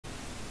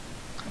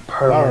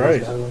All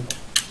right.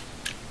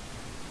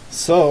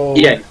 So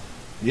yeah.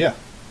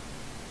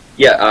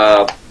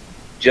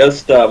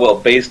 Just well,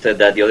 based that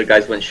the other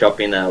guys went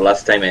shopping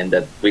last time and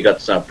that we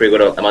got some pretty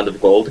good amount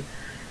of gold.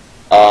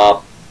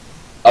 I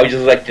would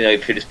just like to know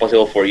if it is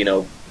possible for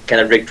can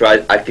a Rick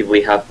try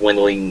actively have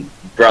Gwendolyn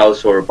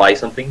browse or buy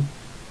something?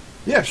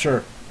 Yeah,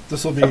 sure.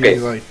 This will be Okay.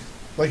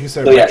 like you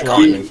said. So yeah,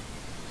 retroactive.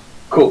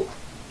 cool.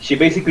 She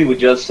basically would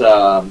just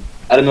I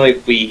don't know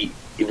if we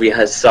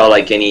saw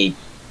like any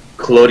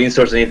clothing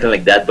stores or anything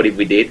like that, but if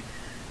we did,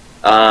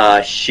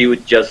 she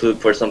would just look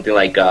for something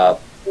like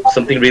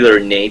something really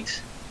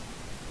ornate.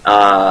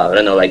 I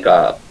don't know, like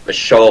a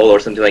shawl or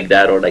something like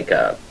that, or like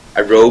a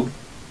robe.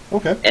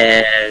 Okay.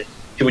 And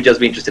she would just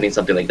be interested in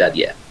something like that.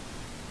 Yeah.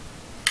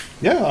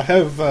 Yeah, I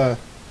have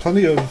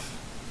plenty of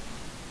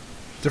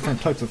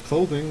different types of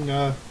clothing.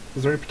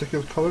 Is there any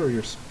particular color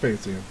you're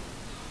fancying?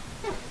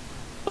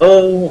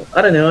 Oh,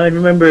 I don't know. I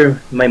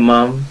remember my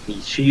mom.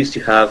 She used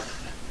to have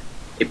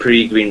a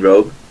pretty green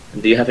robe.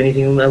 Do you have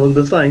anything along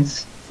those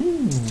lines?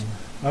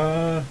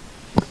 I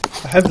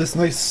have this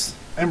nice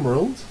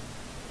emerald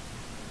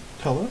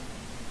color.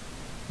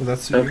 Will that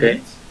suit you? Okay.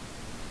 guys?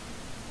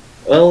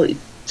 Well, it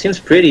seems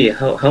pretty.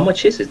 How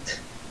much is it?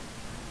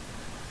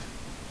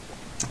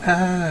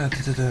 Ah,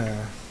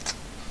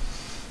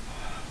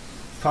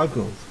 5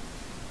 gold.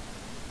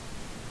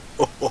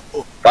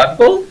 5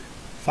 gold?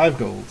 5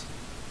 gold.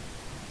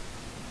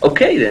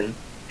 Okay then.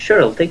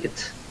 Sure, I'll take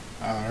it.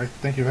 Alright,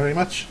 thank you very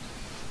much.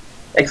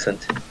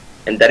 Excellent.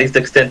 And that is the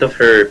extent of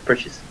her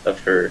purchase, of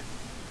her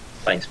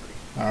buying spree.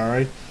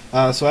 Alright.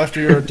 So after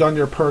you're done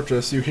your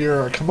purchase, you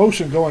hear a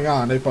commotion going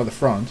on right by the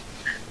front.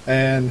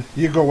 And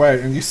you go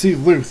away and you see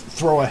Luth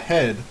throw a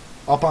head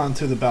up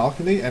onto the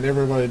balcony, and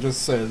everybody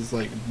just says,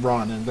 like,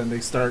 run, and then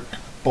they start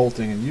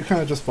bolting, and you kind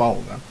of just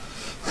follow them.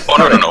 Oh,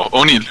 no.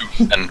 Only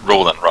Luth and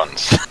Roland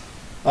runs.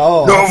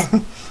 Oh.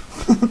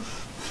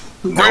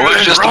 No,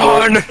 it's just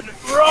run!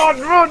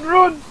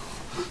 Run!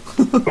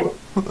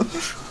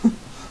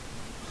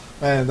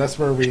 And that's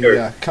where we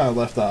Sure. kind of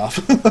left off.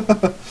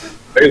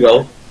 Very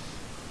well.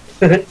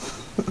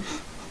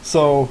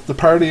 So the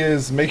party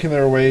is making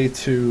their way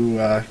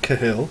to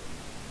Cahill,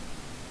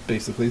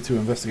 basically, to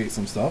investigate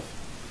some stuff.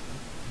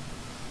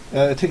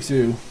 It takes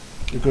you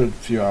a good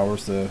few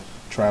hours to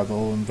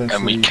travel, and eventually...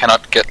 And we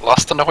cannot get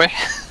lost on the way?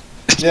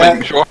 Just Yeah.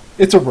 making sure.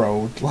 It's a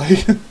road,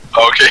 like...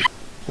 Okay.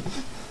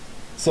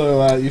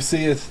 So you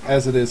see it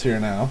as it is here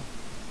now,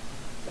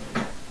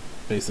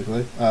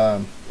 basically.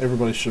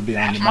 Everybody should be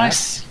on the Have I map.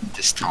 seen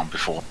this town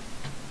before?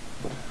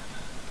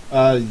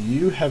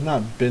 You have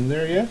not been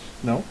there yet?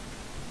 No?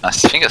 I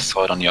think I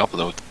saw it on the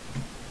upload.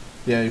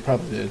 Yeah, you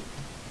probably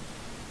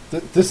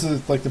did. This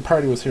is, like, the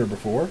party was here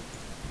before.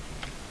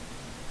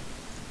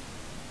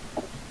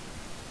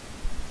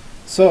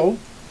 So,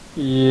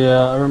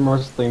 Yeah, I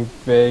remember something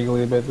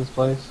vaguely about this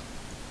place.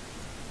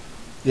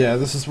 yeah,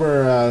 this is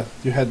where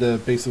you had to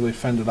basically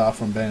fend it off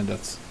from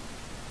bandits.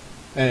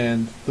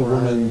 And the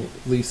woman,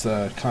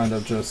 Lisa, kind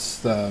of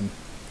just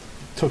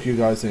took you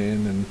guys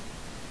in and,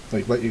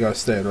 like, let you guys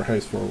stay at her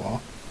house for a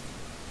while.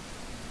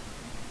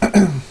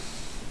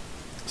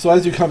 So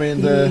as you come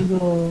in,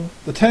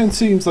 the town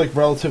seems, like,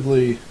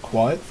 relatively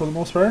quiet for the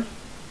most part.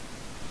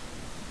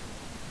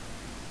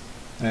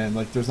 And,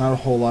 like, there's not a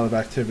whole lot of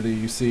activity.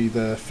 You see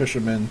the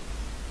fishermen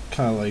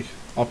kind of, like,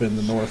 up in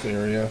the north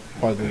area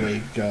by the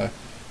lake,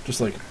 just,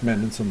 like,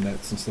 mending some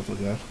nets and stuff like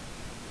that.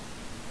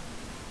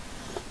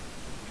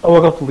 I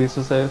walk up to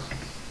Lisa's house.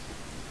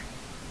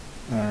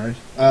 Alright.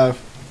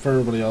 For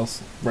everybody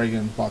else,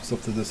 Reagan walks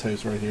up to this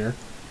house right here.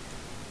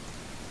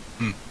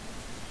 With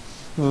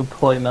a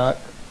polite knock.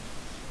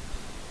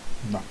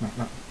 Knock, knock,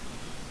 knock.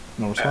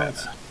 No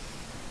response.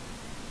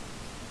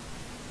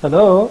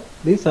 Hello,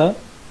 Lisa.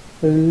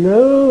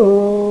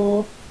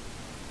 Hello.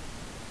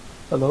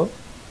 Hello.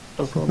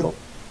 Hello.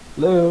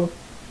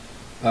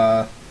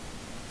 Hello.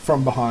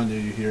 From behind you,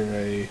 you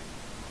hear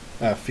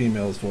a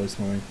female's voice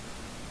going,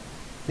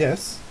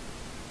 "Yes."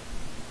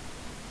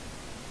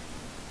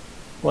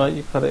 Why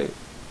you cut it?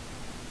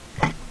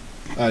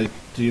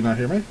 Do you not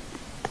hear me?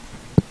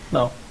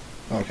 No.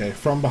 Okay.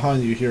 From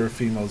behind you, you hear a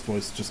female's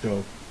voice just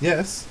go,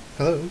 "Yes.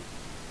 Hello."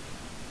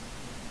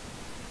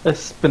 I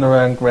spin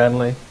around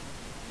grandly.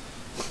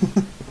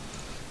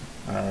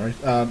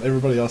 Alright.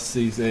 Everybody else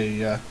sees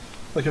a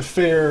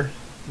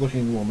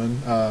fair-looking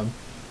woman,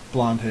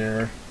 blonde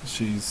hair.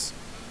 She's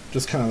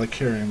just kind of like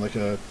carrying like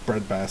a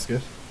bread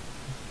basket.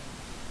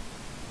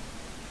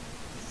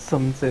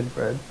 Some said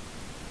bread.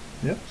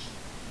 Yep.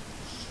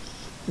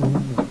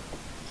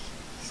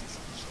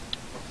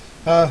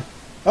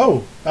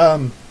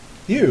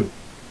 You,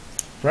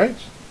 right?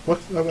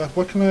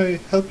 What can I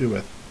help you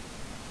with?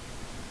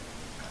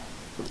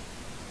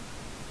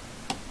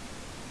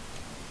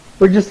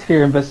 We're just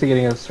here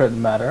investigating a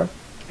certain matter.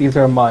 These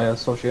are my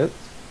associates.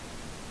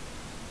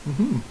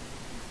 Mm-hmm.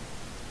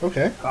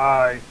 Okay.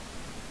 Hi.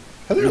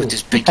 Hello. Luth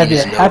is picking Have you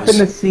his happened to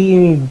nose. see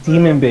any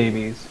demon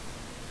babies?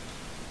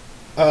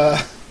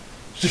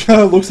 She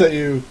kind of looks at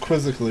you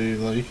quizzically,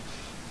 like,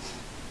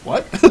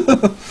 what?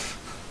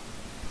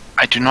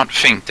 I do not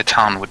think the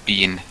town would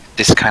be in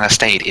this kind of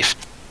state if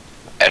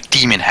a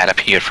demon had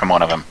appeared from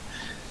one of them.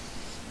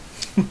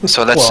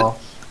 So let's Well,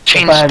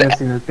 change if I haven't the...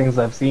 seen the things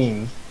I've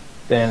seen,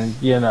 then,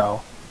 you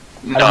know,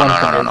 No, I no, want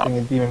no, no, something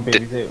no. a demon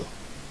baby too.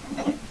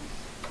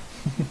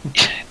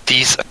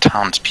 These are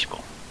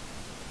townspeople.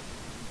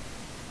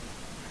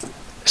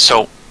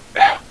 So,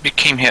 we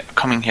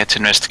coming here to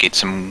investigate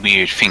some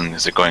weird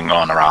things that are going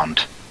on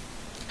around.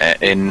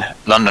 In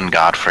London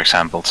Guard, for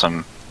example,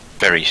 some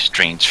very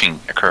strange thing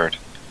occurred.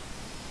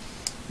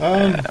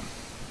 I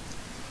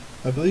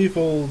believe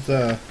old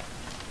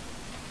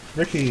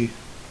Ricky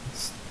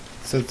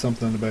said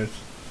something about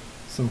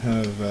some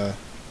kind of I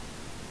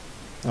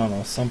don't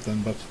know,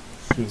 something, but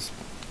he was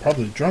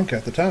probably drunk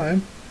at the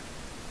time.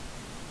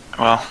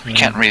 Well, we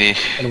can't really...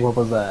 And what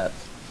was that?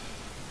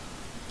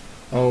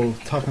 Oh,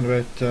 talking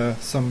about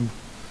some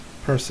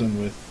person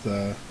with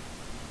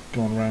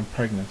going around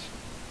pregnant,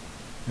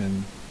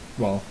 and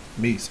well,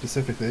 me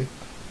specifically.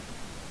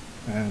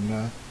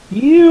 And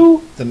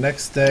You? the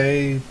next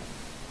day,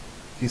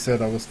 he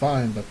said I was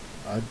fine, but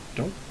I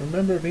don't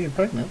remember being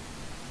pregnant.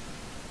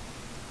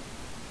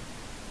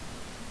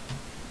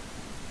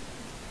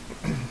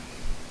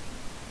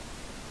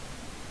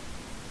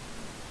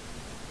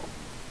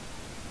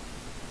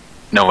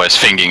 Noah's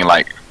thinking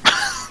like,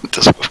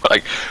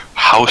 like,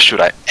 how should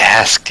I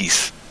ask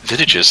these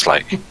villagers?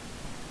 Like,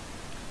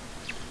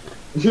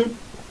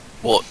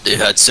 What, they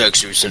had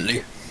sex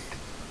recently?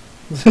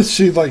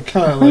 She like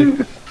kind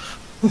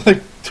of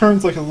like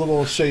turns like a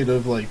little shade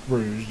of like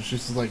rouge.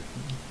 She's just like,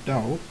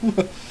 no,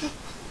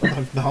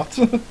 I've not.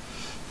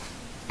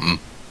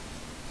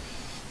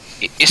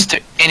 is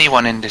there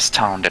anyone in this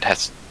town that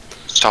has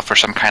suffered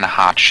some kind of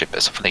hardship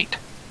as of late?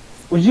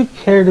 Would you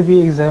care to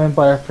be examined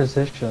by a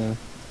physician?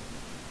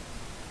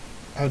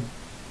 I'd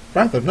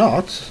rather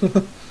not.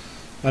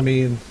 I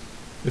mean,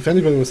 if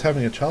anybody was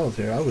having a child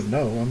here, I would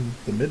know. I'm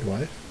the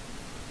midwife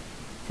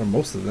for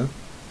most of them.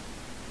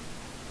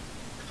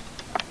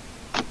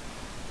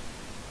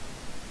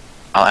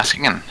 I'll ask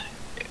again.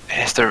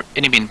 Has there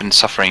anyone been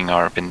suffering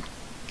or been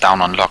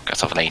down on luck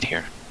as of late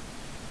here?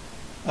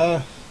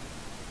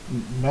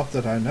 Not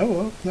that I know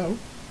of, no.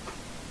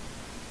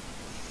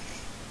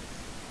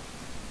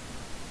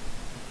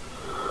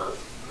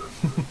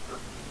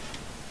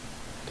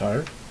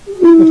 Tired?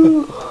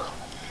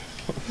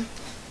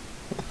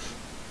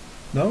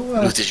 No,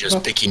 Luth is just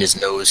not, picking his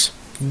nose.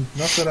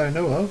 not that I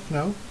know of,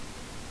 no.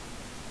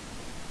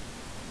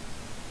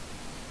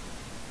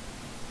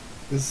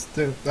 Is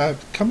there,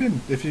 come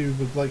in if you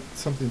would like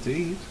something to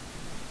eat.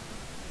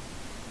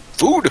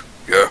 Food?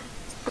 Yeah.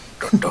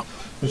 Dun, dun.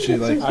 And she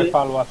like, I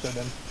follow after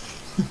them.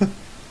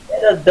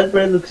 Yeah, that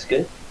bread looks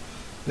good.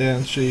 yeah,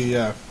 and she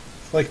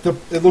like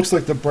it looks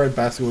like the bread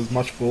basket was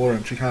much fuller,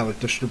 and she kind of like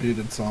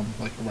distributed some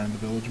like around the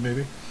village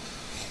maybe.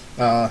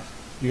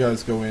 You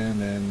guys go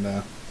in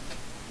and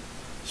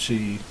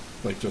she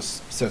like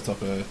just sets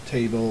up a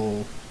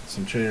table,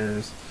 some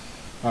chairs.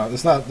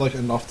 It's not like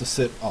enough to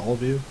sit all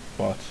of you,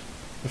 but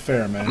a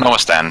fair amount. Noah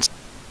stands.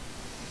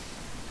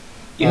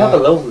 You have a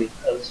lovely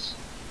house.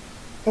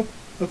 Oh,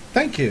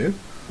 thank you.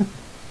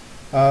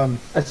 I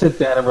sit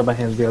down and rub my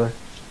hands together.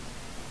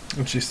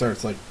 And she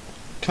starts like,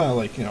 kind of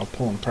like, you know,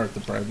 pulling apart the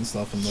bread and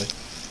stuff, and like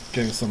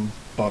getting some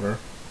butter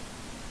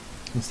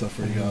and stuff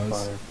for you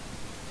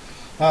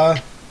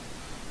guys.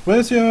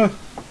 Where's your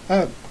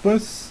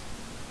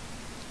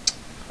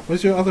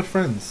other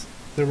friends?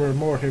 There were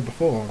more here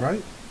before,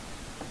 right?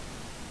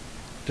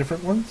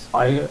 Different ones?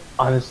 I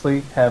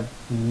honestly have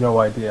no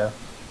idea.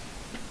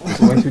 We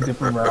went to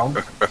different realms.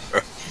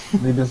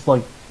 They just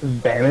like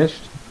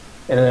vanished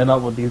and ended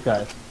up with these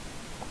guys.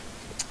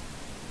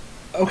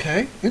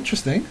 Okay,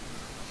 interesting.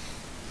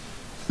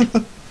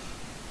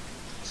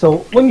 So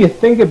when you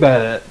think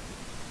about it,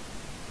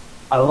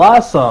 I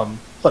lost some,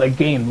 but I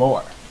gained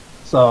more.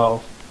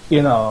 So,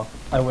 you know,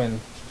 I win.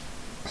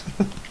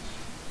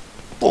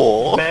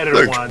 Aw, Better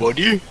thanks, one.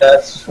 buddy.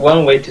 That's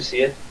one way to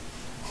see it.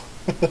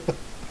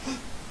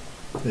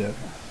 Yeah.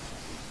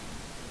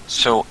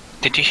 So,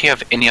 did you hear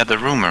of any other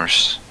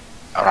rumors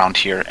around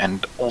here?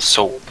 And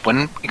also,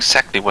 when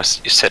exactly was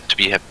you said to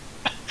be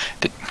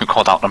did you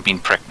called out on being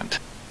pregnant?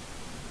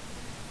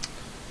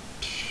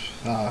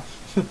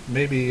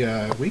 Maybe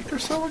a week or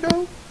so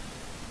ago?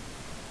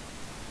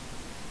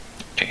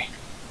 Okay.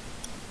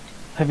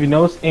 Have you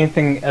noticed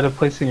anything out of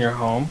place in your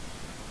home?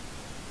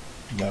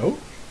 No.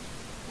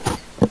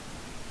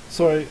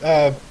 Sorry,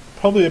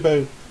 probably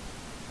about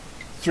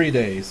 3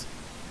 days.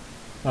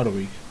 Not a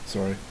week,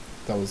 sorry.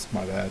 That was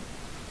my bad.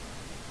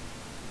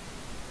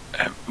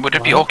 Would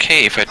it be What?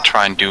 okay if I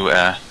try and do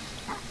a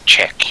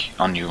check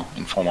on you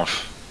in form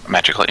of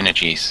magical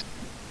energies?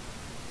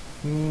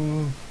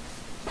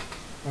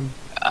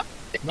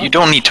 You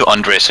don't need to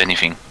undress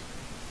anything.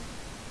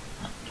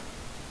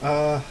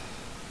 I'm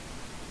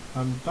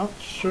not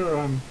sure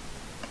I'm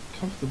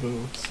comfortable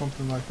with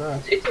something like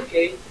that. It's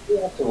okay. You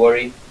don't have to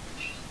worry.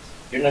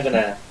 You're not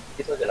gonna.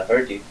 It's not gonna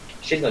hurt you.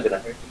 She's not gonna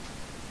hurt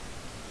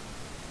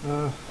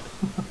you.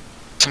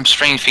 Some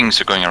strange things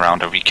are going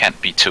around and we can't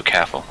be too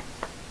careful.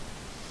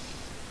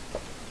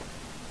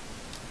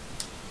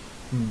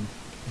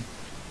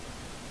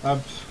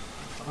 I'm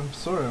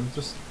sorry.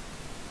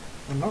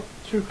 I'm not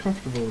too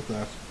comfortable with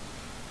that.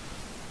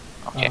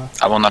 Okay,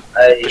 I will not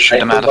I push the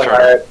put matter my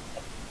further. hand-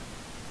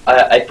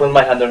 I put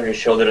my hand on your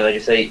shoulder and I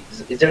just say,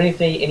 "Is there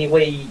any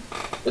way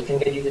we can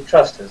get you to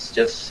trust us,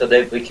 just so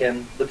that we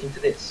can look into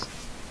this?"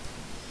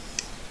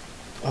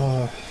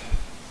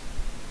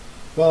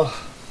 Well,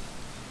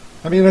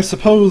 I mean, I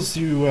suppose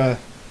you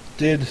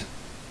did.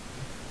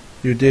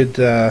 You did.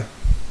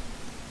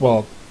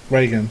 Well,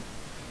 Reagan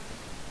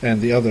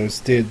and the others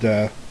did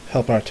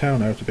help our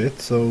town out a bit.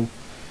 So,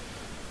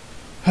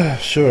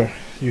 sure,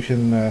 you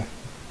can.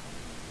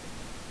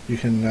 You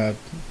can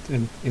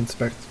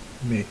inspect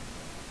me.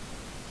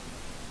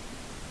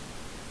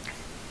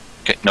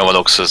 Okay, Nova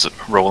looks as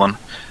Roland.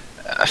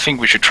 I think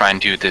we should try and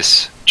do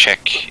this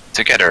check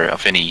together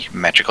of any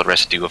magical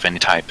residue of any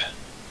type.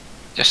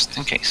 Just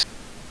in case.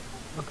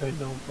 Okay,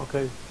 no,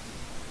 okay.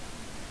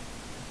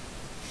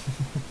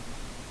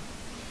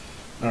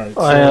 Alright,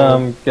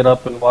 I get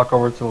up and walk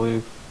over to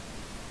Luke.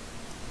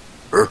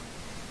 Er.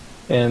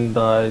 And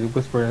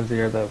whisper in his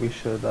ear that we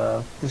should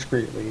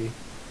discreetly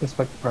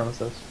inspect the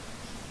premises.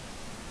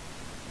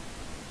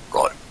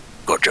 Right,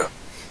 gotcha.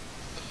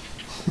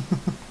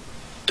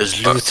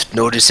 Does Luth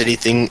notice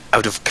anything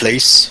out of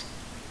place?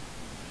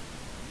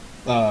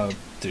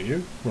 Do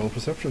you? Roll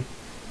perception.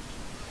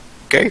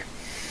 Okay.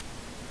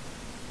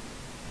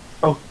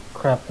 Oh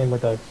crap! Name my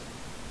dice.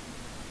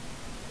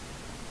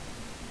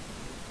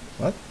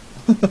 What?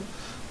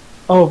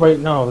 Oh right,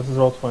 no, this is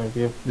Roll20.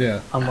 We have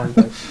Yeah. unmarked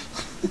dice.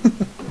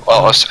 Well,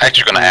 I was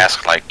actually going to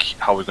ask, like,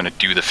 how we're going to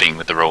do the thing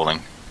with the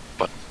rolling.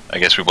 But I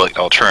guess we will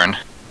our turn.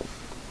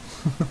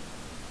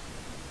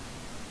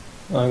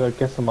 I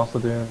guess I'm also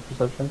doing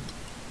perception.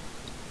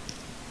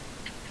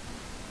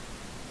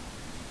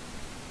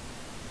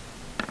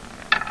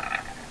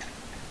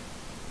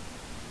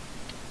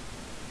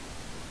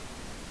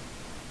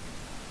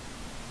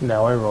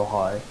 Now I roll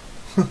high.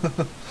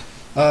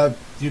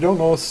 You don't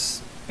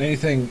notice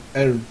anything.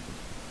 The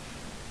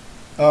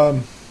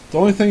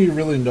only thing you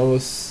really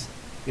notice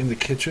in the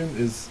kitchen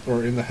is,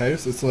 or in the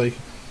house, it's like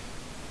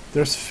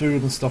there's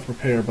food and stuff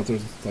prepared, but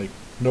there's like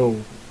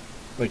no,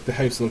 like the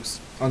house looks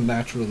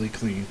unnaturally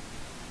clean.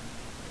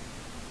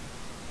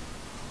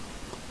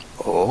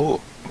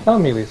 Oh. Tell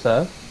me,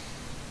 Lisa,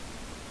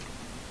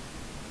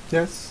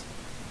 Yes.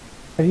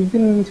 have you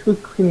been into a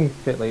cleaning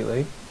fit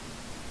lately?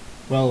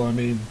 Well, I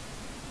mean,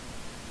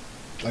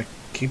 I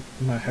keep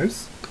my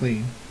house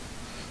clean.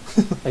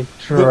 I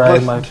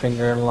drag But- my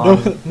finger along. No,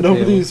 the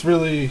nobody's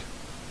really.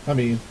 I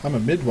mean, I'm a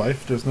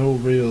midwife. There's no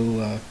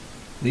real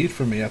need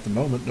for me at the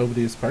moment.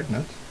 Nobody is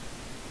pregnant. table.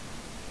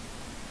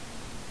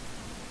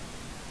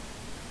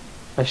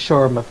 I show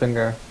her my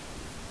finger.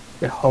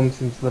 Your home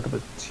seems a little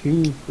bit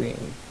too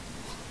clean.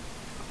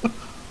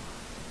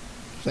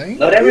 Thank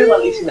Not you.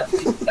 everyone lives in a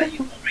place like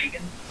you,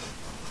 Reagan.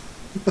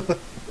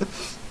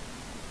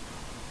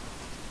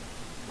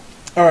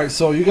 All right,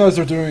 so you guys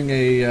are doing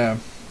a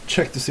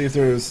check to see if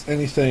there's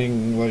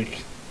anything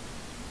like.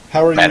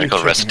 How are Magical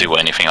you? residue or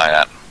anything like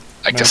that.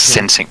 Like just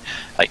Magical. sensing.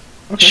 Like,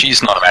 Okay.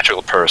 she's not a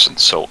magical person,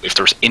 so if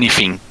there's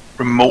anything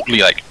remotely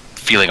like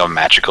feeling of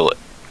magical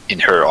in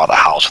her or the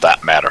house for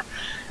that matter,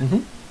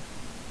 Mhm.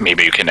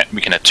 maybe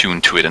we can attune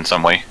to it in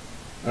some way.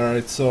 All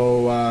right,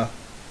 so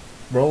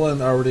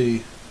Roland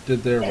already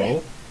did their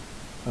roll.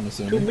 I'm To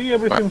assuming. me,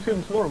 everything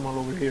seems normal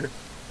over here.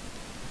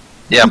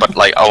 Yeah, but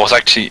like I was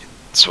actually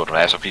sort of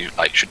asked if we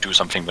like should do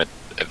something with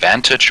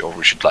advantage, or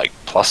we should like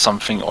plus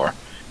something, or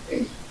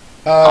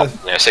Uh,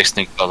 yeah,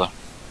 16 other.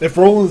 if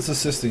Roland's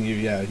assisting you,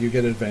 yeah, you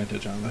get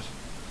advantage on it.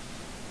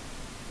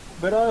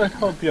 But I'll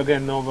help you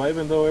again, Nova,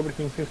 even though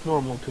everything seems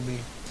normal to me.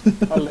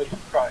 I'll let you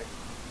try.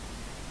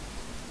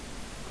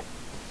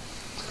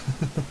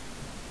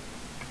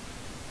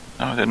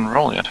 No, I didn't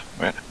roll yet.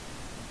 Wait.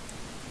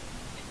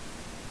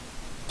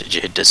 Did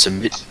you hit the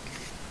submit?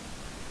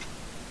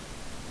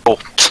 Oh,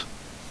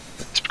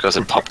 it's because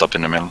it popped up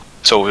in the middle.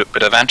 So with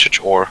advantage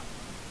or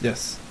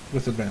Yes,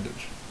 with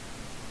advantage.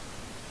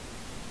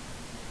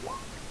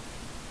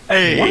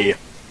 Hey!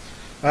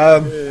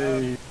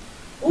 Hey.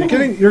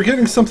 You're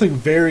getting something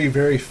very,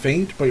 very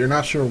faint, but you're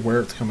not sure where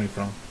it's coming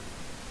from.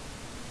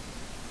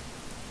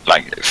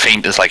 like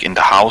faint is like in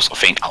the house or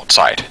faint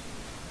outside?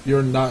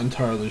 You're not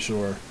entirely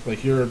sure.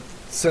 Like you're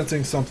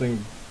sensing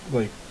something,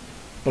 like,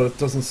 but it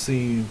doesn't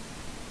seem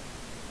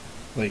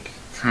like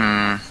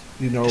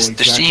you know There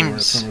exactly where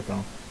it's seems- coming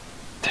from.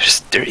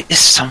 There is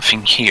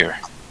something here.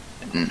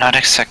 Not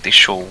exactly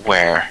sure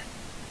where.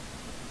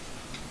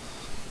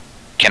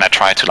 Can I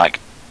try to like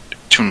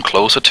tune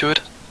closer to it?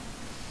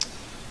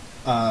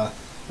 Like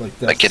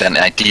that's, Like get an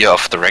idea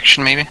of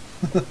direction maybe?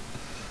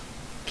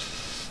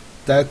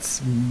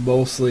 that's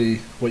mostly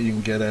what you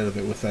can get out of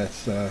it with that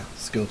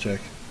skill check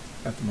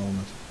at the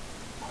moment.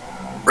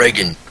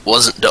 Reagan,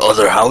 wasn't the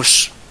other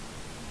house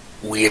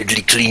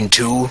weirdly clean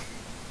too?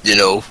 You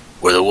know,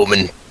 where the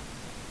woman,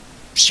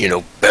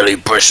 belly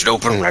busted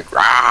open like,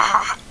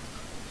 rah!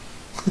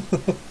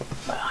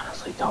 I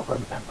honestly don't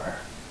remember.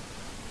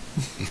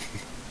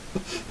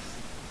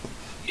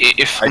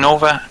 If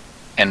Nova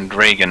and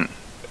Reagan,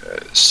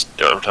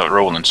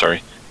 Roland,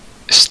 sorry,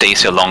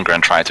 stays here longer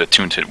and try to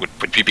attune to it,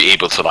 would we be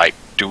able to like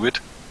do it,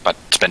 but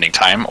spending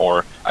time,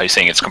 or are you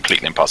saying it's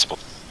completely impossible?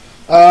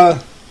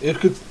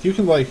 You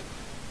can like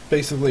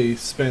basically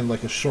spend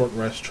like a short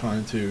rest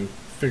trying to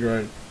figure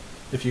out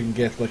if you can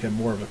get like a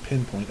more of a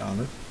pinpoint on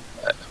it.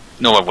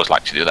 No one would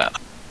like to do that.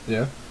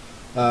 Yeah.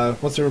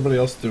 What's everybody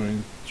else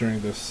doing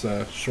during this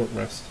short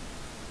rest?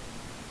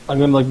 I'm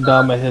gonna like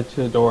nod my head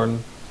to the door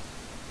and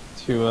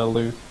to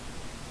Luth.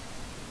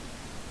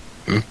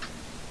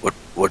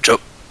 What's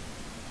up?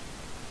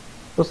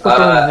 Let's look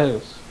around the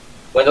house.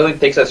 Gwendolyn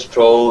takes a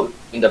stroll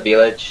in the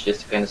village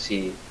just to kind of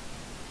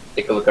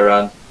take a look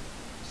around,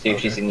 see if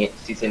she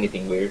sees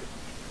anything weird.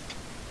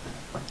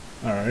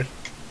 Alright.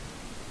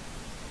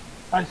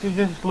 I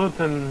suggest Luth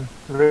and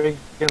Rick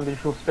and they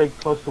should stay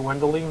close to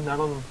Gwendolyn.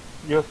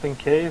 Just in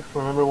case.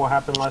 Remember what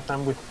happened last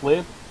time we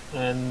split,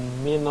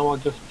 and me and Noah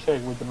just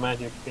check with the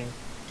magic thing.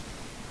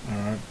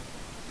 Alright.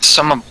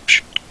 Someone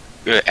should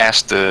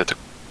ask the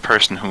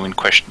person who in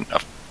question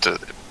of the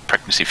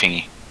pregnancy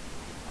thingy.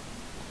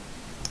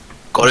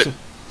 Got it.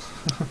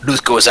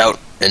 Luth goes out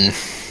and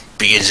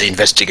begins the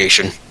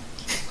investigation.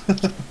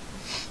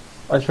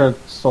 I start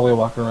slowly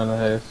walking around the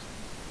house.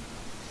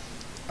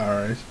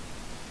 Alright.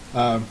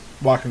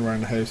 Walking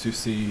around the house, you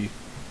see,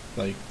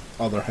 like,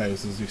 other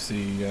houses. You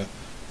see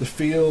the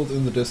field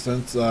in the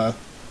distance. The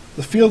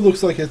field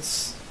looks like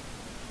it's,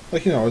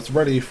 like, you know, it's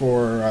ready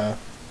for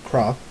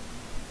crop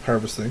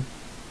harvesting.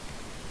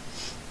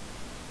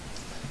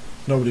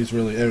 Nobody's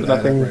really out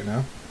at it right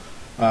now.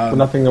 But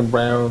nothing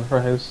around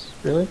her house,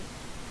 really?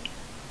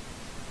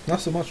 Not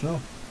so much,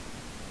 no.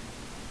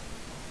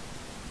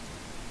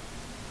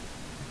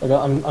 Like,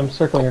 I'm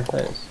circling her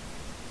house.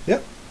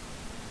 Yep.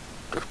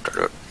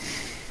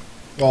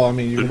 Well, I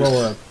mean, you can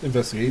roll a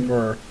investigate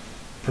or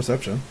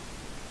perception.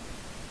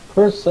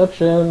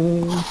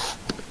 Perception.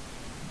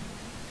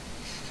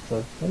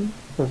 Perception.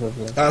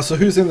 So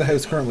who's in the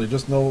house currently?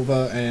 Just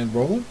Nova and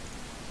Roland?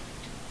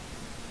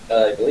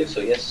 I believe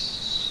so,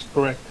 yes.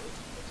 Correct.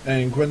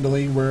 And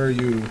Gwendolyn, where are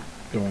you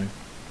going?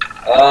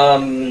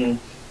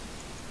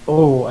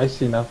 Oh, I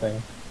see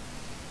nothing.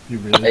 You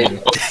really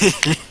do.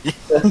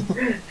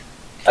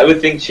 I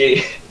would think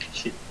she's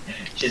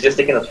just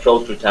taking a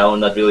stroll through town,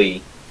 not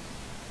really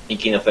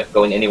thinking of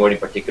going anywhere in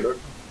particular.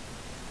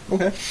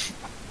 Okay.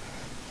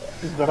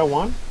 Is that a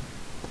one?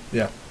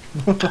 Yeah.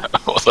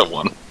 What's that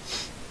one?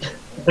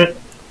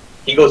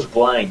 He goes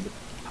blind.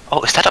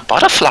 Oh, is that a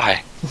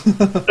butterfly?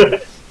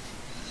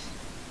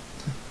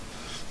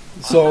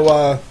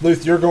 So,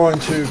 Luth, you're going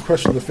to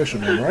question the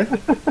fishermen, right?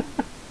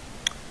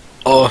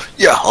 Oh,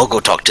 yeah, I'll go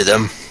talk to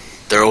them.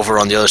 They're over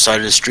on the other side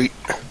of the street.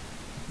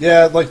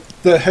 Yeah, like,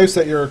 the house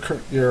that your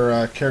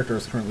character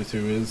is currently to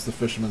is the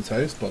fisherman's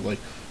house, but, like,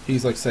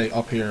 he's, like, say,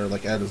 up here,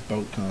 like, at his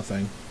boat kind of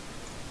thing.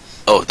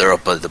 Oh, they're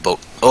up by the boat.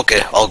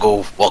 Okay, I'll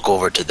go walk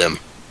over to them.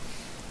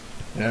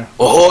 Yeah.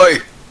 Ahoy!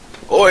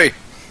 Oi!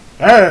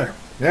 Hey!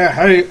 Yeah,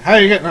 how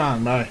you getting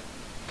on, mate?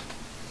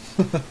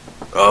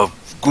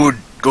 Good.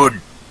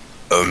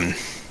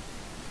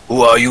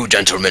 Who are you,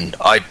 gentlemen?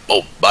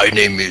 My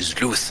name is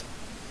Luth.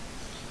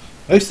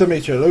 Nice to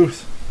meet you,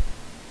 Luth.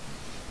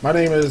 My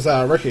name is,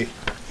 Ricky.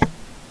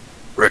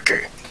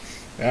 Ricky.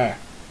 Yeah.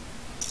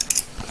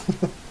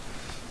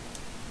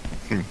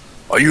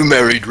 Are you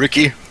married,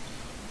 Ricky?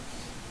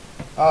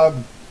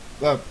 I'm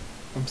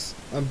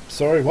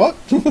sorry, what?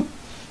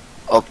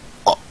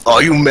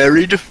 Are you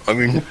married? I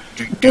mean,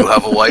 do you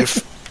have a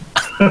wife?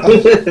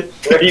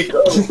 Where you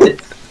go?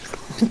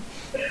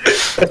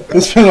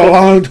 It's been a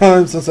long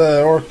time since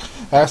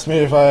asked me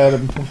if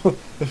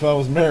I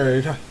was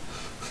married.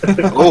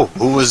 Oh,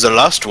 who was the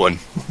last one?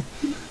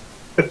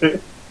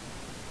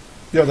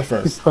 You're the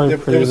first.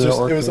 It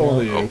was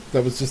only you.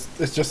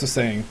 It's just a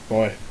saying,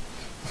 boy.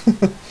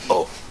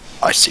 Oh,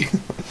 I see.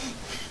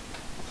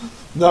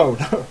 No,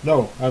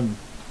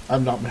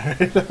 I'm not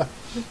married.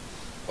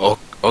 Oh,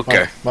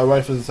 okay. My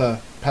wife has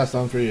passed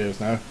on for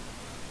years now.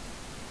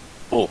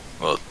 Oh,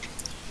 well,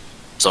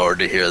 sorry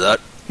to hear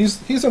that.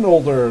 He's an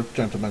older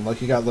gentleman. Like,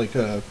 he got like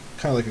a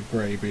kind of like a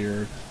gray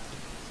beard,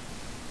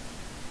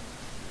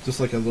 just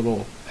like a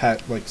little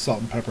hat, like salt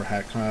and pepper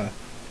hat, kind of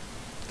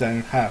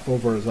down half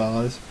over his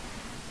eyes.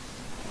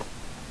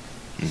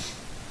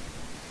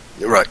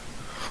 Right.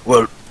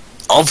 Well,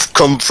 I've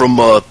come from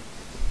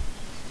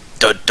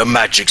the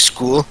magic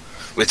school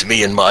with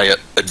me and my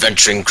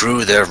adventuring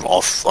crew. They're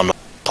off on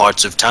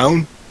parts of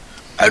town,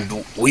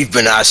 and we've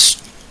been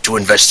asked to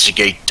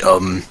investigate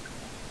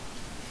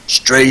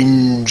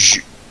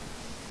strange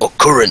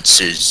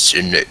occurrences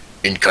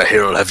in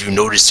Cahill. Have you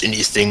noticed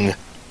anything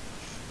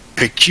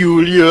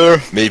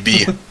peculiar?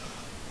 Maybe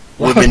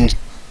women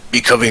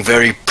becoming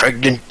very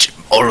pregnant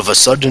all of a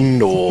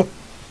sudden, or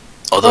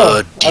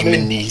other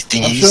demon-y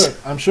thingies?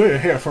 I'm sure you're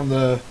here from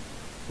the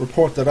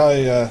report that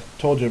I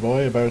told you,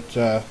 boy, about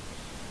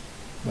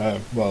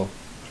well,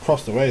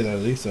 across the way there,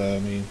 Lisa. I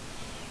mean,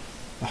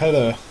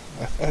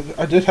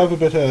 I did have a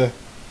bit of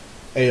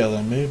ale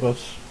in me, but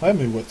I had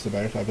my wits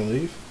about, I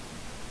believe.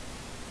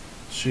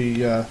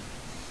 She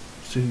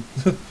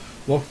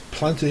Well,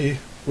 plenty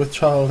with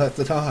child at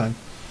the time.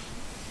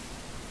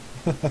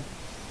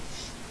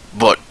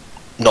 But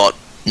not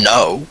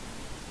now.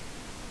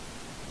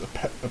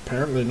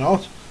 Apparently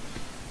not.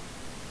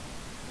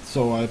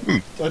 So I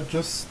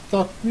just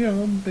thought,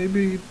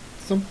 maybe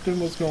something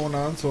was going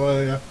on, so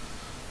I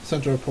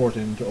sent a report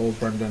in to old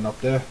Brendan up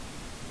there.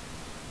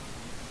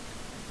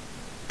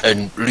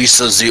 And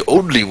Lisa's the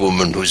only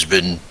woman who's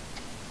been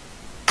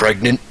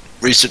pregnant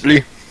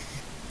recently.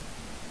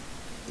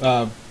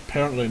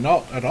 Apparently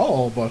not at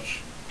all, but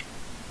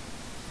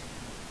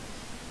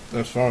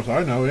as far as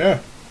I know, yeah.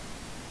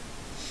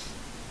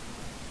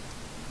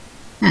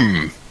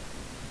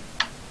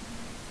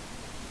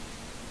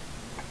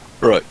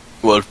 Right.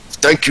 Well,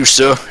 thank you,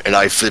 sir. And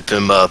I flip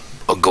him a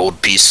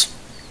gold piece.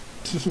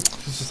 It's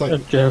just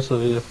like, Generous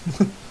of you.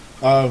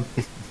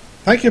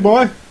 thank you,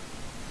 boy.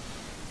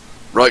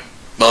 Right.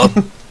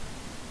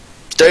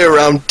 Stay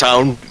around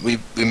town. We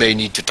may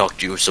need to talk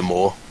to you some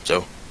more.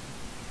 So.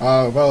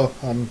 Well,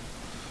 I'm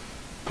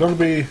going to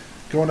be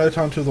going out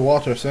onto the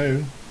water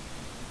soon.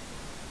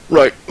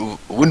 Right.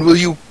 When will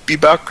you be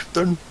back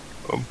then?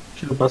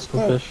 Shoot a bust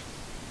of fish.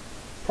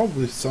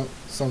 Probably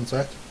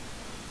sunset.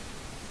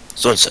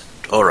 Sunset.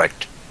 All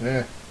right.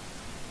 Yeah.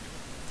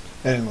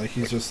 And like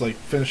he's just like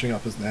finishing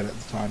up his net at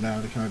the time now,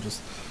 and he kind of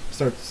just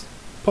starts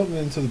putting it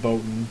into the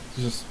boat and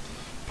just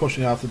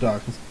pushing off the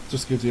dock. And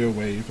just gives you a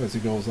wave as he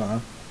goes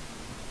on.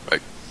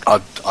 Right.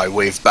 I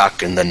wave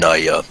back and then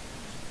I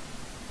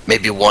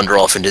maybe wander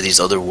off into these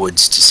other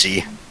woods to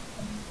see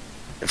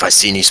if I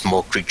see any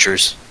small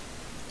creatures.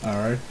 All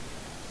right.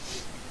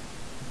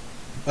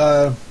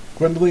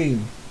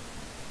 Gwendoline,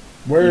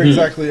 where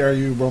exactly are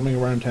you roaming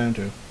around town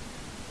to?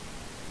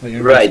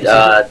 Like,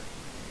 Right.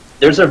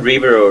 There's a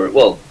river,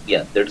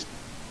 there's.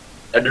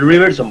 Are the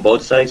rivers on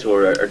both sides,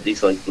 or are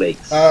these like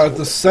lakes?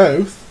 The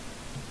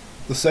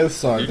south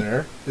side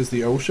there is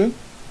the ocean.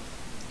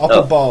 Up Oh.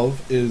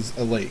 above is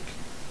a lake.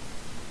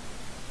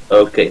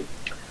 Okay.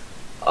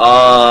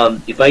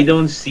 If I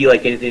don't see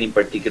like anything in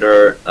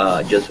particular,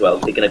 just while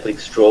taking a quick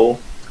stroll,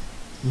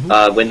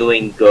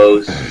 Gwendolyn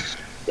goes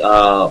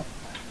to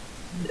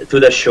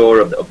the shore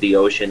of the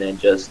ocean and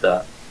just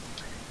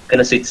kind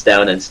of sits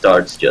down and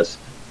starts just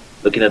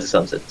looking at the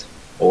sunset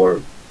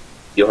or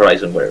the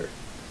horizon, wherever.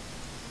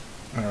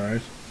 All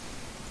right.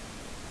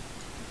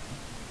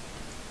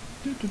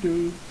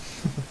 Doo-doo-doo.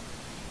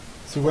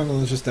 So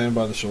Gwendolyn's just down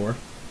by the shore.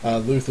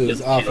 Luth is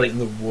Yep, off she's like- in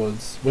the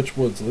woods. Which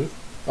woods, Luth?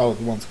 Oh,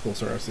 the one's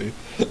closer, I see.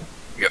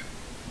 Yep.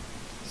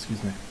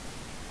 Excuse me.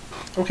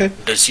 Okay.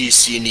 Does he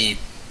see any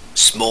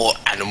small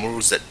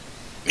animals that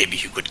maybe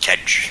he could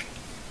catch?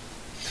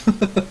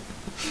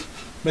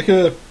 Make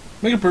a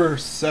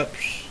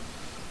perception.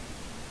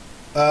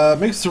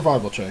 Make a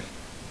survival check.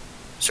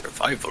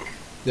 Survival.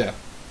 Yeah.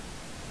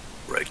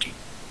 Righty.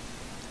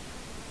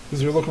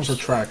 Because you're looking for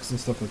tracks and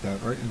stuff like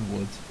that, right? In the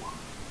woods.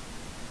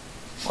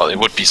 Well, it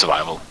would be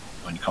survival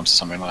when it comes to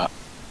something like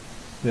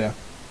that. Yeah.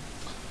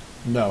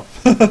 No.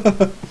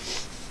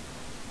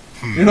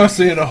 You're not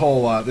seeing a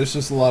whole lot. There's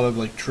just a lot of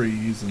like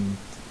trees and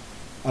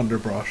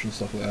underbrush and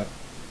stuff like that.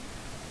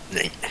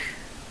 Neat.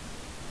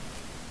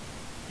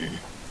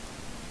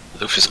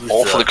 Luff is Who's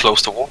awfully that?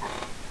 close to water.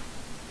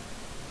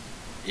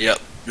 Yep.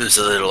 This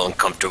is a little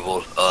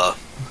uncomfortable.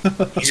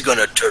 He's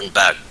gonna turn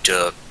back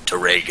to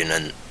Reagan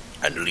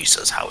and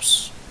Lisa's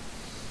house.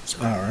 So,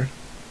 Alright.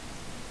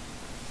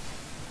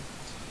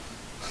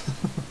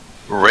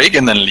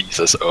 Reagan and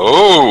Lisa's.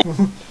 Oh!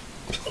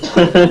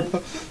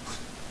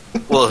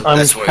 well, I'm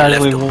that's where he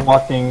left casually him.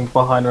 walking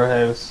behind her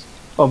house,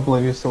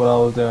 oblivious to what I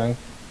was doing.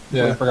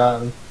 Yeah. I've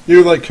forgotten.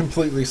 You like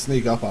completely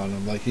sneak up on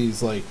him. Like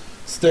he's like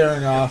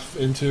staring off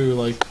into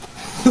like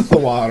the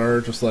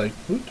water, just like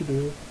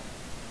 "Doo-doo-doo."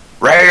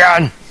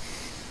 Reagan!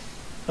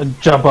 I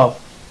jump up.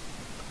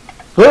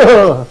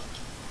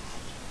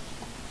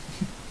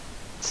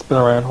 Spin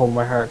around, hold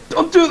my heart.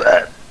 Don't do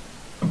that!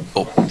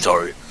 Oh,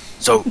 sorry.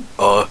 So,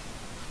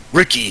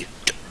 Ricky,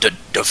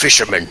 the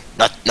fisherman,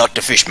 not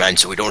the fishman,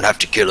 so we don't have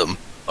to kill him.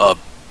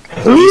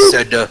 He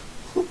said,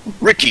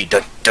 Ricky,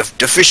 the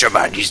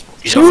fisherman, he's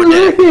over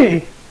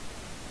there.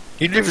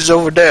 He lives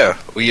over there.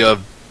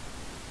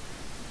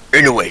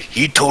 Anyway,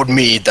 he told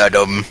me that,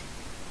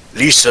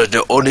 Lisa,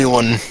 the only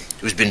one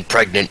who's been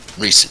pregnant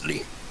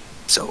recently.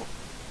 So.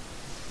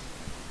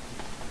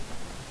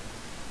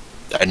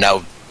 And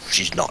now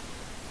she's not.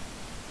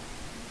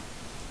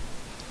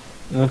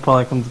 And it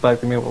finally comes back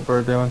to me what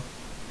we're doing.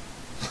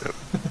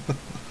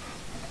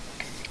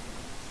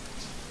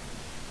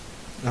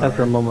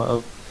 After a moment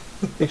of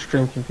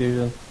extreme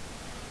confusion.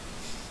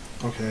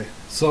 Okay,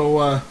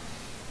 so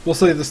we'll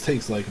say this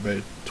takes like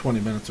about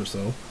 20 minutes or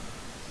so.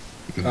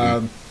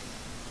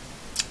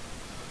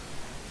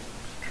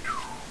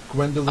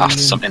 Gwendolyn. After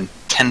some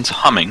intense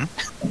humming.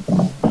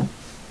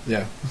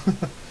 Yeah.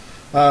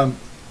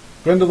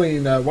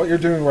 Gwendolyn, what you're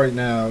doing right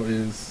now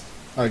is,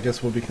 I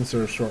guess, will be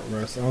considered a short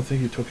rest. I don't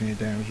think you took any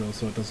damage though,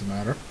 so it doesn't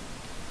matter.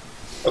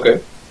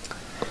 Okay.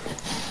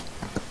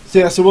 So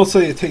yeah, so we'll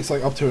say it takes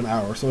like up to an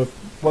hour. So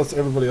what's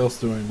everybody else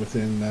doing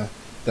within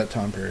that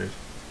time period?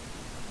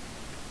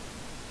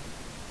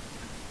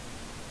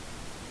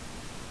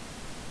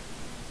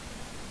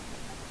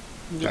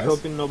 Just Guys?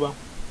 helping Nova.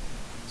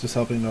 Just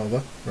helping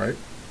Nova, right?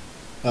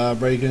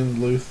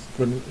 Reagan, Luth,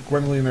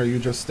 Gwendolyn, are you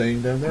just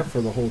staying down there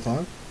for the whole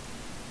time?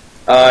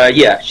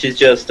 Yeah, she's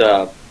just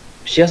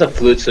she has a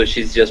flute, so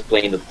she's just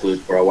playing the flute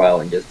for a while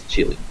and just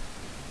chilling.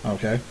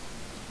 Okay.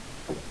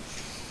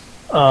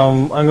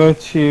 I'm going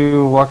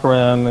to walk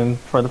around and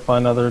try to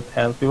find other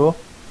townspeople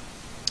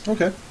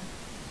Okay.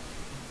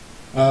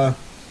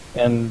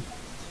 and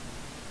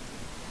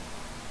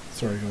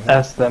Sorry, go ahead.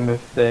 ask them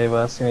if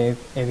they've seen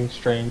anything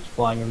strange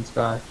flying in the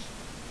sky.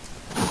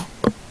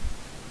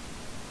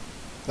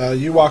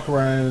 You walk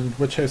around.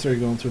 Which house are you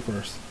going to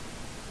first?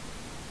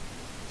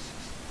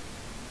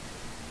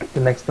 The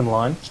next in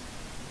line.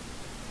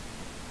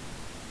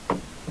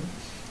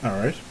 All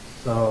right.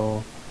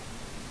 So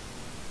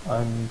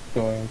I'm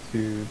going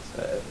to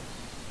say,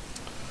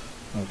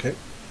 Okay.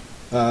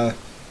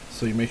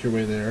 So you make your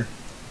way there.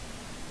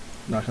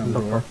 Knock on the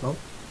door. knock, knock.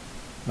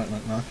 Knock,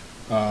 knock,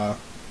 knock.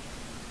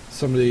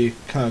 Somebody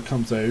kind of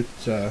comes out.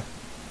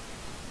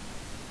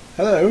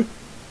 Hello.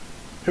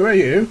 Who are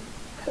you?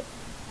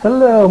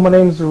 Hello, my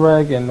name's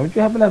Reagan. Would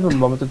you happen to have a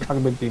moment to talk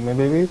about demon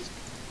babies?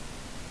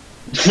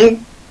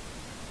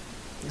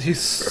 He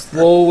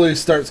slowly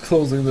starts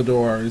closing the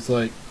door. He's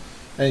like,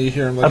 and you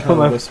hear him I like put kind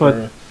my of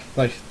whisper, foot-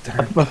 like,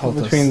 "Darn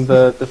cultist." Between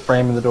the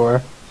frame and the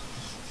door.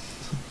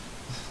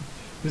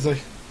 He's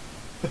like,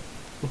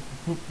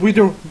 we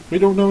don't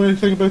know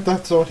anything about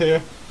that sort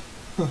here.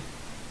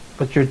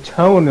 But your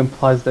tone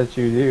implies that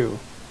you do.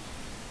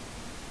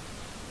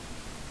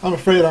 I'm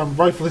afraid I'm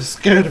rightfully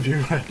scared of you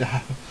right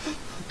now.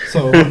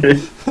 So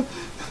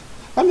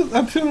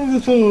I'm feeling a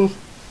little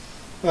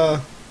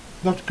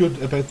not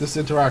good about this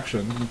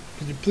interaction.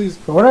 Could you please?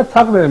 But we're not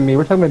talking about me,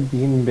 we're talking about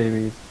demon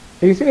babies.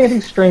 Have you seen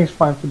anything strange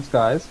flying through the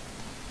skies?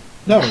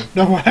 No,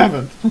 I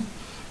haven't.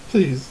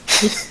 Please.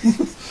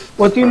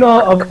 What do you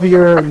know of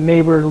your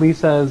neighbor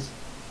Lisa's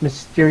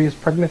mysterious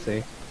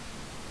pregnancy?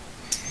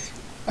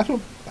 I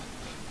don't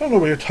know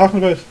what you're talking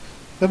about.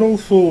 That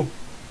old fool,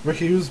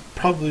 Ricky, he was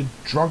probably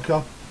drunk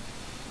up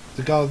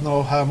to God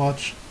know how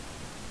much.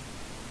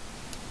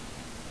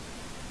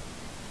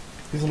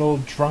 He's an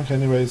old drunk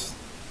anyways.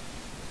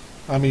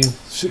 I mean,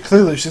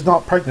 clearly she's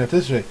not pregnant,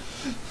 is she? I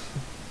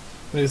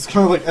mean, it's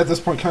kind of like, at this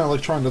point, kind of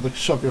like trying to like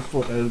shove your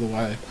foot out of the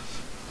way.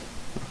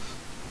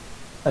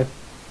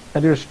 I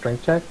do a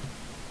strength check.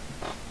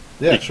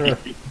 Yeah, sure.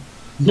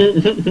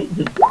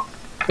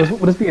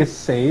 Would this be a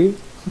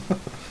save?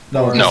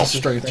 No, Or it's No. a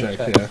strength check,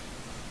 Strength yeah.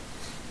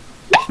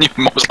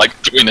 You're most like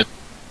doing it.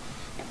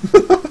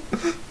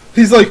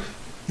 He's like,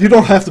 you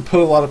don't have to put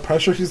a lot of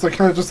pressure. He's like,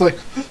 kind of just like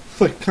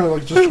kind of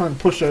like just trying to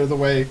push out of the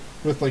way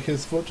with like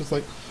his foot, just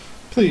like,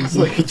 please,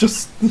 like,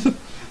 just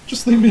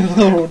leave me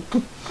alone.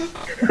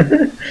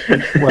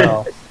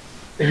 Well,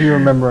 if you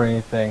remember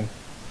anything,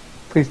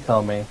 please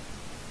tell me.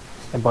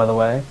 And by the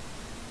way,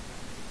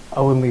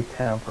 I wouldn't leave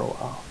town for a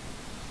while.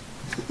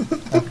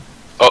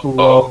 Uh-oh.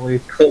 Slowly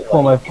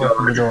pull my foot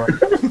from the door.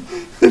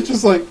 It's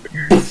just like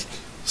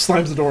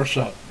slams the door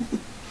shut. Is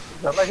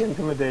that like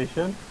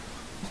intimidation?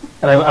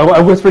 And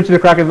I whisper to the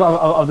crack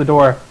of the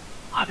door,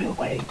 I've been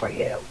waiting for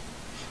you.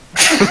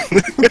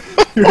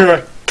 You're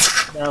like,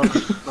 That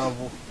was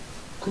trouble.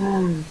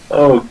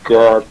 Oh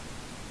god.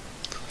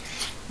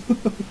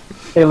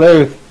 Hey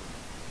Luth,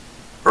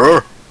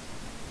 Er,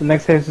 the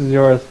next house is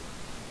yours.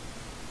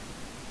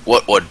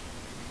 what?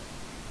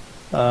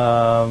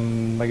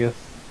 I guess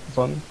this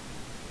one.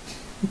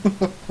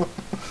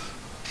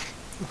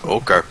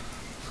 Okay.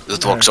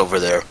 It walks over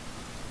there.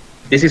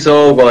 This is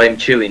all while I'm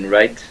chilling,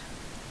 right?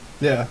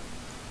 yeah.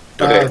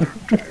 Okay.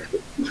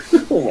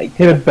 Oh my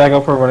Hit it back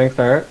up for a running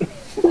start.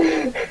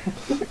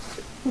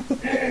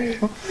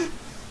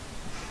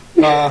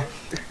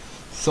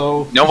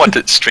 So You know what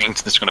the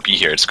strength is going to be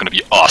here? It's going to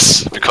be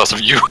us because of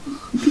you.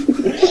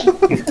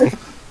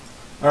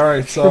 all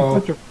right. So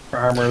Bunch of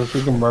farmers,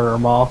 we can murder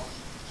them all.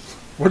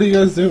 what are you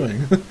guys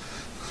doing?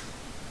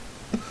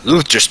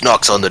 Luth just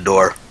knocks on the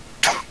door.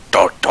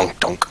 Dunk, dunk,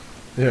 dunk.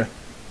 Yeah.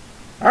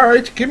 All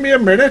right, give me a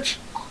minute.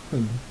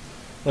 And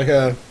like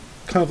a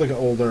kind of like an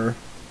older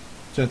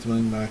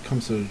gentleman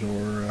comes to the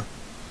door.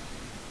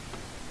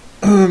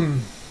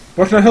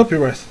 What can I help you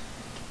with?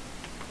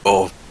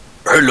 Oh,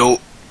 hello.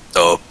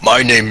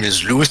 My name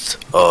is Luth.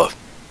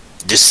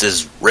 This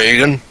is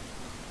Reagan.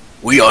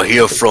 We are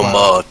here from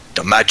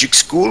the magic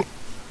school.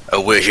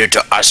 We're here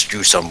to ask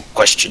you some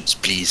questions,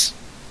 please.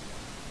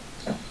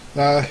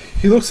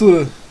 He looks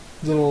a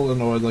little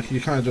annoyed, like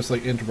you kind of just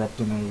like interrupt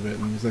him a little bit,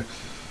 and he's like,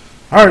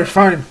 "All right,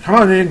 fine, come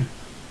on in."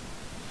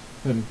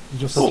 And he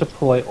just Such a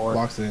polite orc.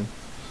 walks in,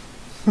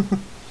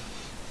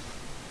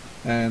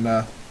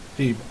 and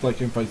he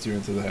like invites you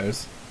into the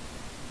house.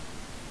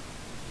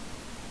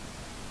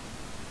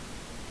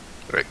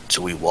 Right,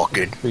 so we walk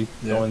in. We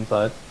Yeah. go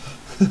inside.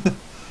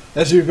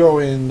 As you go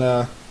in,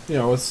 you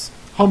know, it's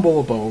humble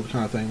abode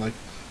kind of thing, like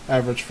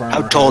average farmer.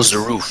 How tall is the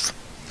house.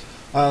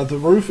 roof? The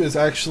roof is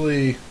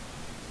actually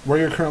where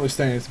you're currently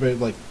standing. It's about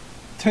like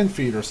 10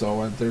 feet or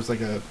so, and there's like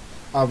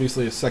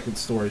obviously a second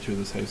story to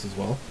this house as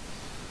well.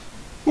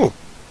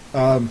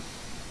 Hmm.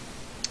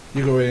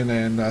 you go in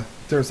and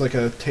there's like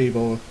a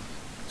table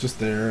just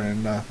there,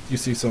 and you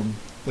see some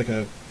like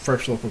a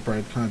fresh loaf of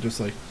bread, kind of just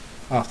like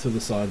off to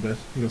the side a bit.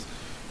 He goes,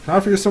 "Can I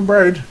offer you some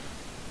bread?"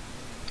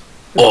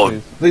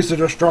 Oh, Lisa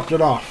just dropped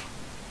it off.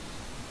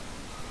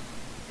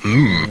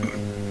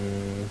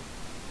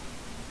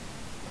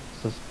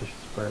 Suspicious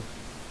bread.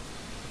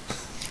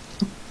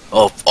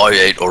 oh, I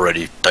ate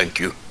already. Thank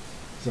you.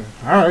 So,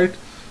 alright,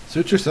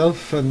 suit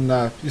yourself.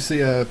 And you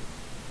see a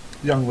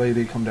young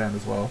lady come down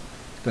as well,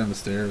 down the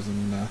stairs,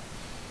 and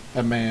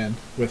a man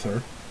with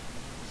her.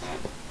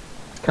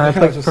 Can I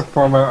kinda like just-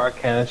 perform an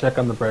Arcana check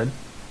on the bread?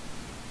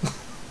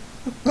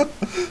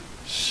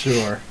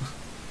 Sure.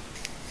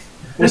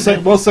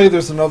 We'll say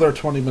there's another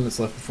 20 minutes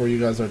left before you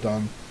guys are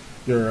done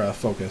your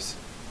focus.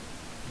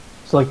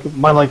 So like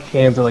my like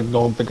hands are like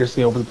going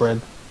vigorously over the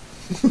bread.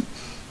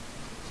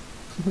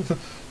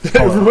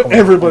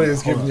 Everybody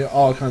is giving you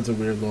all kinds of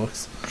weird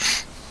looks.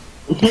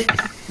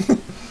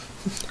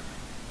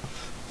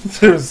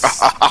 There's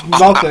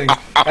nothing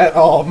at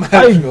all I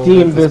magical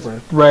deem with this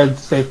bread. bread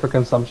safe for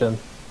consumption.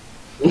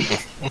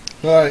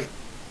 Like,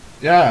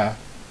 yeah.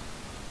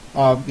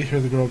 You hear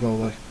the girl go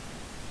like,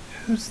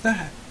 "Who's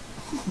that?"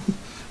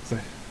 It's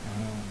like,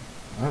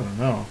 I don't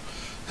know.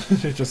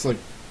 She just like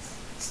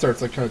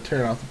starts like kind of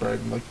tearing off the bread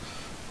and like,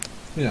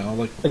 you know,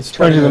 like It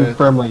spreading charges them it.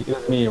 firmly.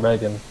 It's me,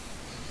 Reagan.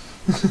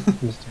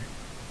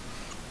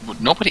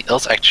 Would nobody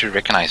else actually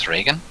recognize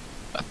Reagan?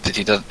 Did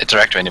he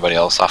interact with anybody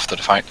else after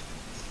the fight?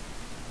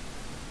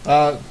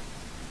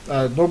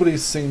 Nobody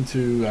seemed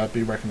to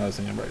be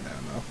recognizing him right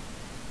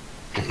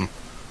now. No.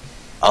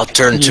 I'll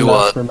turn You to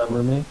must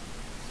remember me.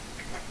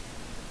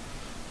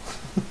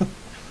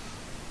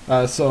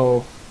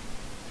 So,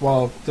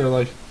 well, they're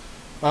like,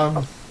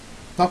 not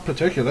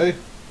particularly.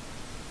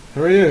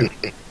 Who are you?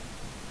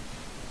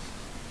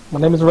 My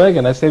name is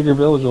Reagan. I saved your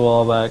village a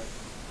while back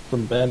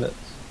from bandits.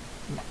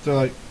 They're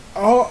like,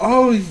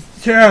 oh,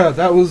 yeah,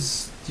 that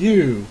was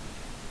you.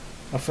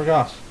 I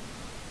forgot.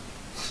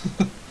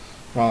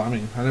 Well, I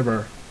mean, I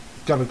never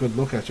got a good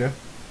look at you.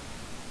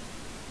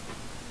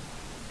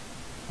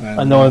 And,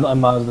 I know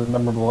I'm not as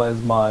memorable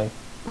as my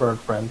bird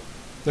friend.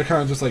 they're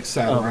kind of just like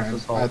sat Oh, around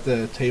this is all. at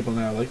the table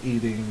now, like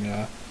eating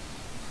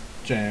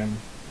jam,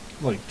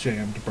 like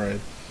jammed bread.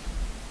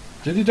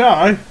 Did he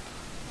die?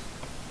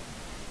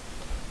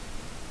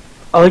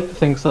 I like to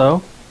think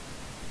so.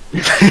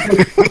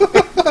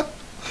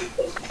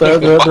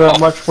 There are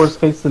much worse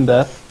fates than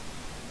death.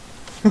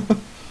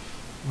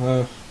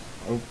 Oh,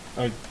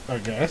 I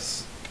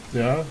guess.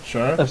 Yeah,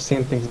 sure. I've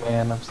seen things,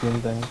 man. I've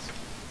seen things.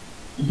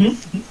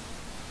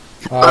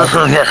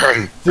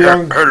 The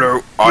young,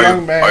 Hello, the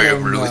young man I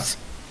am and, Luth.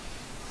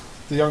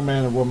 the young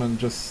man and woman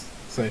just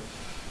say,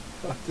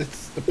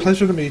 "It's a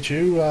pleasure to meet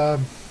you.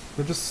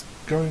 We're just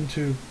going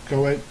to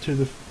go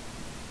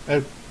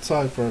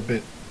outside for a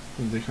bit."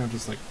 And they kind of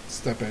just like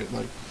step out,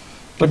 like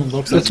But giving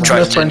looks this at is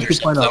tries them. my to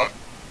friend intercept 2.0. them.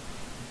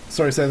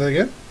 Sorry, say that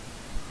again.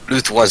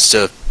 Luth wants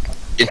to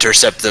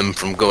intercept them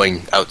from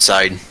going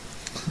outside.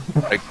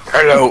 Like,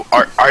 hello,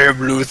 I am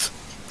Luth.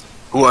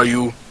 Who are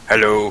you?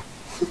 Hello.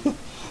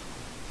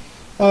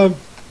 Hello.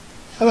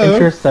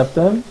 Intercept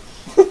them?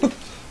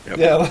 Yep.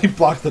 Yeah, like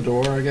block the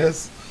door, I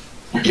guess.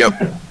 Yep.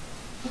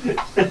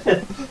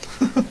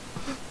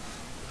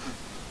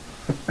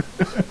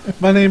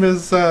 My name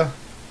is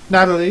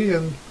Natalie,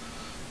 and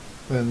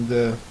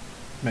the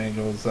man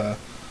goes,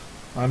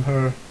 "I'm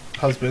her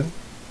husband,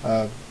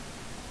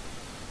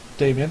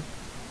 Damien."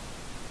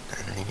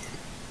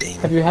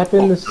 Have you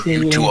happened to see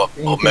you two are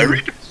anything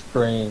married?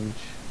 strange?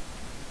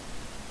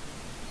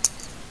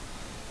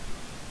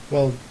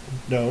 Well,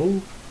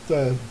 no.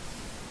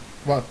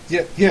 Well,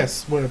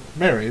 yes, we're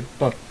married,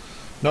 but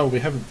no, we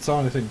haven't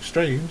saw anything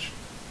strange.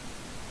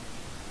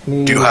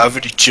 Any- Do you have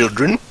any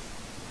children?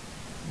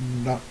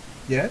 Not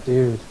yet.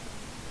 Dude.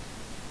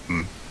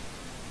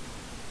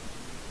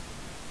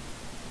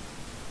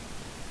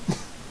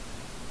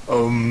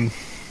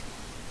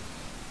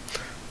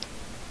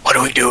 What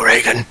do we do,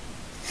 Reagan?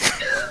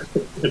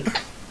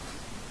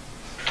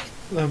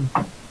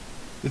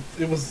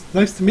 It was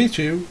nice to meet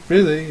you,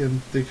 really,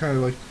 and they kind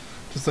of like,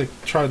 just like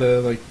try to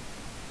like,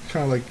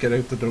 kind of like get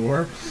out the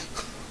door.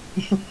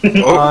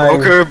 Oh, I-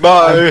 okay, I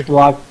bye.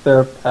 blocked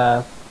their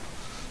path.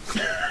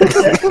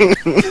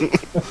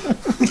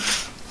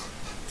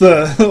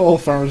 The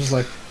old farmer's just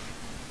like,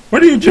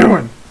 "What are you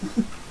doing?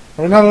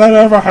 Are we not allowed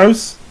out of our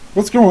house?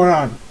 What's going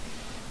on?"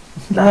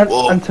 Not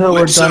Well, until we're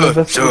done sir,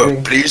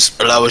 investigating. please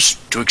allow us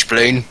to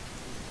explain.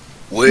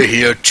 We're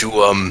here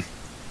to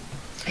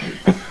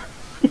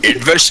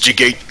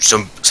investigate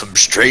some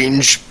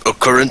strange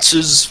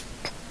occurrences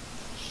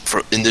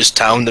in this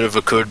town that have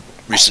occurred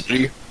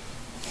recently.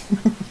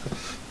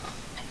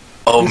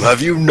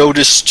 Have you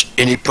noticed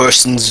any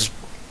persons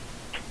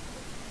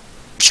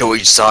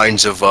showing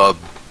signs of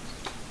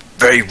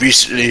very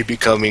recently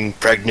becoming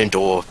pregnant,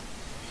 or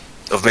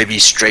of maybe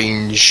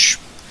strange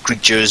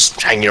creatures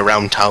hanging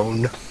around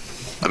town?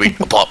 I mean,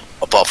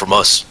 apart from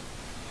us.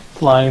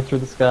 Flying through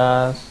the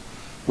skies.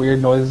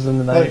 Weird noises in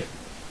the night. Like,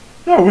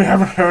 no, we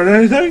haven't heard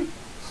anything.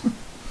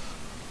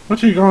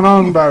 What are you going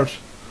on about?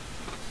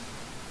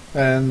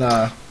 And,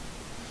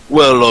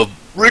 Well,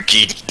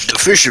 Ricky, the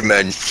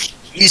fisherman,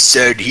 he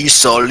said he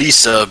saw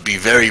Lisa be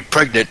very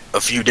pregnant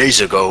a few days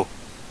ago,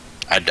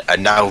 and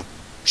now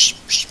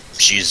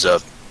she's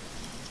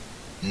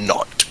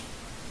not.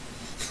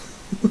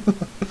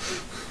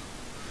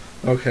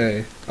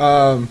 okay.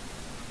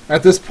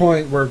 At this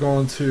point, we're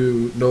going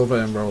to Nova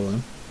and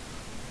Roland.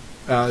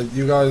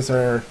 You guys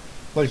are,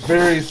 like,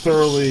 very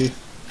thoroughly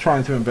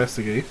trying to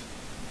investigate.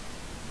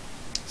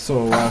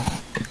 So,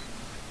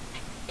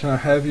 can I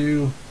have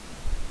you...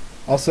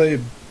 I'll say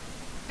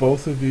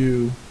both of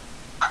you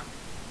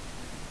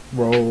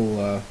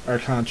roll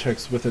Arcana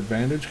checks with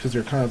advantage, because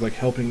you're kind of, like,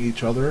 helping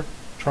each other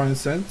try and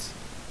sense.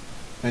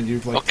 And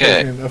you've, like,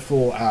 taken a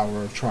full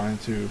hour of trying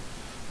to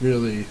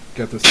really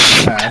get this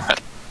to path.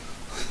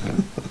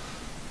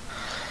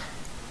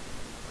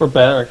 For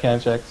bad Arcana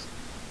checks.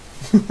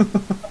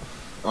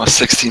 Oh,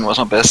 16 was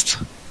my best.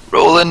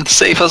 Roland,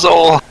 save us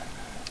all!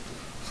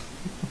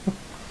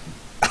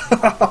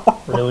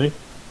 Really?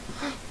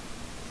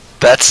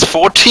 That's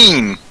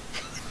 14!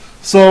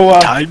 So,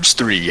 Times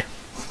 3.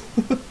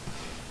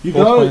 you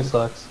Both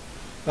guys...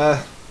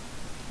 sucks.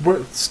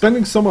 We're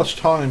spending so much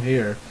time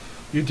here.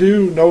 You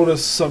do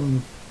notice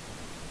some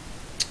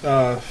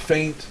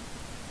faint,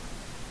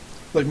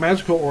 like,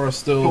 magical aura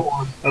still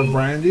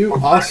around you.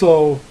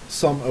 Also,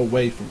 some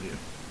away from you.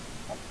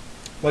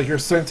 Like, you're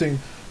sensing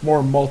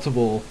more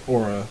multiple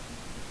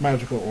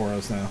magical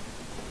auras now.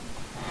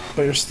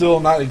 But you're still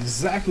not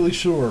exactly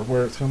sure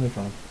where it's coming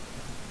from.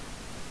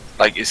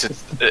 Like, is it...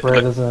 It's the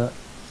bread, isn't it?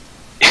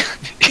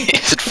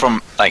 is it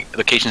from, like,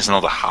 locations in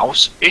another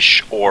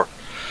house-ish, or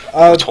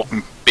we're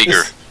talking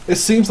bigger? It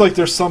seems like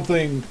there's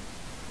something,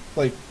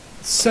 like,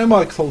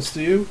 semi-close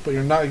to you, but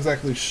you're not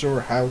exactly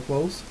sure how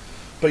close.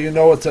 But you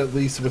know it's at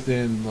least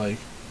within, like,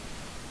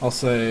 I'll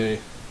say...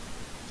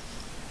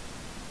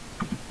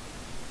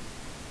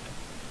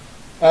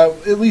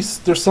 at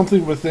least there's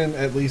something within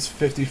at least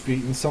 50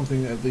 feet and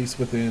something at least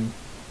within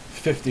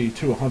 50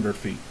 to 100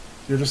 feet.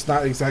 You're just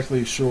not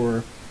exactly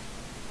sure,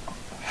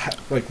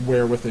 like,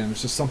 where within.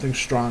 It's just something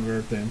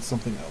stronger than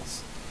something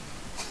else.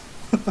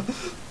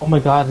 Oh my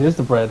god, it is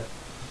the bread.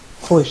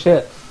 Holy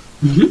shit.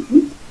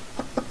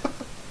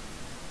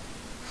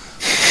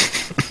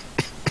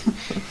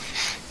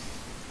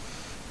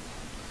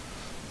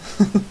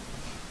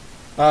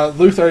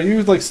 Luther, are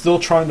you, like, still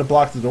trying to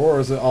block the door, or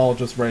is it all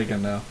just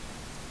Reagan now?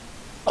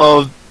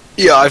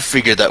 Yeah, I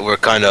figured that we're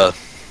kind of,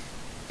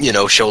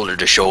 shoulder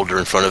to shoulder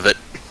in front of it.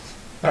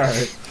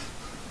 Alright.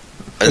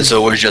 And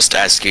so we're just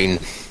asking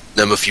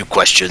them a few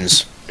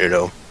questions,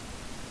 Good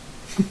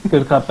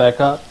cop, bad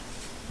cop.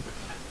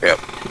 Yeah.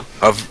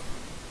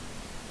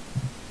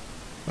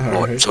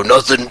 Alright. So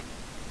nothing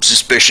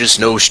suspicious,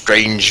 no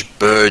strange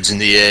birds in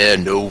the air,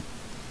 no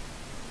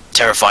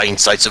terrifying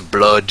sights of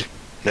blood.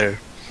 No.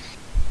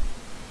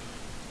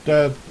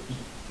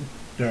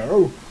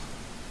 No.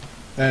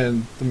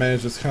 And the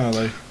man's just kind of,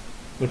 like,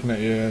 looking at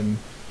you, and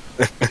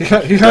he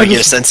kind Do I of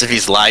get a sense if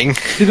he's lying?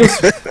 He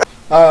just,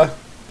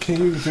 can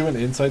you do an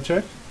insight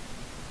check?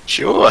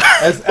 Sure.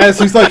 As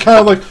he's, like, kind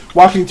of, like,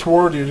 walking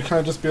toward you to kind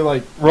of just be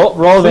like, Roll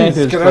please,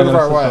 advantage. get out of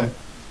our way.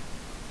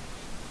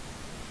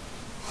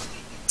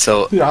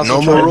 So, Yeah, also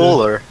normal try to-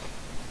 roll, or?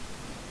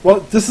 Well,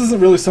 this isn't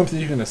really something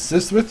you can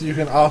assist with. You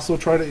can also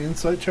try to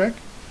insight check.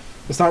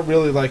 It's not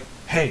really like,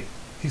 hey,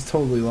 he's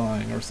totally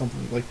lying, or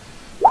something, like,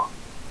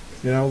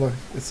 like,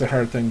 it's a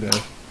hard thing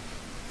to...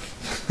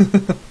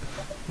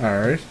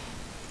 Alright.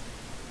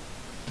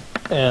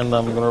 And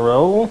I'm gonna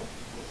roll.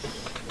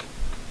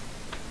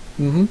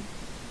 Mm-hmm.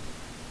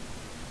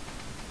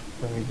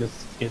 Let me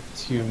just get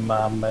to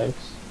my mouse.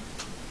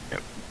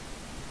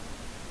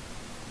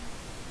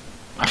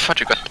 I thought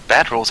you got the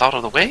bad rolls out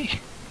of the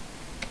way.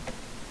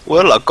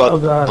 Well, I got Oh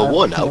god, the I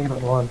one only out.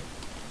 got one.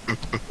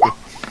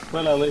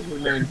 Well, at least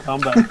we're in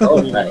combat.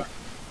 Oh, nice.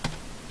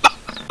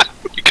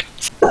 You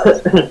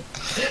guys-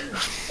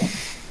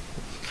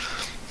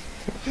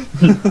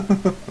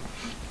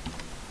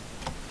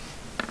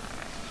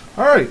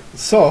 Alright,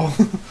 so...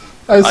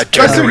 As I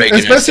turned to Reagan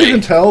as and best you say-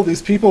 can tell,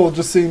 these people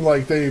just seem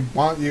like they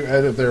want you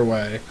out of their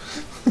way.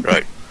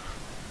 Right.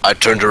 I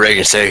turn to Reagan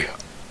and say,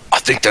 I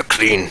think they're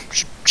clean.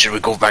 Should we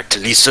go back to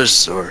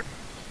Lisa's, or?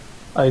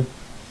 I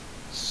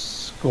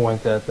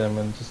squint at them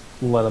and just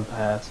let them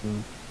pass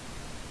and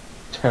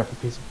tear up a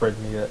piece of bread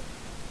and eat it.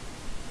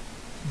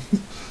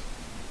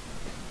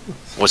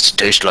 What's it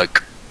taste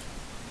like?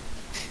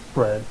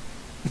 Bread.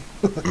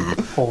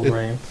 Whole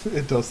grain.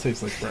 It does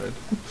taste like bread.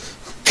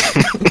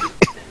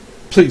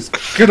 Please,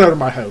 get out of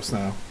my house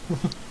now.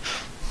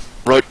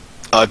 Right.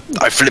 I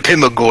flip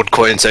him a gold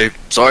coin and say,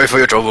 sorry for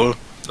your trouble.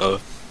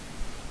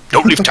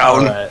 Don't leave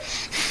town. Alright.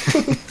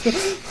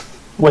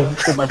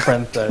 What my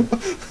friend said.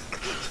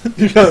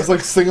 You guys,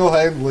 like,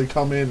 single-handedly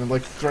come in and,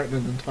 like, threaten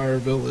an entire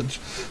village.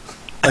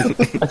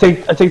 I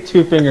take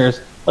two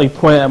fingers, like,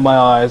 point at my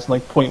eyes, and,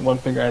 like, point one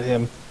finger at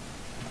him.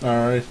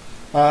 Alright.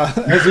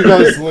 As you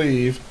guys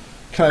leave,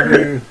 kind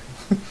of you...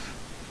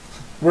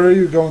 Where are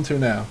you going to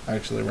now,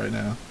 actually, right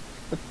now?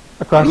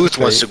 Across the Ruth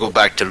wants to street. go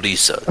back to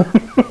Lisa.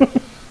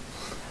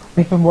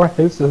 Even more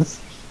houses.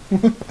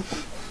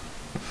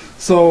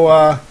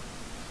 So,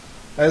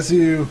 as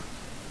you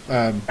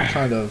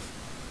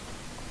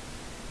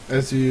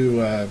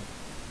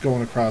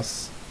going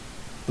across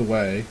the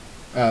way,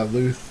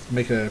 Luth,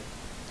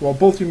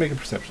 both of you make a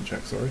perception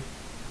check, sorry.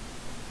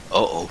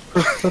 Uh-oh.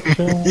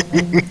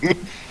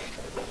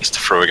 Just to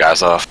throw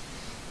guys off.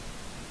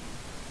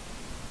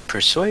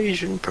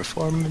 Persuasion,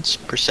 performance,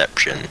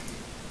 perception.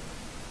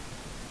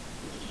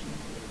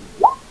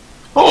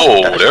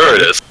 Oh, there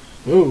it is.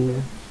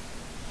 Ooh.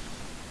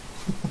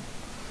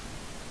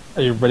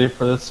 Are you ready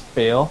for this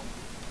fail?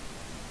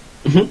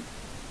 You're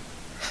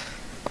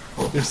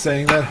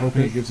saying that,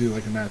 hoping it gives you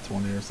like a nat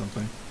 20 or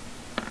something.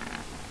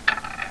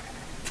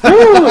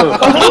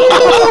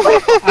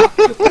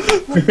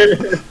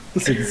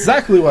 That's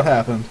exactly what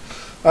happened.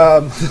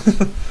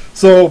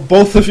 So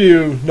both of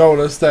you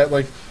notice that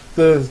like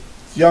the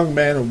young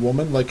man and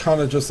woman like kind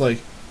of just like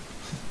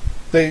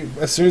they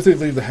as soon as they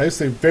leave the house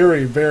they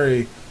very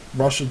very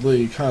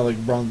rushedly kind of like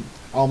run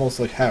almost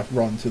like half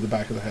run to the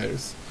back of the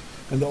house,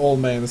 and the old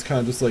man is kind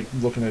of just like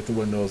looking at the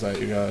windows at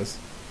you guys.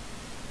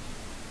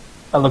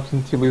 I looked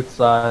into Luth's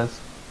eyes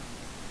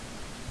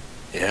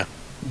Yeah.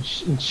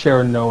 and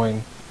share a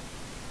knowing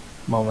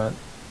moment.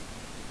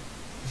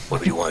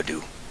 What do you want to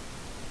do?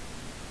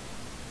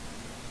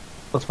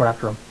 Let's run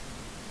after him.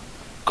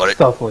 Got it.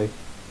 Stealthily.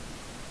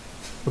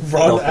 Let's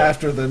Run stealth it.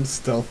 after them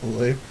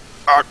stealthily.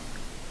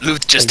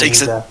 Luth just Like,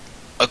 takes a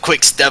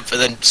quick step and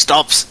then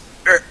stops.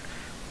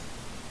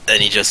 Then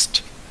he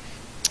just...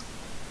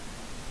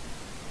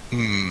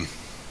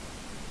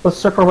 Let's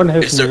circle around the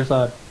house Is on there- the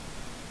other side.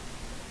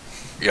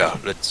 Yeah,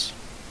 let's...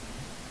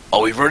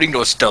 Are we running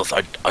no stealth?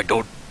 I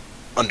don't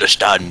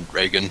understand,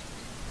 Reagan.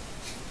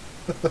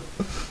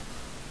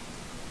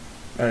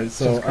 Alright,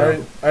 so Let's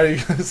go. are you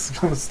guys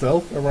going to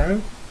stealth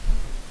around?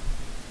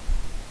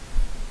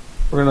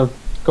 We're gonna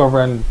go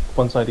around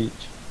one side each.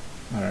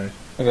 Alright.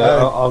 Okay,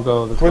 I'll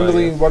go this way. I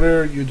Gwendolyn, guess. what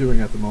are you doing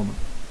at the moment?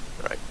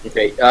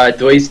 Okay.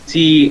 Do I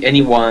see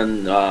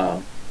anyone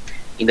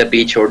in the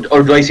beach, or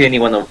do I see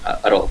anyone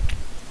at all?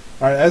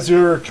 Alright, as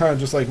you're kind of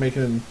just like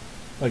making,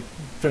 like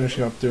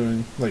finishing up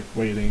doing like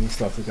waiting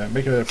stuff like that,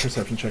 make a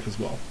perception check as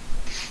well.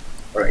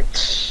 All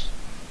right.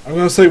 I'm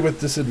gonna say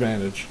with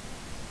disadvantage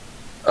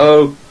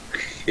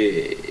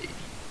Okay.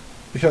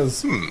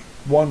 because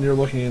one, you're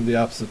looking in the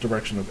opposite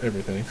direction of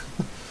everything.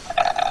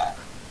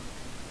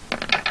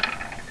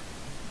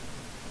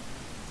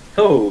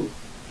 Oh.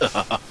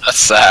 That's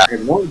sad. I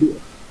have no idea.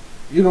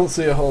 You don't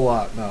see a whole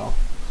lot, no.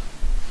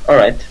 All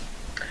right.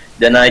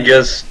 Then I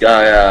just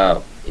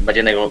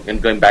imagine I'm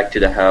going back to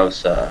the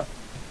house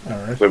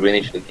Alright. where we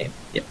initially came.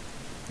 Yeah.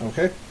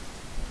 Okay.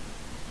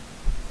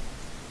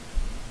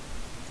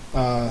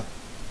 Alright,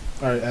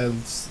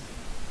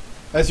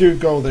 as you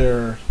go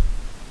there,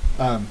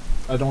 I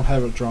don't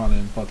have it drawn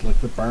in, but like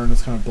the barn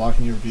is kind of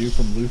blocking your view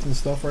from Luth and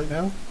stuff right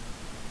now.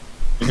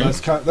 So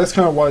that's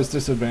kind of why it's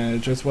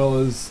disadvantage, as well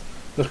as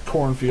the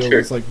cornfield Sure.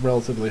 is like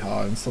relatively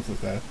high and stuff like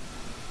that.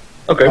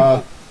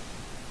 Okay.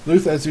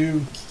 Luth, as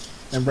you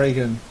and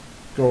Reagan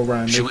go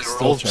around, Should make we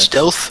roll checks.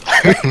 stealth?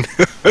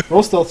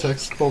 Roll stealth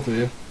checks, both of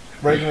you.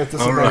 Reagan at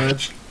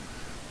disadvantage.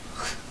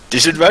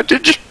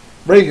 Disadvantage?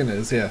 Reagan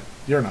is, yeah.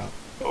 You're not.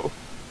 Oh.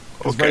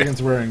 Because Okay.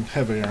 Reagan's wearing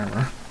heavy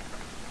armor.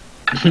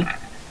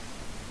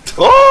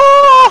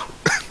 Oh!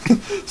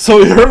 So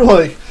you're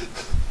like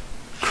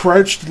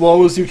crouched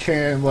low as you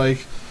can,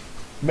 like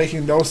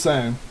making no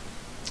sound.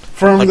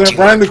 From Hunting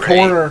around my the prey.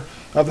 corner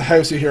of the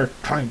house, you hear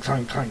clank,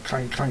 clank, clank,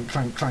 clank, clank,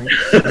 clank, clank.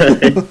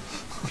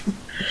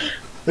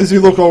 As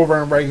you look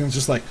over, and Reagan's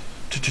just like,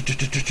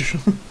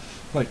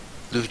 like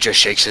Luke just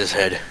shakes his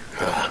head.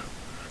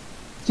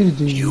 You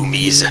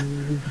Yumis.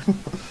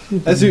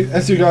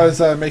 as you guys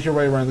make your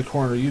way around the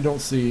corner, you don't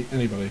see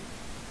anybody.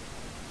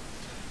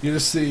 You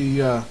just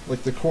see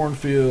like the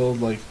cornfield,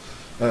 like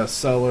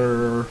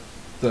cellar,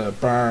 the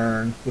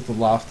barn with the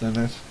loft in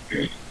it.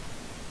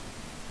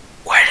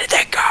 Where did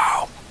they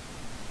go?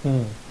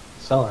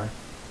 Cellar.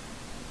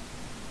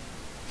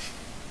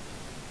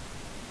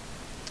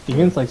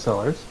 Demons like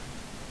cellars.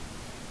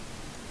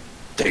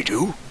 They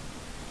do?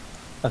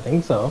 I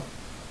think so.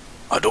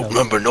 I don't Yeah.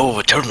 remember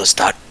Nova telling us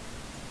that.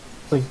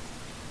 It's like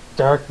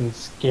dark and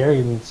scary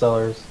in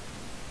cellars.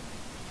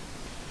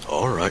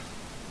 Alright.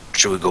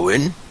 Should we go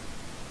in?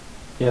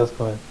 Yeah, let's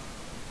go in.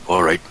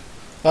 Alright.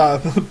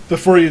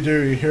 Before you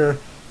do,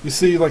 you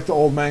see like the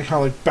old man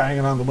kind of like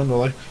banging on the window,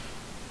 like,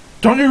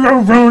 "Don't you go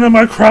ruining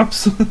my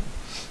crops!"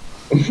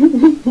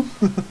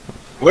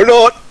 We're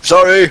not!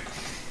 Sorry!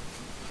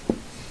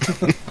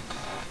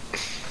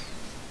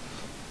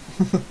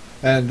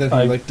 And then he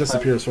I- like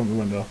disappears from the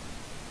window.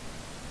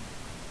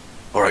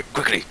 Alright,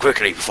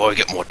 quickly, before we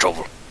get in more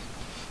trouble.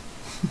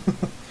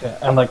 Yeah,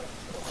 and like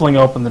fling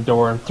open the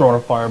door and throw in a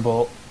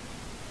firebolt.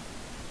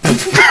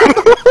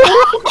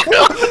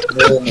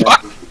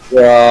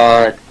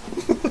 God.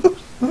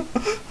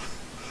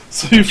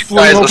 So you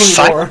fling guys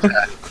are open the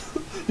door.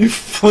 You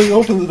fling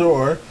open the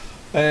door,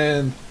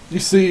 and you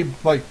see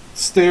like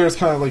stairs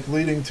kind of like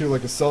leading to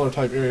like a cellar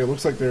type area. It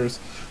looks like there's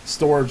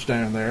storage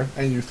down there,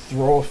 and you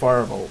throw a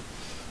firebolt.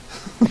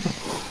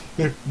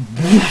 It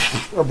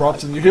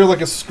erupts, and you hear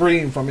like a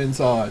scream from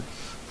inside.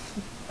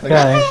 Like,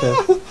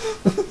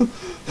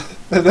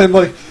 and then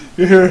like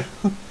you hear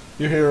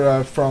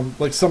from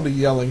like somebody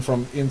yelling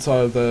from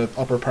inside the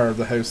upper part of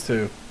the house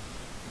too.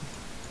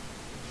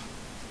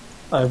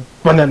 I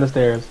run down the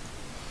stairs.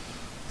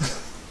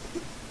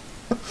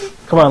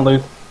 Come on,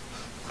 Luke.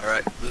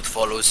 Alright, Luke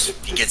follows.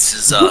 He gets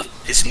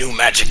his new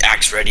magic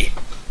axe ready.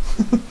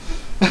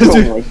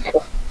 You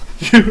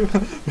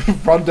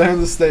run down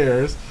the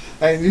stairs,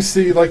 and you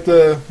see like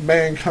the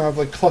man kind of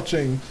like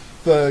clutching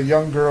the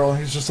young girl, and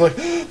he's just like,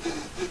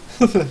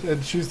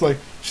 and she's like,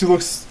 she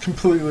looks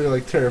completely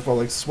like terrified,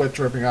 like sweat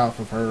dripping off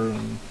of her.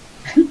 And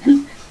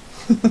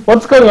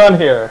What's going on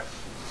here?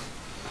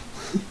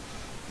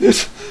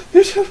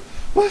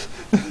 What?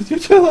 You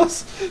tell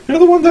us. You're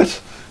the one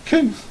that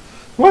can.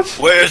 What?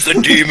 Where's the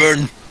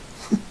demon?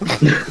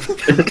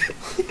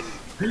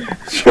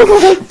 You're the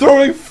one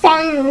throwing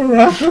fire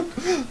around.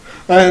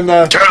 And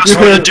Tell us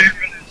where the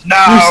demon is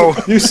now.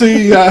 You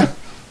see,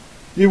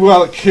 you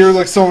like hear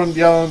like someone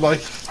yelling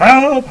like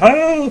help,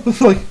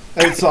 help, like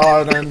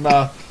outside, and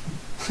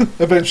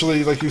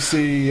eventually like you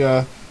see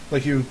a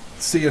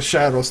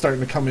shadow starting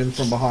to come in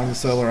from behind the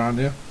cellar on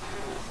you.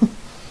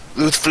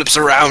 Luke flips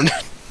around,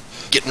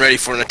 getting ready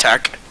for an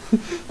attack.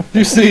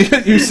 You see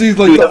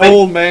like the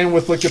old man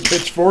with like a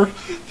pitchfork.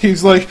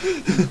 He's like,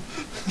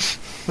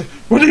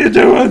 "What are you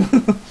doing?"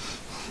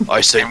 I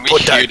say,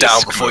 put that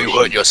down before you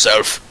hurt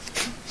yourself.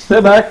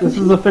 Stay back. This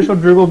is official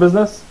Drugal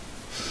business.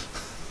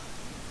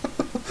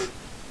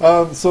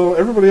 So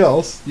everybody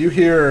else, you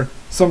hear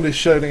somebody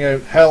shouting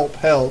out, "Help!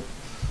 Help!"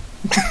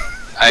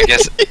 I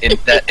guess in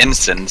that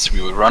instance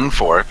we would run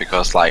for it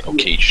because, like,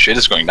 okay, shit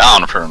is going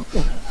down for him.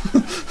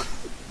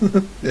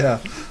 Yeah.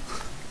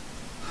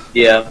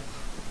 Yeah.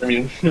 I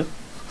mean,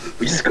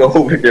 we just go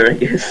over there, I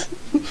guess.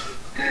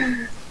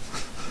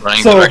 Running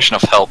in the direction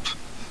of help.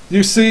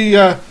 You see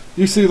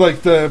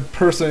like the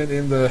person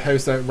in the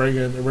house that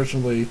Reagan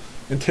originally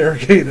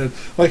interrogated,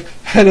 like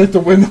head out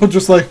the window,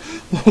 just like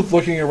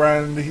looking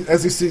around.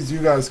 As he sees you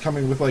guys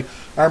coming with like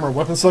armor,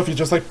 weapon stuff, he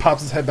just like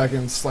pops his head back in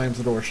and slams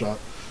the door shut.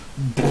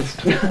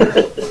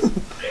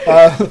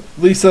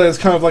 Lisa is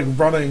kind of like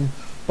running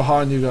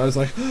behind you guys,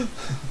 like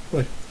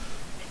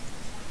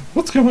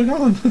what's going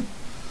on?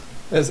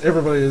 As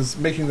everybody is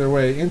making their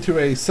way into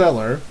a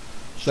cellar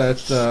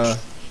that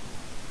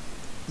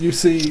you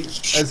see,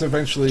 as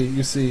eventually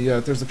you see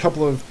there's a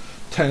couple of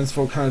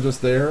townsfolk kind of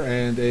just there,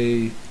 and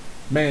a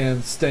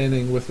man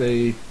standing with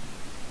a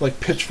like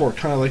pitchfork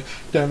kind of like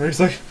down there. He's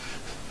like,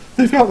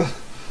 they've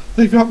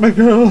got my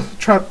girl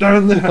trapped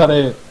down there. Got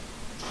it.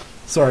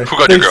 Sorry. Who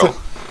got your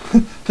girl?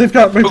 They've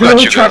got my Who girl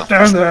got your trapped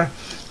girl? down there.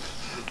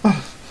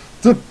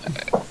 The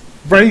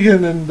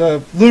Reagan and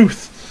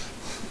Luth.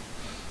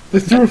 They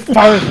threw a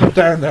fire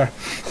down there.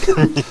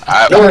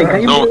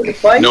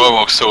 Noah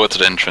walks over to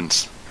the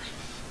entrance.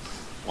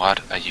 What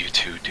are you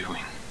two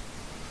doing?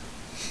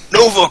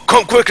 Nova,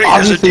 come quickly!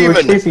 There's a Obviously, we're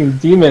demon. chasing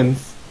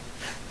demons.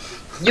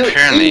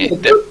 Apparently,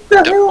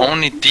 the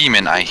only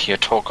demon I hear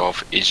talk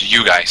of is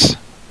you guys.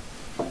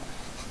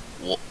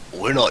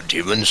 We're not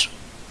demons.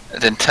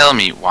 Then tell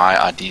me, why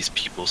are these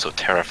people so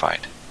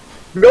terrified?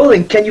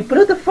 Roland, can you put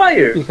out the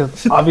fire?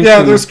 Because obviously,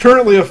 Yeah, there's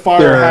currently a fire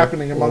they're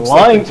happening amongst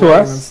lying like, the to grain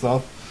us. and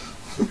stuff.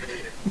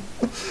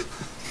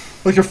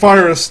 Like a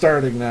fire is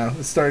starting now.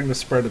 It's starting to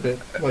spread a bit,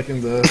 like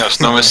in the.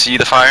 Does Noah see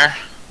the fire?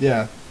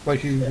 Yeah,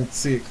 like you can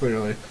see it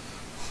clearly.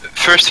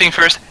 First thing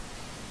first,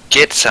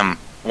 get some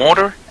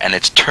water and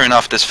let's turn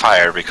off this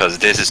fire because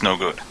this is no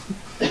good.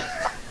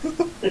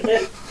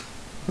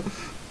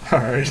 All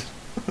right.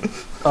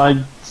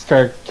 I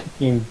start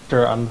kicking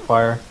dirt on the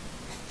fire.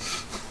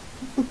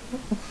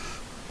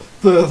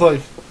 The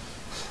like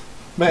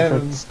man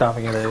Start and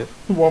stomping at it.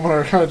 woman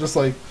are kind of just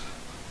like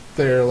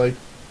they're like,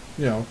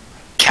 you know,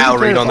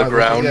 Cowering on the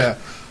terrified, ground. Yeah,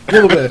 a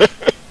little bit.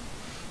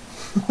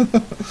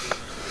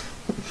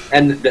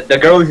 And the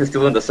girl is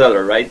still in the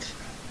cellar, right?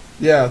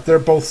 Yeah, they're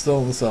both still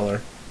in the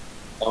cellar.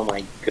 Oh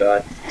my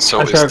god. So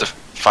I is start the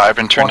fire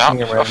been turned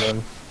Walking off?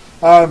 around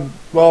them.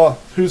 Well,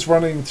 who's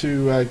running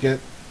to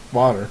get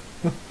water?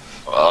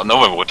 Well,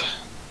 Noah would.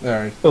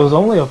 Alright. It was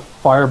only a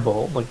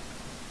firebolt. Like,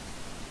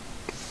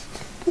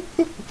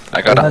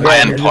 I got an Yeah,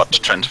 iron yeah, pot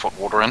to transport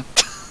water in.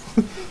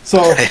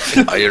 So,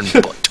 Iron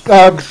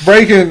butt.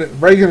 Reagan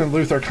and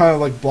Luth are kind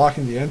of like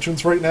blocking the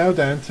entrance right now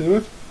down to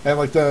it. And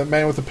like the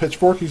man with the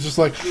pitchfork, he's just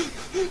like,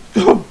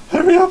 go,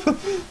 hurry up.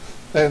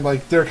 And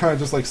like they're kind of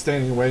just like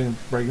standing away, and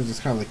Reagan's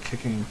just kind of like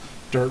kicking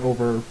dirt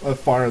over a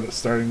fire that's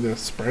starting to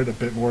spread a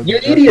bit more. You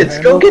than dirt can idiots,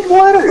 go handle. get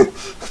water!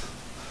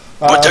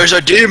 But there's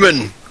a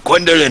demon!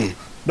 Gwendolyn!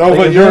 No, like,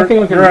 but is there you're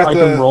anything at I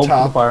can the roll to the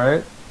top. fire,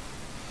 right?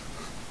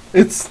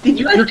 It's Did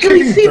you you're actually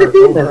kicking see the dirt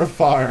demon? over a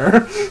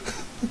fire.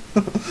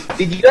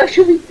 Did you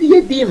actually see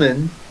a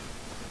demon?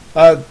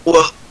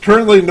 Well,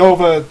 Currently,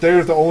 Nova,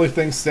 they're the only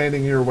thing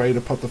standing in your way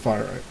to put the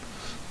fire out.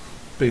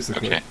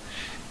 Basically. Okay.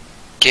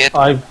 Get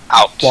I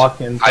out.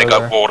 walk in. I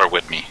got further. water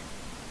with me.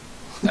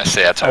 I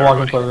say that to I walk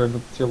in everybody.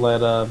 further to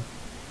let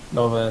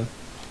Nova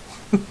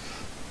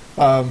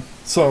in.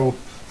 So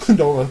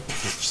Noah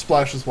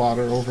splashes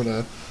water over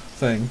the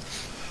thing.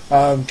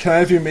 Can I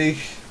have you make?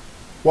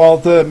 Well,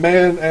 the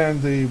man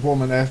and the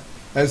woman,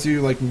 as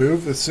you like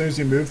move, as soon as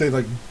you move, they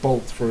like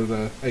bolt for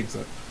the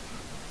exit.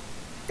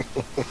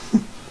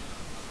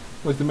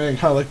 Like the man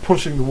kind of like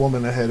pushing the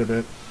woman ahead of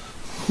it.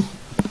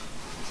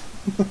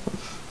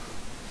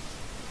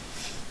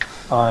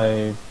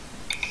 I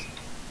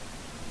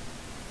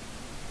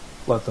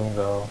let them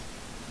go.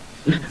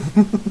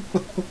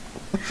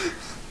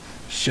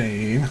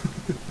 Shane.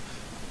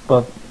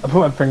 But I put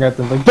my finger at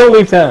them like, don't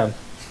leave town!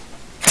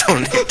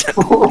 Don't need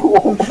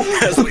to.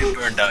 As we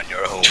burn down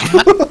your home.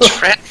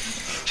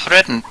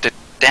 Threaten the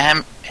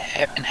damn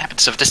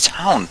inhabitants of this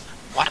town.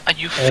 What are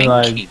you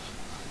And thinking?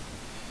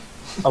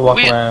 I walk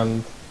Weird.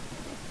 around.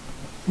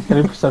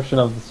 Any perception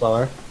of the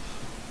cellar?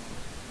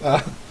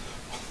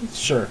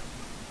 Sure.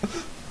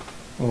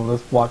 Well,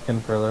 let's walk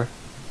in further.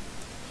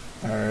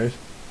 Alright.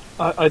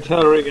 I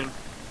tell Regan,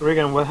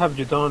 what have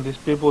you done? These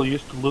people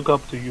used to look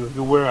up to you.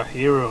 You were a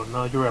hero,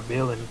 now you're a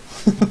villain.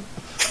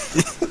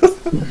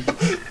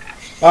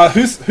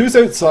 Who's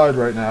outside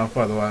right now,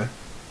 by the way?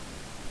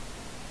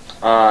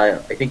 I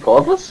think all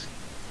of us.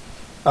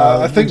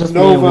 I think just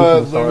me and Nova, Luke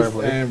in the cellar, I Luth,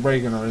 believe. and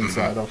Reagan are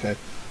inside. Okay,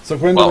 so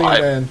Gwendolyn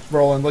Well, and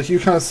Roland, like you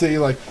kind of see,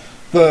 like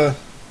the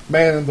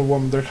man and the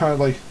woman, they're kind of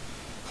like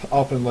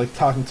up and like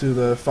talking to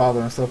the father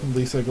and stuff. And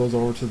Lisa goes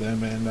over to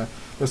them, and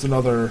there's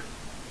another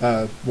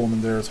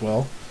woman there as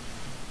well.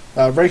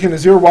 Reagan,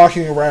 as you're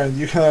walking around,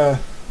 you kind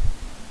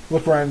of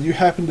look around. You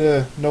happen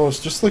to notice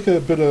just like a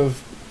bit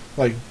of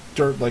like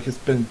dirt, like it's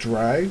been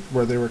dragged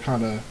where they were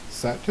kind of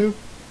sat to.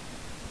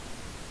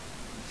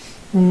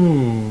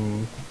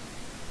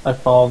 I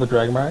follow the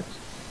drag marks.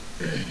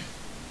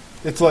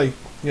 It's like,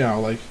 you know,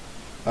 like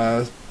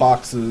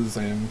boxes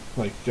and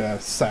like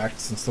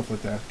sacks and stuff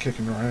like that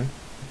kicking around.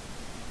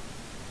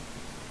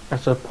 I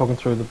start poking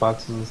through the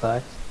boxes and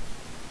sacks.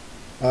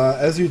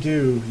 As you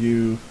do,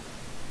 you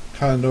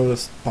kind of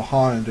notice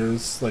behind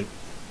there's like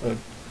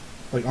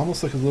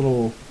almost like a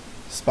little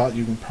spot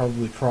you can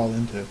probably crawl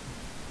into.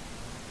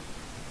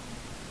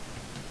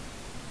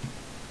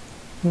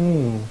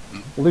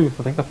 Luke,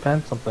 I think I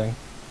found something.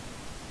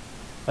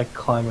 I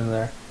climb in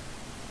there.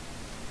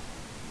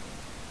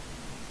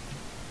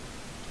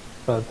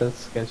 But that's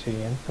sketchy,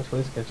 Ian. That's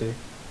really sketchy.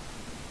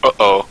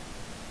 Uh-oh.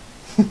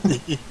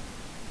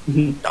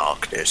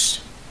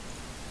 Darkness.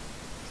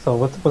 So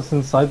what's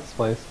inside this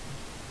place?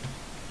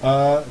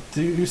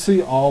 Do you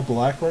see all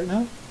black right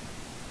now?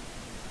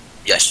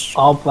 Yes.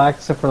 All black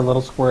except for a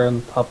little square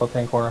in the top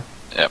left-hand corner.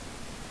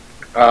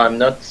 I'm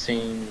not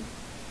seeing.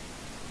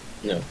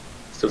 No,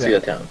 still see Yeah.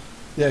 the town.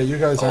 Yeah, you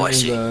guys Oh, are I in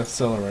see. the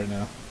cellar right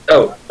now.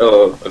 Oh,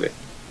 okay.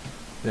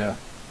 Yeah.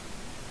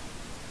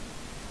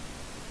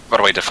 By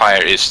the way, the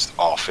fire is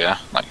off, yeah?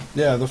 Like,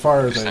 Yeah, the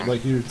fire is Interesting. out.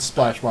 Like, you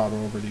splash water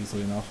over it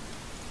easily enough.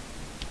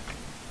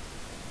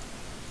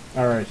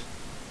 Alright.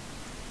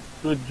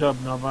 Good job,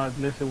 Nova. At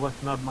least it was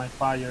not my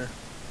fire.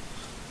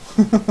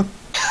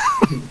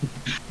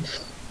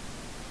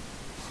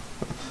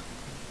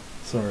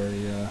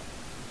 Sorry,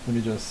 let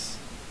me just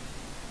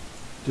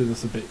do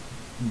this a bit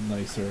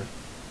nicer.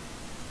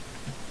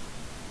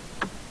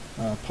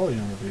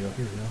 Polygon reveal,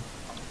 here we go.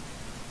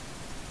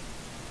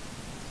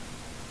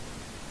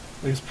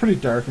 Like, it's pretty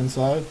dark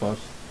inside, but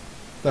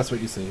that's what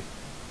you see.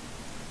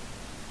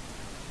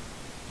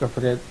 Don't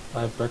forget,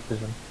 I have dark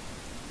vision.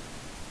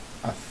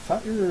 I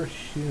thought you were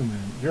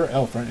human. You're an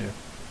elf, aren't you?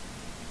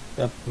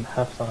 Yep, I'm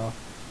half sun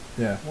off.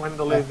 Yeah.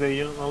 Wendell is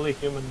the only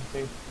human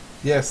thing.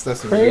 Yes,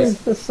 that's what it Praise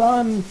is. the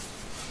sun!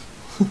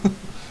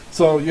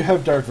 So you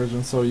have dark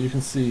vision, so you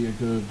can see a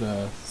good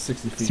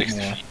 60 feet 60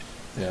 more. feet.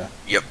 Yeah.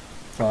 Yep.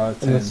 5,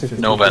 And 10, the 60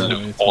 15, Nova and 20,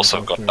 Luke 25,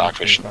 also got 30, dark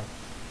vision.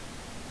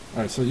 35.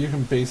 Alright, so you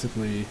can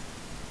basically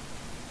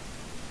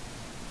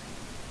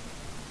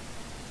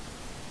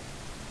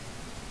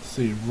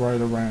see right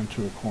around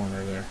to a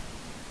corner there.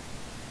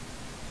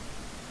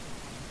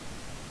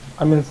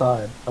 I'm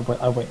inside.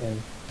 I went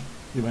in.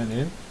 You went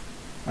in?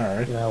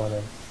 Alright. Yeah, I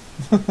went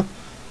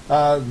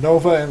in.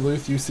 Nova and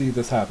Luth, you see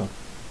this happen.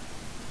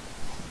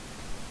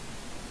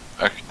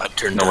 Okay. I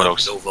turned No one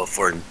else. Nova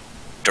for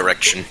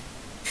direction.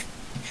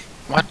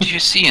 What do you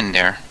see in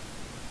there?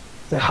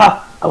 Say,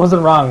 ha! I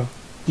wasn't wrong.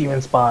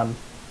 Demon spawn.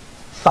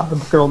 Stop the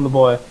girl and the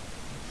boy.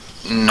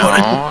 No.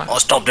 I'll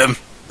stop them.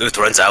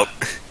 Lutheran's out.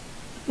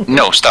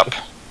 No, stop.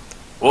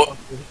 What?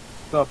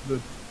 Stop,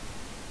 dude.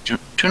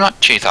 Do not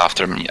chase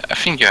after me. I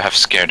think you have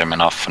scared them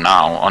enough for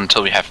now.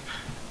 Until we have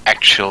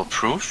actual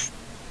proof,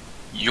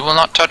 you will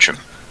not touch them.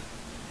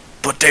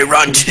 But they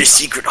ran to the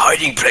secret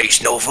hiding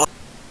place, Nova.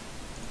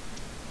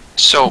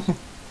 So,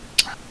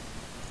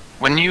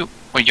 when you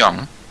were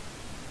young,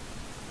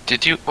 was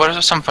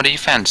there somebody you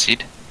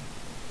fancied?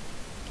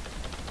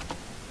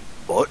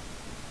 What?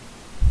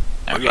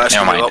 Are Okay, you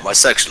asking never me mind. about my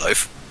sex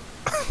life?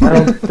 I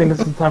don't think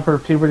this is time for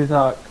puberty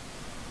talk.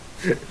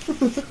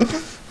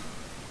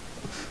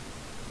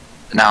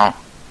 Now,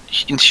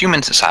 in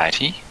human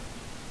society,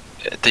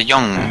 the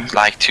young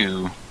like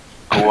to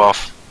go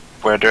off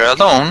where they're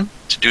alone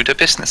to do their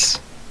business.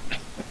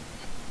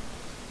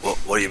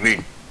 What do you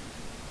mean?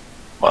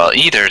 Well,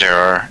 either they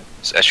are,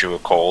 as you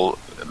recall,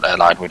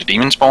 allied with the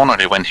demon spawn, or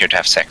they went here to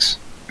have sex.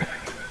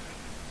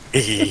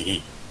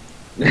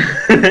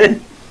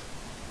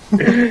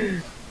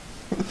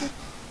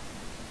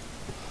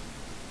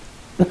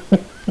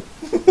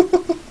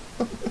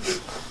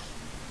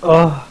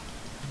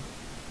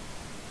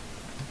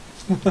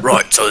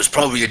 Right, so there's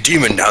probably a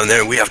demon down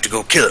there and we have to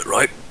go kill it,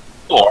 right?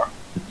 Or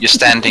you're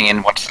standing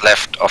in what's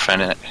left of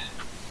an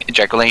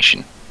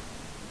ejaculation.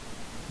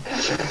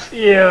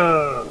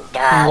 Yeah.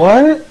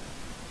 What?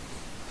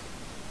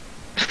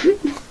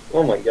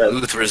 Oh my god.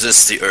 Luth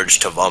resists the urge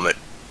to vomit.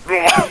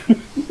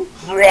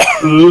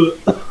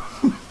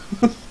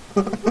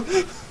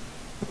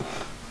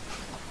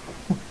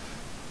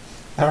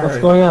 All What's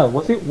right. going on?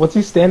 What's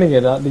he standing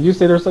at? Did you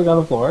say there's something on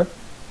the floor?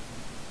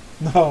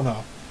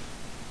 No.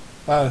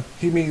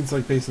 He means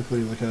like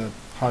basically like a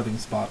hiding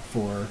spot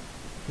for,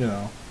 you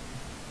know.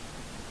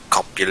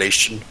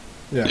 Copulation.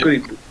 Yeah.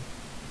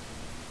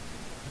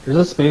 There's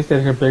a space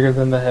down here bigger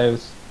than the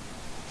house.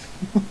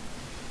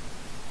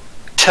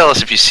 Tell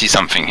us if you see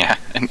something, yeah?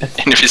 And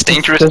if it's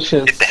dangerous,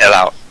 Suspicious. get the hell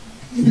out.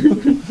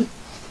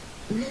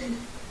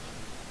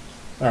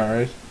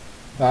 All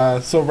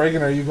right. So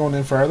Reagan, are you going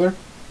in further?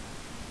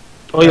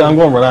 Oh yeah, I'm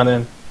going right on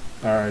in.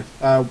 All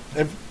right.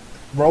 If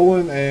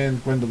Roland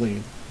and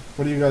Gwendoline,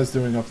 what are you guys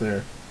doing up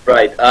there?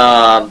 Right.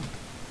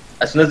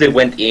 As soon as they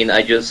went in,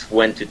 I just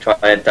went to try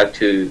and talk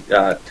to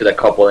the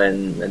couple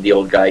and the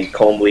old guy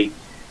calmly.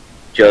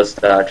 Just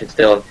tell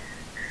them,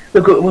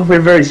 look, we're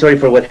very sorry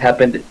for what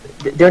happened.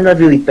 They're not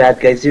really bad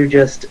guys. They're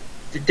just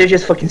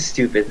fucking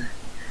stupid.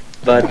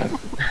 But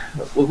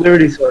we're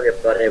really sorry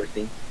about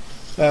everything.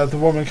 The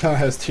woman kind of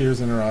has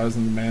tears in her eyes,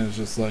 and the man is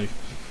just like,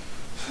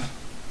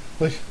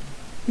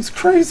 he's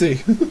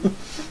crazy.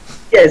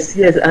 Yes,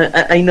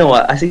 I know.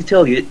 As I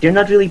tell you, they're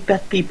not really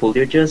bad people.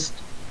 They're just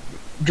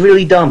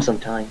really dumb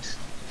sometimes.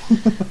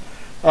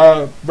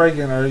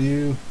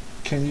 Reagan,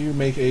 can you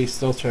make a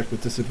stealth check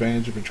with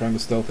disadvantage if you're trying to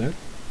stealth in?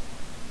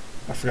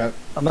 I forgot.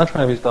 I'm not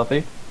trying to be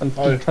stealthy. I'm just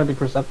Oh. trying to be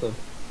perceptive.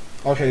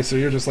 Okay, so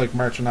you're just like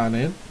marching on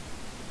in.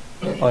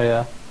 Oh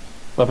yeah.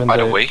 Weapons By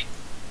the out. way,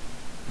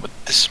 would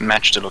this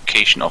match the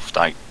location of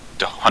like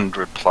the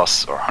 100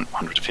 plus or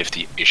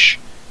 150-ish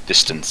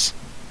distance?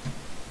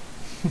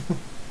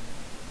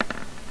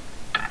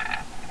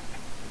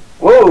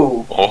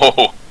 Whoa!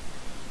 Oh,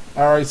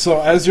 All right, so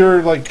as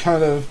you're like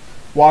kind of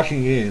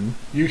walking in,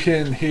 you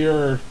can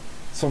hear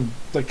some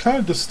like kind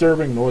of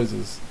disturbing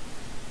noises,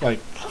 like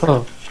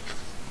Huh.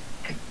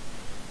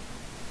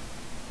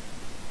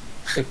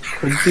 It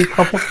could be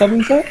couples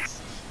having sex?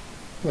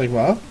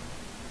 what?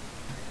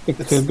 It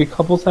could be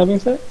couples having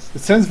sex? It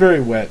sounds very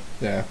wet.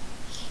 Yeah.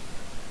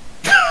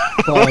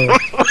 No,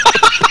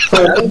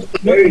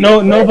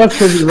 but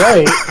could be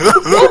right.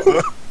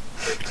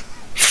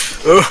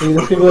 You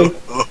just feel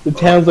like the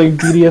town's like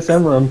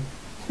BDSM room.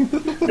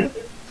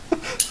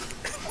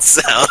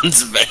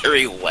 Sounds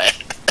very wet.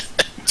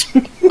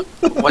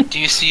 what do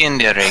you see in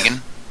there,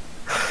 Reagan?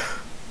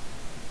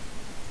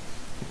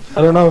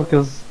 I don't know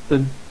because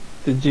the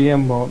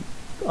GM won't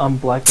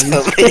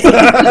blacklist.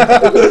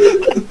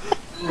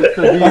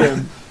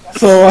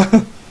 So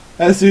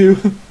as you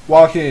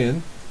walk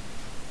in,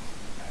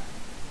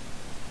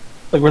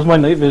 Like, where's my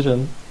night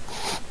vision?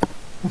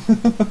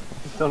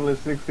 It's only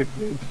 60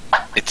 feet.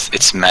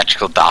 It's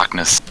magical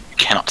darkness. You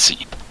cannot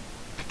see.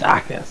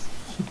 Darkness.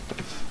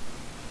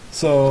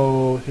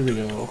 so here we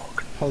go.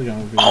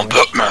 Polygon view. Oh,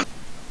 Batman!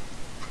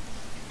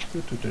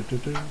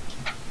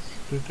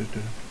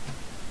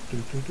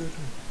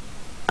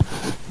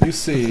 You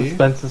see,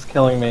 Suspense is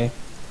killing me.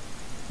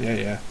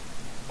 yeah.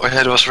 Oh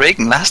yeah, it was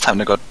Reagan last time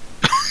they got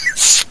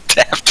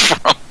stabbed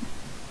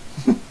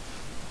from.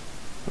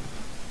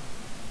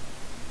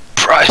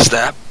 Price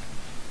that.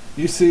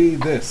 You see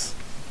this.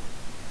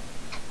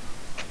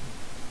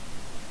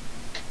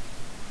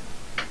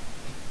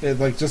 It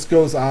like just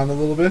goes on a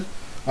little bit.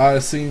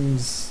 It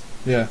seems,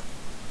 yeah,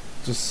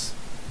 just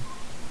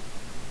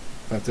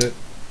that's it.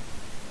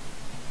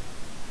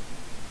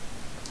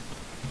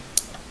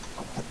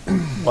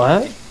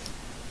 What?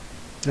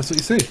 That's what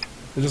you see.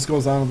 It just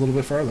goes on a little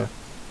bit further.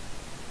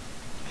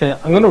 Okay,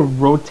 I'm gonna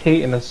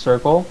rotate in a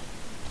circle.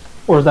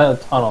 Or is that a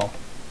tunnel?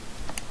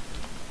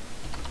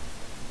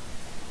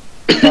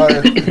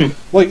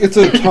 Like it's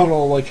a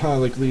tunnel, like kind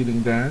of like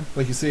leading down.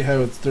 Like you see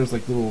how there's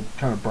like little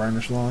kind of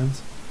brownish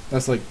lines.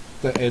 That's like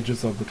the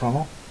edges of the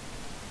tunnel.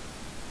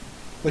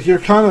 Like you're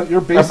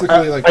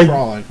basically like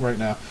crawling right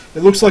now.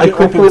 It looks like I it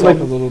quickly, opens up like-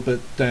 a little bit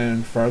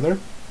down further.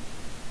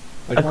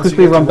 Like I once you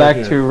quickly get run to back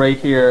right to right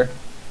here,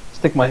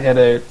 stick my head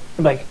out.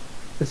 I'm like,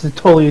 this is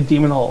totally a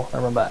demon hole. I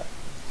run back.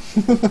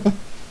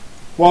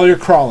 While you're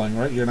crawling,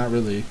 right? You're not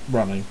really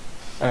running.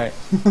 Alright.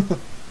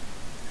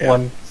 Yeah.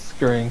 One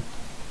scurrying.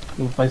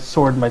 With my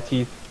sword in my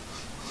teeth.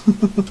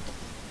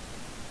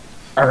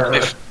 Arr.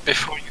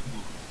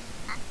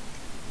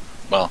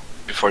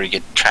 Before you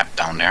get trapped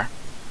down there,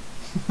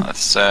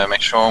 let's make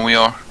sure we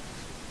are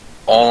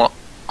all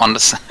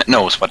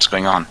knows what's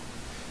going on.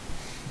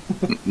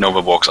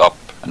 Nova walks up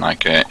and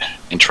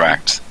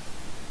interacts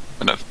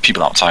with the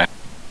people outside.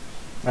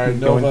 Alright,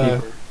 Going Nova,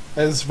 deeper.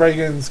 as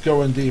Reagan's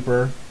going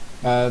deeper,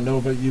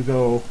 Nova, you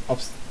go up.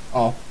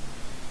 Oh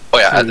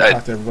yeah, So you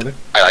talk to everybody.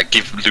 I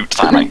give Loot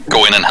time. I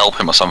go in and help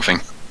him or something.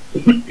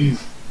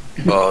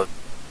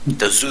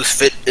 Does Zeus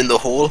fit in the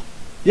hole?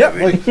 Yeah,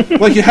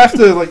 like you have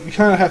to, like, you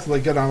kind of have to,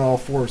 like, get on all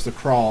fours to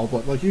crawl,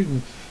 but, like, you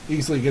can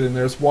easily get in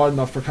there. It's wide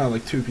enough for kind of,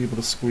 like, 2 people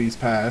to squeeze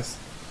past,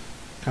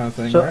 kind of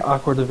thing, Such right?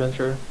 awkward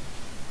adventure.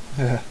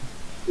 Yeah.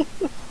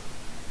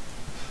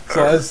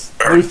 So as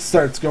Ruth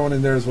starts going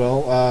in there as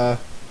well,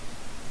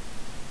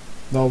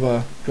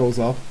 Nova goes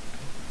up.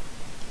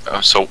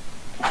 So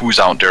who's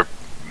out there,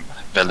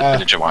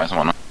 villager-wise?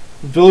 I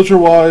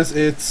Villager-wise,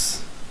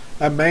 it's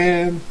a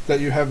man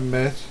that you haven't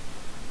met,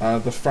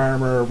 the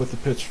farmer with the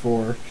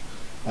pitchfork,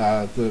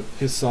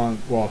 his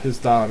son, well, his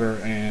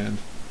daughter and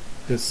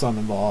his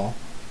son-in-law,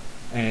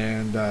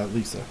 and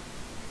Lisa,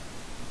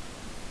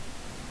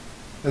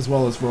 as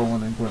well as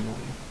Roland and Gwendolyn.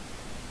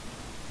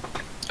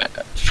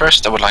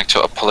 First, I would like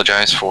to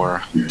apologize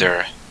for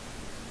their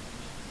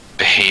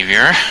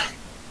behavior.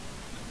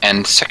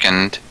 And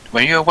second,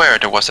 were you aware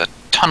there was a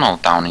tunnel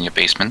down in your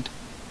basement?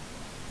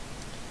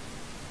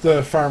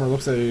 The farmer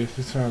looks at you,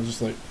 he's kind of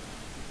just like,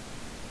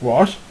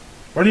 what?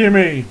 What do you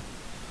mean?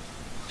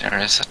 There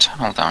is a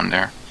tunnel down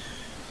there.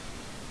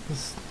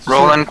 It's just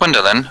Roland,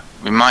 Gwendolyn,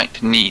 we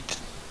might need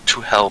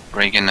to help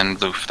Reagan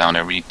and Luth down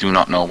there. We do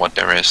not know what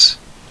there is.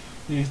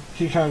 He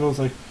kind of goes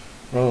like,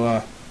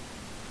 well,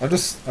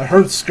 I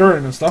heard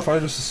scurrying and stuff. I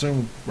just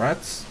assumed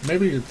rats.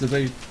 Maybe is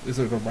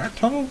it a rat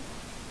tunnel?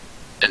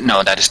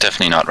 No, that is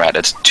definitely not rat.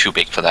 It's too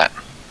big for that.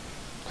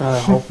 God, I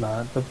hope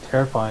not. That's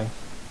terrifying.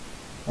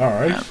 All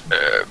right.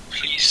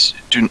 Please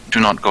do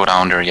not go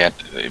down there yet.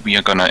 We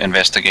are gonna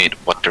investigate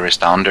what there is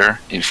down there.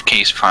 If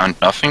case found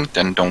nothing,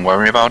 then don't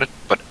worry about it.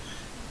 But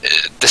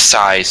the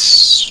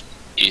size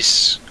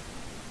is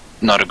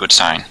not a good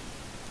sign.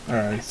 All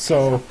right.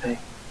 So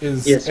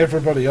is Yes.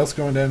 everybody else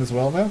going down as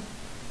well now?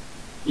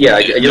 Yeah,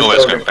 I just No,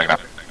 it's go going back down.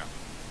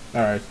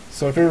 All right.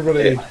 So if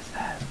everybody, Yeah.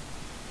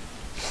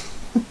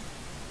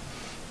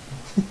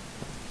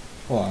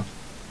 hold on.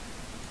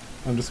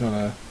 I'm just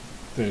gonna.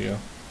 There you go.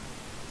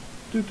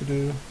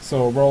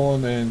 So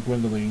Roland and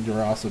Gwendolyn,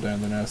 you're also down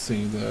there now,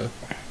 seeing the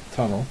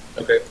tunnel.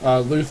 Okay.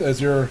 Luth,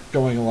 as you're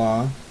going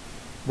along,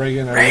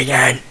 Reagan, are you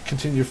going to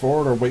continue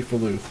forward or wait for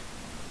Luth?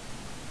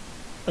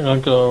 I'm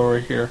gonna go over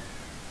here.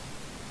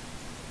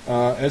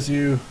 As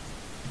you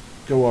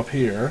go up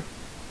here,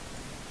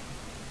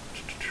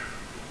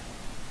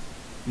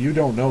 you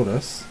don't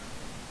notice.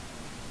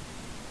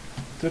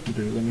 Let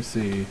me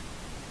see.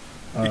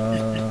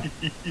 No.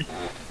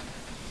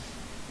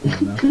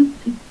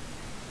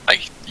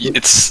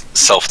 It's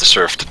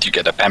self-deserved that you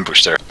get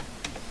ambushed there.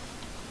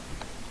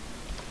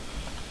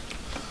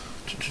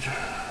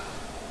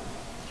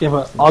 Yeah,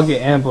 but I'll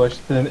get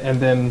ambushed, and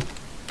then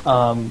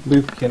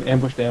Luke can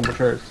ambush the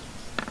ambushers.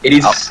 It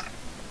is.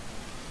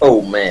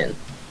 Oh man.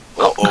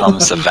 Up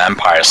comes a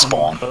vampire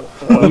spawn.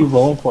 What are you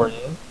rolling for,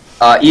 Ian?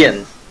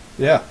 Ian,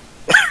 Yeah,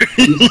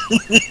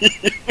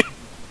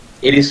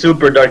 it is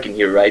super dark in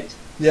here, right?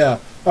 yeah.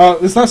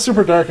 It's not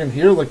super dark in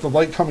here. Like the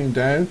light coming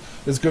down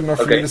is good enough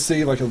for you Okay. to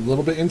see like a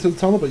little bit into the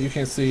tunnel, but you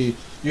can't see.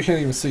 You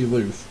can't even see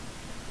Luth.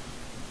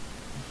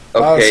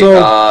 Okay.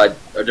 So- Are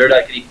there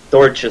like any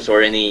torches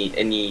or any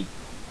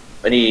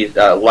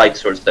light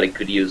source that I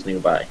could use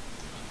nearby?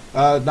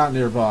 Not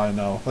nearby.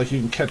 No. Like you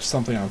can catch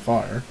something on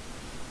fire.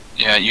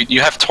 Yeah,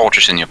 you have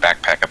torches in your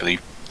backpack, I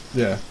believe.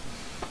 Yeah.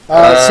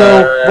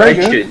 So I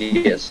Reagan, should,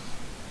 yes.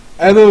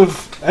 out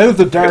of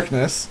the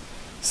darkness,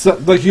 so,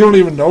 like you don't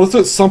even notice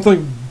it.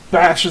 Something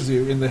bashes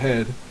you in the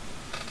head.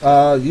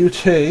 You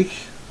take.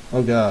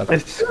 Oh God. I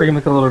scream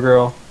like a little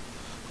girl.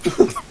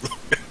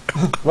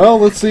 Well,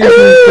 let's see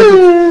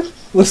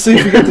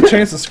if you get the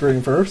chance to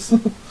scream first.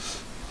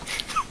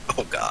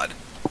 Oh God.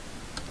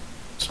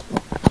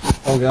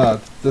 Oh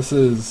God, this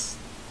is.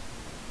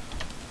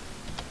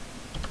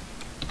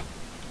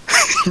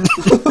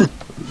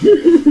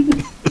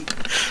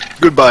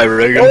 Goodbye,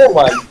 Reagan. Oh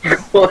my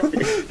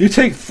god. You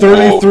take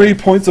 33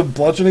 points of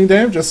bludgeoning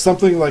damage. Just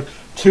something like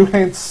 2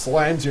 hands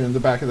slams you in the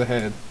back of the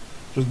head.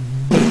 Just.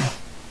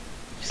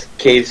 Just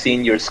caves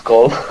in your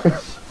skull.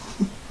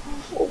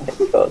 Oh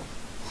my god.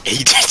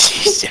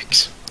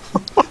 86.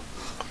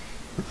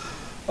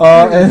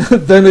 And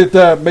then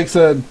it makes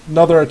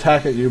another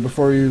attack at you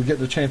before you get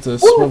the chance to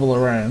swivel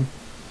around.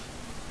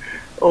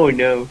 Oh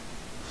no.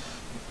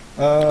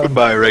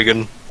 Goodbye,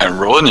 Reagan. And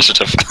roll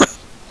initiative.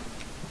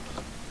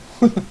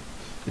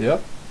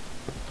 Yep.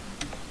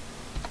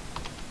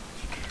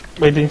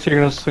 Wait, think you're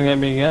gonna swing at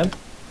me again?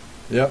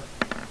 Yep.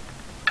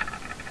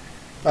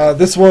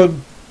 This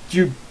one,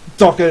 you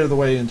duck out of the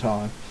way in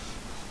time.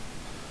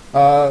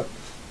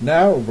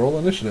 Now, roll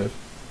initiative.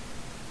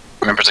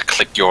 Remember to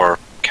click your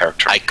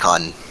character.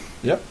 Icon.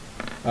 Yep.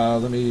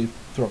 Let me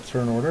throw up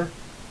turn order.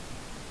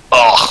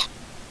 Ugh.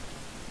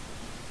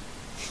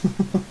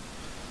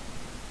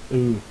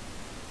 Ooh.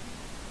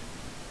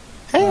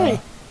 Hey.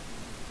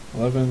 Hold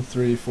 11,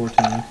 3,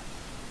 14.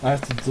 I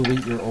have to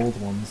delete your old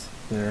ones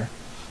there.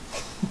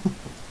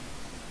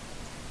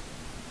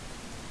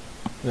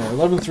 Yeah,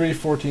 11, 3,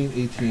 14,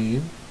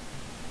 18.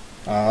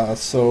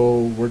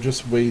 So we're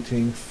just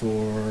waiting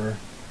for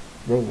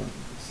Roland.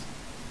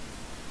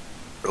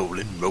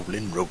 Rolling.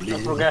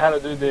 I forget how to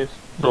do this.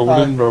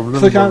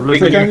 Click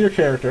on your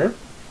character,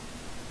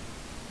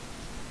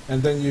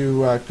 and then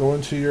you go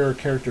into your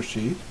character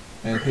sheet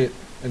and hit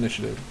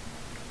initiative.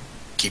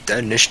 Keep that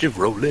initiative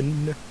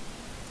rolling.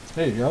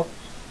 There you go.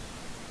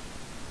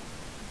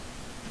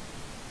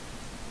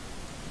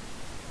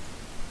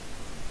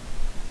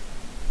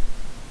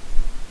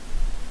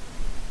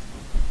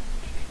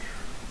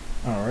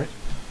 Alright.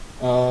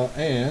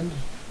 And...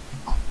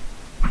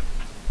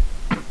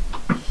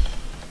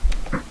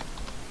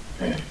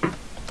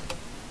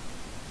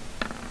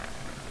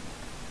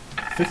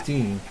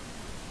 $15.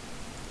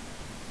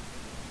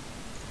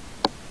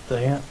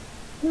 Dang it.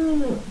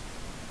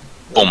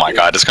 Oh my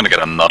god, it's gonna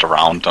get another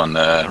round on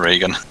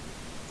Reagan.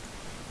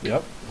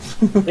 Yep.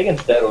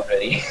 Reagan's dead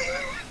already.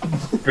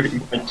 Pretty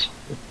much.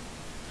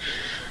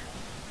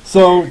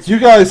 So, you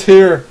guys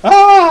hear,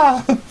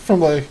 ah!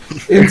 From, like,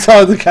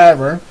 inside the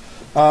cavern.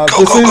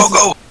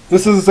 Go!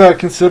 This is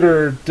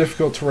considered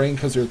difficult terrain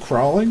because you're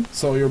crawling,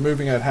 so you're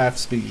moving at half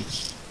speed.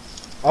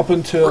 Up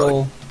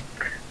until...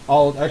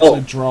 I'll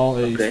actually draw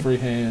a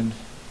freehand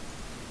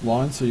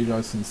line so you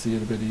guys can see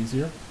it a bit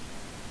easier.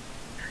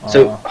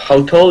 So,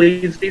 how tall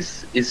is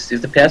this? Is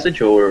the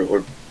passage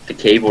or the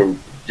cave or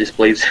this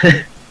place?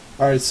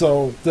 Alright,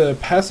 so the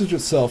passage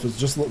itself is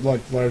just like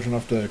large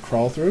enough to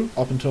crawl through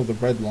up until the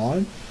red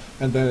line,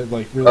 and then it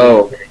like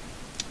really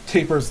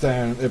tapers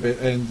down a bit,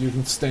 and you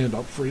can stand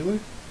up freely.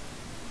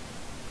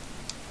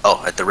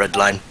 Oh, at the red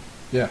line?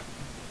 Yeah.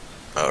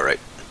 Alright.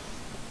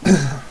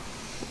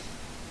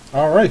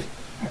 Alright.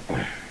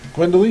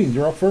 Gwendoline,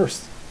 you're up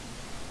first.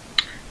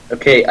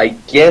 Okay, I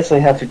guess I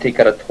have to take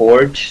out a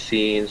torch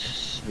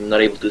since I'm not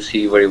able to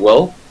see very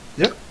well.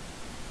 Yep.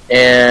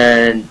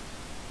 And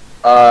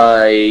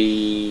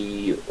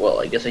I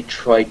guess I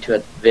try to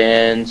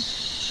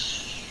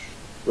advance,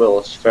 well,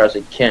 as far as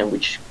I can,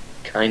 which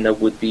kind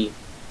of would be...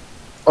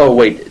 Oh,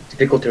 wait,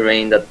 difficult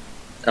terrain that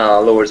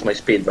lowers my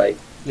speed, right?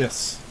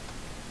 Yes.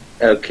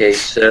 Okay,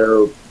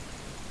 so...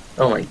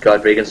 Oh my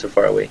god, Reagan's so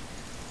far away.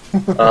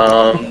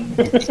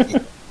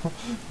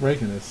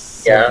 Reagan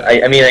is... Yeah,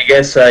 I mean, I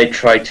guess I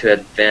try to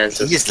advance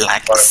as He's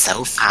like far.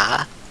 so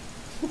far.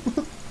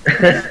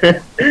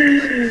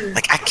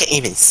 Like, I can't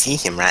even see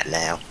him right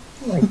now.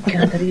 Oh my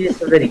god, he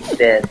is already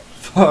dead.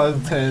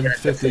 5, 10,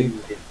 15.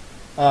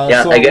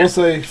 Yeah, so I we'll guess.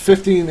 say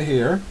 15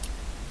 here. Are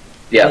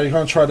Yeah. you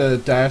going to try to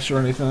dash or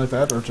anything like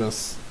that, or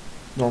just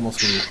normal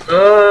speed?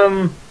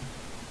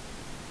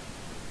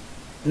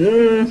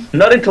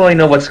 Not until I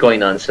know what's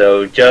going on,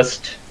 so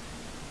just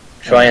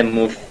try and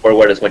move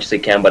forward as much as I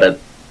can, but at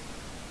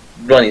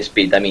running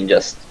speed, I mean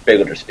just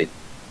regular speed.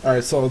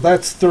 Alright, so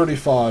that's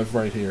 35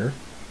 right here.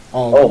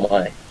 Oh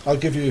my. I'll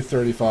give you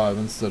 35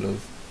 instead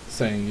of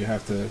saying you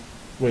have to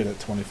wait at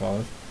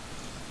 25.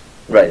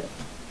 Right.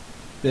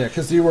 Yeah,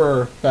 because you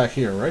were back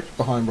here, right?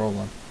 Behind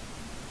Roland.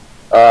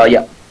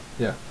 Yeah.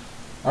 Yeah.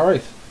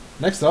 Alright,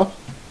 next up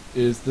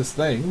is this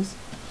thing's.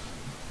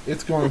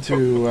 It's going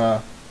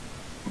to,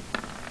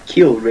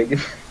 Kill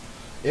Reagan.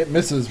 it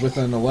misses with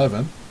an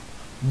 11.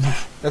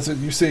 That's it,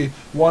 you see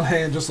one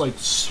hand just like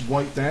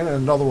swipe down and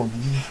another one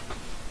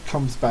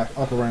comes back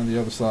up around the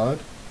other side.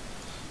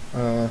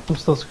 I'm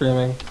still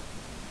screaming.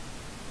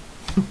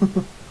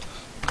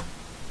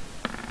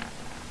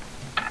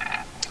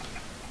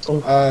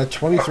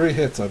 23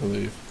 hits, I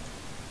believe.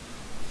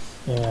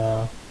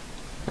 Yeah.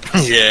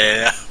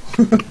 Yeah.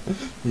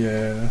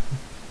 Yeah.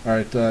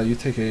 Alright, you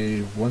take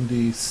a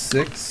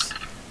 1d6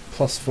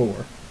 plus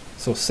 4.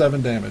 So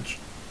 7 damage.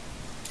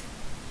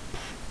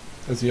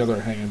 As the other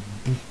hand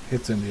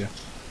hits into you.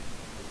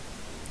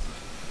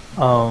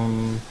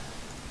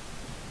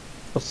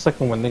 What's the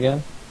second one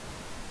again?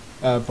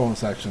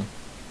 Bonus action.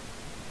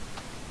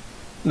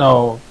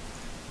 No.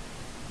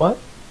 What?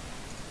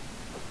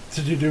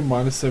 Did you do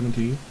minus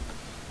 17?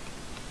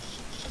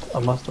 I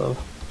must have.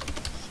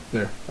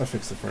 There, I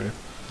fixed it for you.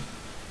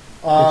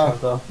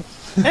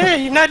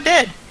 Hey, you're not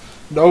dead.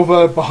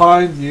 Nova,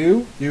 behind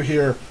you, you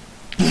hear...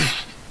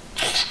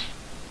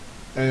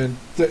 and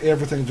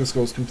everything just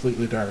goes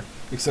completely dark,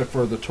 except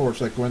for the torch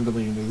that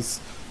Gwendoline is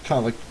kind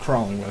of like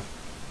crawling with.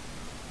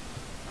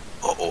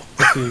 Uh-oh.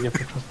 What do you get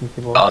for trusting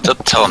people? Oh,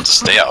 just tell him to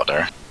stay out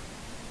there.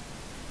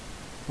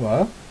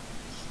 What?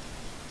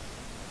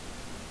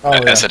 Oh,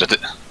 I yeah. said it.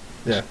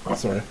 Yeah,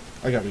 sorry.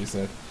 I got what you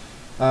said.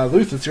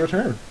 Luth, it's your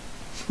turn.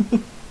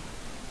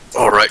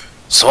 Alright,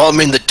 so I'm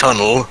in the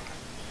tunnel.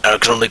 I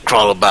can only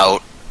crawl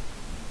about.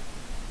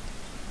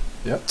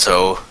 Yep.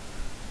 So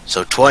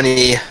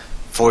 20,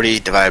 40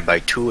 divided by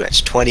 2,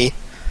 that's 20.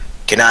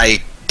 Can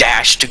I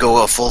dash to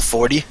go a full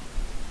 40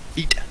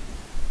 feet?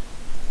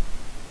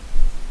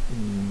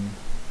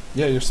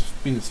 Yeah, your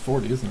speed is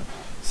 40, isn't it?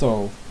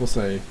 So, we'll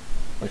say,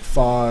 like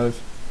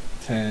 5,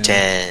 10,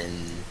 10,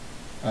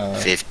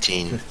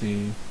 15,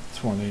 15,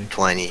 20,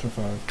 20,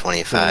 25,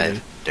 25,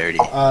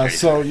 30.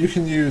 So you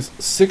can use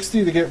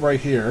 60 to get right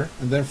here,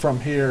 and then from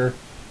here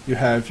you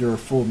have your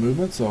full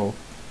movement, so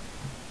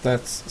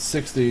that's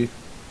 60,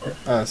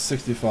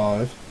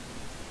 65,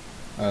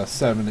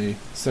 70,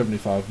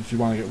 75 if you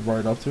want to get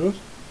right up to it,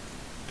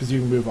 because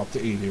you can move up to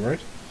 80, right?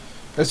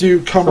 As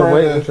you come So around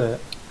wait, the- is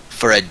it?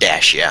 For a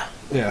dash, yeah.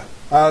 yeah,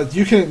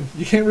 you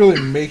can't really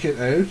make it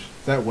out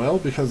that well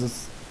because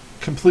it's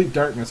complete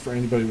darkness for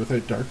anybody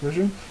without dark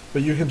vision.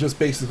 But you can just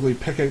basically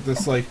pick out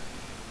this like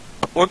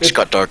Orcs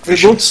got dark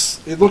vision.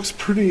 it looks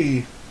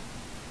pretty,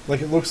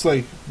 like it looks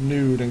like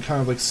nude and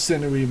kind of like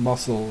sinewy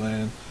muscle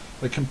and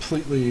like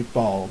completely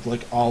bald,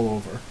 like all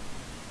over.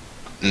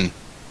 Mm.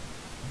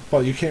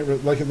 But you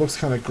can't like it looks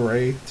kind of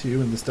gray to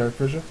you in this dark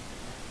vision.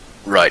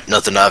 Right,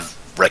 nothing I've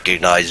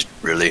recognized,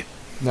 really.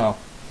 No.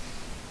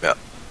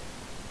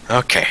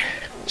 Okay,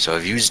 so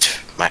I've used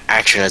my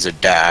action as a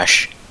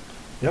dash.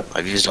 Yep.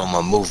 I've used all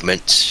my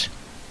movements.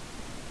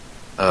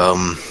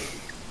 I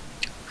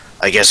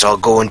guess I'll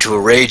go into a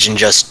rage and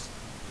just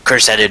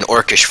curse at it in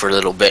Orcish for a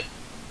little bit.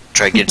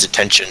 Try to get its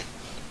attention.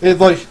 It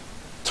like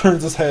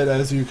turns his head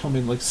as you come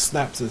in, like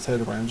snaps his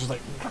head around, just like.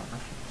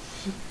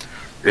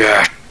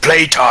 Yeah,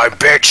 playtime,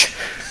 bitch!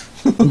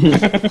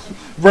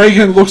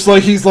 Reagan looks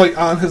like he's like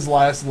on his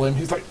last limb.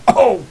 He's like,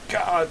 oh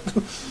god.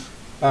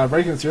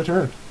 Reagan, it's your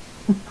turn.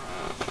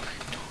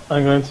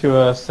 I'm going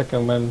to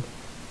second wind.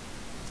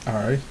 All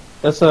right.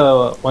 That's a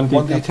 1d10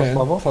 1d10 plus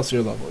level. plus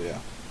your level, yeah.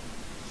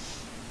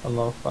 I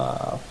love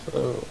 5,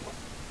 so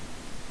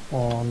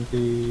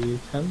 1d10.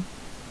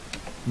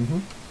 Mm-hmm.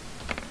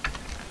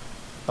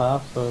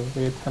 5, so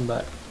we get 10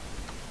 back.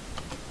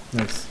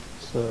 Nice.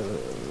 So,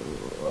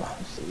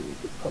 let's see,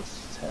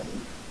 plus 10.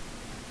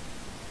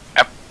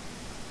 Yep.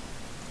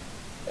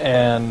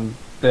 And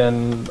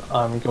then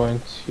I'm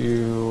going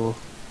to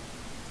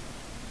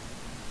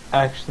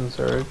action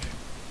surge.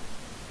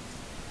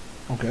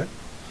 Okay.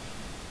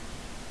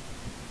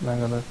 And I'm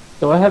gonna.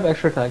 Do I have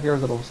extra attack here or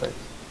is it level 6?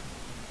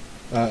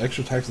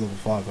 Extra attack's level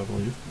 5, I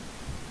believe.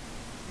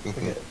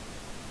 Okay.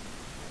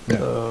 Yeah.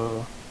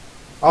 So,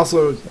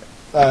 Also,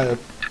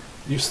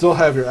 you still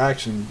have your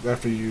action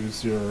after you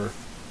use your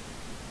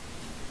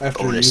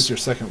Bonus.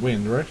 second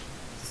wind, right?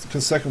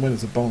 Because second wind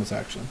is a bonus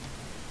action.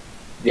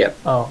 Yeah.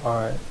 oh,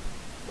 alright.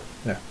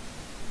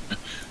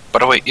 By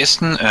the way,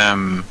 isn't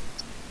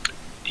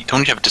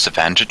don't you have a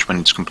disadvantage when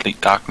it's complete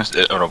darkness,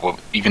 or well,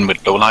 even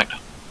with low light?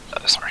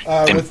 Sorry,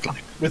 dim with,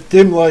 light. with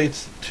dim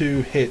light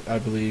to hit, I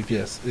believe,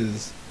 yes,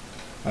 is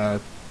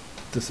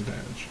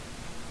disadvantage.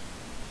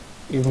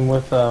 Even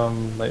with,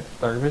 like,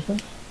 dark vision?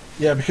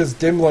 Yeah, because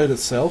dim light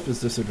itself is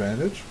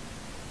disadvantage.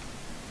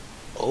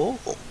 Oh.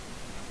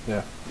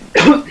 Yeah.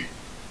 So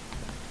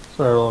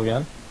I roll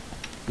again.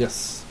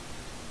 Yes.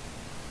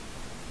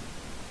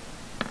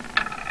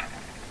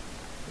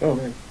 Oh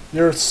man.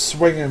 You're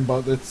swinging,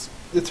 but it's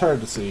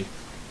hard to see.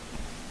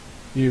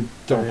 You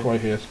don't Right.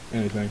 quite hit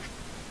anything.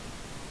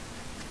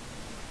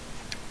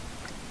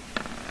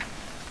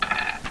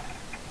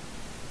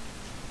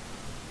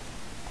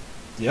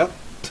 Yep.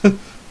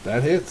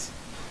 That hits.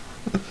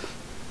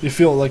 You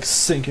feel it like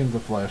sink into the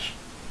flesh.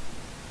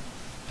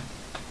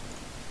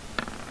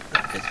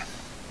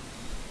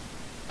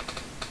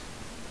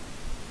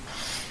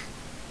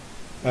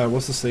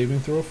 What's the saving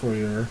throw for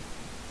your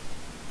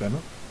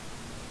venom?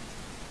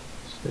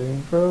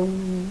 Saving throw,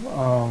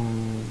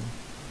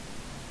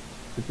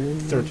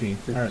 13.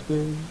 Alright.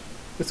 13.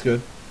 It's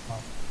good.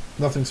 Oh.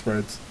 Nothing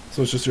spreads.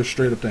 So it's just your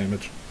straight up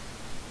damage.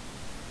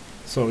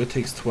 So it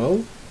takes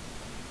 12.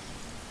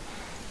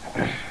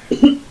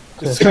 It's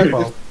Just kind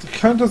 12. of, it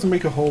kind of doesn't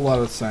make a whole lot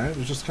of sound.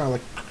 It's just kind of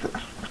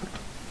like.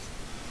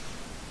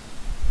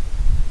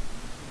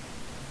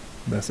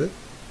 That's it.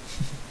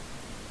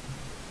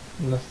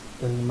 And that's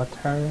then my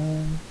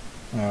turn.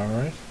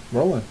 Alright.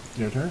 Roland,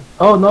 your turn.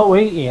 Oh, no,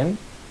 wait, Ian.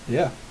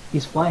 Yeah.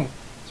 He's flanked.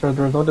 So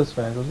there was no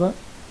disadvantage, wasn't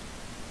it?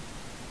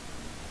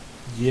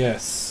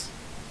 Yes.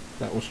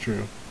 That was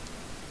true.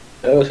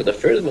 Oh, so the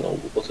first one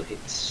also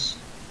hits.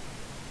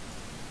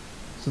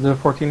 So did a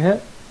 14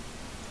 hit?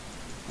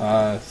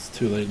 It's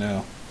too late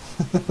now.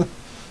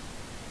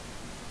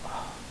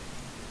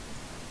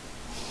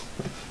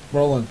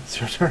 Roland, it's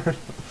your turn.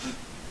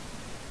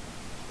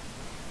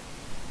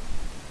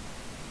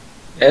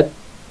 Ed?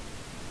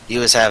 He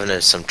was having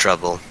some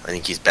trouble. I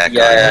think he's back on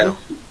Yeah, now.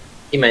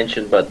 he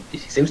mentioned, but he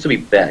seems to be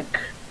back.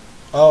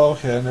 Oh,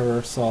 okay. I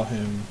never saw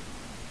him.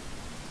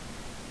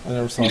 I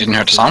never saw You him didn't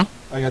hear the before. sound?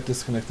 I got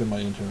disconnected my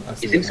internet. I He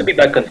see seems it to now. be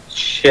back on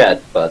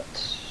chat, but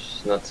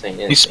he's not saying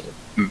He's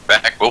anything.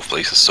 back both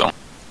places, so.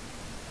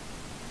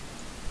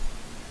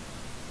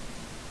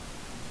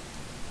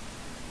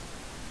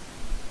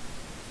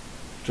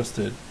 Just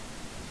did.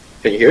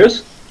 Can you hear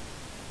us?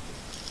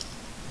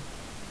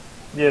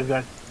 Yes,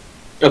 guys.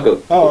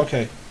 Okay. Oh,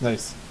 okay.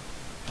 Nice.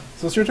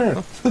 So it's your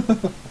turn.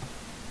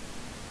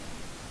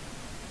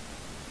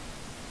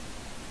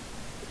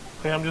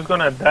 Okay, I'm just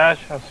gonna dash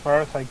as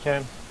far as I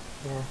can.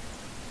 Yeah.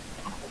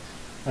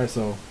 Alright,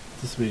 so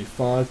this would be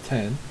 5,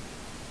 10.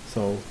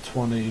 So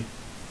 20,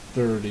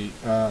 30.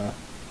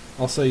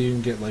 I'll say you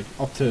can get like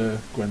up to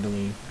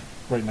Gwendoline,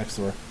 right next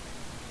to her.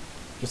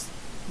 Just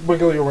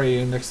wiggle your way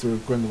in next to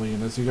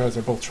Gwendoline as you guys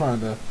are both trying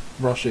to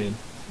rush in.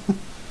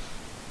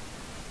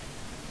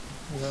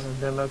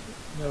 Then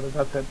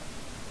that's it.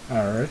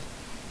 Alright.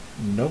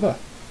 Nova,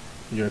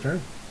 your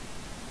turn.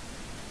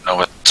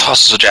 Nova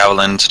tosses a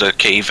javelin to the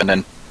cave and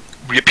then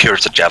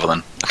reappears a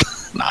javelin.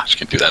 Nah, she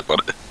can't do that,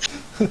 but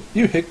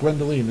You hit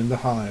Gwendoline in the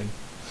hide.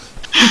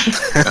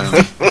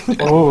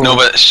 Oh.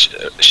 Nova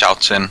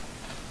shouts in,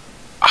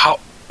 "How?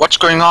 What's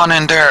going on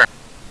in there?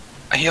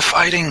 I hear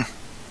fighting."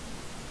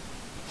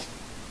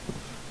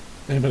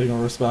 Anybody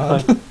gonna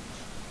respond?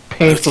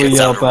 Painfully Gets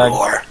yell out a back.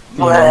 roar.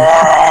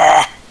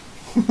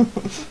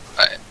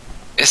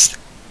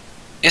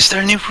 Is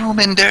there any room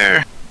in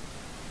there?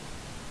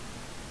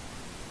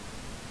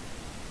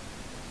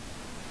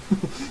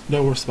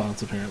 No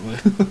response, apparently.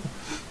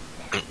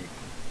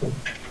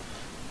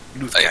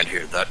 I can't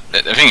hear that.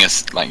 The thing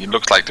is, like, it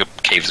looks like the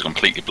cave is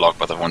completely blocked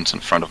by the ones in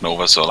front of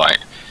Nova, so like,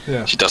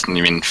 Yeah. she doesn't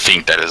even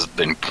think that is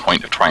the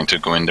point of trying to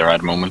go in there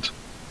at the moment.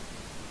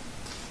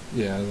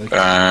 Yeah, like...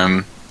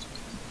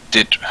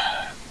 Did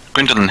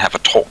Gwendolyn have a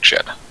torch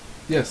yet?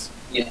 Yes.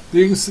 Yeah.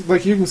 You can see,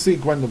 you can see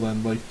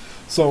Gwendolyn, like...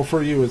 So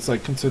for you, it's,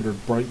 like,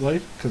 considered bright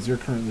light, because you're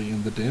currently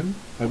in the dim,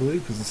 I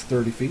believe, because it's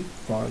 30 feet.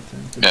 5,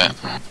 10, 15, Yeah.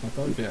 20,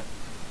 25, yeah.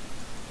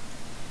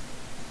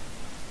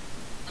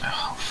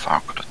 How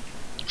far could it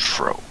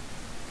throw?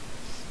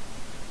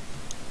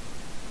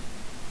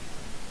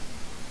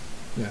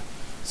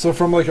 So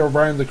from, like,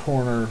 around the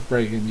corner,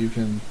 Reagan, you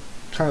can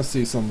kind of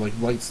see some, like,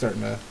 light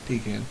starting to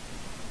peek in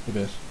a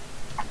bit.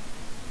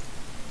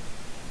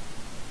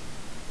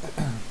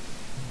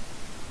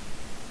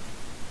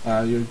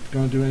 You're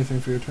going to do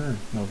anything for your turn,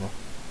 Nova?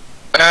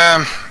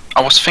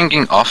 I was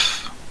thinking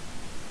of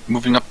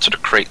moving up to the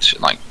crate,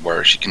 like,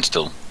 where she can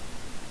still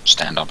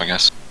stand up, I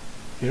guess.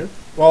 Here?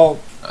 Well,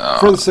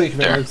 for the sake of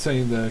it, there. I'd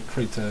say the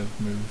crates have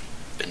moved.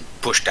 Been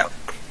pushed out.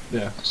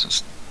 Yeah, It's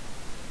just,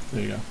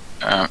 there you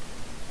go.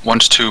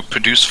 wants to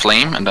produce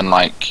flame and then,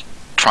 like,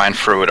 try and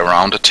throw it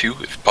around the two,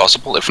 if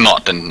possible. If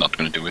not, then not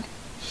gonna do it.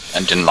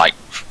 And then, like,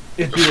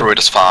 It'd be throw it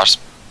as far as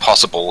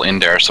possible in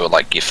there, so,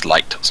 like, gift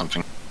light or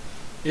something.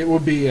 It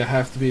would be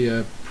have to be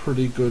a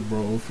pretty good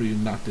roll for you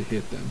not to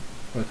hit them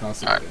by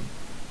tossing it Alright. in.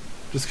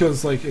 Just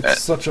because, like, it's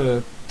such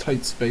a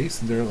tight space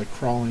and they're, like,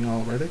 crawling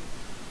already.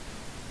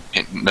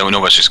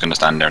 Nova's just gonna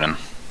stand there then.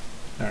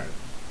 Alright.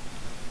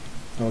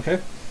 Okay.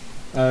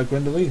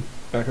 Gwendoline,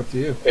 back up to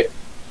you.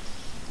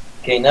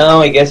 Okay, now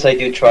I guess I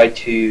do try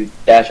to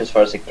dash as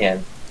far as I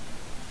can.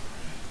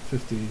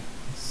 50,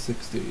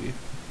 60.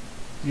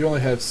 You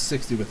only have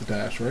 60 with the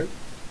dash, right?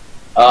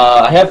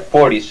 I have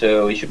 40,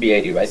 so it should be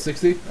 80, right?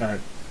 60? Alright.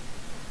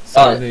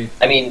 70.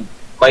 I mean,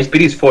 my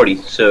speed is 40,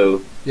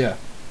 so... Yeah,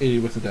 80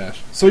 with the dash.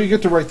 So you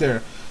get to right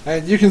there.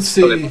 And you can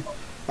see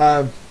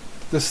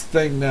this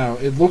thing now.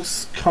 It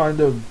looks kind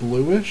of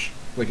bluish,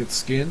 like its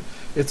skin.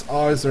 Its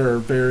eyes are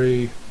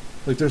very...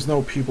 Like, there's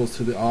no pupils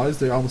to the eyes.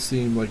 They almost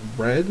seem, like,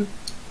 red.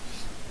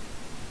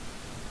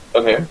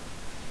 Okay.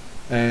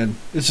 And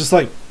it's just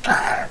like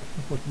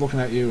looking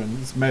at you,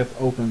 and its mouth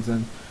opens,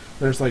 and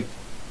there's like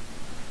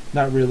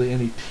not really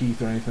any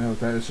teeth or anything like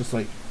that. It's just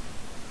like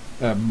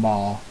a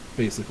maw,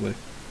 basically.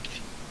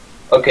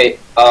 Okay,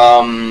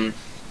 I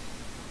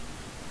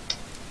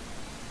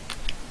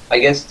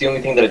guess the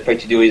only thing that I try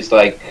to do is,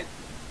 like,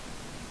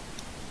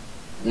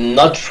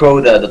 not throw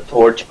the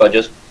torch, but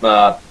just,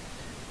 I'll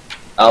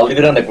leave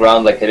it on the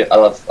ground, like,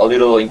 a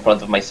little in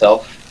front of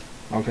myself,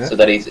 Okay. so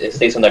that it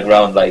stays on the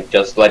ground, like,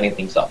 just lighting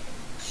things up.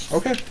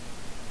 Okay.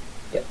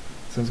 Yeah.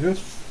 Sounds good.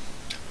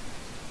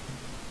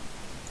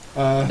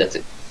 That's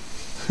it.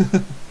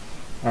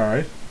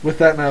 Alright. With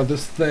that now,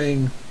 this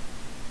thing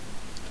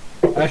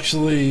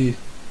actually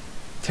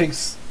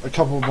takes a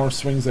couple more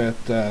swings at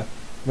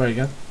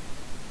Reagan.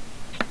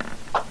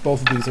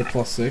 Both of these are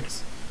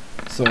 +6.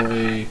 So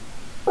a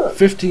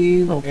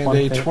 15 and one a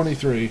hits.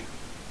 23.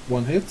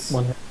 One hits.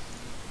 One hit.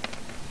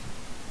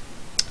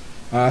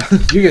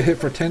 You get hit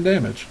for 10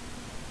 damage.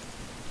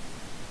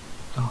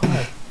 Oh,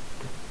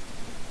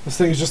 This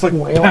thing is just like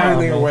Wail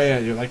pounding on me. away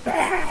at you, like.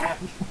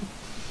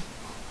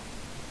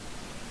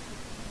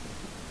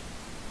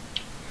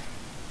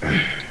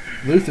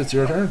 Luth, it's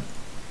your turn.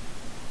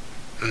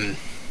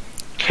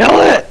 Kill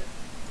it!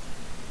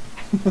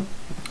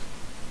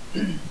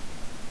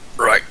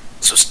 Right,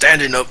 so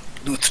standing up,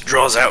 Luth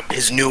draws out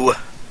his new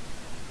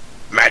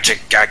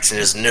magic axe and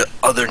his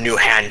other new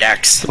hand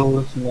axe. so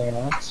listen to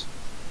that.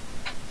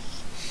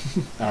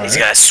 He's Alright.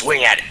 gonna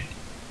swing at it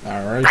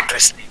Alright.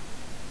 recklessly.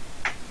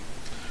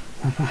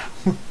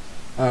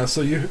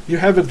 So you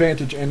have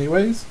advantage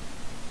anyways,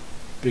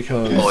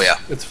 because Oh, yeah.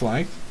 it's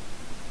flanked.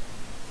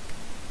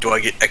 Do I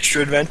get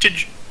extra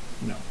advantage?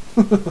 No.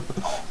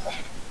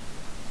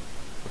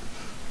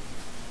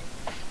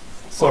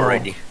 So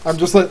Alrighty. I'm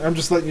just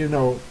letting you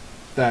know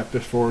that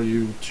before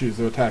you choose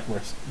to attack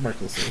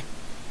recklessly.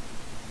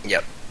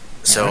 Yep.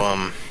 So,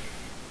 Alright.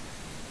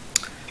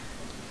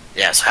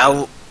 yes,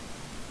 how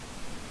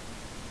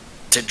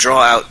to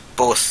draw out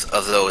both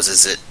of those,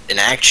 is it an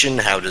action?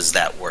 How does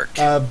that work?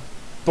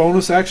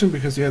 Bonus action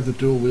because you have the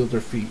dual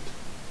wielder feat.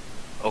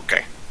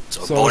 Okay,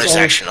 so So bonus it's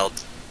all- action.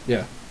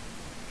 Yeah.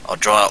 I'll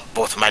draw out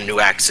both of my new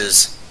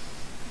axes,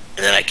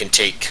 and then I can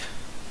take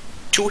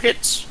 2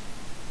 hits.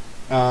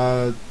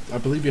 I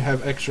believe you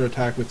have extra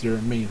attack with your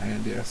main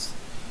hand. Yes.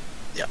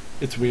 Yeah.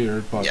 It's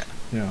weird, but Yeah.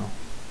 you know.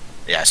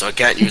 Yeah, so I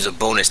can't use a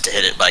bonus to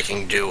hit it, but I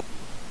can do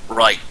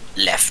right,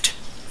 left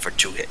for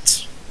 2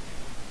 hits.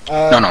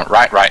 No,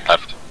 right,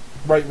 left.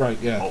 Right.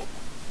 Yeah. Oh.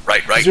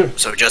 Right. Sure.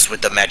 So just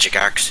with the magic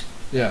axe.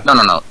 Yeah.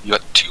 No. You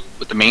got 2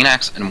 with the main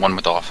axe and 1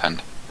 with the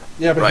offhand.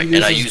 Yeah, but Right, he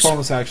and I uses use-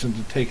 bonus action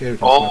to take out his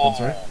Oh. weapons,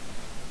 right?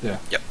 Yeah.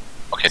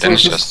 Okay, So then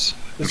it's it's just- just.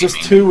 It's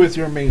just 2 with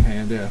your main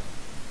hand. Yeah.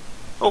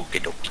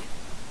 Okie dokie.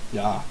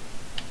 Yeah.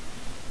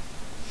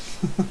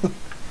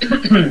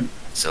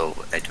 So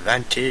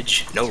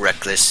advantage, no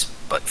reckless,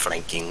 but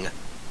flanking.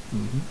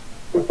 hmm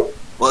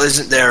Well,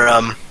 isn't there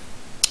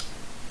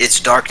it's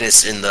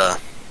darkness in the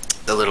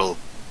little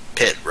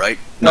pit, right?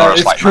 No,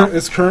 it's light now.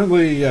 It's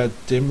currently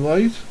dim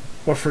light,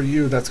 but for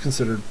you that's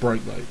considered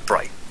bright light.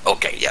 Bright.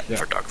 Okay, yeah, Yeah.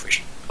 for dark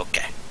vision.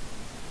 Okay.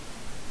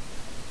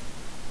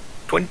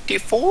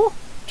 24?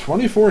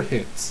 24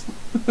 hits.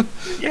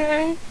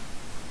 Yay!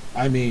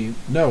 I mean,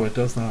 no, it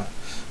does not.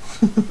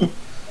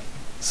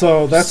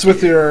 So that's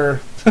with your.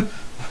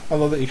 I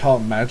love that you call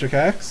it magic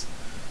axe.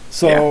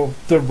 So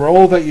the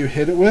roll that you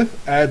hit it with,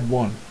 add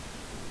 1.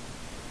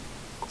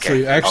 Okay. So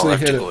you actually I'll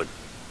have hit to it. go-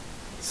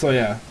 So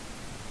yeah,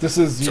 this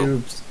is So-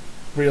 you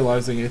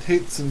realizing it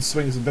hits and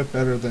swings a bit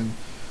better than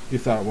you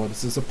thought it would.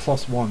 This is a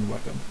 +1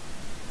 weapon.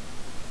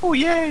 Oh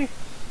yay!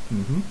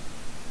 Mm-hmm.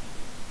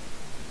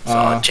 So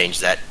I'll change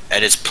that.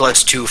 And it's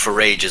 +2 for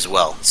rage as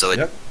well. So it's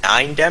Yep.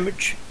 9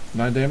 damage?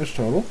 9 damage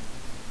total.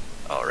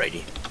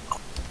 Alrighty.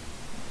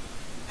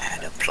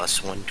 Add a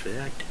 +1 to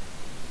that.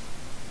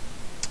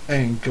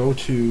 And go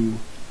to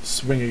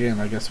swing again,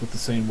 I guess, with the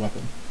same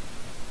weapon.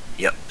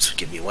 Yep, so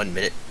give me 1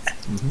 minute.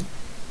 Mm-hmm.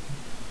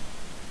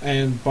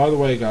 And by the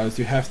way, guys,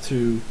 you have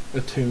to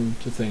attune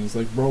to things.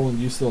 Like Roland,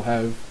 you still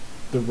have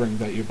the ring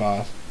that you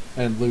bought,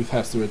 and Luth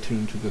has to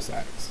attune to this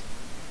axe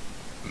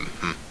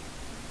Mm-hmm.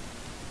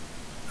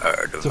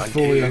 to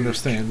fully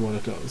understand what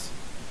it does.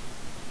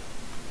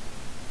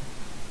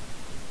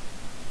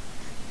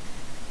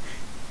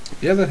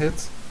 Yeah, that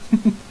hits.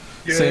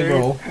 Same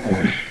roll.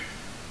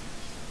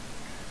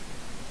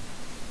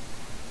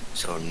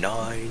 So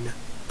 9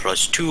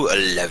 +2,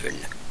 11.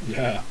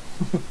 Yeah.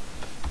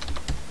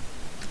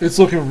 It's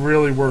looking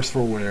really worse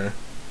for wear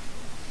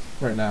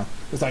right now.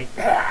 It's like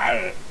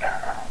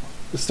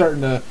it's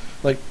starting to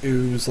like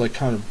ooze like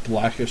kind of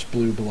blackish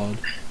blue blood.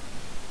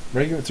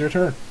 Reagan, it's your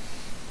turn.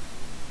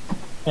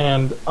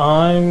 And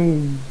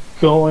I'm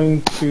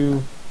going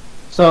to.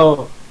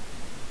 So,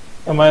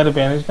 am I at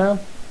advantage now?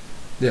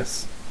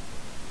 Yes.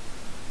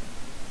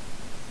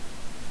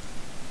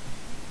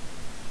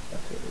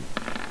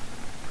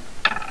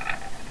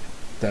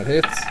 That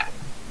hits.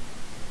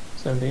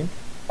 17.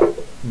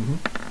 Mm-hmm.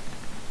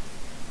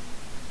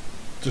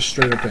 Just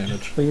straight up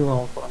damage. What are you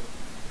rolling for?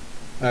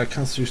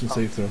 Constitution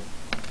save throw.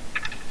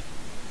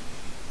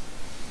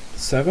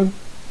 7?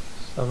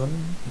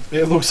 7.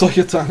 It looks like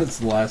it's on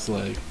its last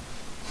leg.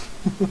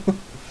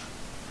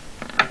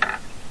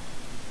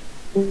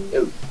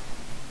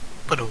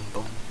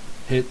 Ba-dum-bum.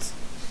 Hits.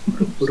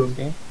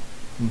 16.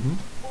 Mm-hmm.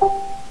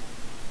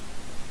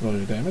 Roll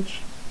your damage.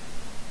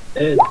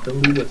 Ed,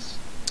 don't leave us.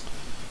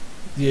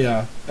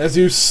 Yeah, as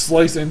you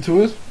slice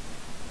into it,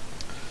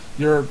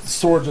 your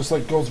sword just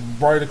like goes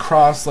right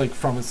across, like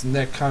from its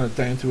neck, kind of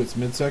down to its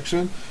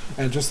midsection,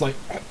 and just like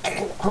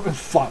it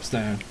flops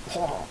down.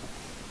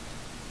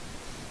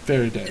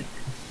 Very dead.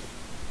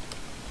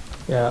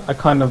 Yeah, I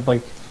kind of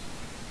like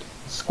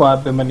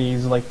squat to my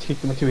knees, like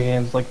take my 2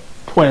 hands, like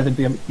point at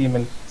the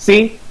demon.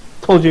 See?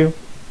 Told you.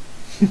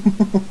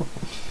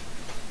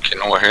 Can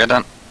no one hear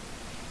that?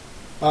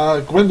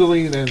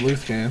 Gwendoline and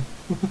Luth can,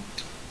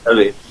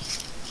 Okay.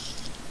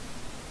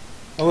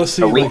 unless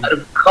he Are we like out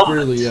of combat?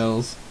 really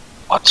yells.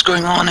 What's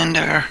going on in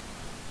there?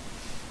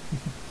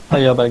 I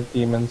yell like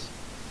demons.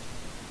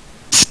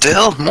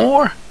 Still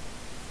more?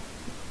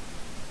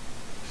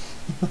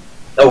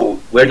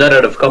 Oh, we're not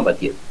out of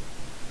combat yet.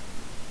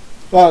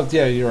 Well,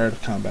 yeah, you're out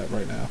of combat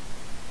right now.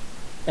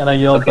 And I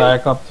yelled Okay.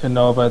 back up to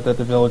Nova that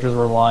the villagers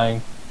were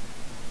lying.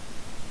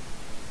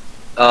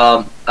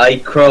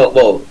 I crawl.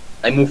 Well,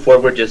 I move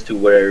forward just to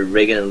where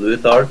Reagan and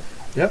Luth are,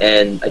 Yep.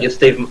 and I just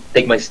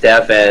take my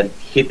staff and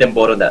hit them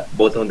both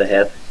on the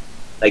head.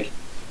 Like,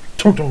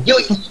 Don't, don't. you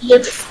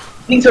idiots!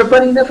 Things are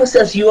running enough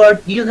as you are.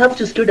 You have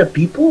to scare the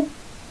people.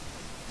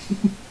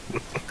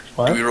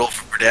 What? Do we roll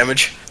for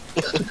damage?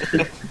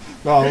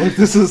 No, like,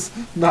 this is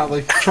not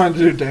like trying to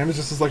do damage.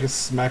 This is like a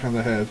smack on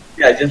the head.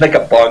 Yeah, just like a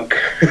bunk.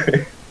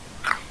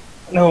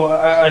 No,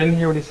 I didn't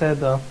hear what he said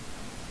though.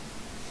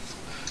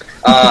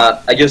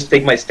 I just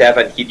take my staff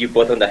and hit you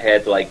both on the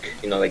head, like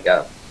like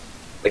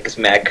a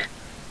smack.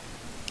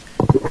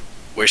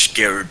 We're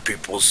scared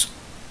peoples.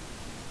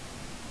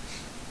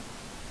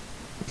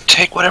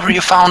 Take whatever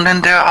you found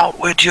in there out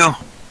with you.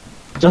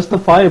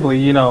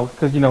 justifiably,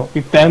 because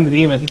we found the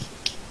demons,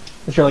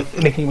 which are like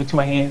nicking with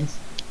my hands.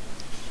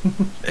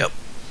 Yep.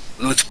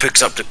 Luth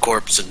picks up the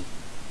corpse and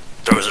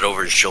throws it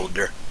over his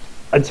shoulder.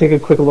 I take a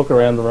quick look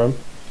around the room.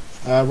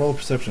 Roll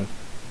perception.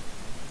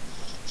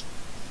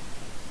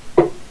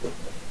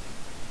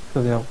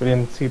 Because we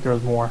didn't see if there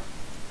was more.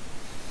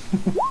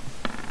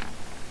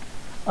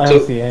 I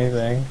don't see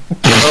anything.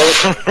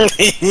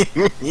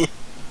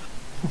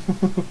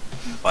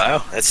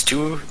 Wow, that's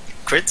 2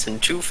 crits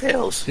and 2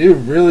 fails. You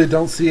really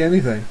don't see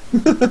anything.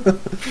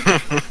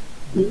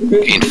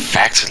 In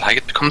fact, it's like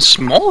it becomes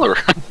smaller.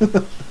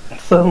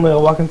 Suddenly I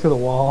walk into the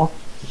wall.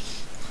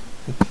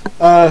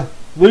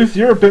 Luth,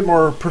 you're a bit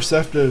more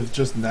perceptive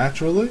just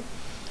naturally.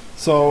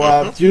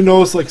 So you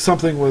notice like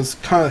something was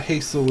kind of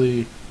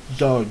hastily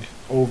dug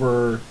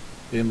over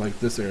in like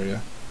this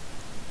area.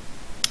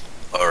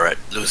 Alright,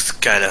 Luth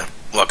kind of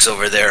walks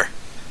over there.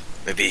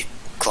 Maybe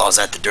claws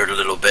at the dirt a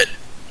little bit.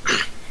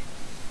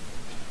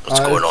 What's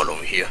going on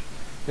over here?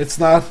 It's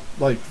not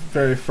like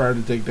very far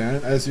to dig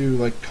down. As you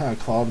like kind of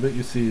claw a bit,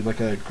 you see like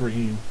a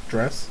green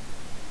dress,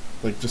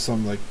 like just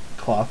some like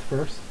cloth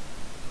first.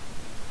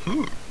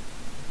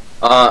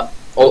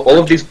 All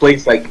of these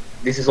plates, like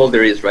this is all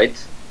there is, right?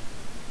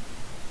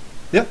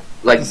 Yep.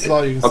 Like this is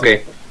all you can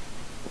okay.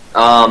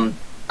 see.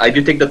 I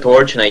do take the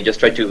torch and I just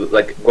try to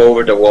like go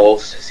over the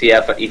walls, see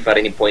if at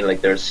any point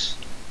like there's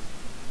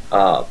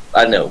I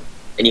don't know,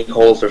 any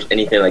holes or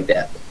anything like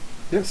that.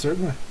 Yeah,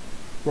 certainly.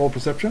 Roll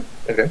perception.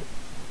 Okay.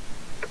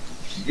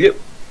 Yep.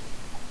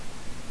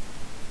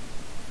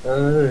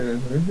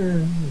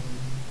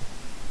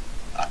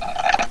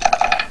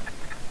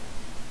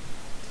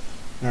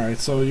 Alright,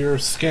 so you're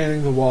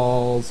scanning the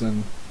walls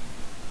and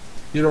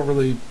you don't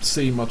really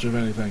see much of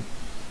anything.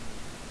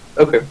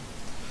 Okay.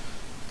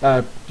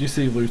 You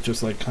see Luth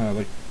just like kind of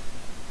like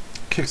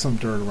kick some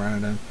dirt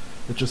around and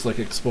it just like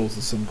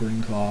exposes some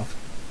green cloth.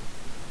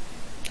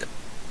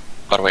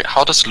 By the way,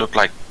 how does it look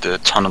like the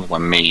tunnel were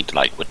made?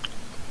 Like with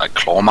like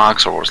claw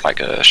marks, or was like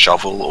a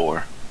shovel,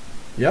 or?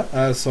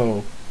 Yeah.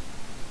 So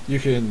you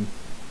can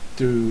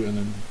do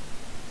an.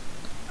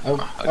 I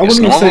guess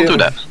wouldn't even say do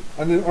that.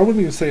 I wouldn't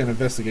even say an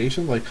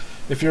investigation. Like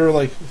if you're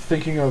like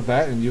thinking of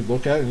that and you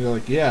look at it and you're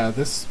like, yeah,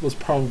 this was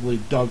probably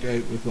dug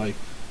out with like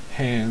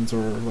hands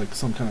or like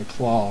some kind of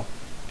claw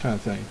kind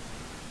of thing.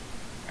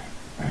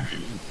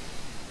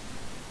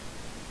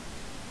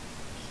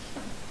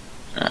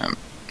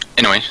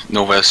 Anyway,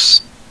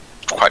 Nova's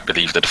quite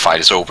relieved that the fight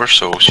is over,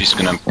 so she's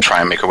gonna try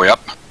and make her way up.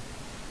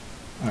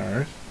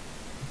 Alright.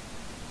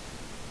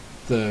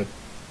 The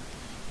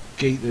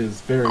gate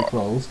is very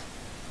closed.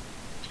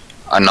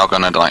 I'm not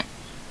gonna like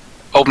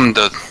open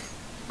the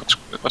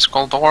what's it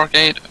called, door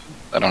gate?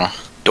 I don't know.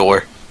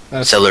 Door.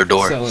 That's Cellar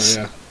door. Cellar,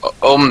 yeah.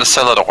 Open the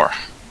cellar door.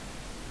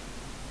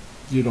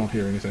 You don't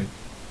hear anything.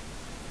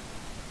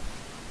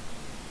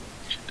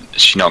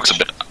 She knocks a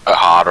bit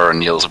harder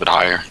and yells a bit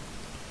higher.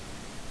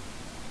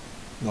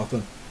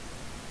 Nothing.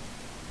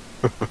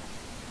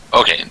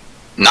 Okay,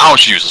 now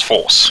she uses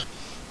force.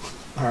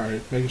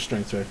 Alright, make a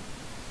strength check.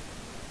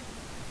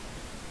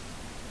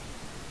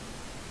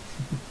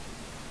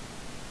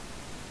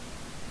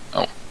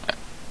 Oh.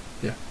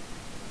 Yeah.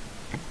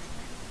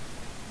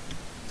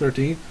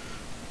 13.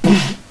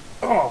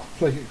 Oh,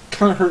 like it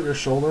kind of hurt your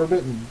shoulder a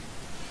bit, and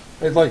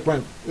it like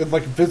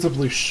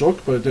visibly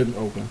shook, but it didn't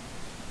open.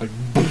 Like.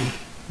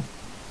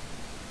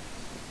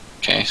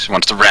 Okay, she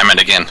wants to ram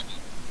it again.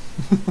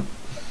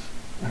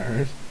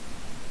 Alright.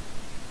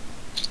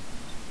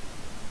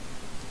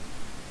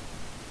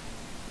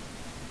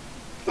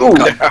 Oh,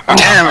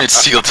 damn, it's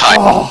sealed tight.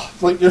 Oh,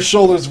 like your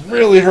shoulder's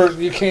really hurt,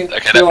 and you can't.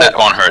 Okay, that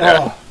won't hurt.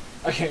 Oh,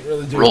 I can't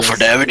really do Roll this. for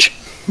damage.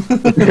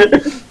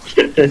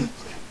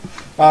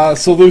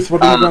 So Luth,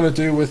 what are you going to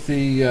do with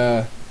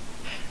the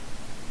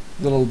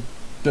little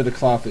bit of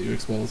cloth that you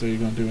exposed? Are you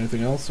going to do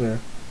anything else, or?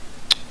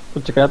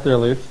 What you got there,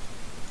 Luth?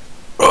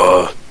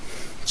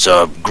 It's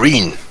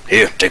green.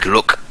 Here, take a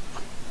look.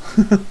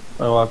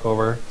 I walk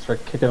over,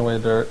 start kicking away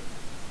the dirt.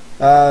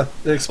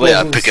 It exposes.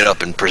 Well, yeah, pick it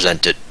up and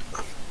present it.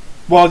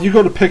 Well, you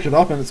go to pick it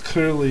up, and it's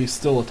clearly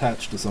still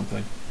attached to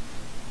something.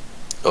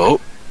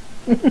 Oh.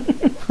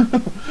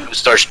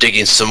 Starts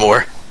digging some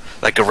more,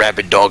 like a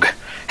rabid dog.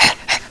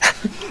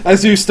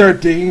 As you start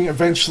digging,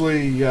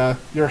 eventually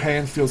your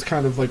hand feels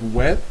kind of like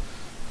wet,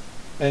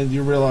 and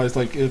you realize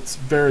like it's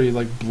very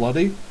like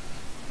bloody,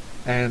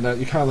 and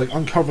you kind of like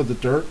uncover the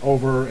dirt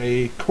over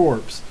a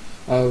corpse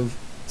of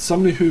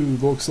somebody who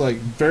looks like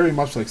very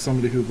much like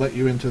somebody who let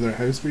you into their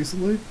house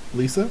recently,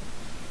 Lisa.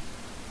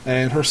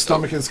 And her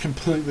stomach is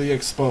completely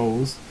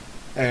exposed,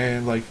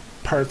 and like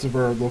parts of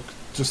her look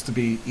just to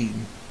be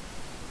eaten.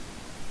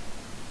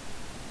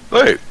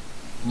 Hey,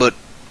 but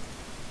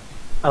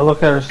I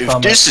look at her if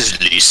stomach. this is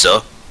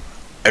Lisa,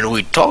 and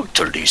we talk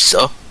to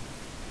Lisa,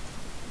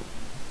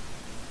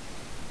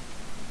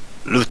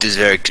 Luth is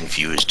very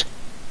confused.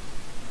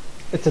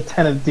 It's a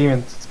 10 of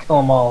demons. Let's kill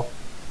them all.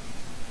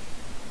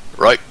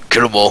 Right,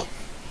 kill them all.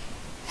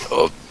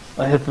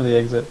 I head for the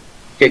exit.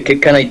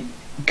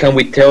 Can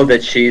we tell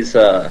that she's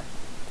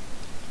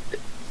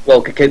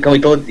Well, can we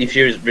tell if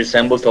she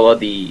resembles a lot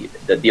the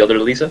other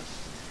Lisa?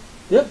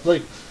 Yeah,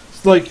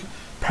 it's like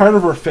part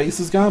of her face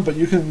is gone, but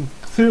you can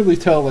clearly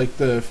tell like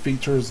the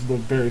features look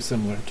very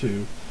similar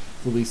to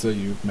the Lisa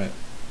you've met.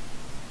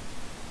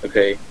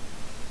 Okay.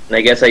 And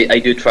I guess I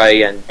do try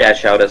and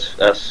dash out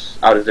as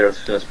out of there as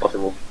soon as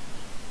possible.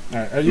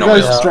 Alright, are you No,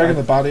 guys yeah, dragging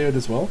the body out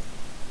as well?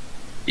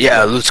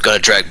 Yeah, Luke's gonna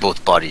drag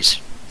both bodies.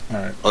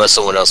 Alright. Unless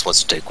someone else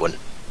wants to take one.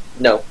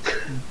 No.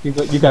 You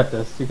got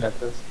this. You got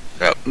this.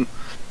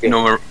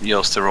 Nowhere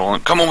else to roll.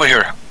 Come over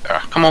here.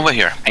 Come over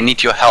here. I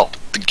need your help.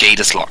 The gate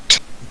is locked.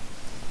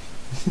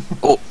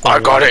 Oh, I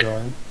got it.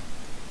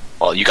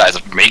 Well, you guys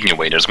are making your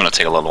way there. It's going to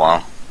take a little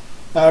while.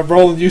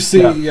 Roland, you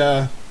see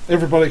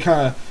everybody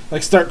kind of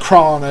like start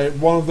crawling out.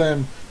 One of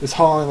them is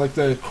hauling like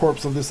the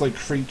corpse of this like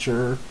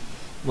creature,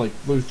 like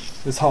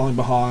Luth is hauling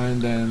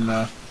behind, and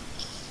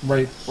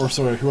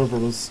whoever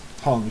was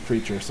hauling the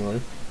creature,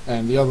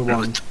 and the other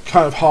one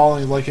kind of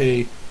hauling like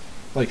a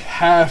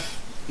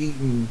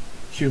half-eaten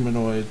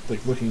humanoid,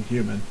 like looking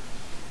human,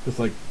 with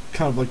like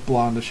kind of like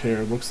blondish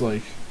hair. Looks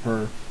like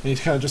her, and you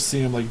kind of just see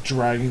him like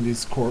dragging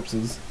these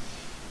corpses,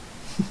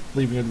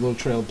 leaving a little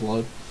trail of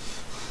blood.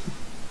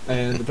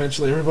 And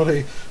eventually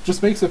everybody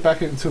just makes it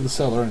back into the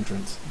cellar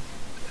entrance.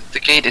 The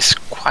gate is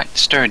quite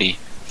sturdy.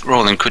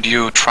 Roland, could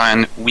you try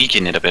and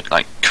weaken it a bit,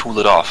 like cool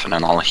it off, and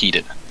then I'll heat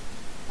it?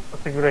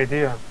 That's a good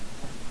idea.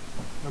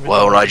 Why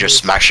don't I just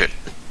smash it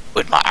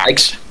with my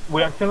axe?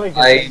 We actually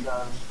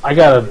I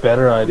got a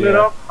better put it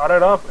idea. up, hot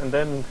it up, and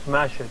then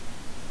smash it.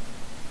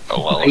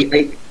 Oh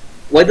well.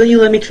 Why don't you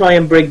let me try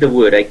and break the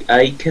wood?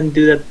 I can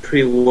do that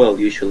pretty well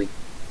usually.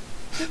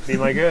 Be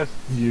my guest.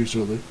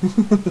 Usually.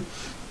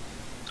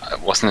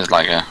 Wasn't it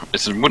like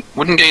it's a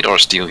wooden gate or a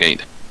steel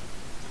gate?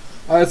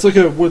 It's like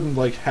a wooden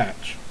like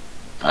hatch.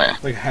 Oh, yeah.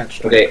 Like a hatch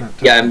door. Okay, kind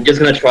of yeah, type. I'm just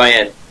gonna try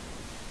and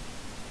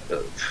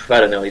I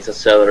don't know. It's a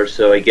cellar,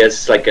 so I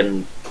guess like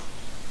an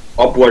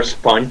upwards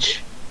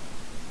punch.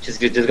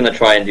 Just gonna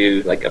try and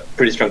do like a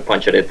pretty strong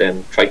punch at it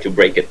and try to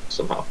break it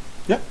somehow.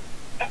 Yep.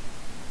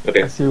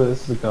 Okay. I see where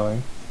this is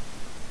going.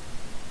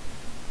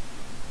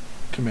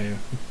 Kamea.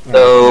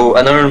 So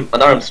an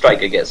arm strike,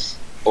 I guess,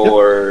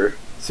 or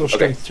So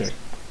strength check.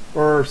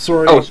 Or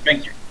sorry.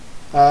 strength.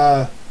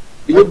 Uh,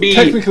 It would be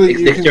technically you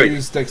can dexterity.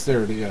 use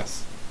dexterity,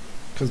 yes,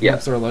 because Yeah.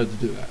 monks are allowed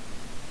to do that.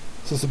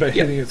 So it's about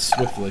Yeah. hitting it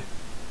swiftly.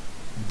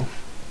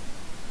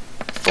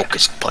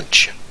 Focused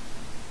punch.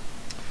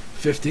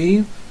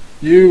 15.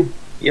 You.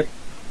 Yep.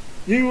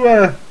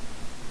 You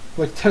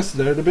like test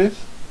it out a bit,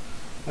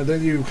 and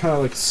then you kind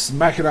of like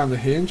smack it on the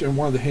hinge, and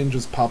one of the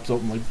hinges pops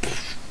open like.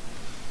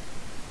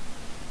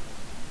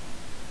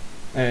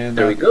 And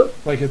There we go.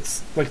 like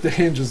it's like the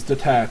hinge is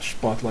detached,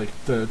 but like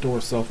the door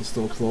itself is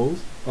still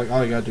closed. Like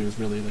all you gotta do is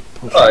really like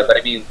push. Oh, it. but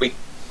I mean, we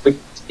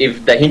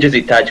if the hinge is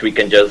detached, we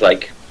can just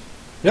like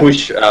Yep.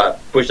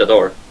 push the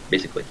door,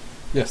 basically.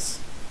 Yes.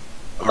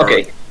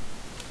 Okay.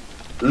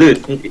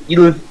 Luke,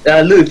 you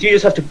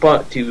just have to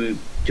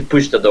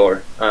push the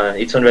door.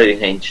 It's already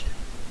hinged.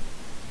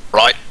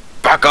 Right,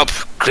 back up,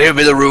 clear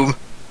me the room.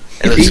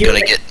 And it's gonna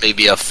get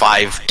maybe a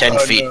 5-10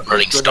 feet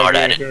running start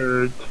at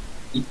it.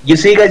 You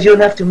see, guys, you don't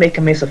have to make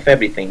a mess of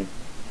everything.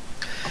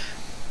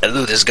 And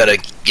Luther's gonna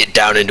get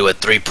down into a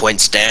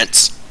 3-point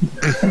stance.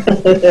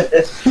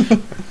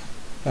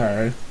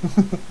 Alright.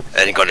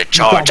 And he's gonna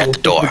charge at the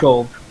door.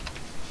 Gold.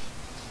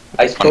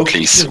 I One spoke.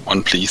 please.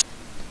 One please.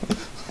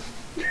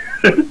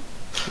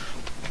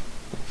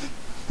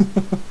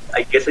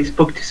 I guess I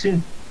spoke too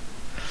soon.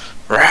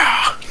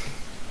 Rah.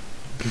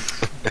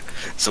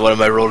 So what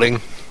am I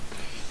rolling?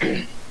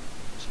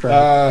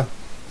 Strength.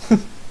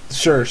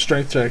 Sure,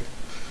 strength check.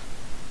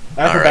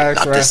 Alright,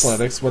 Acrobatics not or this.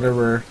 athletics,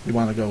 whatever you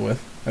want to go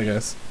with, I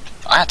guess.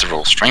 I had to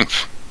roll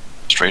strength.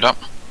 Straight up.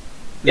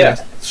 Yeah.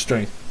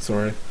 Strength,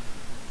 sorry.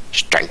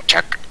 Strength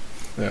check.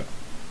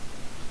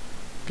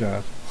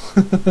 God.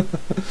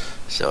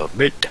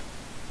 Submit.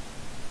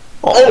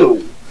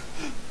 Oh,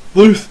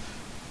 Luth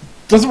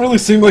doesn't really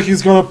seem like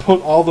he's gonna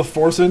put all the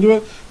force into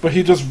it, but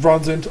he just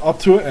runs up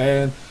to it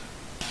and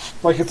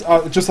like it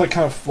just like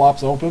kind of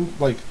flops open,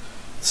 like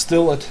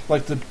still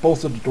like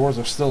both of the doors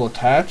are still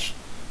attached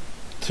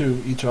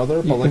to each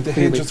other, but like the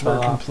completely hinges were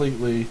fell off.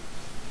 completely.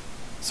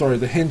 Sorry,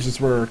 the hinges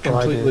were Oh, I did.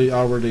 completely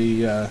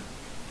already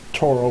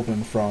tore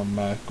open from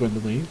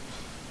Gwendoline,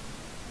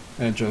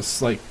 and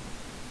just like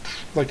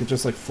it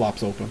just like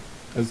flops open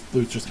as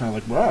Luth just kind of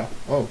like, wow,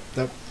 oh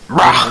that.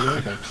 Rah!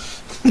 Okay.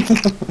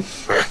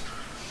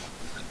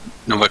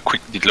 Nova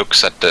quickly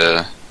looks at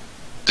the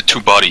two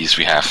bodies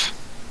we have.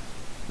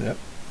 Yep.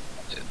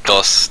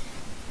 Does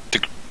the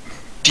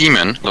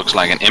demon looks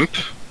like an imp,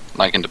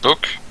 like in the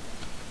book?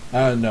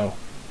 No,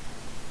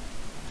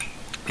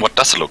 What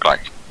does it look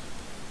like?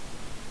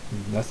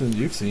 nothing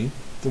you've seen.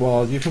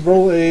 Well, you can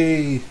roll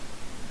a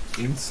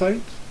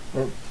insight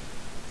or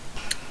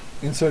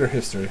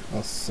history.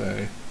 I'll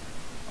say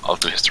I'll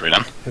do history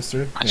then.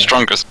 history. My Yeah.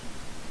 strongest.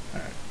 All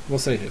right, we'll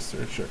say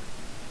history. Sure,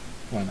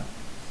 why not?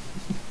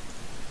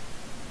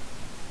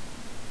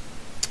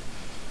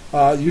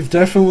 You've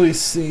definitely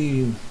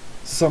seen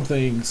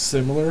something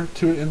similar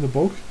to it in the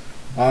book,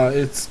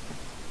 It's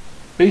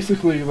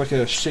basically like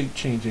a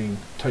shape-changing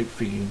type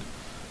fiend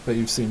that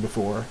you've seen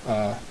before.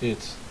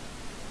 It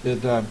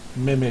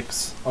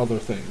mimics other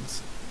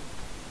things.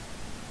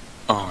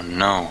 Oh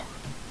no.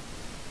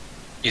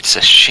 It's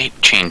a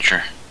shape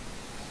changer.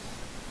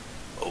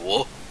 A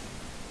what?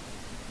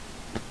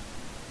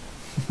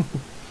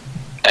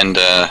 And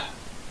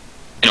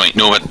anyway,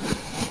 Nova.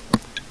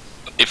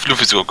 If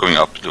Luffy's going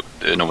up,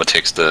 Nova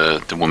takes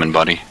the woman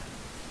body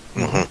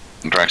and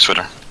drags with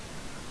her.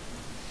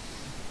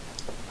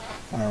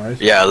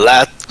 Alright. Yeah,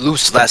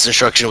 Luke's last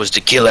instruction was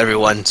to kill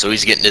everyone, so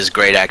he's getting his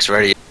great axe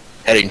ready,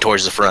 heading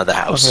towards the front of the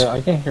house. Okay,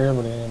 I can't hear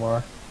anybody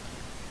anymore.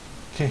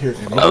 Can't hear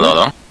anything.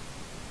 Hello?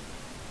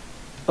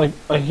 Like,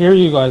 I hear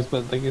you guys,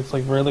 but like it's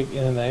like really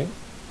in and out.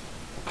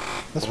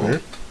 That's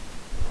weird.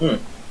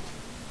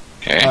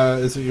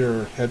 Okay. Is it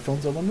your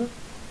headphones, I wonder?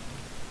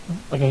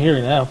 I can hear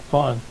you now,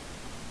 fine.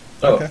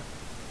 Oh. Okay.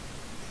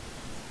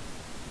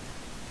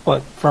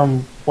 But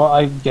from what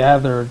I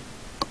gathered,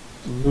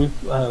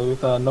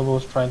 Nova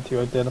was trying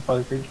to identify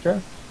the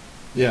creature.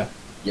 Yeah.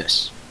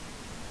 Yes.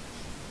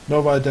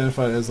 Nova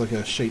identified as like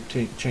a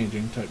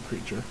shape-changing type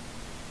creature.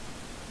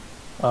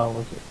 Oh,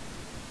 okay.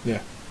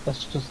 Yeah.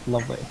 That's just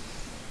lovely.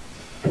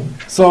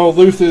 So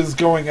Luth is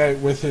going out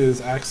with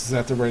his axes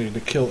at the ready to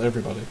kill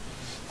everybody.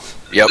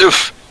 Yep.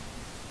 Luff,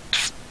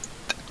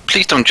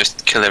 please don't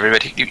just kill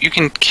everybody. You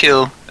can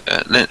kill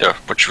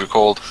what you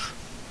recalled,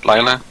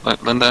 Linda,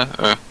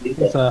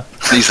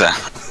 It's Lisa.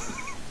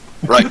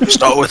 Right,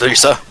 start with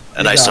Lisa,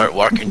 and I Yeah. start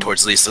walking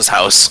towards Lisa's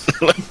house.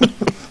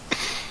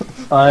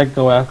 I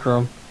go after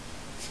him.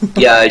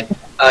 Yeah,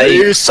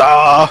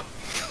 Lisa!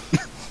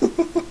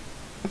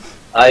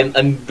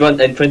 I'm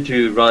trying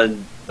to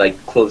run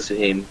like close to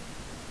him,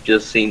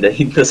 just seeing that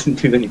he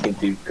doesn't do anything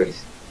too crazy.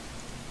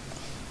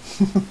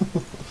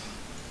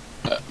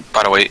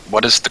 By the way,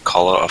 what is the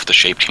color of the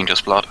shape changer's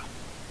blood?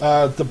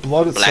 The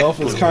blood itself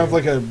is blue. kind of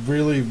like a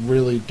really,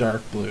 really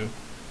dark blue.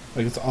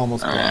 Like it's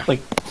almost black. Like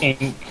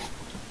ink.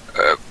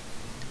 I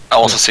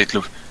also say to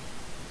Luff,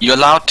 you're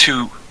allowed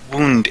to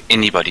wound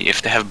anybody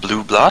if they have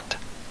blue blood.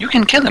 You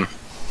can kill him.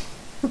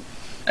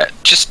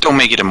 Just don't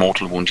make it a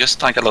mortal wound.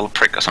 Just like a little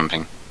prick or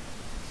something.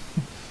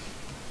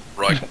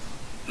 Right.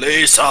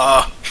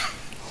 Lisa!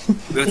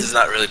 Ruth is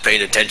not really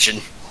paying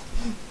attention.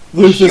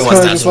 Luth He is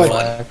wants kind to of just have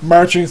like some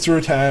marching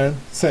through town,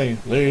 saying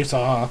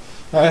Lisa,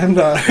 and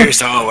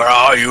Lisa, where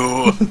are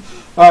you?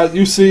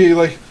 you see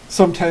like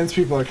some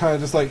townspeople are kind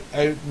of just like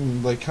out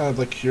and like kind of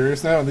like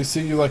curious now, and they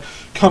see you like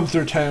come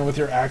through town with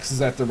your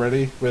axes at the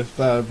ready with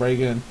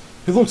Reagan,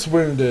 who looks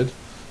wounded,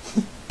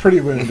 pretty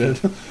wounded,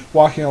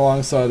 walking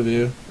alongside of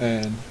you.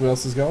 And who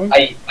else is going?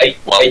 I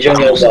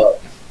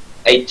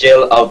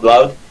yell out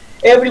loud.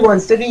 Everyone,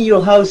 stay in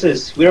your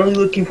houses. We're only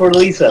looking for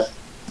Lisa.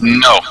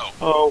 No.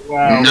 Oh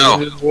wow. No.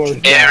 This is worse.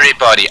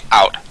 Everybody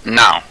out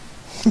now.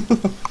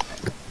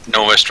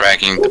 Nova's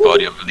dragging the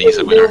body of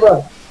Lisa with her.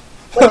 Nova,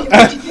 what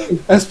did you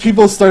do? As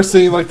people start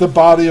seeing like the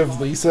body of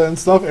Lisa and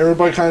stuff,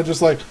 everybody kind of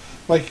just like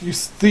you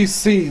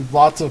see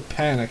lots of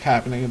panic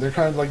happening, and they're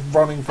kind of like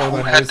running for Who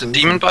their had houses. the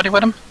demon body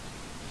with him?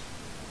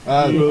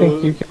 You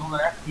think you killed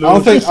her?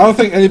 I don't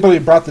think anybody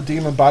brought the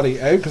demon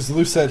body out because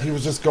Lou said he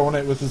was just going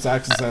out with his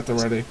axes at the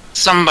ready.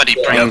 Somebody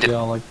bring Yeah,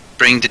 like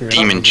the Yeah.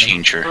 demon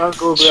changer. I'll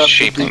go grab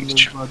Shape the things.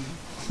 demon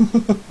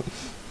body.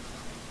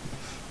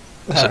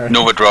 So Alright.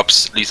 Nova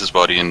drops Lisa's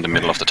body in the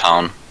middle of the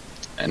town,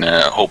 and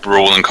hope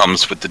Roland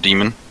comes with the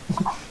demon.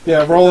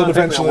 Yeah, Roland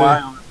It'll take me eventually. a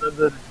while, but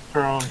that's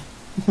strong.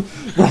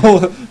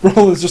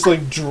 Roland's just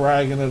like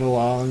dragging it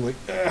along,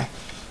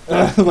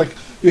 like like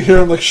you hear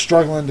him like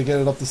struggling to get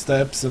it up the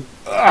steps, and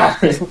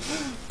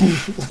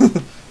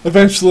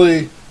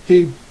eventually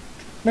he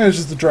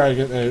manages to drag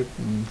it out,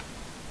 and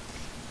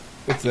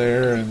it's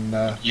there,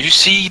 and You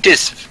see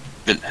this,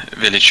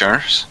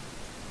 villagers?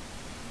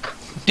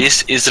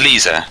 This is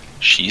Lisa.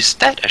 She's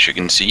dead, as you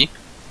can see,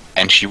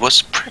 and she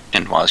was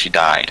pregnant while she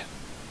died,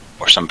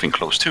 or something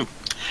close to.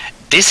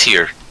 This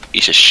here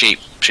is a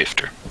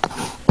shapeshifter.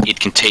 It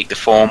can take the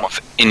form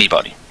of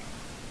anybody.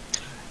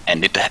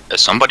 And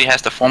somebody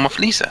has the form of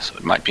Lisa, so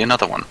it might be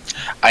another one.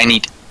 I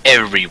need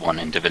everyone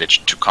in the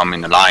village to come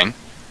in a line,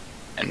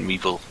 and we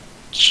will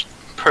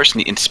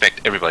personally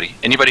inspect everybody.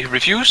 Anybody who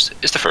refuses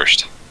is the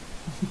first.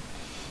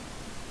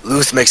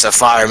 Luth makes a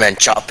fireman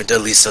chop into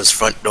Lisa's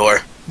front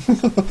door.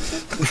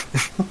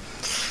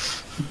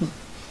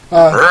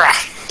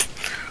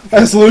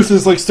 as Luth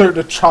is like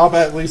starting to chop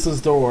at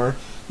Lisa's door,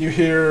 you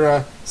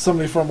hear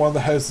somebody from one of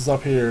the houses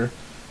up here.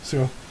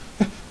 So,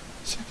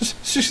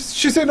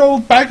 she's in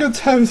old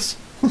Baggett's house,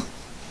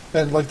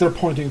 and like they're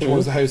pointing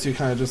towards the house you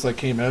kind of just like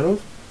came out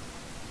of.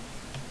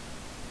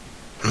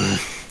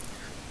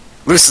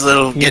 Luth's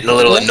getting a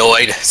little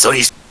annoyed, so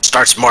he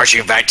starts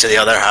marching back to the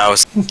other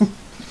house.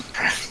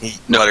 He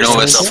mutters to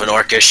himself in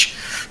Orcish.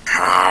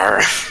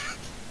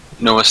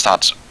 Noah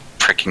starts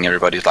pricking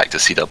everybody like to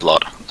see their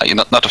blood. Like,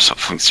 not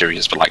something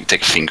serious, but like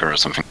take a finger or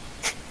something.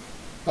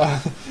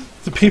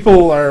 The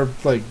people are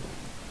like,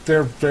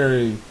 they're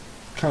very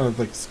kind of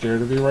like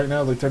scared of you right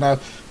now. Like they're not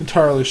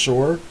entirely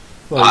sure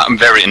Like, I'm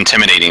very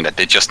intimidating that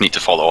they just need to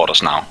follow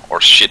orders now, or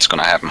shit's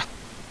gonna happen.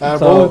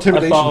 roll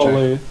intimidation I follow check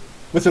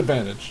Luth. with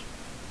advantage.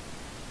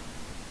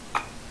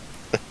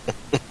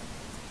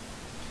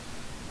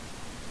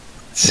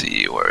 Let's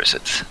see, where is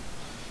it?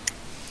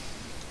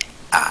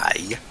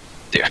 Aye.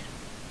 There.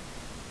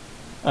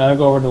 I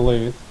go over to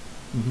Luth,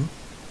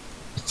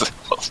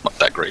 Well, it's not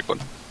that great, but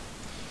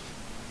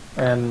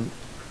and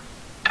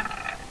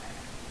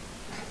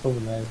oh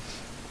nice.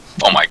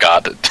 oh my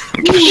god,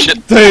 give a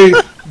shit. They,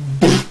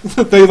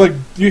 they like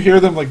you hear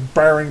them like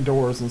barring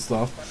doors and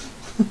stuff.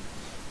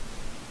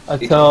 I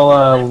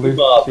tell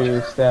Luth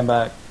to stand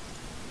back.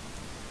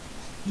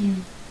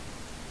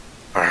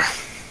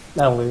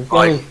 Not Luth.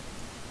 Fine. Luth.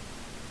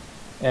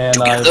 And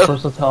Together?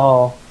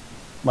 versatile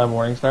my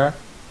Morningstar.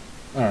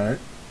 All right.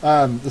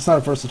 It's not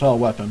a versatile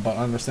weapon, but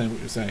I understand what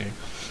you're saying.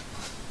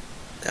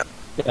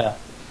 Yeah.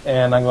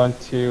 And I'm going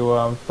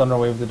to thunder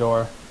wave the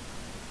door.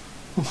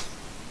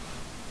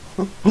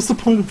 What's the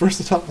point of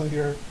versatile on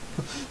your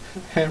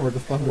hammer to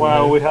thunder?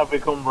 Wow, wave? we have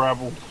become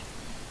rebels.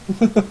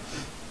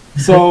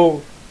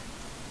 So,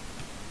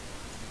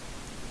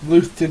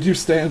 Luth, did you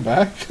stand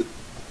back?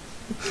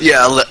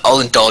 Yeah,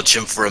 I'll indulge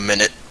him for a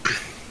minute.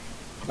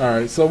 All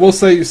right. So we'll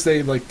say you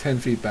stayed like 10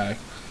 feet back.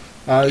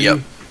 Yep.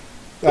 You,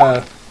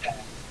 That's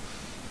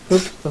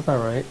not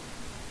right.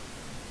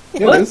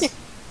 it is.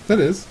 That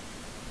is.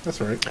 That's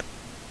right.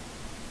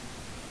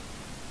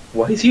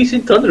 Why is he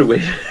using Thunder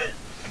Wave?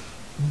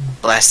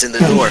 Blast in the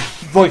door.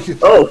 Like,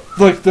 Oh,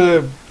 like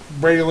the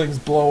railings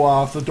blow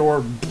off, the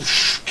door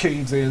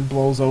caves in,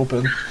 blows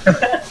open.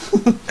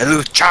 And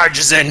Luke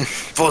charges in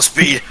full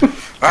speed.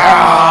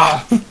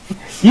 Ah!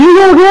 You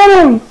go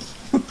get him!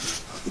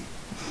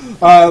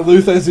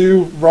 Luth, as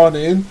you run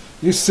in,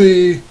 you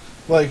see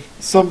like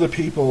some of the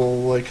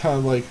people like kind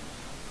of like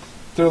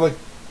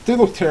they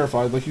look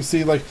terrified. Like you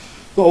see like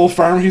the old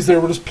farmer, he's there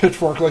with his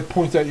pitchfork, like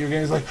points at you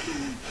again. He's like,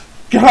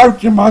 "Get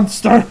out, you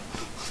monster!"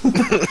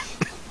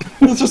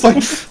 It's just like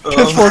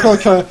pitchfork,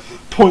 like kind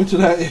of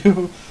pointed at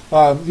you.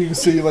 You can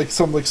see like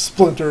some like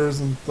splinters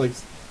and like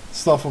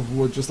stuff of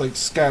wood just like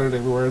scattered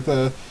everywhere.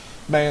 The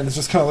man is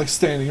just kind of like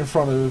standing in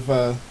front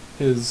of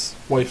his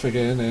wife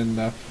again,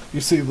 and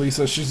you see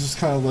Lisa. She's just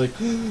kind of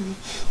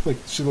like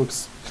she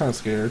looks kind of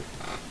scared.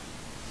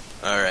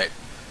 Alright.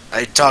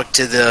 I talk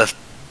to the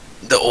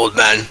old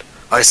man.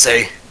 I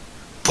say,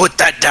 put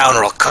that down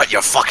or I'll cut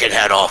your fucking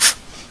head off.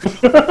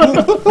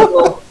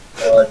 oh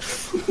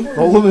God.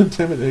 Roll an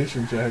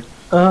intimidation check.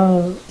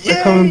 I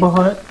come in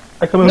behind.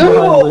 I come in No!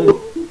 behind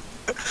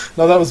Luth.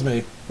 No, that was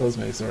me. That was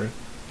me. Sorry.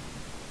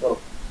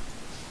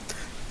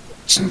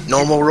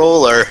 Normal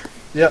roll or?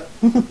 Yep.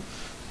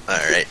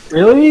 Alright.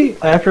 Really?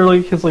 After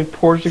like his like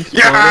porch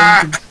exploding,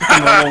 Yeah! it's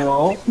just a normal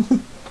roll?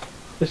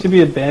 There should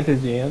be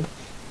advantage, Ian.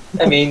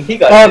 I mean, he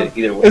got it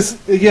either way.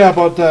 Yeah,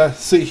 but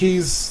see,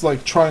 he's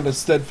like trying to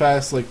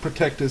steadfast like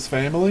protect his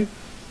family,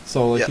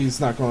 so like Yep. he's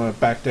not going to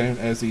back down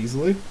as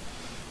easily.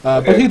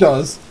 But Okay. he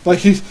does. Like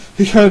he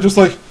kind of just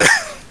like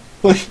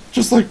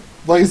just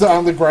lays it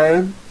on the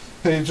ground,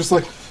 and he just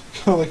like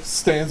kind of like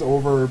stands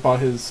over by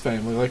his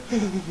family, like,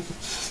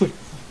 like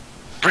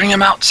Bring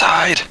him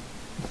outside.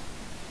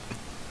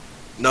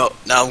 No,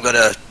 now I'm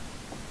gonna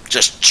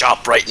just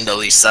chop right into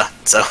Lisa.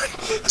 So,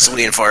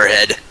 swinging for her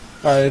head.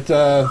 all right.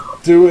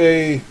 Do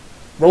a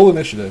roll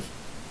initiative.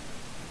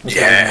 That's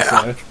what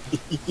I'm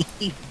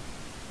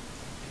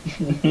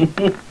Yeah. gonna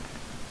say.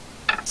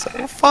 So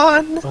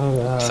fun. Oh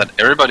Is god. that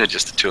everybody or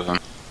just the two of them?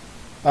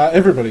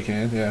 Everybody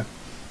can, yeah.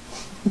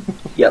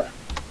 Yep.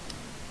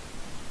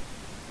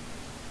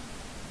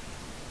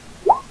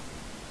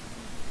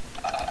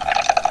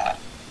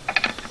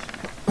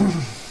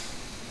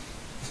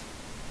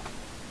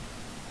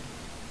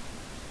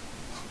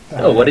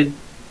 Oh, what did it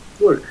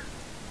work?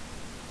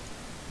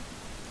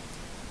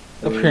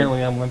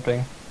 Apparently I'm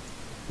limping.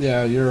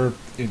 Yeah, you're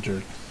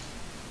injured.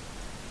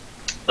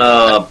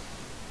 I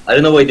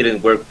don't know why it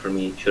didn't work for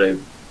me.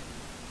 Should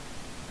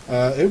I?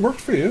 It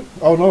worked for you.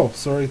 Oh no,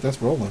 sorry,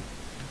 that's rolling.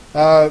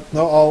 No,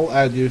 I'll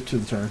add you to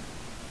the turn.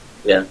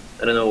 Yeah,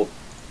 I don't know.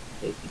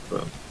 It's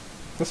wrong.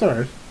 That's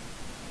alright.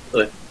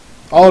 Okay.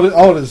 All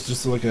it is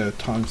just like a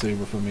time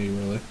saver for me,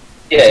 really.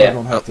 Yeah, So I yeah.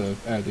 don't have to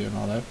add you and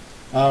all that.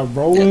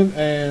 Roland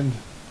and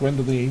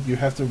Gwendoline, you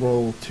have to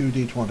roll 2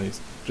 d20s.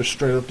 Just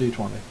straight up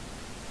d20.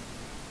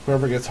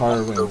 Whoever gets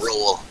higher The wins.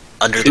 rule.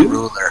 Under the Two?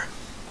 ruler.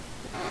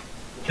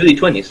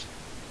 2d20s.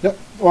 Yep,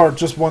 or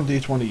just 1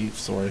 d20 each,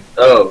 sorry.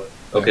 Oh,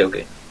 okay, Yeah.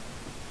 okay.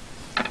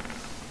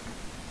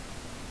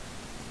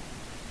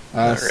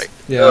 Alright.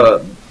 Yeah.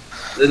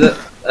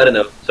 I don't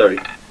know. Sorry.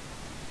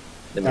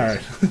 Let me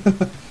Alright.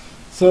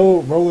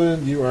 So,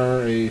 Roland, you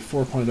are a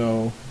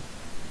 4.0.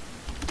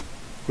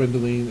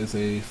 Gwendoline is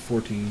a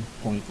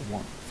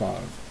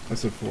 14.15. I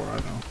said 4, I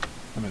know.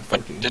 I meant But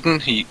 14.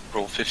 didn't he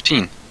roll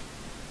 15?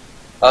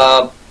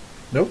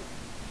 Nope.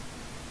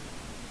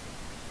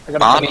 I got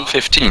Not a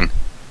 15.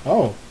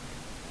 Oh.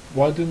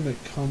 Why didn't it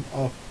come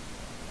up?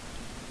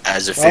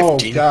 As a Oh,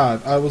 15.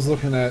 God. I was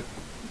looking at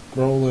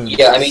Roland.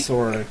 Yeah, I mean-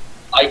 Sorry.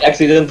 I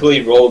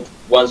accidentally rolled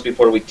once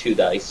before with 2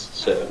 dice,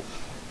 so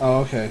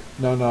Oh, okay.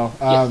 No.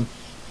 Yes.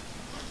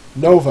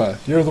 Nova,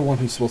 you're the one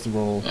who's supposed to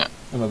roll Yeah.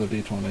 another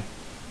d20.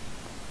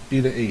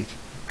 Beat an 8.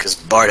 Because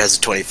Bard has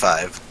a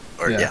 25.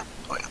 Or, Yeah. yeah.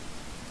 Oh, yeah.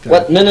 Okay.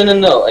 What?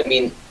 No. I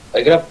mean,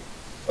 I got.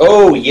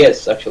 Oh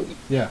yes, actually.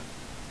 Yeah.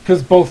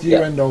 Because both you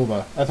Yeah. and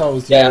Nova. I thought it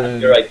was Yeah, you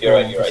and you're right,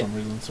 Roland you're for right. some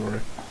reason, sorry.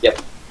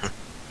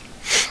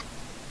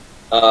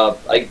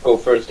 I go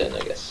first then, I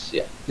guess.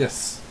 Yeah.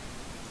 Yes.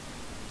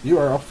 You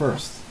are up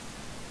first.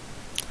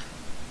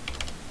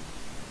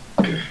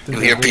 You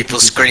hear people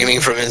screaming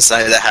from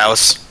inside the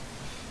house.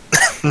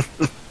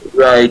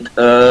 Right.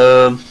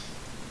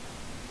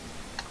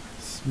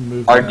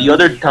 Smooth Are the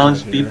other right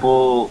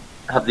townspeople,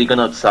 have they gone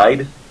outside?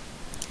 here.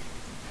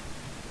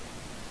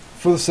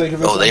 For the sake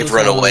of it, Oh, they've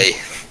run away.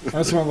 I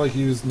just want to like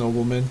use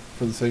noblemen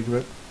for the sake of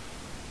it.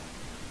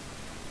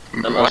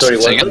 I'm What's sorry,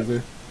 the what?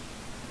 second?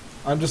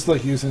 I'm just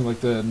like using like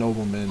the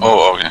nobleman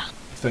Oh, okay.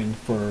 thing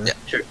for. Yeah.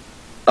 Sure.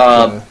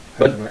 the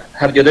But head of it.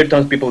 have the other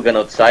townspeople gone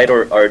outside,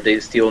 or are they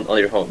still in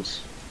other homes?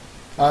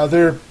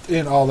 They're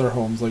in all their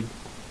homes, like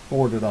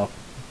boarded up.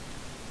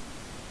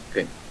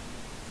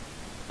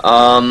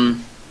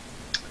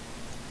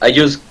 I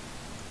just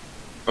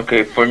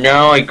okay. For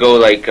now, I go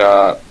like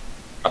up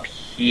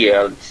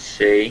here. Let's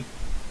say,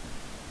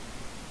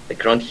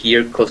 like around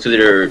here, close to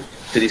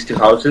these two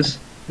houses.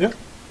 Yep.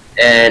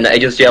 And I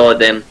just yell at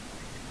them,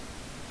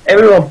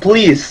 "Everyone,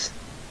 please!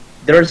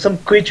 There are some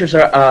creatures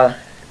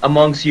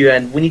amongst you,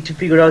 and we need to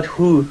figure out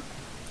who's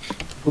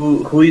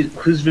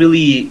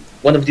really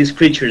one of these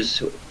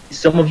creatures.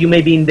 Some of you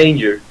may be in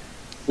danger.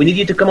 We need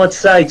you to come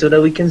outside so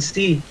that we can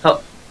see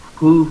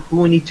who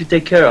we need to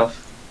take care of."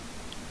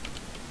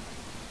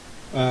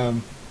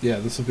 Yeah,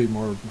 this will be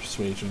more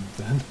persuasion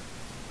then.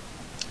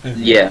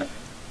 Anyway. Yeah.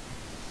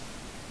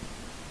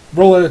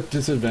 Roll at a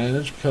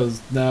disadvantage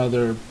because now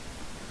they're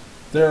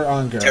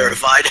on guard.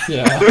 Terrified.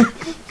 Yeah.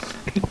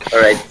 All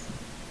right.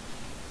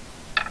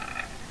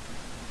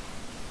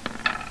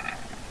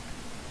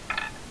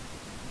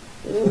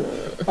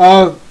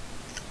 A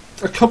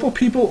couple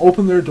people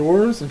open their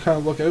doors and kind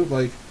of look out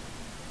like,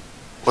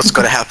 What's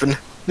gonna happen?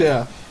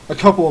 yeah, a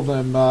couple of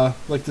them,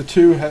 like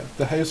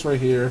the house right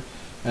here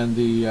and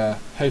the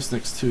house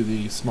next to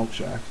the smoke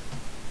shack.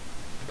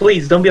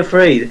 Please don't be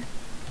afraid.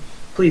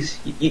 Please,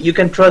 you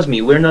can trust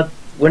me. We're not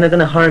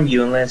gonna harm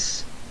you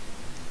unless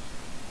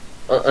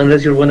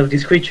you're one of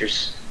these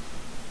creatures.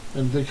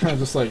 And they kind of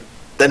just like,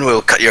 Then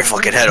we'll cut your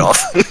fucking head off.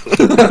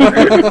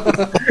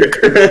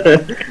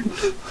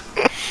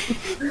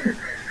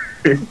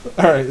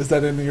 alright, is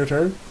that ending your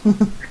turn?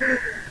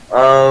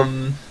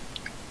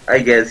 I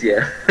guess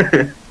yeah.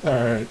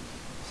 Alright.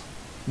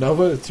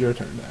 Nova, it's your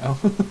turn now.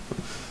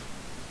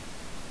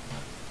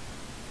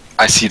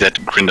 I see that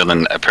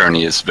Grindelin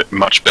apparently is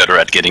much better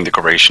at getting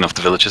decoration of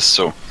the villages,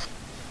 so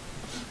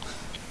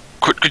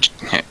could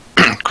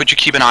you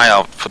keep an eye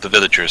out for the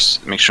villagers,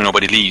 make sure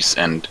nobody leaves,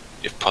 and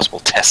if possible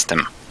test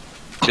them.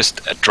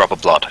 Just a drop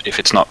of blood. If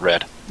it's not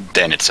red,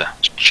 then it's a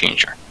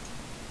changer.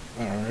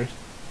 Alright.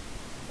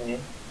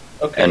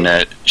 Okay.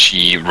 And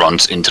she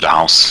runs into the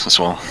house as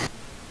well.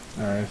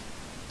 Alright.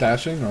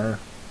 Dashing or?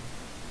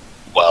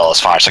 Well, as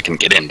far as I can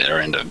get in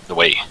there in the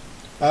way.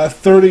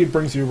 30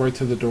 brings you right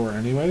to the door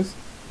anyways.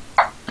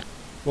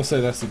 We'll say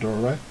that's the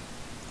doorway.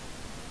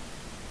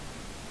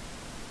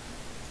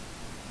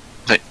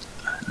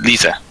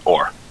 Lisa,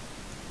 or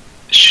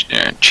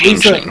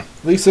Changeling.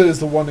 Lisa is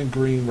the one in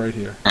green right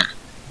here.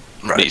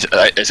 Right. Lisa,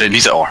 I said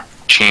Lisa, or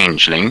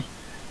Changeling.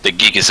 The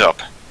gig is up.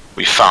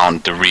 We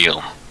found the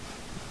real.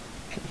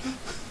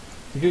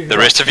 The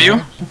rest of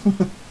you,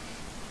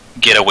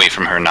 get away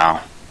from her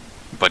now.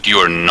 But you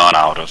are not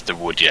out of the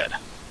wood yet.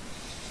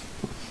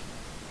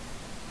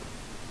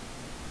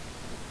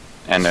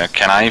 And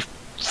can I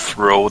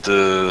throw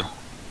the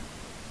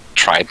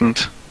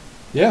trident?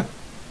 Yeah.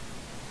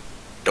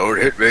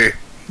 Don't hit me.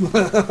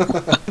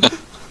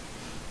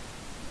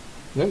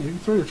 Yeah, you can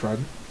throw your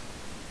trident.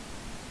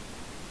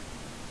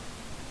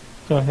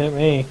 Don't hit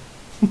me.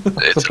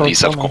 It's Suppose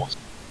Lisa, of someone- course.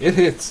 It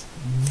hits.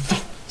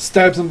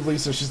 Stabs him,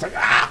 Lisa. She's like,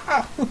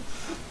 ah!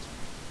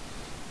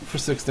 For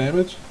 6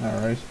 damage?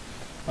 Alright.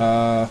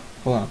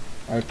 Hold on.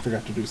 I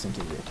forgot to do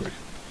something real quick.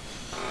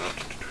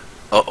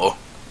 Uh-oh.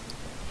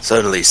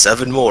 Suddenly,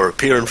 7 more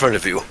appear in front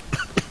of you.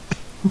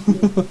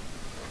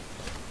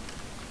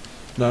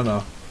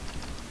 No.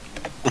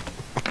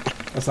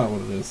 That's not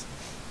what it is.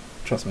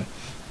 Trust me.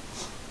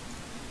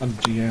 I'm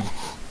the GM.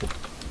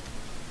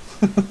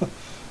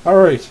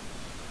 Alright.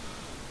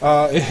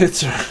 It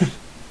hits her.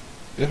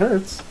 It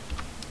hurts.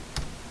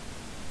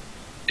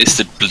 Is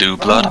it blue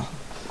blood?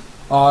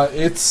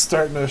 It's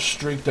starting to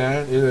streak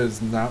down. It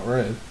is not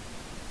red.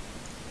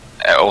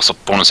 Also,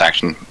 bonus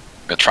action,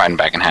 a trident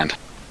back in hand.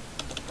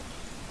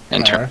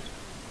 Enter. Alright.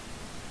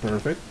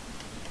 Perfect.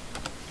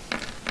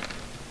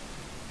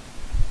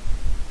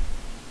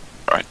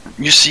 Alright,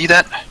 you see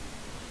that?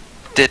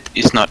 That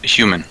is not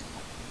human.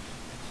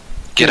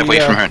 Get away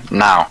Yeah. from her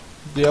now.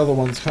 The other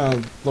ones kind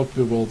of look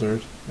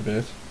bewildered a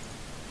bit.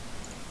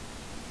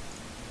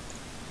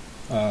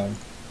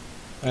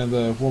 And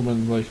the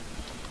woman, like,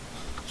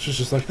 she's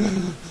just like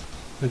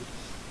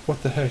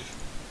what the heck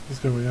is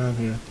going on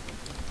here?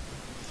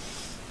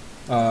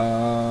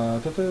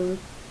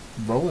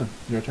 Roland,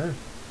 your turn.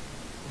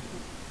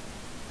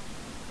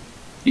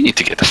 You need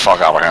to get the fuck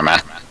out of here, man.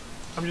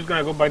 I'm just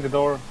gonna go by the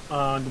door,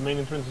 the main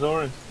entrance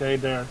door, and stay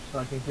there so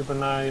I can keep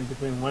an eye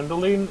between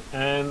Wendelin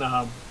and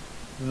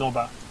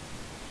Nova.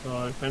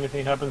 So if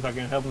anything happens, I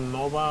can help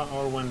Nova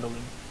or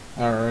Wendelin.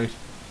 Alright.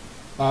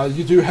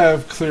 You do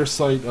have clear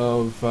sight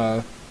of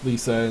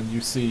Lisa, and you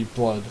see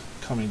blood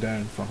coming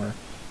down from her.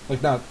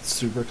 Like, not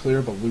super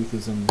clear, but Luth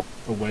is in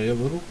the way a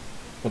little,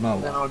 but not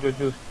a Then lot. I'll just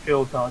use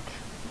chill touch.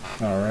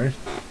 Alright.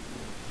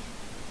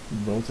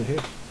 Roll to hit.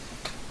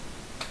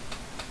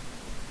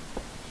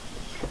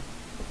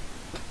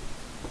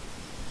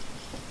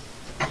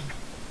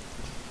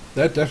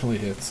 That definitely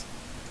hits.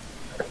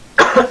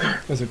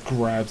 As it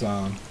grabs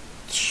on.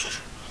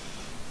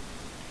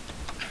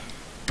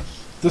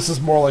 This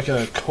is more like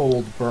a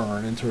cold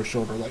burn into her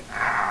shoulder, like,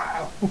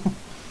 ah!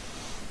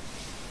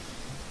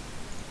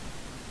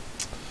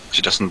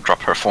 She doesn't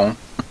drop her phone.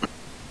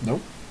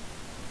 Nope.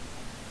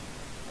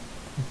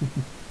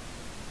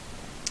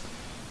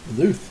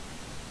 Luth,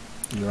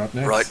 you're up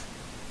next. Right.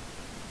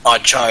 I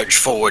charge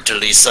forward to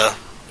Lisa.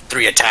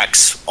 3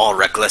 attacks, all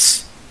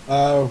reckless.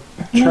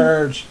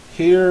 Charge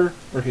here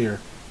or here?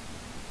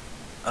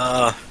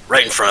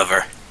 Right in front of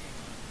her.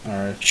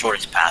 Alright,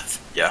 Shortest path.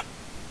 Yeah.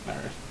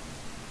 alright.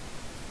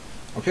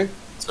 Okay.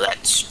 So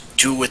that's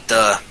 2 with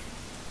the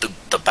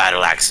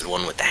battle axe and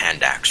 1 with the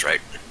hand axe, right?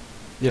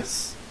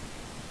 Yes.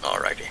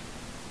 Alrighty.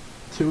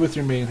 2 with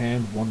your main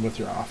hand, 1 with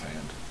your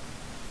offhand.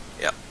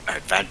 Yep.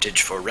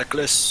 Advantage for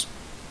reckless.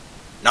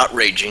 Not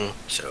raging,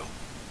 so.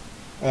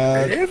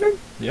 11?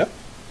 Yep.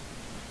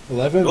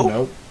 11? Nope.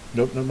 Nope.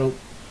 Nope, nope, nope.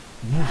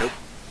 Nope.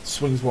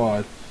 Swings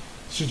wide.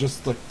 She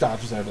just, like,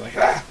 dodges out, like,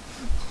 ah!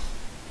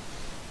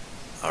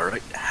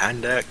 Alright.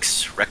 Hand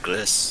axe,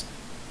 reckless.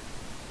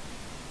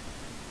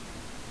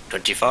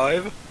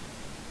 25.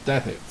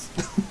 That hits.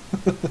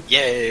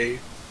 Yay.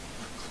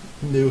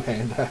 New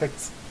hand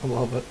axe. I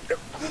love it.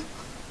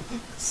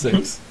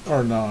 6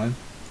 or 9.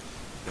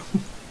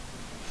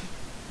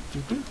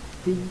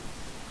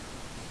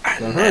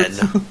 That And hurts.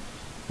 then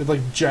It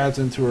like jabs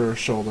into her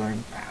shoulder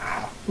and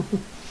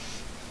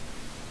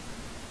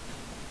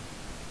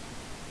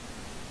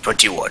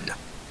 21.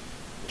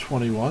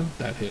 21.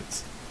 That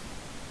hits.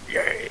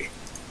 Yay.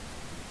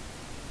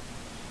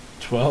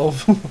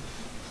 12.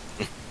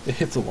 It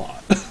hits a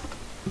lot.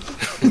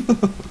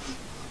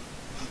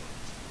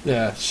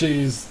 Yeah,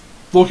 she's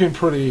looking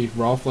pretty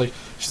rough. Like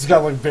she's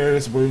got like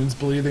various wounds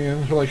bleeding,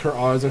 and her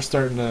eyes are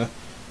starting to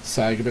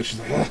sag a bit. She's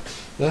like,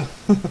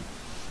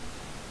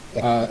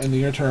 and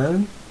your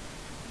turn.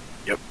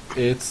 Yep.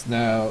 It's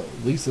now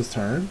Lisa's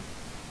turn.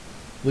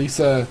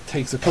 Lisa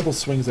takes a couple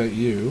swings at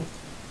you,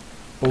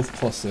 both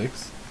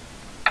 +6.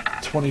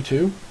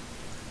 22.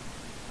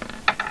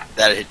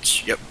 That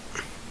hits. Yep.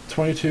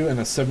 22 and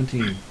a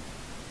 17.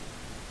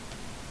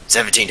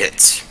 17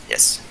 hits.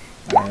 Yes.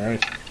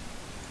 Alright.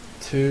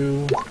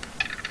 2,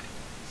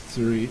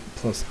 3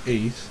 plus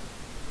 8.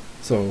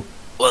 So,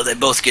 Well, they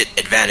both get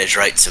advantage,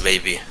 right? So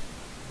maybe.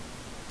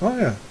 oh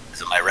yeah.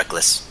 So my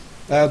reckless.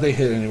 They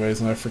hit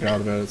anyways, and I forgot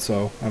about it,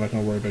 so I'm not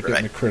going to worry about getting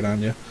Right. a crit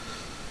on you.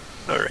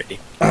 Alrighty.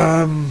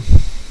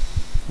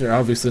 You're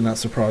obviously not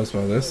surprised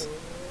by this.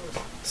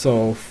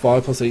 So,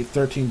 5 plus 8,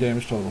 13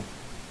 damage total.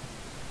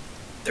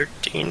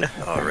 13.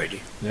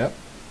 Alrighty. Yep.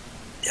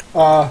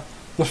 Yep.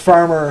 The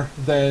farmer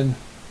then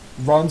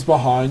runs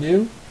behind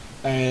you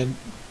and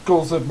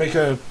goes to make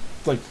a,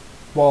 like,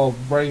 while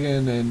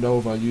Reagan and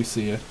Nova, you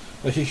see it,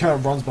 like he kind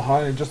of runs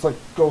behind and just like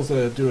goes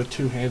to do a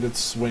two-handed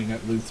swing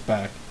at Luth's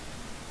back.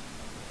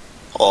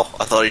 Oh,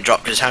 I thought he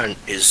dropped his hand,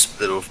 his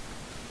little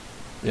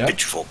Yep.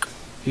 pitchfork.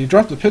 He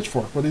dropped the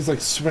pitchfork, but he's like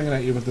swinging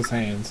at you with his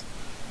hands.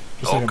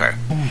 Just like Okay.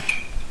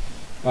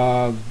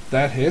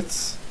 That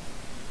hits.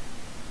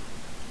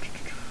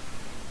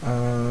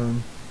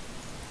 Hold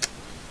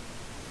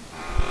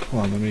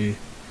on, let me.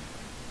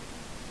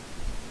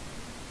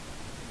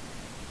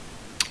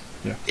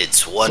 Yeah.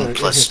 It's 1 Sorry, it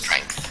plus hits.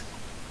 strength.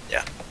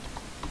 Yeah.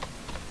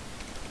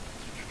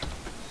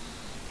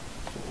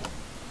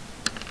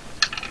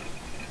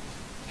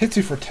 Hits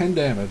you for 10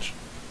 damage.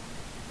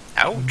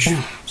 Ouch.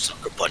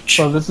 Sucker punch.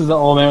 So this is the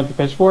old man with the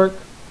pitchfork.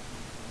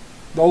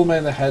 The old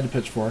man that had the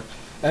pitchfork,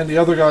 and the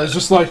other guy is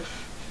just like,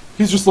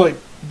 he's just like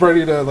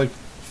ready to like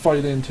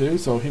fight in too.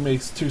 So he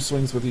makes 2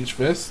 swings with each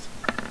fist.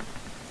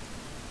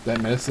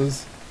 That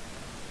misses.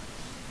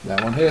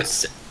 That one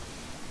hits.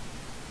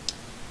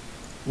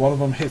 One of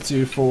them hits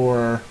you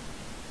for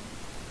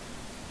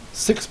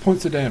 6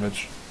 points of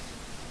damage.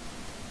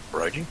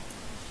 Righty.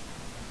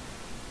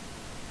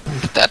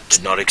 That's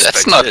Did not expect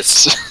that's not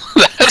this.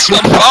 that's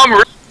not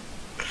farmer.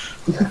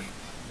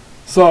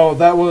 So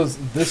that was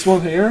this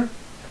one here,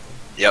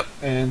 Yep.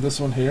 and this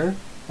one here,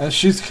 and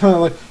she's kind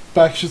of like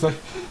back. She's like,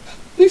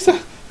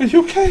 Lisa, are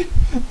you okay?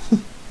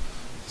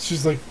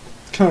 She's like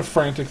kind of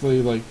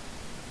frantically like,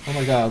 oh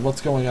my god,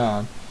 what's going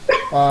on?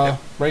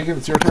 Reagan,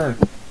 it's your turn.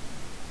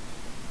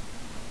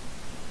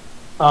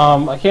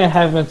 I can't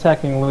have him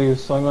attacking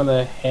loose, so I'm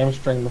gonna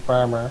hamstring the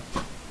farmer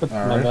with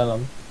my Alright.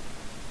 venom.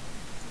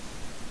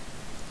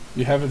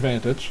 You have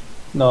advantage.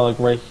 No, like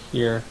right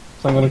here.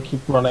 So I'm gonna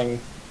keep running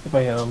if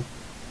I hit him.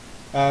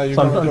 You're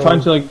So I'm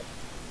trying to like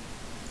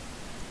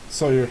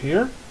So you're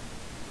here?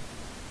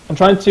 I'm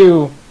trying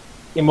to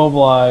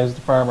immobilize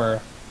the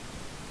farmer.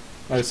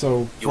 Alright,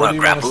 so You where wanna do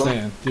you want to grapple him?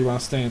 stand? Do you want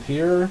to stand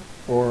here,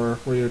 or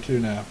where you're to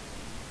now?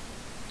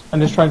 I'm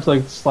just trying to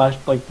like slash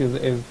like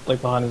his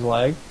like behind his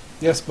leg.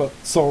 Yes, but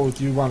so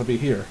do you want to be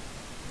here?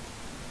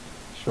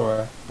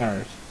 Sure.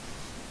 Alright.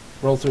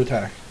 Roll to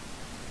attack.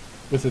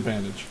 With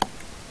advantage.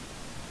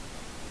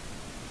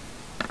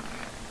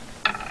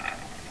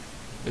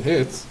 It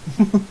hits.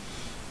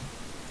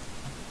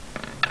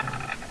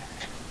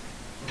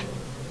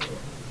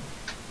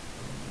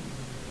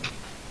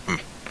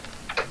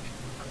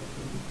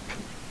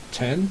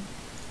 Ten.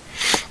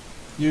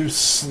 You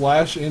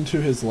slash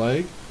into his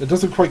leg. It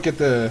doesn't quite get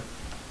the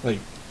like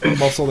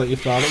muscle that you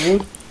thought it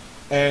would,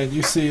 and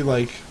you see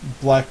like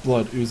black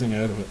blood oozing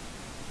out of it.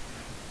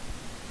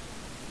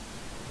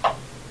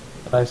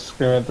 And I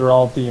scream it, they're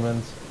all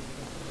demons.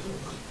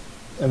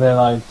 And then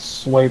I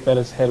swipe at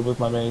his head with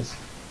my mace.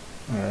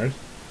 Alright.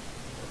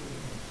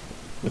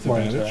 With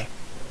Morning advantage.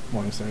 Star.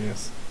 Morning Star,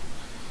 yes.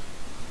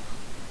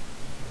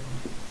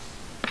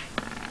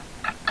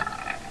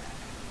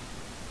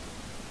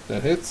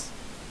 That hits.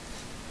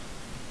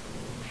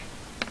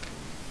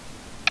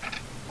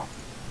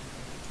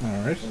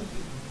 Alright.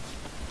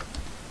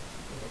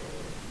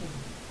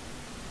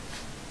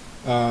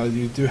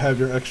 You do have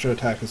your extra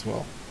attack as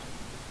well.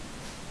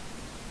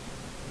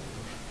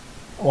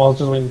 Well, I was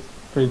just waiting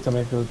for you to tell me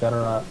if he was dead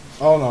or not.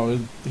 Oh no,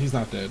 he's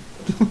not dead.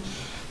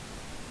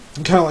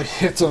 It kind of like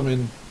hits him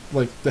in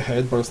like the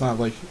head, but it's not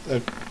like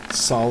a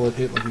solid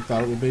hit like you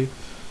thought it would be.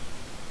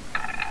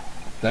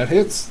 That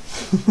hits.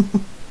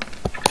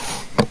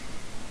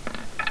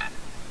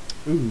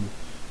 Ooh,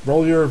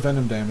 roll your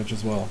venom damage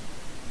as well.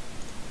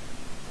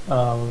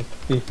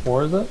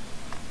 D4 is it?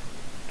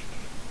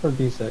 Or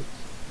D6?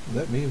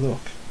 Let me look.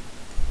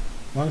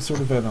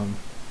 Longsword of venom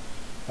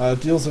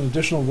deals an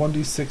additional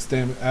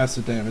 1d6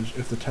 acid damage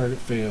if the target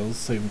fails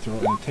saving throw,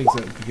 and it takes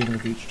it at the beginning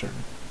of each turn.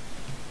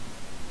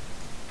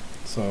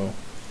 So,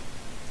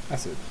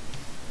 acid.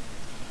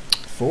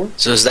 4.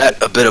 So is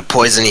that a bit of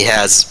poison he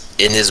has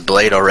in his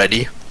blade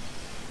already?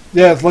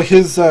 Yeah, it's like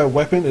his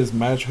weapon is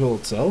magical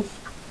itself.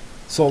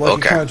 So like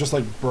Okay. it kind of just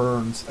like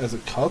burns as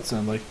it cuts,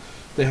 and like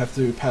they have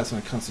to pass on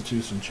a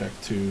Constitution check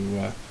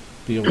to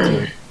be able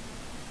to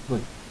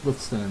like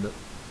withstand it.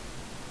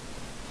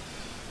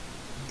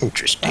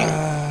 Interesting.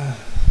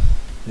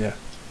 Yeah.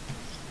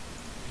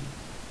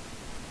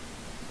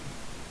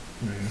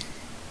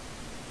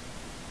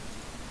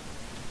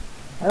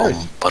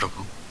 Alright. Ba-dum.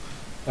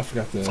 I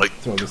forgot to Fight.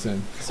 throw this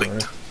in. Sorry.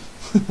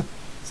 Fight.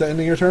 Is that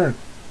ending your turn?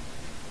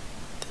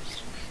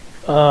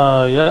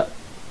 Yeah.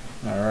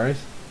 Alright.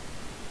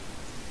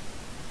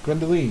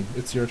 Gwendoline,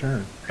 it's your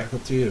turn. Back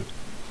up to you.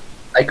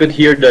 I could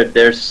hear that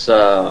there's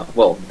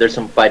there's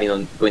some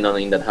fighting going on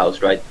in that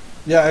house, right?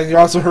 Yeah, and you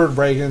also heard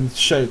Reagan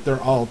shout,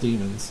 they're all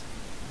demons.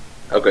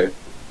 Okay.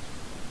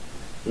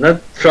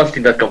 Not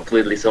trusting that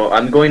completely, so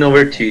I'm going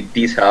over to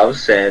this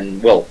house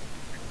and, well,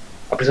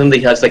 I presume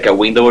it has like a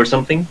window or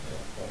something.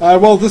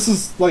 Well, this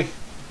is like,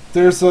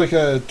 there's like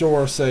a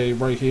door, say,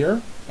 right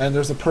here, and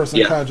there's a person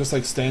Yeah. kind of just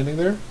like standing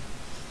there.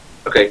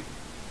 Okay.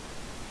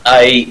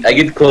 I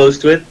get close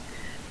to it,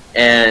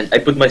 and I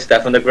put my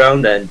staff on the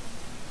ground and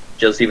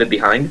just leave it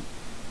behind.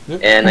 Yep.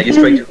 And I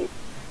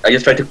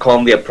just try to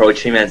calmly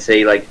approach him and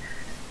say like,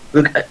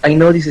 look, I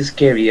know this is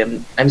scary.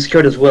 I'm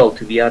scared as well,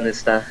 to be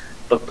honest.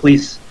 But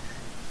please,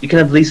 you can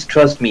at least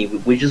trust me.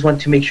 We just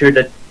want to make sure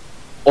that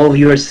all of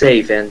you are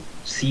safe and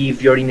see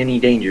if you're in any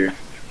danger.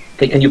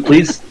 Can you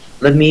please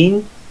let me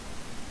in?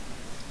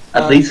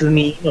 At least let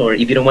me in, or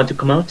if you don't want to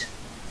come out.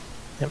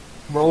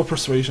 Roll a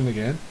persuasion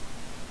again.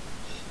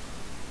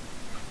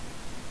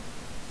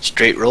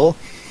 Straight roll?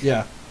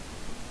 Yeah.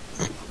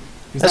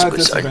 He's That's not a at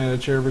good sign.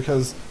 disadvantage here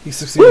because he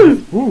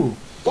succeeded. Woo!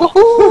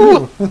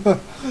 Woohoo!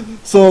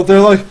 So they're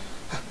like,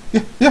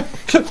 yeah,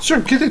 sure,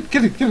 get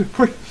it,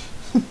 quick.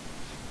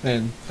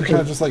 And he kind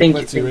of just like Thank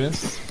lets you. you in.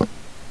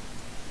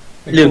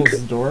 And Look.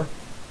 closes the door.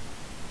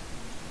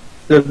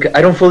 Look,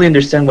 I don't fully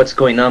understand what's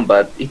going on,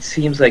 but it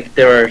seems like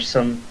there are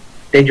some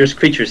dangerous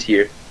creatures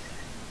here.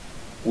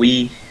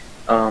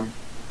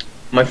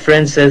 My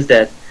friend says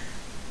that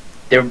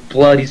their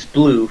blood is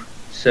blue,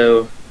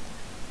 so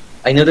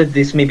I know that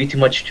this may be too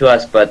much to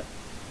ask, but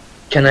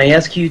can I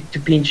ask you to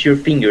pinch your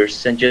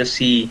fingers and just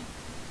see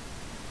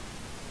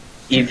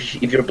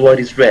if your blood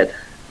is red?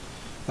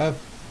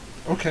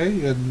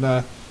 Okay, and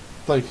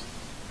like,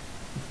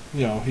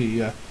 you know,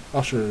 he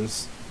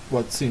ushers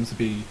what seems to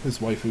be his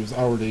wife, who's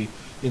already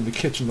in the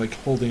kitchen, like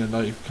holding a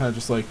knife, kind of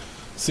just like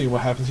seeing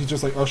what happens. He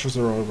just like ushers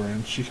her over,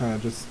 and she kind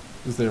of just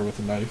is there with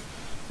a knife.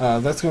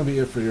 That's going to be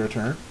it for your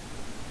turn,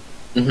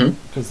 Mm-hmm.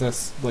 because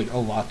that's like a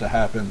lot to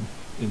happen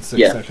in 6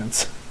 Yeah.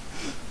 seconds.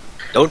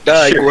 Don't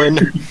die, Sure. Gwen.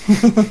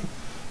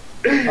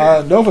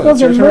 Nova,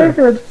 it's your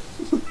turn.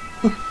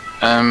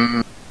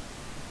 Um,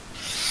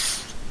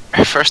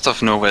 First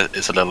off, Nova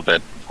is a little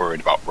bit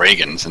worried about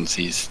Reagan since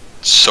he's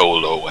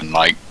solo and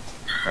like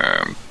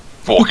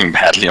walking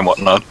badly and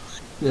whatnot.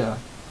 Yeah.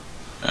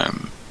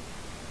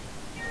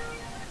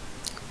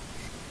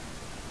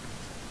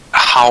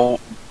 How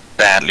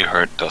badly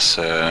hurt does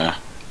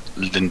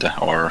Linda,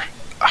 or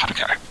how do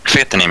I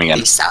forget the name again?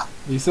 Lisa.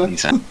 Lisa?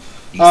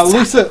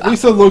 Lisa.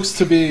 Lisa looks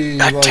to be You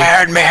like...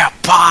 teared me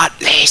apart,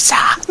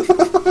 Lisa.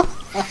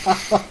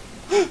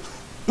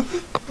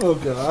 Oh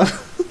god.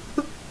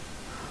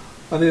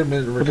 I need a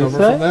minute to What did you recover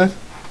say? from that.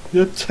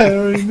 You're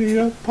tearing me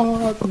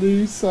apart,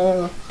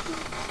 Lisa.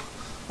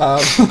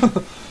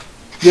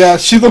 Yeah,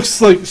 she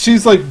looks like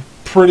she's like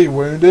pretty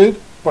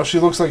wounded, but she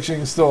looks like she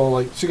can still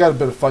like she got a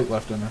bit of fight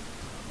left in her.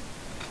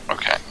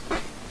 Okay.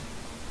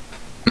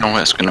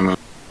 Nova's gonna move.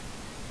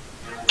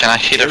 Can I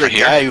hit You're over the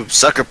here? guy who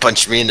sucker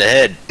punched me in the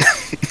head.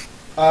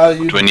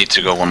 Do I need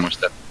to go one more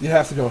step? You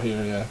have to go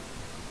here, yeah.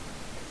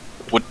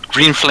 Would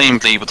Green Flame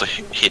be able to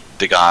hit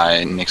the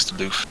guy next to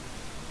Loof?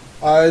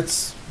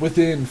 It's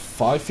within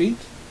 5 feet.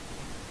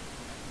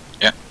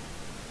 Yeah.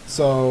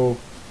 So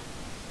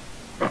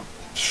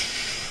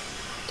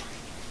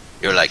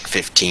You're like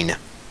 15.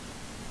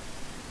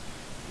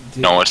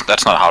 No,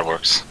 that's not how it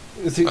works.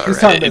 Is he, he's Alright.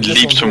 talking about It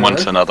this leaps from here, one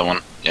right? to another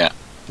one. Yeah.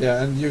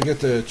 Yeah, and you get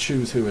to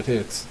choose who it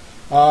hits.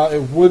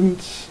 It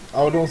wouldn't.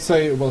 I don't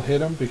say it will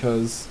hit him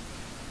because,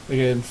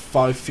 again,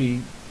 5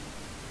 feet.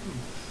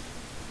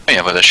 Oh,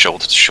 yeah, but it's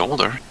shoulder to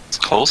shoulder. It's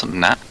closer than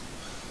that.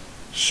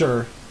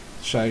 Sure,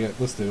 shag it.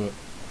 Let's do it.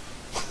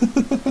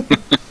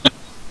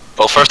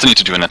 Well, first I need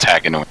to do an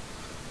attack anyway.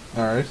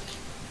 All right.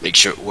 Make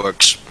sure it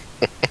works.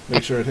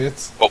 Make sure it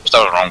hits. Oh, was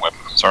that the wrong weapon?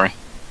 Sorry.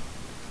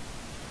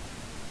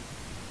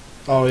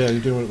 Oh yeah,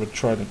 you're doing it with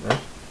trident, right?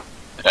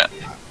 Yeah.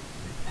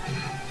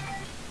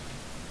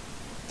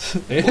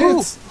 It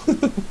hits.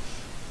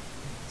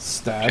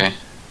 Stab. Okay.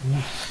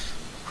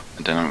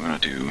 And then I'm gonna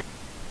do.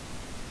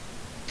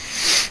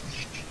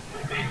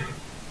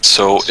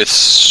 So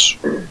it's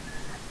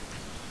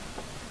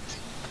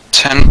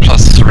 10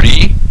 plus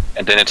 3,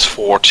 and then it's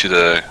 4 to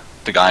the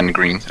guy in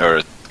green,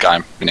 or the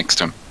guy next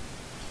to him,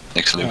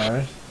 next to Luke. All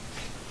right.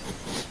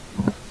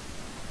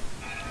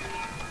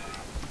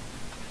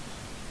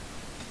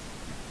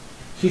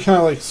 He kind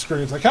of like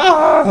screams like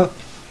ah,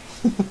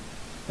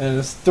 and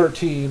it's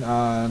 13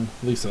 on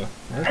Lisa.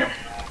 Right?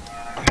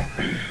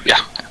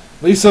 Yeah.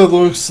 Lisa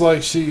looks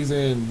like she's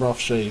in rough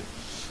shape.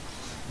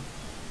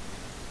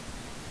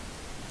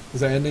 Is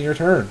that ending your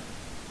turn?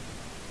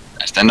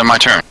 That's the end of my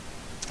turn.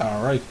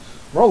 Alright.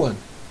 Roland,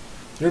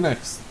 you're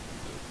next.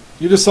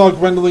 You just saw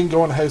Gwendolyn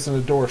go in the house and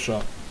the door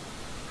shut.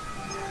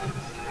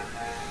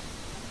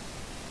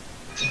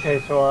 Okay,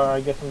 so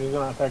I guess I'm just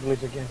gonna attack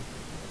Liz again.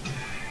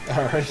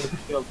 Alright.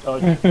 Shield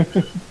charge.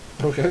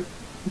 Okay.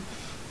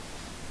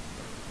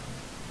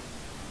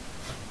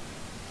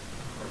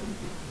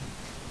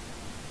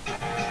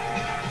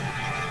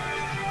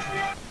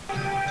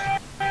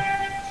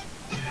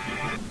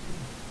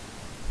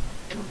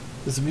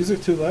 Is the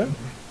music too loud?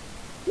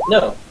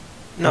 No.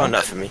 No,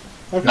 not for me.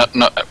 Okay.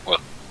 No, well,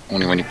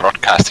 only when you're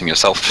broadcasting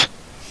yourself.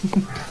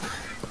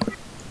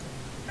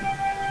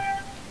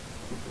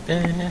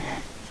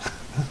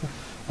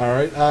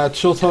 Alright,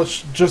 Chill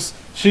Touch just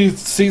she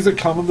sees it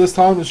coming this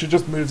time and she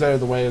just moves out of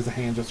the way as the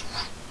hand just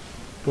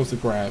goes to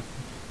grab.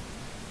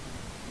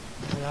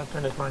 Yeah,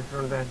 turn is my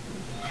turn then.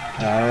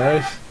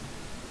 Alright.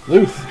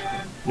 Luth,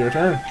 your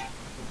turn.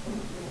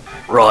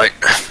 Right.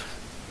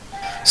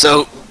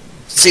 So,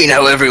 seeing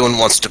how everyone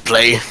wants to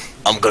play,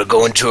 I'm gonna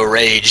go into a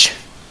rage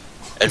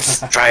and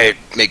try to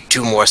make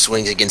 2 more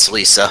swings against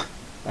Lisa.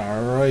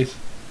 Alright.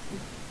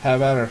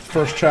 Have at her.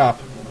 First chop.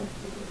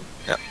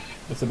 Yep.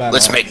 It's about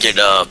Let's make it,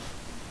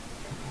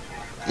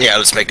 yeah,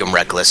 let's make him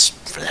reckless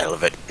for the hell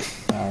of it.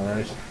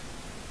 Alright.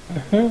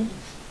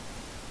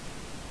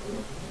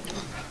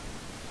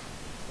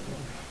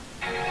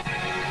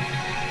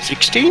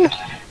 16?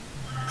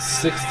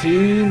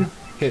 16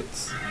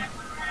 hits.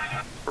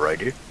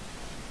 Righty.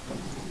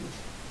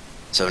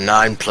 So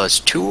 9 plus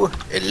 2,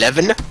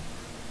 11.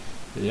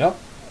 Yep.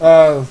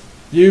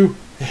 You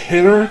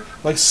hit her,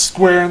 like,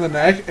 square in the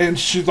neck, and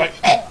she's like,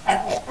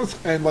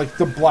 and, like,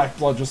 the black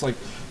blood just, like,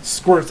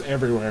 squirts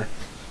everywhere.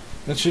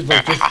 And she,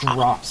 like, just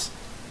drops.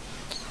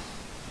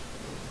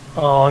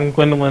 Oh, and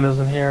Gwendolyn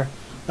isn't here.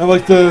 And,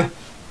 like, the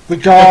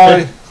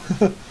guy,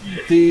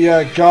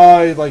 the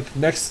guy, like,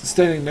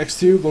 standing next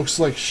to you looks,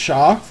 like,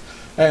 shocked,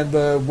 and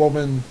the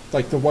woman,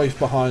 like, the wife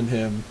behind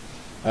him,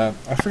 I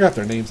forgot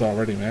their names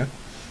already, man.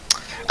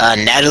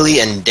 Natalie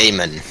and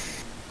Damon.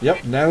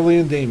 Yep, Natalie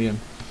and Damien.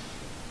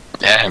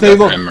 Yeah, They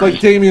look memory. like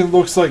Damien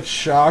looks like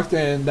shocked,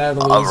 and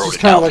Natalie is wrote just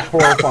it kind of down. like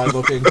horrified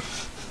looking.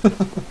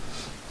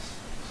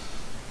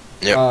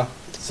 Yep.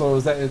 So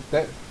is that it?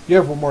 That you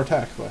have one more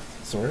attack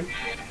left? Sorry.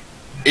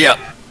 Yep.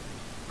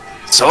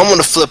 So I'm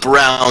gonna flip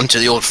around to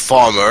the old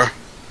farmer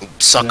who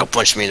sucker Yep.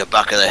 punched me in the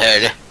back of the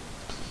head.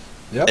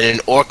 Yep. And in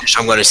Orcish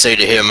I'm gonna say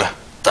to him,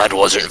 that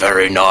wasn't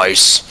very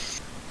nice.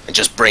 And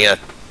just bring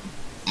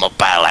my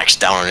battle axe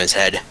down on his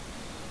head.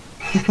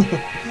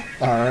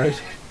 All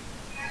right.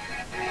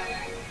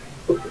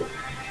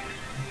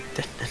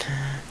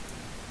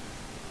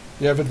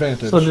 You have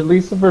advantage. So did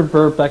Lisa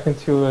revert back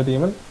into a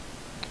demon?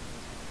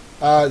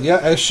 Yeah,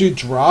 as she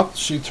dropped,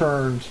 she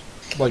turned,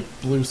 like,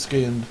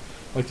 blue-skinned,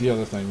 like the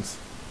other things.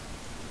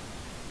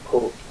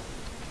 Cool.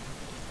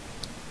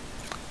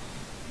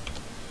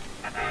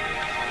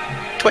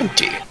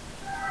 20.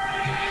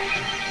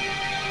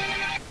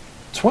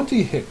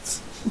 20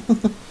 hits.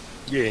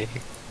 Yay.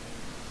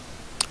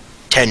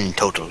 10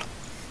 total.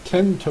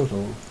 10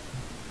 total.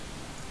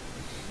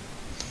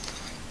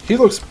 He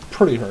looks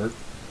pretty hurt.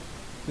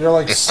 You're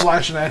like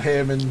slashing at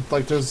him, and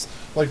like there's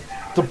like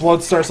the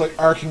blood starts like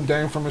arcing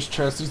down from his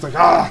chest. He's like,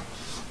 ah.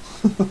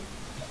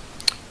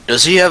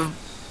 Does he have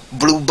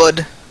blue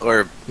blood?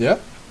 Or Yeah.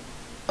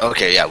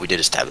 okay, yeah, we did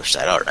establish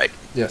that. All right.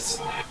 Yes.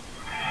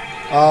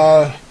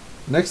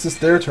 Next is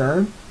their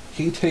turn.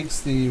 He takes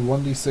the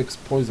 1d6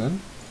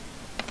 poison,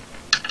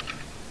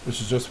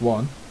 which is just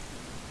 1.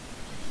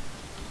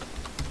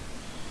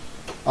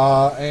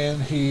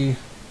 And he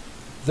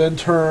then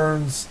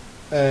turns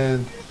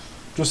and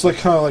just like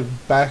kind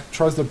of like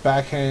tries to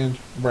backhand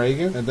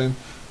Reagan, and then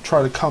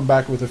try to come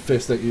back with a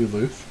fist at you,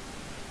 Luth.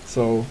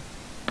 So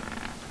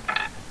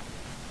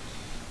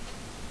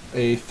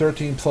a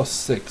 13 plus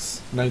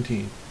 6,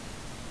 19.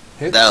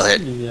 Hits. That'll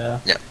hit.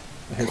 Yeah. It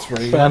hits But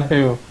Reagan. on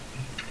who?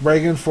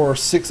 Reagan for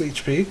 6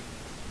 HP,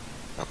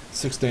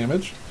 6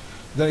 damage.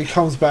 Then he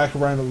comes back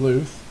around at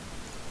Luth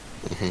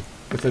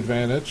with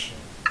advantage.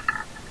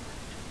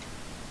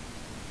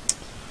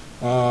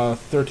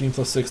 13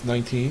 plus 6,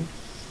 19.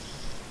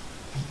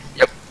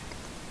 Yep.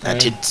 That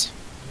And hits.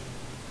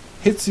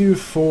 hits you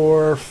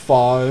for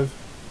 5,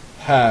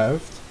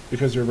 halved,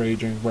 because you're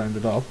raging,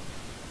 rounded up.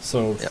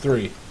 So Yep.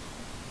 3.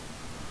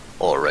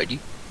 Alrighty.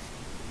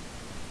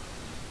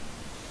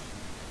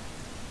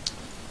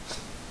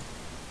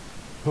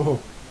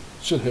 Oh,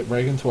 should hit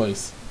Reagan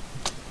twice.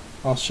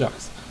 Oh,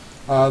 shucks.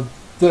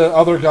 The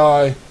other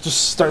guy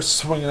just starts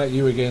swinging at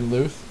you again,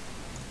 Luth.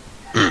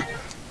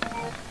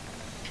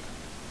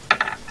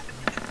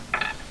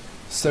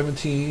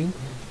 17.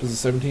 Does a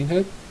 17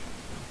 hit?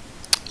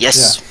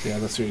 Yes. Yeah,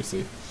 that's what you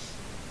see.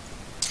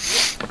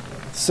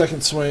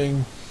 Second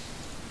swing.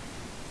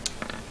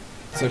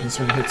 Second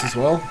swing hits as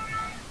well.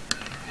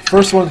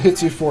 First one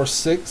hits you for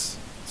 6,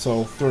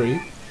 so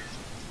 3.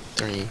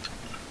 3.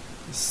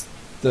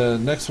 The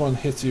next one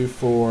hits you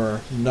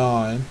for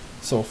 9,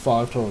 so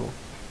 5 total.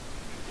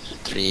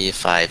 3,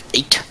 5,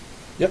 8.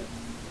 Yep.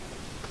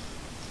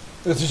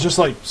 It's just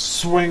like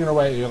swinging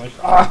away. You're like,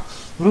 ah!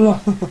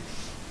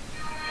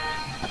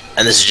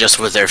 And this is just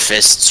with their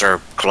fists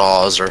or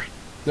claws or...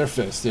 Their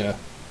fist, yeah.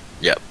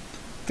 Yep.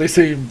 They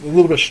seem a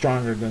little bit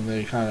stronger than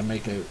they kind of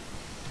make it.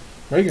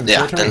 Reagan, it's Yeah,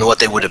 your turn. than what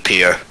they would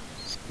appear.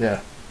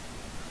 Yeah.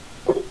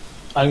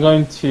 I'm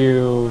going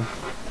to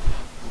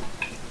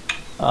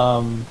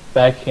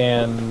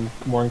backhand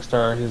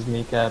Morningstar his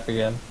kneecap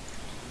again.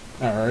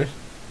 Alright.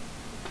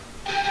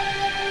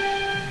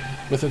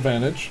 With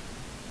advantage.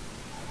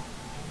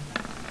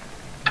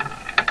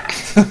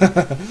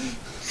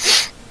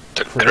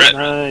 Crit.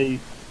 Nice.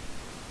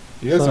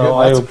 You guys So are getting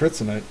lots I- of crits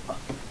tonight.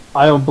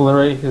 I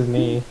obliterate his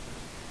knee.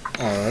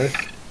 Alright.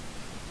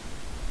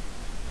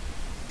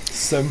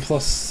 7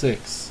 plus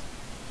 6.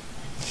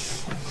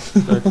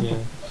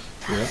 13.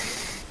 Yeah.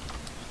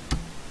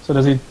 So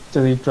does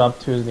he drop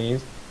to his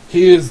knees?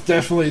 He is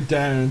definitely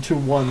down to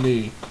one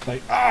knee.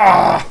 Like,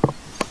 ah!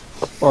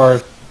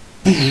 Or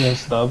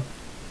stub?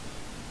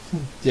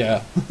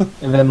 Yeah.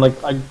 And then like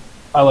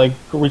I like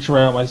reach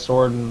around my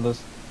sword and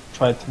just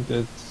try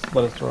to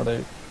let his throat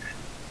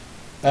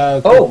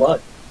out. Oh,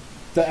 what?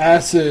 The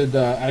acid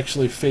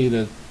actually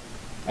faded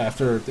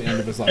after the end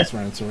of his last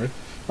round sword.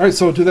 Alright,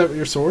 so do that with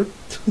your sword.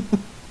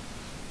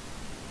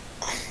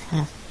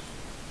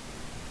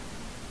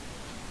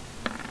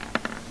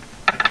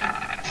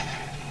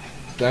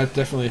 That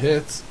definitely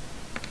hits.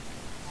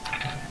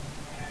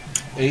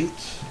 8.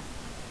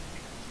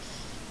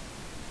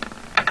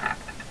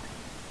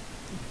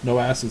 No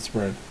acid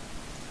spread.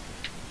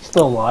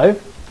 Still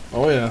alive?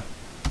 Oh yeah.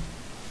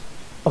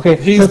 Okay,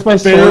 He's since my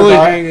sword's barely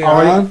hanging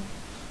already, on.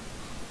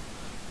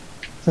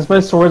 since my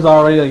sword's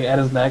already like at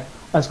his neck,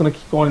 I'm just gonna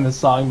keep going in the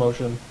sawing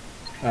motion.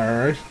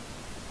 Alright.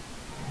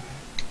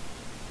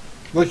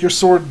 Like your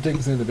sword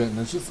digs in a bit and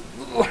it's just a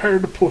little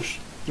hard to push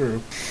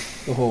through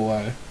the whole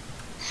way.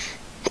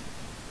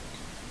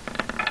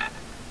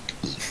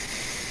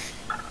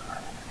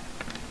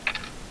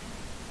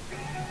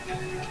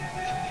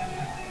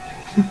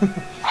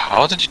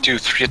 How did you do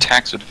 3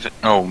 attacks with...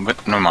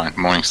 never mind.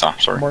 Morningstar,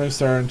 sorry.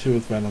 Morningstar and 2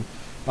 with Venom.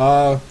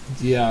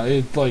 Yeah,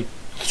 it like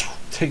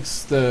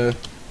takes the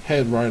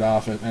head right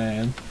off it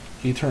and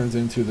he turns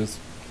into this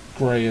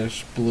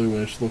grayish,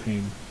 bluish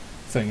looking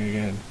thing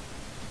again.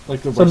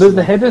 Like the So rest does of the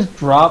them. head just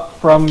drop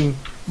from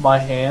my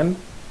hand?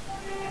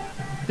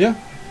 Yeah.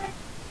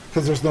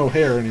 Because there's no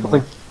hair anymore.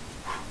 Like,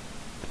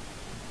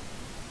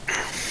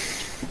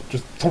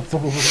 Just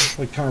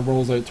like kind of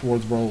rolls out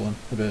towards Roland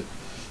a bit.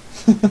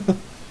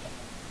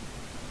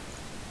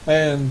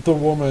 And the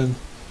woman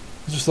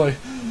is just like,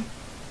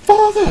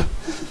 Father!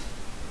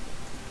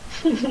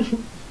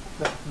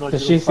 Not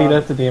does your she see father.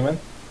 that's a demon?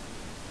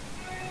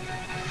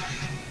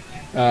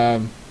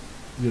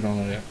 You don't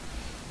know yet.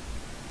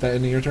 That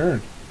ending your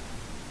turn.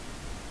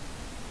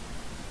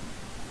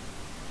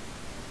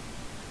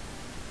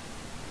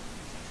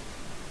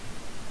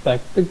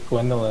 Back to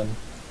Gwendolyn.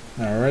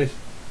 Alright.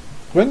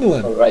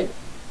 Gwendolyn, Alright.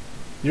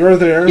 you're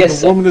there. Yes, the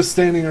sir. woman is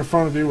standing in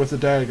front of you with a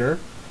dagger,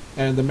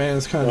 and the man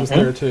is kind of just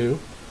there too.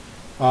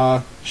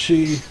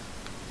 She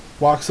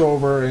walks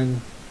over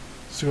and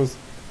she goes,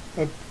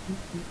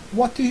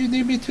 what do you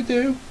need me to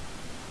do?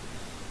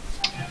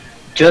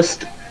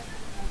 Just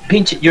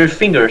pinch your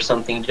finger or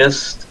something,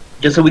 just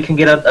so we can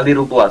get out a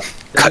little blood.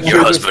 Cut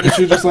your husband.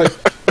 She just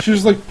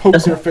like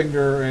pokes your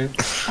finger and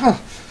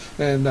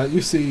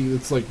you see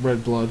it's like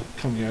red blood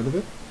coming out of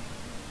it.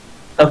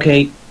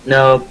 Okay,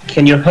 now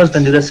can your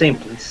husband do the same,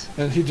 please?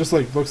 And he just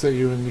like looks at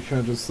you and he kind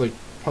of just like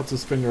puts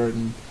his finger out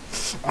and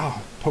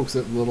pokes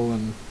it a little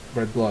in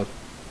red blood.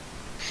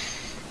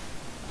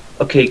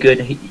 Okay,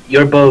 good.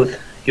 You're both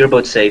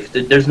safe.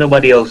 There's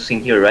nobody else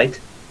in here, right?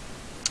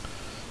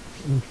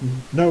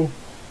 No,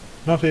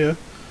 not here.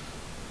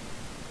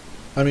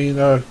 I mean,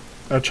 our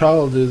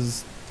child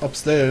is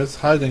upstairs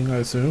hiding, I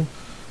assume.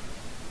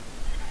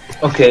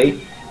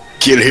 Okay.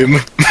 Kill him.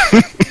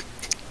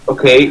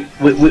 Okay,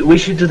 we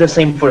should do the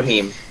same for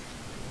him,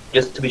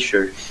 just to be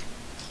sure.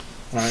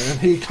 Alright, and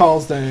he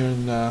calls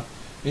down, and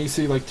you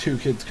see like two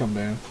kids come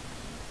down.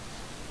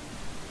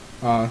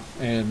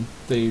 And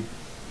they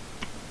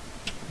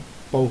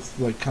both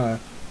like kind of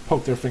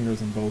poke their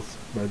fingers in both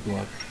red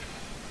blood.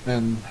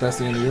 And that's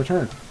the end of your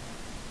turn.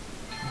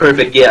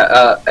 Perfect,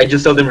 yeah. I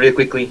just told them really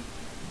quickly.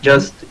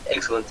 Just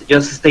excellent.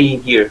 Just stay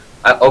in here.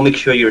 I'll make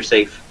sure you're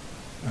safe.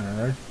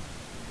 Alright.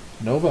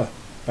 Nova,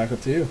 back up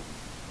to you.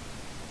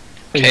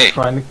 Are you Okay.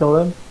 trying to kill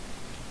him?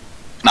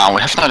 Now,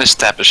 we have not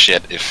established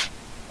yet if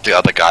the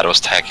other guy that was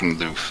attacking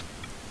Luth.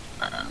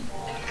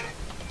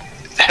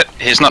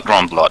 He's not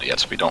drawn blood yet,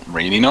 so we don't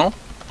really know.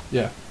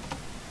 Yeah.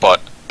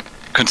 But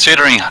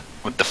considering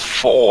with the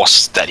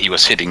force that he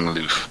was hitting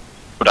Luth,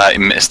 would I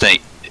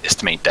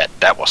estimate that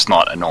that was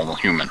not a normal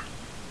human?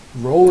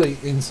 Roll a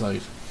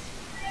insight.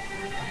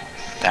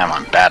 Damn,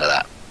 I'm bad at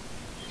that.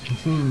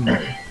 No!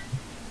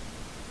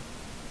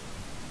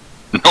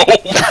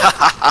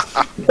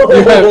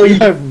 You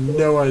have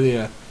no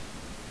idea.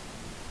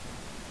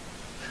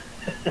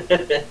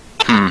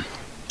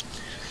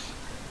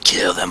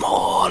 Kill them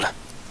all.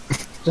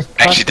 Just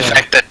Actually, the punch him.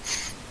 fact that...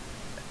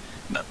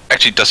 No,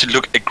 actually, does he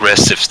look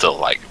aggressive still,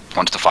 like,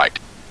 wants to fight?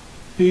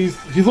 He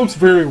looks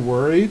very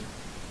worried,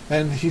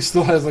 and he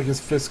still has like his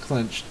fist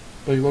clenched,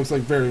 but he looks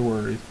like very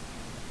worried.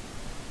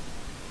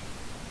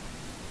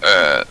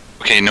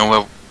 Okay,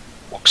 Noah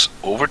walks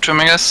over to him,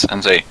 I guess,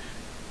 and say,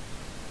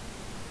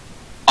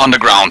 "On the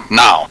ground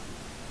now!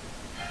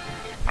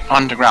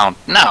 On the ground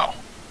now!"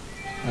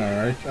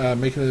 Alright,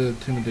 make an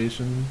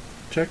intimidation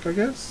check, I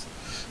guess?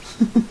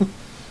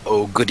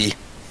 Oh, goody.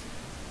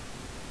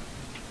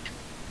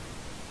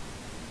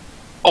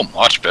 Oh,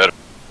 much better.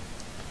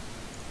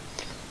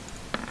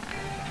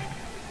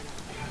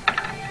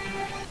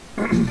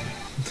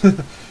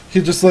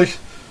 He just like,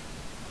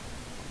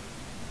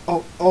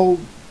 oh,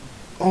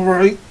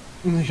 alright.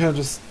 And he kind of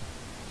just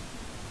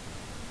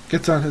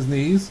gets on his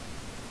knees.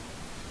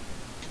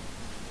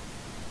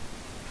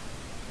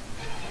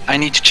 I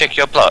need to check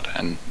your blood,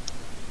 and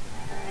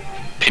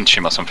pinch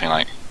him or something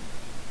like.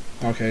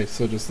 Okay,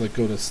 so just like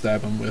go to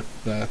stab him with,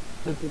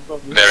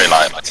 Very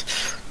lightly.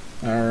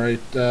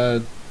 alright,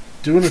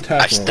 do an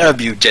attack I roll.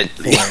 stab you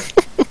gently.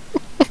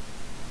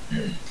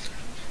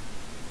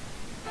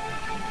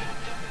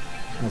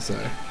 I'll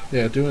say.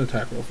 Yeah, do an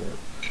attack roll for it.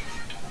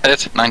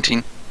 Edit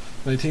 19.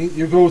 19.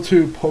 You go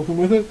to poke him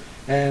with it,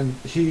 and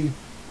he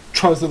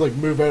tries to like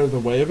move out of the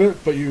way of it,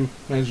 but you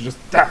manage to just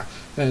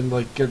and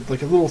like get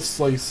like a little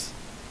slice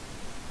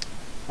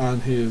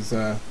on his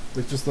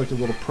like just like a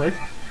little prick,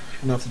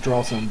 enough to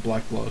draw some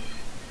black blood.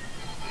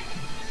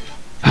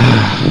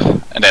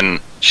 And then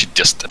she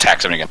just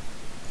attacks him again.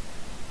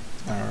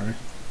 Alright.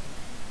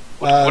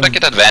 Would I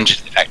get advantage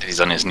of the fact that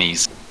he's on his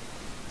knees?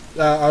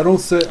 I don't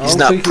say. I He's don't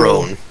not think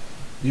prone.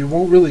 You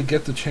won't really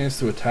get the chance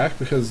to attack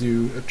because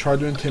you try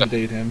to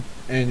intimidate him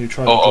and you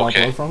try to Oh, draw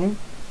okay. blood from him.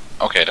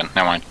 Okay then,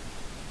 never mind.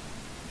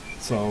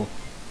 So,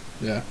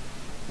 yeah.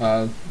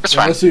 It's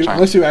fine, Unless you it's fine.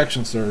 unless you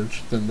action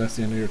surge, then that's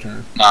the end of your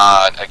turn. Nah,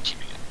 I keep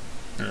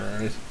it.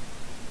 Alright.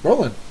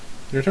 Roland,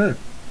 your turn.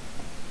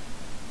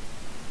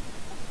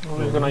 I'm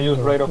just gonna use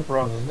Raid of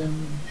Frost.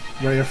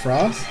 Ray of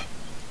Frost?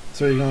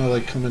 So you're gonna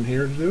like come in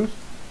here to do it?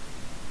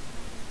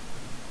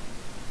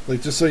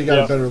 Like just so you got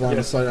Yeah, a better line yeah.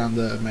 of sight on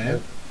the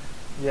map?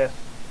 Yes.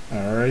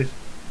 Alright.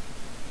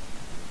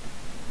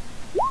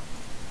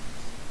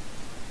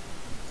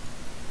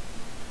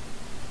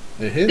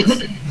 It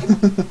hits.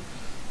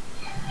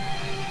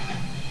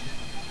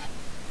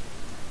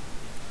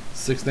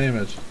 6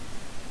 damage.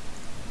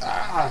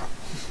 Ah.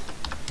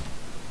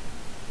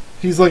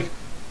 He's like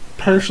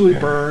partially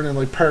burned and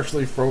like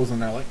partially frozen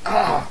now, like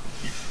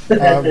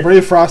Ray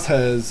of Frost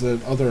has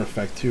another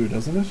effect too,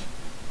 doesn't it?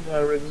 Yeah,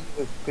 reduce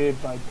the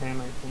speed by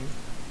 10, I think.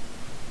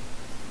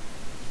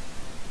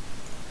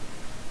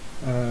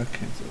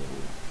 Cancel.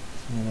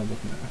 What am I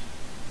looking at?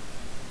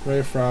 Ray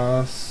of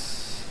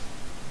Frost.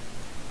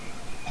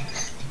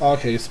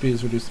 Okay, speed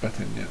is reduced by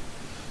 10, yeah.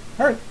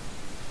 Alright.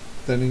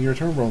 Then in your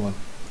turn, Roland.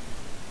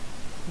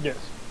 Yes.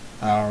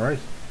 Alright.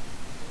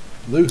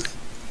 Luth.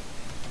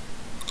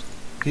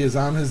 He is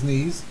on his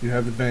knees. You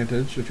have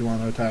advantage if you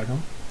want to attack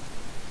him.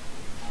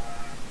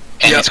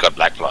 And Yep. he's got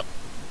black blood.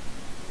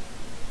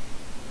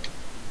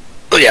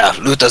 Oh yeah,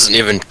 Luth doesn't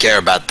even care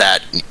about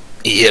that.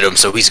 He hit him,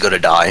 so he's gonna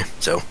die.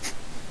 So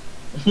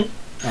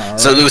Alright.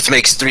 so Luth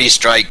makes 3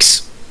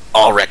 strikes,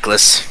 all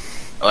reckless.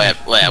 Oh yeah,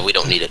 well, yeah, we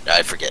don't need it.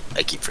 I forget.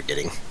 I keep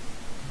forgetting.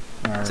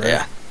 Alright. So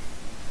yeah.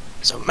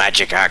 So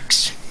magic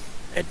axe,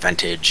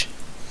 advantage.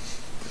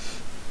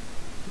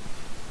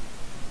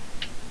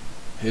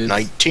 Hits.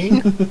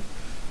 19,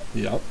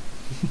 Yep.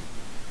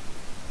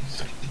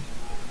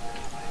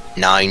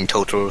 9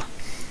 total.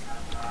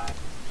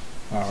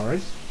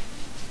 Alright.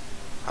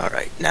 All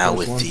right, now First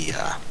with one. the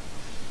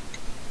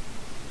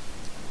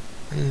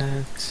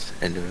that's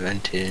an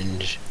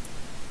advantage.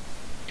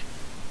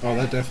 Oh,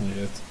 that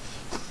definitely hits.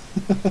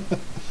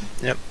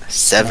 Yep,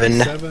 7.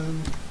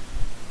 7.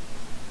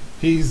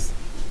 He's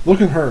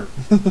looking hurt.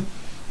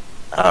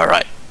 All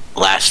right,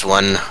 last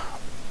one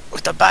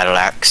with the battle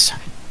axe.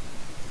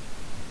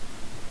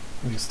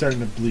 He's starting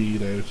to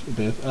bleed out a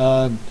bit.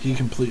 He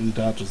completely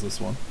dodges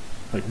this one.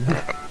 Like,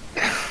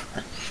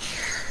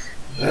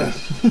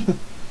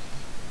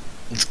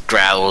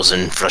 Growls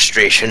in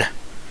frustration.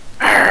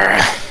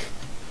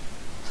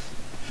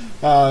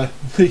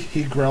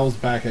 he growls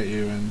back at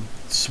you and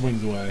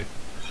swings away.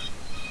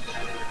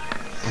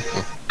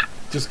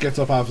 Just gets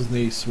up off his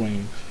knees,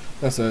 swinging.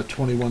 That's a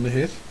 21 to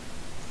hit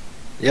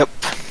Yep.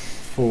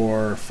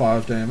 for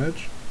 5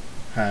 damage.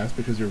 Half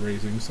because you're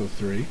raising, so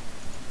 3.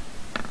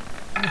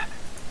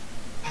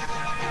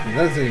 And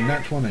that's a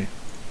nat 20.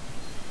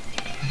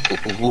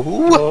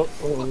 Ooh.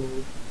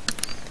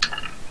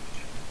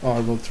 Oh, I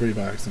rolled 3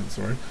 by accident,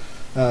 sorry.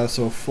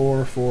 So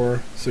 4,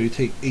 4, so you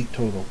take 8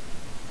 total.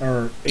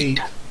 Or 8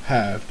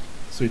 halved,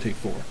 so you take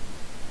 4.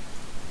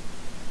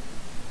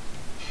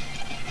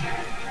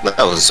 That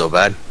wasn't so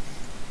bad.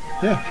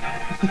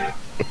 Yeah,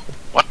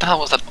 What the hell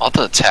was that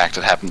other attack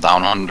that happened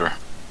down under?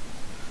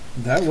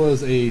 that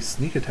was a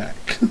sneak attack.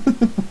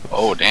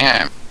 Oh,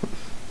 damn.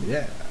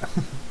 Yeah.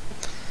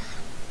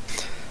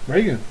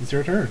 Reagan, it's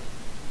your turn.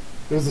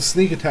 It was a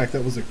sneak attack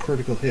that was a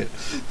critical hit.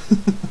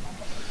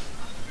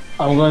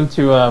 I'm going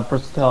to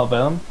versatile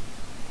venom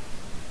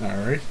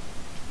Alright,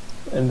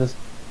 and just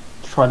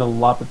try to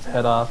lop its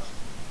head off.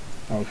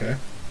 okay.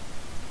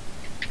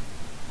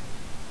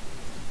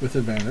 With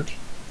advantage.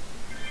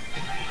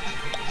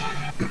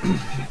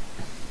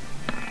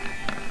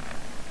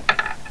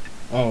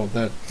 Oh,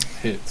 that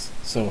hits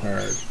so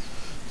hard.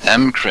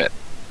 Crit.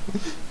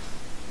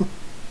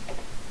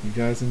 You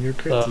guys and your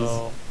crits.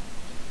 So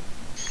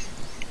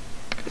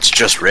It's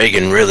just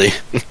Reagan, really.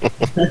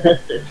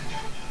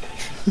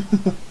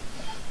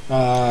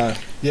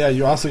 Yeah,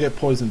 you also get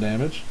poison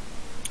damage.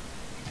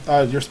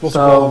 You're supposed to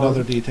So- roll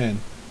another d10.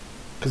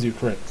 Because you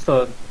crit.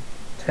 so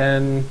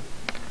 10,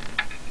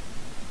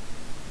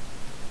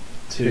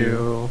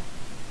 2.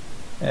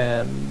 2,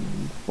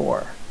 and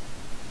 4.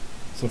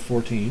 So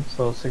 14.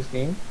 So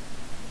 16.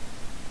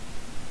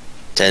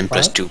 10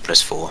 plus What? 2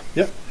 plus 4.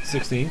 Yep,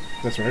 16.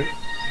 That's right.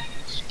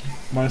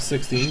 Minus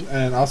 16.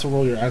 And also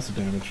roll your acid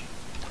damage.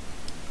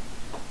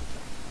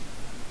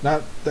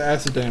 Not the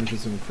acid damage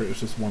is in the crit, it's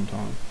just one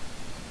time.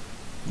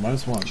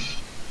 Minus 1.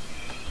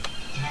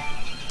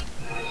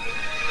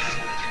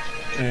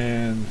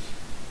 And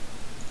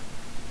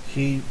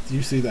you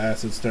see the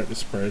acid start to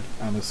spread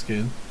on the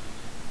skin.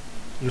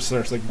 It just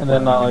starts like And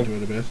then, burning into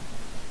it a bit.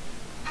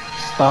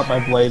 Stop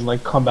my blade and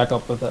like come back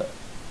up with it.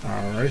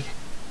 Alright.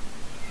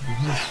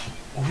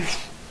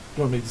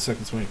 Go and make the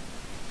second swing.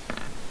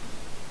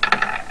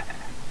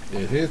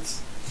 It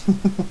hits.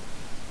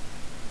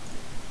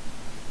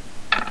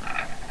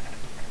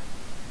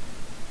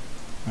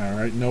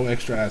 Alright, no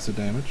extra acid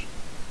damage.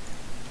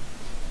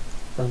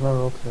 Where's my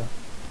roll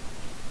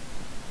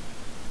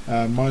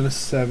to? Minus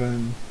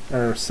 7,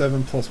 or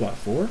 7 plus what,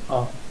 4?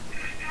 Oh,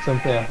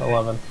 simply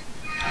 11.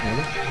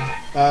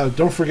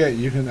 Don't forget,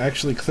 you can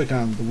actually click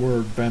on the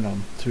word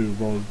Venom to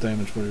roll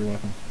damage for your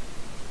weapon.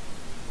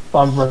 But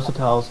I'm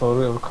versatile,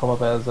 so it would come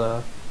up as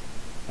a.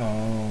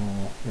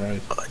 Oh,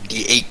 right.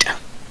 D8.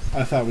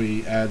 I thought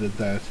we added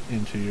that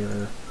into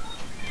your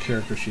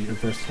character sheet, your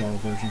versatile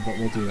version, but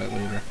we'll do that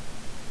later.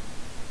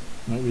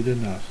 No, we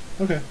did not.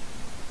 Okay.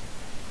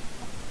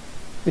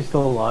 He's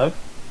still alive.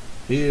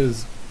 He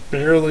is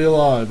barely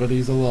alive, but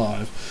he's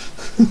alive.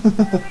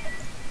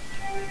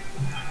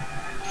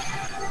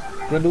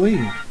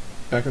 Gwendoline,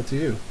 back up to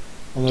you.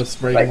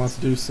 Unless Reagan Right. wants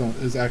to do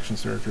his action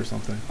surge or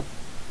something.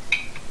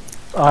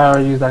 I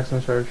already used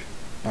action surge.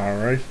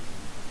 Alright.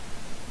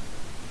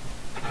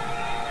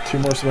 2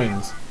 more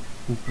swings.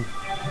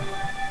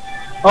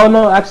 Oh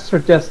no, action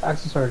surge. Yes,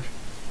 action surge.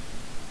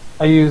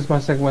 I used my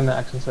second one to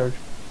action surge.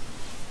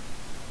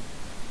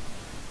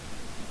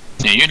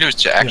 Yeah, you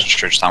lose your action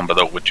church down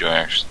below with your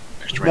extra.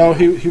 No,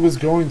 he was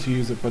going to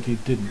use it, but he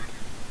didn't.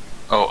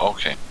 Oh,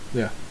 okay.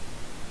 I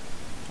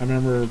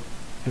remember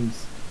I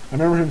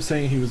remember him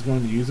saying he was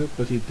going to use it,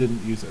 but he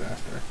didn't use it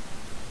after.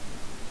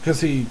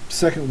 Because he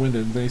second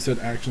winded, and then he said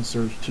action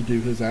surge to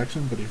do his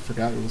action, but he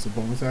forgot it was a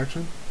bonus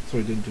action, so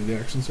he didn't do the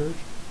action surge.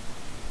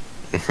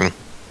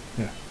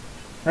 Yeah.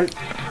 Alright,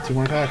 2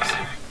 more attacks.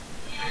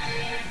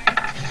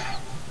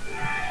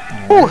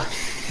 Right.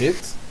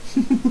 Hits.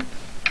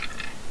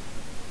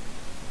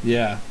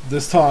 Yeah,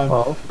 this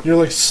time you're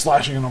like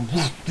slashing at him.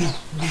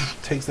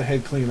 Takes the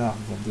head clean off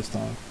of him this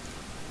time.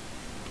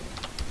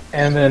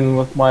 And then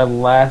with my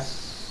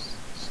last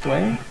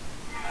swing,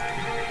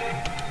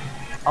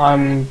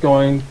 I'm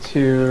going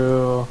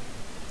to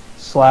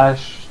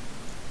slash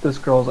this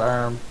girl's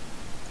arm.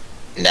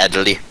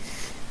 Natalie.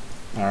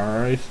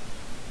 Alright.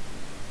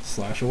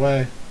 Slash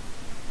away.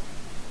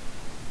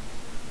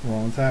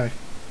 Roll an attack.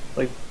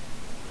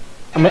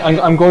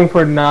 I'm going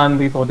for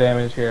non-lethal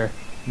damage here.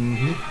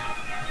 Mm-hmm.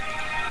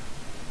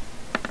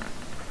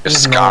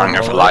 Just scarring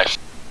her for life.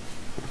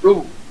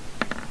 Ooh.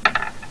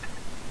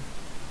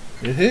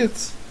 It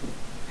hits.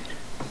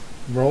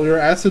 Roll your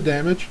acid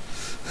damage.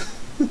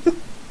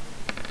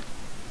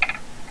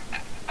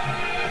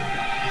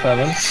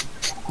 7.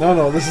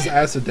 No, this is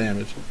acid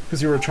damage.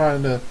 Because you're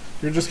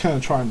just kind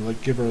of trying to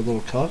like give her a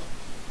little cut.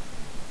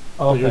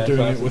 But you're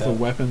doing it with a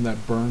weapon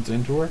that burns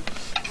into her.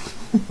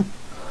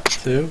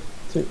 2.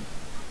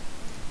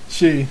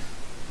 She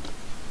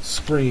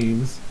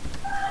screams.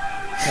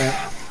 And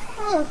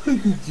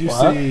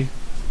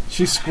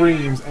she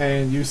screams,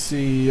 and you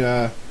see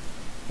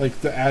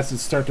like the acid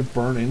start to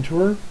burn into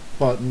her,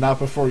 but not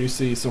before you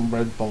see some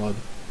red blood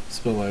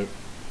spill out.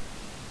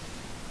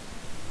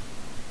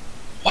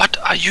 What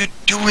are you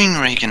doing,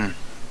 Reagan?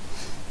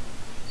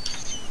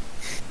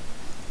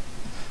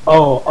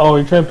 Oh,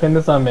 you're trying to pin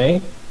this on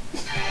me?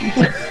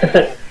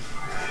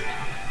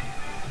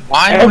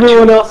 Why?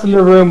 Everyone else in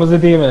the room was a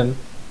demon.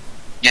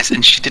 Yes,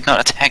 and she did not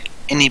attack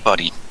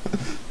anybody.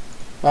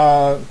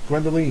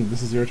 Gwendoline,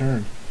 this is your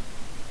turn.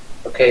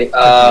 Okay,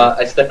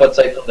 I step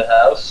outside from the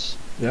house.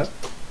 Yep.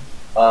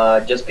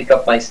 Just pick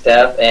up my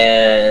staff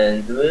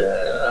and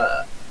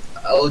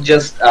I'll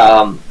just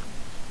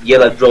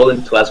yell at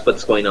Roland to ask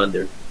what's going on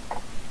there.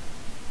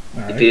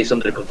 Alright. If it is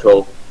under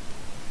control.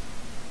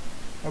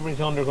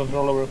 Everything's under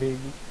control over here.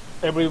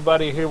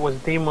 Everybody here was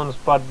demons,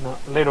 but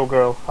little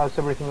girl. How's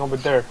everything over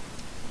there?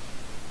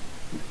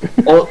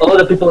 All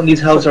the people in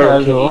this house are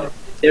okay. Casual.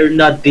 They're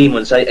not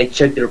demons. I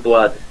checked their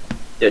blood.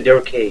 They're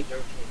okay.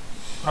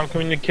 I'll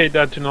communicate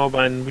that to Nova,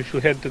 and we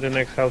should head to the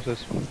next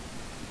houses.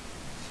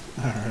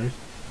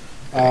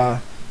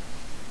 Alright.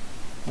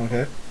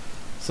 Okay.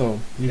 So,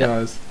 you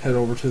guys head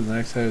over to the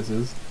next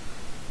houses.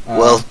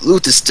 Well,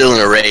 Luth is still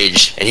in a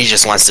rage, and he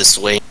just wants to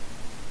swing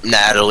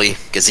Natalie,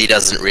 because he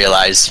doesn't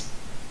realize.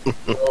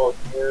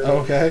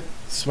 Okay.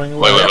 Swing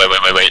away.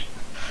 Wait.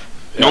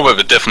 Nova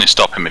would definitely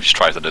stop him if he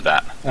tries to do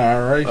that.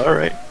 Alright.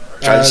 Alright.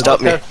 Try to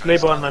stop me. Test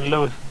label and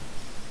lose.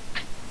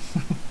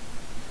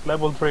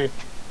 Level 3.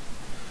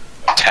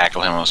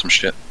 Tackle him or some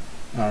shit.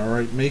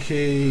 Alright, make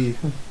a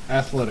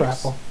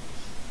athletics. Grapple.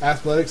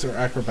 Athletics or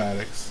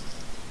acrobatics?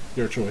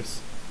 Your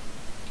choice.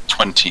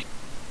 20.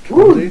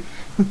 20?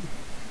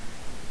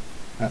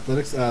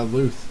 Athletics?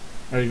 Luth.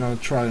 Are you going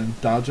to try and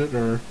dodge it,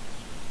 or?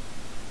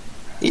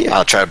 Yeah,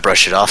 I'll try to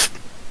brush it off,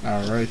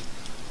 Alright.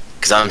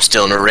 because I'm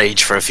still in a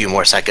rage for a few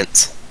more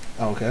seconds.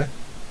 Okay.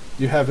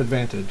 You have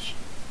advantage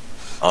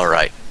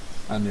Alright.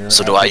 on your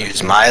So do I athletics use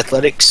check. my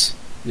athletics?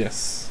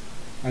 Yes.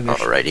 On your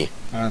Alrighty.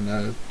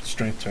 on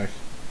strength check.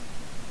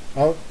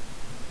 Oh,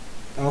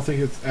 I don't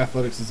think it's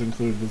athletics is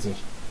included, is it?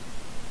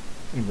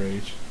 In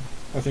rage.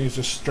 I think it's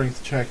just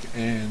strength check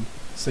and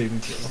saving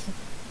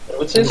throw.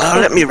 What's this?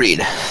 Let me read.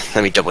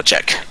 Let me double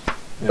check.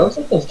 That's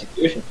a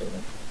constitution thing.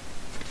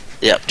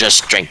 Yep, just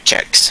strength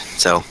checks.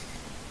 So,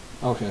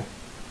 Okay.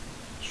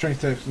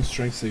 Strength check and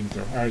strength saving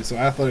throw. Alright, so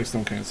athletics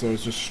don't count, so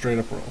it's just straight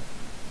up roll.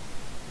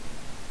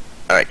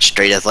 alright,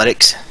 straight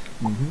athletics.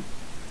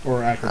 Mm-hmm.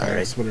 Or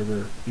acrobatics,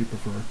 whatever you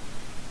prefer.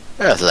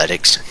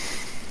 Athletics.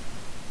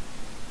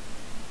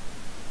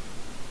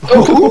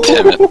 Oh,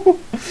 damn it.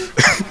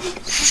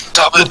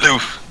 Stop it,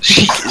 Luth.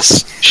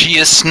 She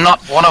is not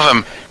one of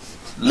them.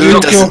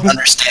 Luke doesn't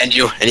understand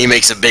you, and he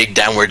makes a big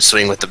downward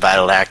swing with the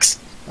battle axe.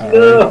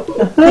 Alright.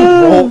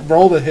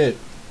 roll the hit.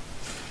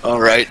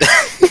 Alright.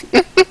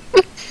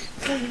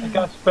 I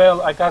got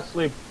spell, I got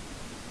sleep.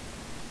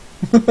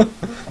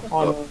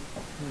 On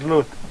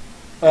loot.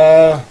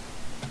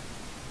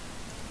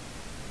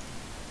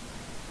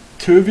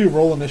 Two of you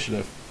roll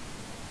initiative.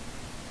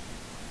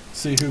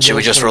 See who Should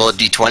we goes just roll a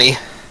first. d20?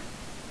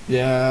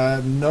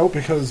 Yeah, no,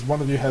 because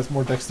one of you has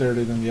more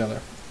dexterity than the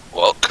other.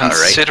 Well,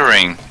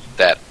 considering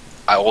that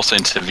I also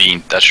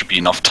intervened, that should be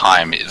enough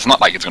time. It's not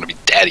like it's going to be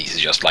dead easy,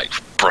 just like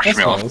brush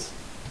me off.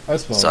 I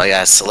suppose. So I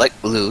gotta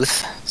select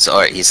Luth. So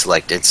alright, he's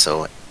selected,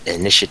 so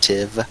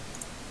initiative.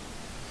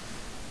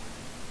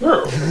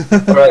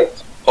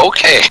 Right.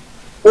 Okay.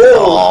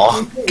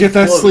 Aww. Get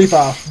that sleep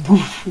off.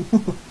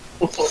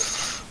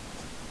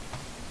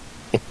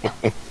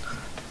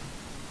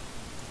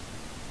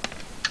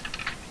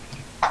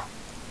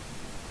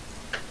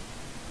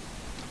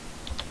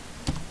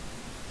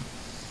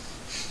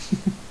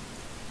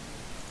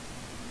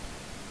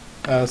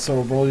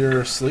 So roll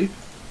your sleep.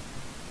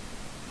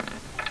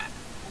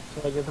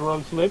 So I get to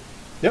roll sleep.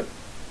 Yep.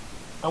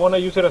 I want to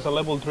use it as a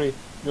level 3,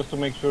 just to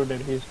make sure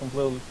that he's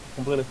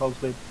completely fell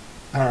asleep.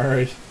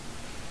 Alright.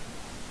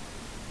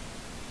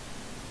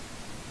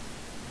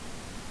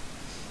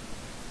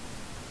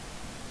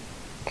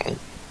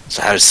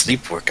 So how does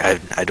sleep work?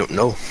 I don't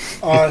know.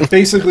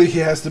 Basically, he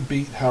has to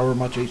beat however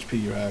much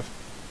HP you have.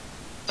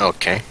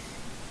 Okay.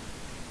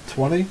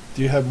 20?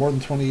 Do you have more than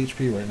 20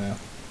 HP right now?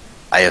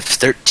 I have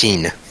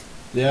 13.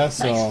 Yeah,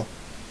 so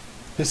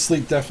his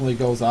sleep definitely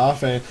goes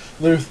off. And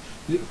Luth,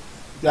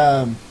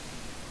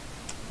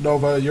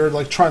 Nova, you're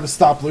like trying to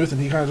stop Luth,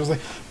 and he kind of just like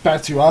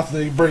bats you off, and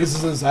then he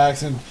raises his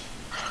axe and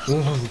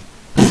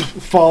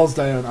falls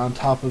down on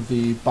top of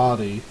the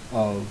body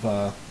of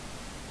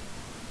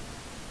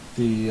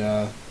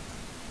the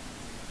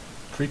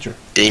creature.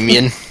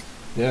 Damien.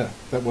 Yeah,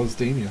 that was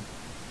Damien.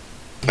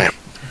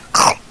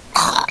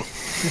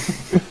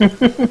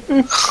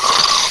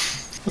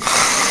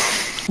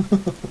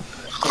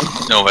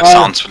 No, that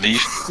sounds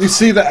relieved. You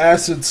see the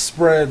acid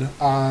spread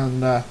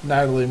on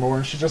Natalie more,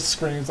 and she just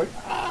screams like,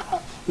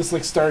 ah! Just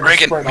like starting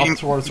to spread up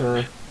towards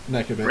her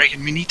neck a bit.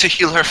 Reagan, we need to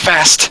heal her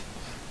fast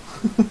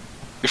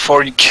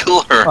before you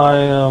kill her.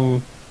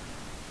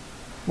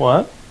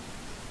 What?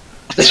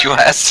 It's your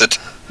acid.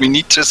 We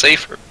need to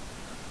save her.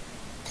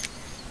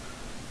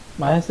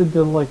 My acid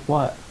did like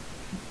what?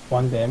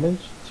 1 damage?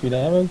 2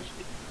 damage?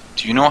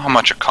 Do you know how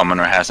much a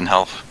commoner has in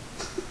health?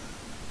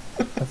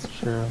 That's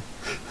true.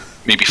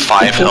 Maybe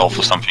 5 health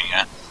or something,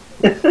 yeah?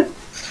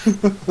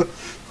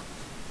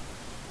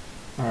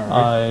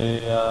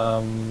 Alright.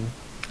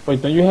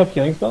 Wait, don't you have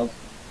healing spells?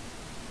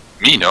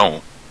 Me,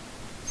 no.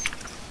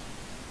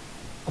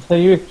 I thought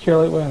you had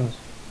Cure Light Wounds.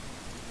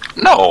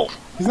 No!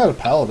 He's not a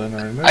paladin or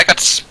anything. I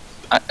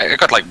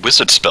got like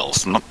wizard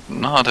spells, not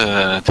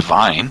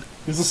divine.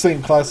 He's the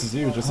same class as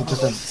you, just a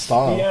different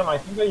style. DM, I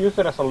think I used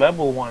it as a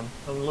level 1.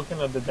 I'm looking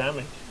at the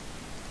damage.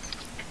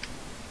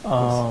 Do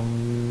I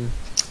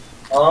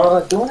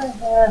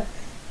have...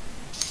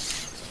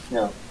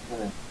 No.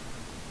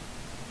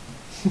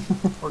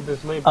 For the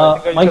sleep. I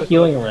think I my used it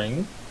healing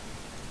ring.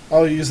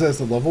 Oh, you use it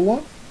as a level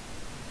 1?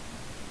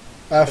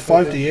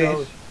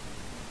 5d8.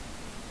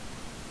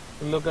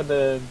 Look at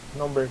the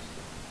numbers.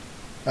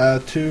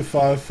 2,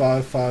 5,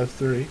 5, 5,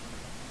 3.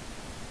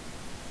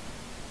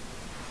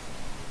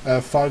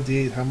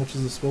 5d8, how much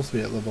is it supposed to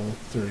be at level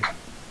 3?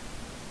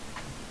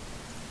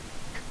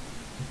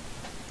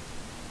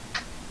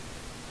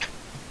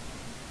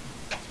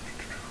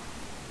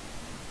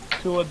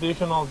 Two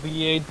additional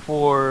D8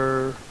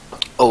 for...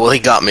 Oh, well, he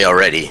got me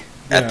already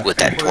Yeah. with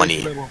that for 20.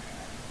 each level.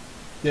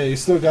 Yeah, you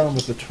still got him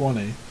with the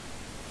 20.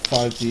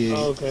 5d8.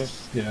 Oh, okay.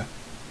 Yeah.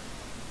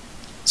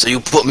 So you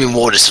put me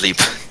more to sleep.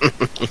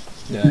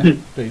 Yeah,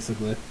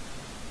 basically.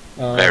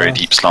 Very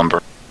deep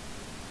slumber.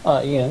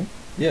 Ian.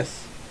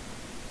 Yes.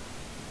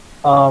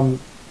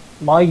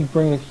 My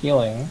Ring of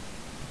Healing,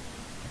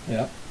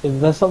 Yeah.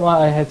 is that something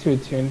I had to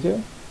attune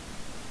to?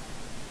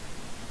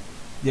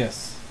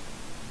 Yes.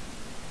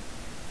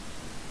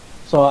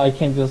 So I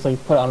can't just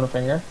like put it on a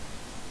finger?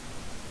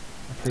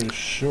 I'm pretty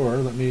sure.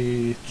 Let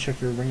me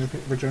check your ring of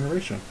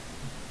regeneration.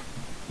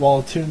 Well,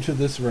 attuned to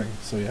this ring,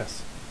 so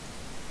yes.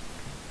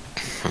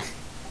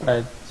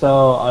 Alright,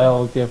 so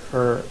I'll give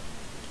her...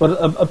 Would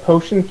a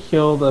potion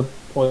kill the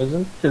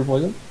poison? Cure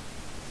poison?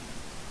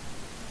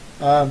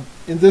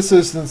 In this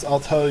instance,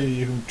 I'll tell you,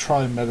 you can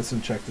try a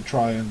medicine check to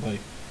try and, like,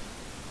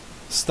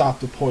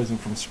 stop the poison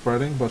from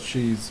spreading, but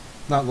she's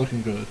not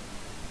looking good.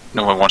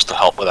 No one wants to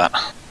help with that.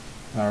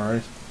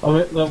 Alright. Oh,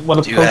 wait, what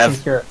a Do you potion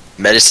have- cure?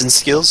 Medicine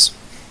skills?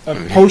 A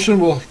potion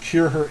will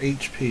cure her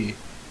HP.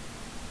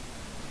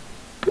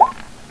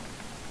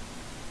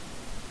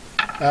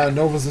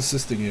 Nova's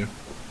assisting you.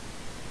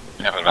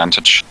 You have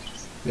advantage.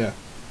 Yeah.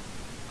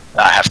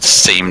 I have the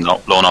same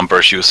low number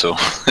as you, so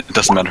it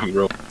doesn't matter who you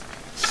roll.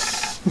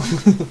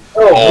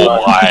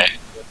 Oh, my.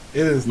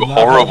 It is You're not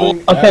horrible.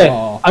 helping Okay, at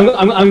all.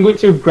 I'm going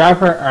to grab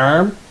her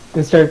arm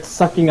and start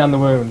sucking on the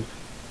wound.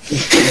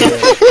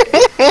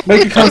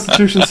 Make a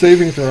Constitution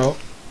saving throw.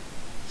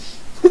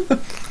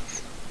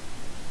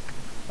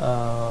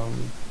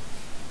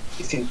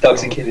 He's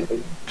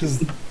intoxicated. Because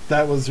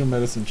that was your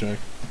medicine check.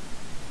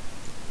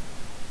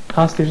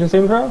 Constitution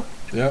saving throw?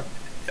 Yep.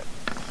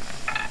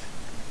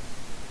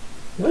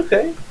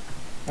 Okay.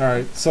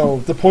 Alright, so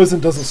the poison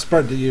doesn't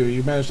spread to you.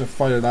 You manage to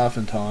fight it off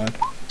in time.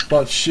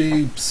 But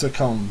she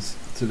succumbs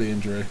to the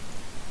injury.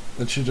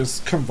 And she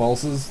just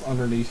convulses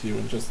underneath you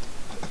and just...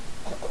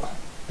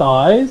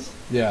 Dies?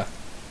 Yeah.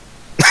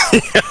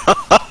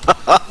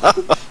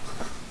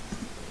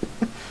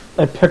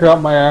 I pick her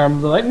up my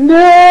arms and I'm like,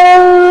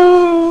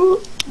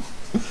 no!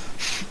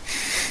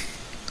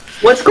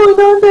 What's going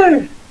on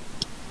there?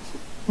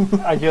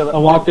 I I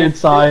walked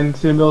inside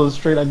into the middle of the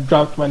street. I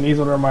dropped my knees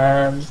under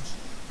my arms.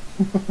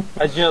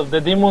 yelled,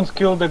 the demons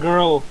killed the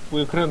girl.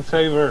 We couldn't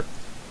save her.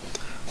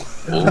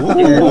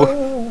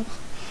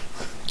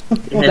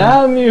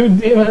 Damn you,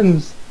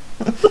 demons!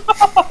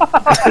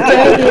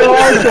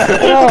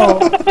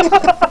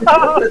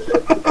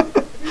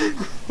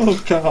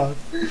 Oh god.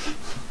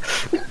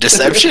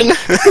 Deception?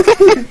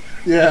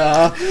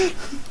 Yeah.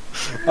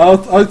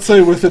 I'd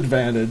say with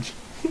advantage.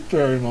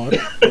 Very much.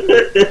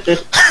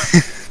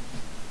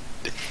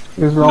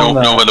 Who's wrong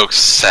there? Nova looks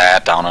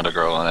sad down at the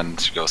girl and then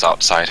she goes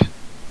outside.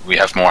 We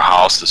have more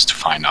houses to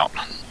find out.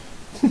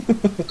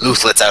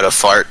 Luth lets out a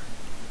fart.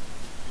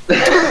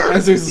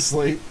 As he's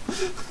asleep.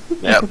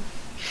 Yep.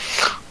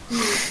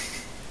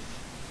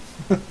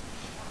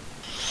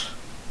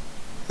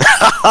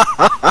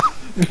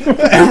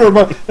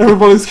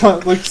 Everybody's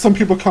like some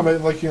people come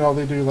in like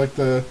they do like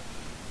the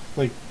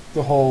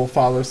whole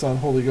Father Son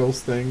Holy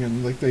Ghost thing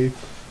and like they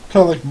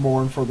kind of like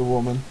mourn for the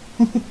woman,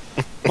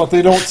 but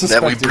they don't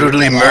suspect that we you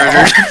brutally at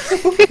murdered.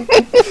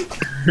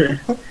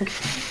 all.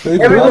 They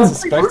do not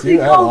suspect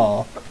you at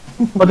all.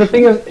 But the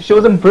thing is, she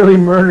wasn't brutally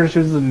murdered. She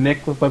was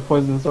nicked with my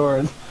poison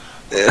sword.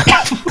 Yeah.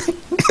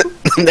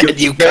 And then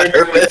you cut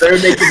her with. Better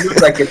make it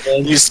look like it,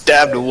 man. You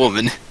stabbed a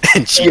woman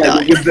and she Yeah,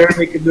 died. you better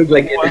make it look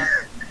like it.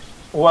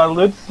 While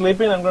Luke's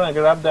sleeping, I'm gonna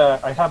grab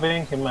I have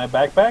ink in my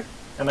backpack,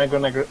 and I'm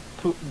gonna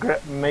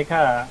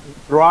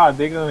draw a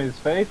dig on his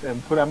face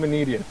and put I'm an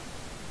idiot.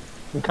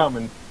 I'm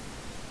coming.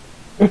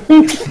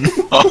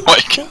 Oh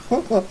my god.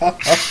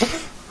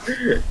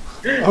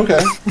 Okay.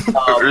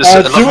 There's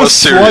a lot more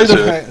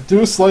serious.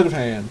 Do a sleight of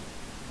hand,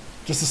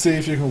 just to see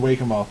if you can wake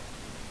him up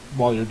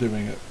while you're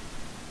doing it.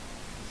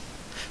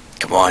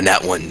 Come on,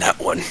 that one.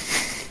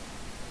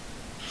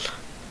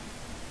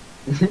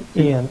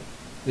 Ian,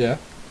 Yeah.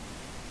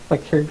 my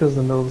character's in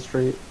the middle of the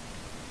street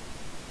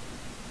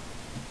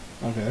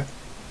Okay.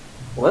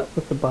 What?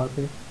 with the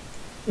body.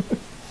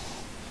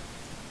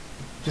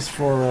 Just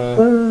for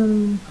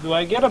Do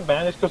I get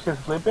advantage because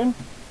he's sleeping?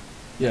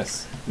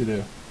 yes, you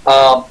do.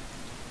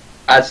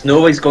 As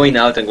Nova is going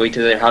out and going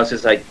to their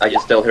houses, I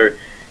just tell her,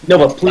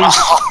 Nova, please.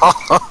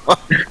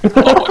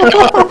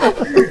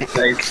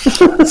 Like,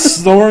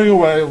 Snoring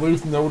away,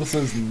 Luth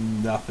notices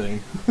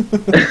nothing.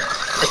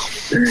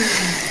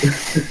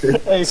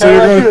 Hey, So how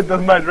you're accurate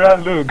does my draw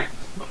look?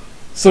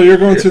 So you're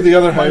going to the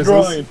other My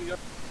houses.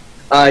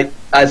 drawing.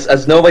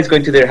 as Nova is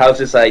going to their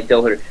houses, I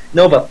tell her,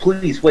 Nova,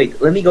 please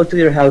wait. Let me go to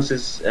their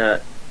houses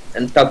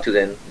and talk to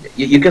them.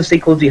 You can stay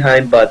close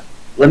behind, but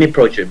let me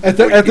approach them. At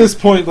this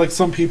point, like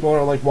some people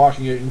are like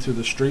walking it into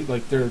the street,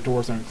 like their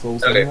doors aren't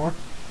closed Okay. anymore.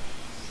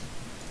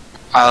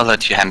 I'll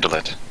let you handle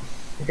it.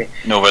 Okay.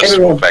 Nova's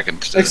Everyone- walk back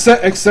into the...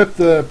 Except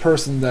the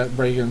person that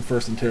Reagan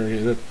first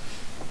interrogated.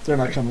 They're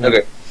not coming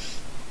Okay. in.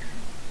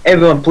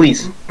 Everyone,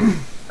 please.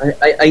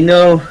 I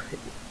know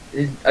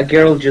a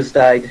girl just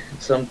died.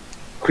 Some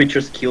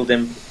creatures killed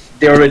him.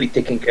 They're already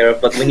taken care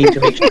of, but we need to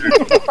make sure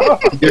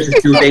there's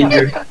still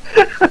danger.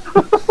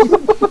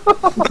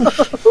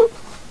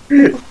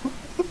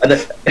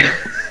 And,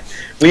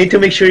 we need to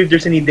make sure if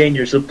there's any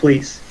danger, so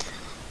please.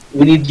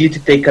 We need you to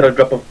take out a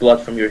drop of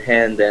blood from your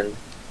hand and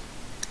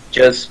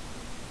just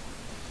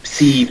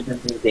see if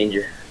there's any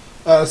danger.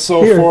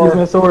 So Here, for use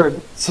my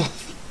sword. so,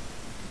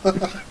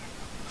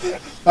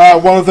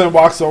 one of them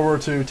walks over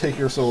to take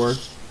your sword,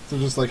 to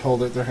just like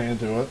hold it, their hand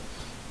to it.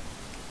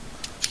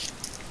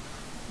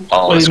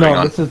 All Wait, this going no,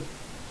 on. this is.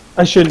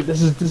 I shouldn't.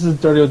 This is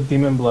dirty with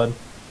demon blood.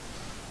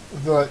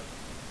 They're like,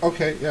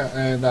 okay, yeah,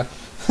 and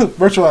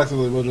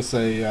retroactively we'll just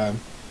say, I'm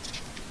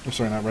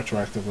sorry, not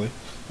retroactively.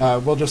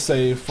 We'll just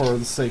say for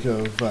the sake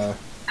of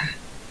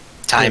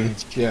Time.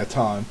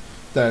 time,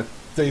 that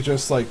they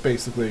just like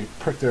basically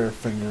prick their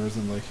fingers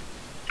and like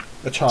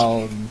a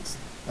child and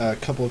a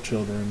couple of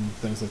children and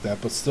things like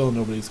that, but still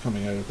nobody's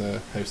coming out of the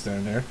house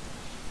down there.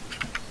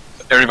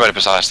 Everybody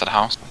besides that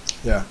house.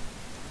 Yeah.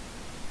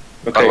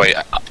 By the way,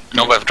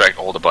 Nova have dragged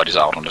all the bodies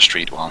out on the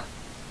street while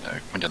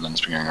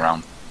Gwendolyn's been going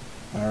around.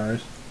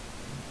 Alright.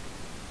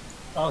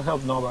 I'll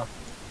help Nova.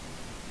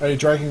 Are you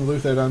dragging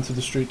Luth out onto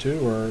the street too,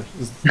 or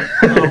is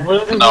No, we're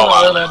just No,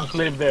 gonna let him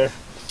sleep there.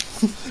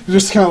 you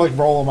just kind of like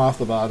roll him off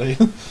the body?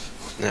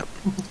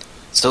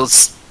 So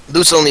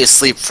Luth's only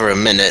asleep for a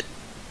minute.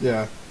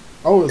 Yeah.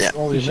 Oh, it's Yeah.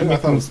 only a You should minute. I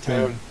make thought it him was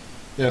 10.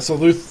 Yeah, so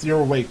Luth, you're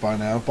awake by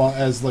now, but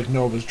as like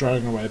Nova's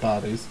dragging away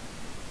bodies.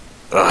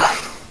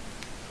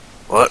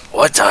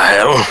 What the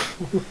hell?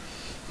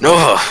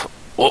 Nova,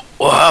 what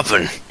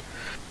happened?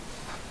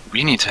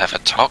 We need to have a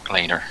talk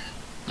later.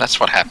 That's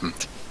what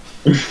happened.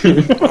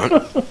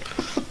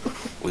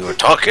 We were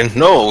talking.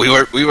 No, we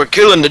were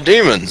killing the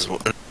demons.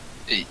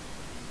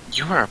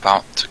 You were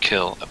about to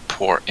kill a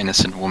poor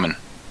innocent woman.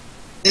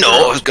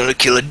 No, I was gonna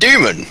kill a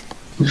demon.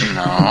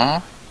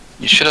 No.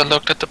 You should have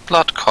looked at the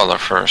blood color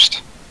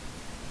first.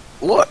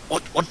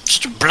 What's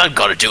the blood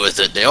got to do with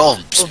it? They all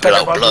spit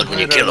out blood when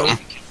you kill them.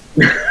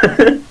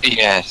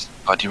 Yes,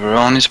 but you were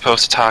only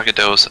supposed to target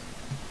those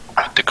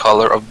with the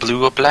color of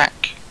blue or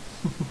black.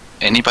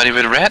 Anybody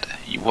with red,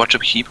 you want to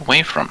keep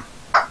away from.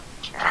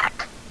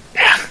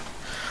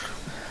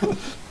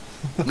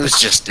 Luth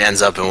just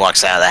stands up and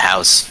walks out of the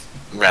house,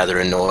 rather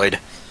annoyed.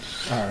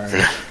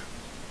 Alright.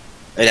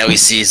 And now he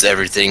sees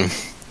everything,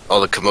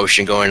 all the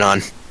commotion going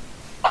on.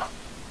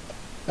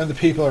 and the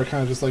people are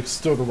kind of just like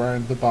stood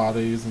around the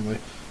bodies, and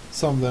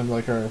some of them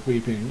like are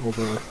weeping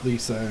over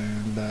Lisa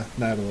and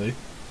Natalie.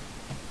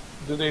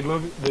 Did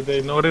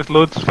they notice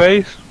Lutz's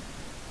face?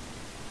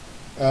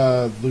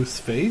 Loose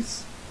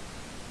face?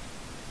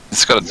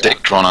 It's got a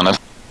dick drawn on it.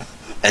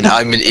 And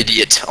I'm an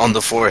idiot on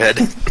the forehead.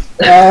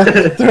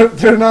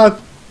 They're not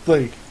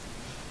like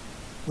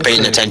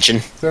Paying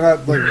attention. They're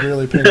not like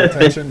really paying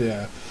attention.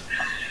 Yeah,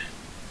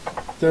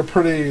 they're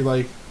pretty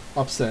like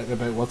upset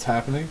about what's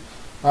happening.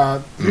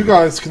 You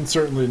guys can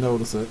certainly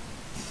notice it.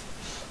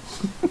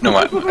 No,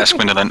 ask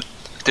Gwendolyn,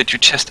 did you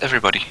test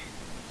everybody?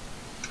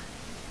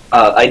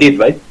 I did,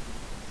 right?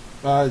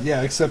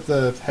 Yeah, except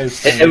the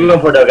house.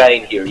 Everyone for the guy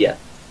in here, yeah.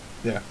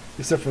 Yeah,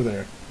 except for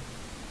there.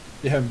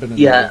 You haven't been in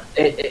Yeah,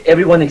 there.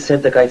 everyone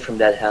except the guy from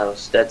that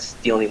house. That's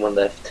the only one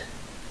left.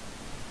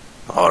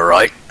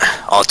 Alright,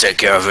 I'll take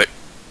care of it.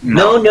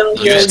 No,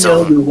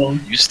 you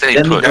won't. You stay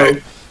Let me put. go.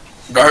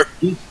 Gart.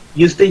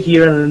 You stay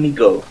here and let me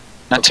go.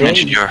 Not to Okay.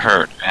 mention you're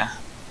hurt, yeah?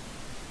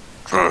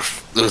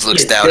 Luz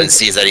looks Yes, down yes. and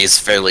sees that he's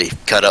fairly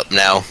cut up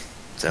now.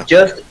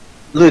 Just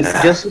look,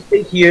 just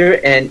stay here,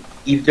 and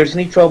if there's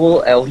any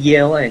trouble, I'll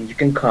yell, and you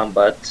can come.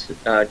 But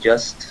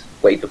just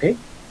wait, okay?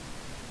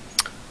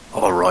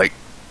 Alright.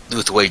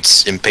 Luz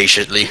waits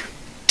impatiently,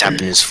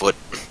 tapping his foot.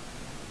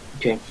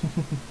 Okay.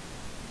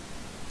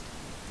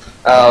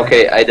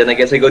 Okay. Then I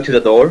guess I go to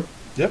the door.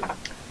 Yep.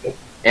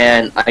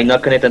 And I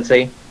knock on it and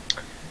say,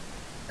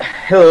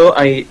 "Hello.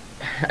 I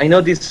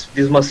know this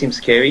must seem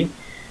scary.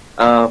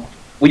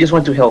 We just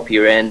want to help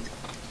here, and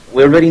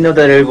we already know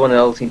that everyone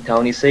else in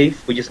town is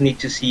safe. We just need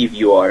to see if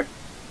you are.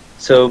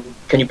 So,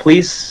 can you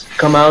please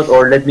come out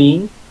or let me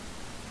in?"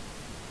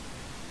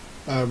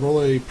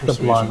 Roll a The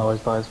persuasion. blonde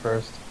always dies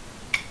first.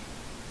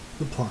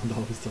 The blonde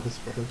always does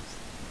first.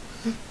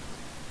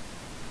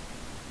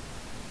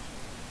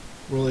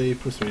 Roll a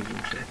persuasion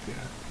check,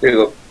 yeah. There you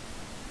go.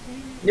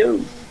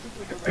 No.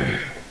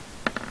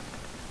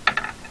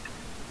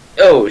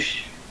 Oh,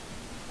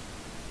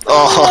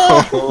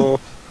 Oh!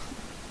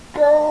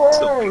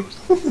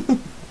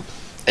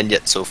 And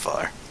yet so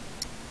far.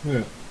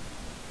 Yeah.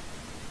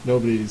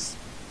 Nobody's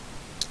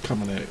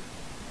coming out.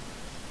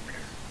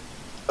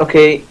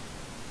 Okay.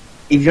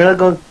 If you're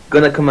not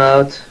gonna come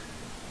out,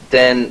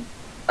 then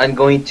I'm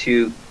going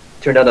to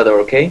turn down the door,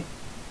 okay?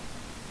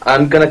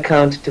 I'm gonna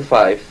count to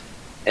 5,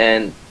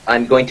 and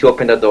I'm going to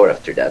open the door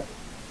after that.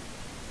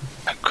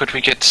 Could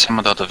we get some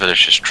of the other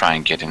villagers to try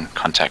and get in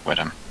contact with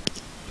him?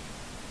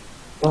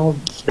 Well,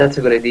 that's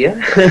a good idea.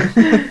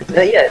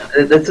 Yeah,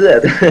 let's do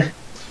that.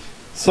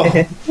 So,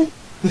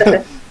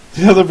 the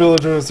other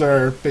villagers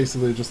are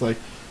basically just like,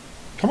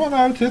 come on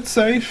out, it's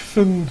safe,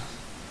 and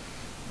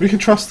we can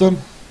trust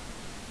them.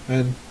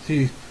 And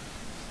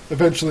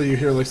eventually you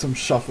hear like some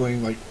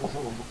shuffling, like,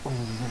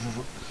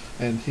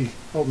 and he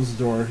opens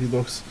the door. He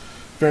looks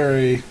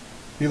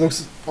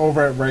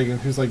over at Reagan,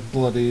 who's like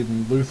bloodied,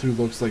 and Luther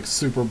looks like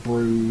super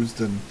bruised,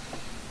 and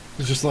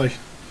he's just like,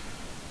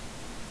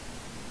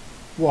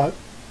 what?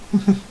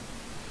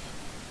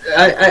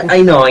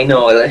 I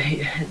know.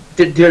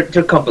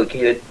 They're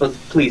complicated, but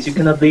please, you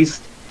can at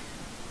least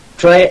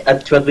try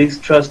to at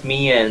least trust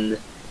me, and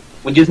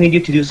we just need you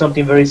to do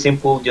something very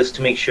simple just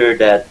to make sure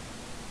that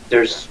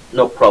there's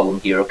no problem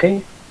here,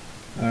 okay?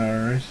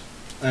 Alright.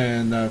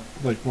 And,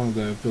 like, one of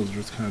the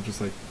villagers kind of just,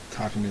 like,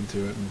 talking into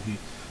it, and he,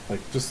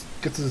 like, just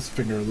gets his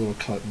finger a little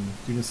cut, and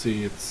you can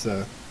see it's,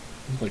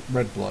 like,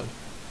 red blood.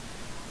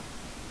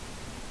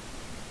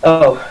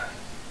 Oh,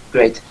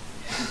 great.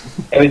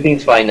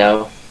 Everything's fine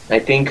now. I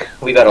think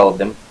we got all of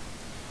them.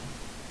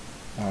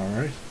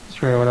 Alright. Is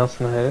there anyone else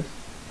in the house?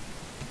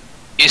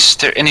 Is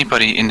there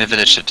anybody in the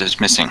village that is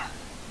missing?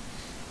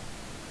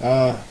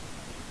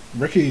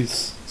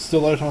 Ricky's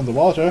still out on the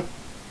water.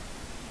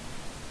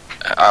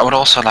 I would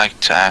also like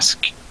to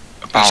ask He's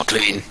about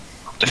clean.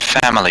 the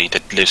family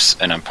that lives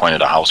in and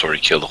pointed a house where he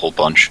killed a whole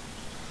bunch.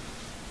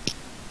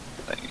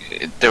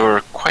 They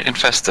were quite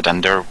infested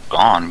and they're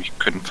gone. We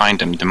couldn't find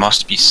them. They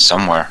must be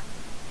somewhere.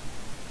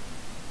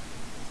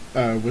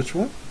 Which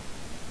one?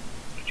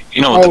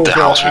 You know, the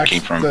house we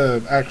came from.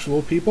 The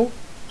actual people?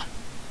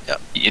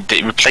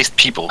 They replaced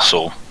people,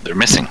 so they're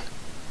missing.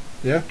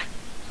 Yeah.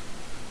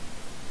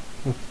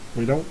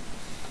 We don't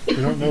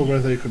know where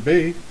they could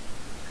be.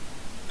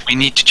 We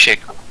need to check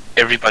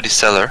everybody's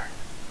cellar,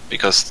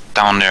 because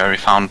down there we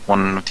found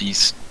one of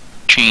these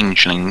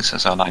changelings,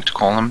 as I like to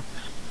call them,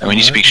 and we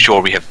need to be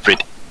sure we have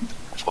rid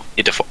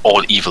it of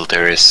all evil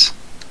there is.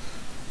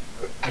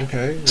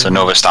 Okay. So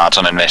Nova starts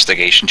an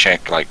investigation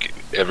check, like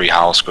every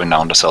house, going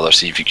down the cellar,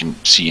 see if you can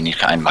see any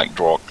kind, like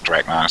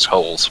drag marks,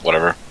 holes,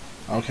 whatever.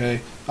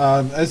 Okay.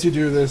 As you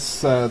do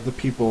this, the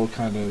people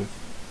kind of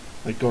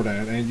like go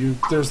down, and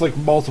there's like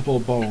multiple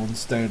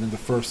bones down in the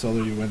first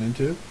cellar you went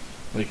into.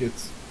 Like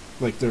it's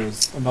like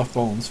there's enough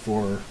bones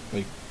for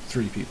like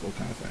 3 people,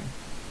 kind of thing.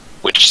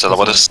 Which cellar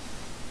was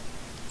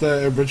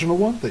The original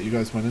one that you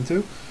guys went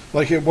into,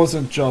 like it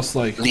wasn't just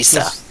like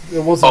Lisa.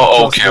 it wasn't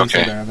Oh, just okay, Lisa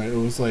okay. down there. It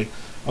was like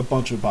a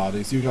bunch of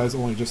bodies. You guys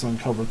only just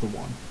uncovered the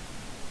one.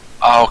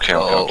 Oh,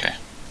 okay.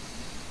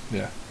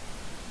 Yeah.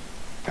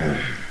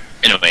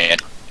 Anyway,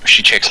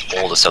 she checks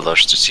all the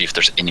cellars to see if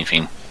there's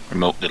anything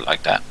remotely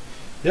like that.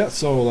 Yeah,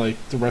 so like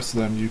the rest of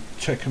them, you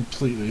check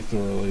completely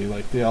thoroughly.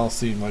 Like they all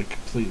seem like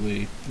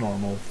completely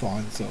normal,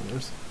 fine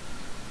sellers.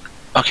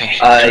 Okay.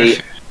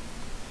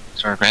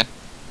 Sorry, go ahead.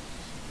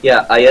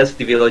 Yeah, I asked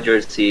the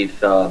villagers if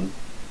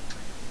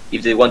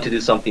they want to do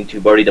something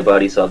to bury the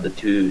bodies of the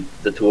two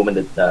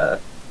women that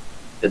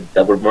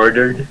were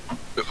murdered.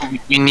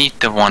 We need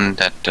the one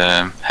that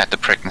had the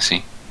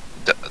pregnancy.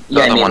 The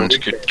Yeah, I other mean, one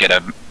could get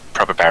a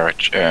proper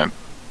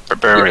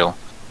burial.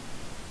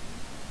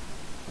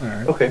 All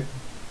right. Okay.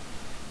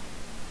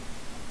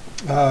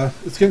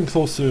 It's getting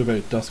close to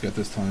about dusk at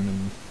this time,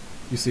 and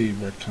you see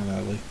Rick kind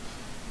of like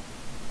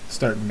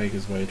starting to make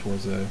his way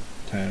towards the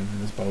town in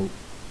his boat.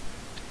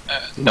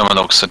 Noah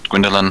looks at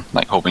Gwendolyn,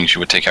 like hoping she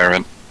would take care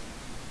of it.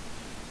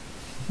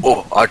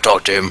 Oh, I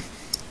talked to him.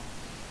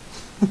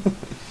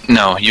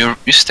 No, you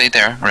stay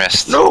there,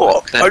 rest.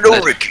 No, I know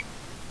let- Rick.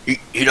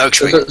 He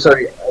likes me.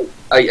 Sorry,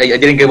 I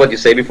didn't get what you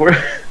said before.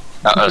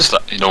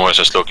 Noah was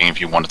just looking if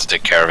you wanted to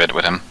take care of it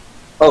with him.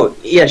 Oh,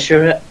 yeah,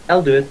 sure,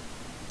 I'll do it.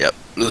 Yep,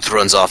 Luth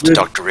runs off to Luth.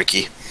 talk to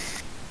Ricky.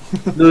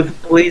 Luth,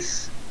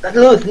 please.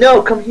 Luth,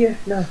 no, come here.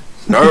 No.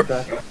 No,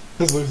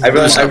 His I run-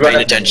 Luth's not I run-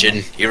 paying attention.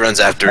 He runs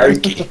after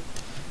Ricky.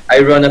 I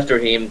run after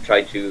him,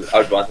 try to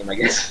outrun him, I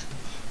guess.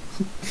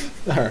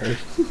 All right.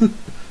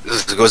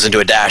 Luth goes into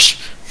a dash.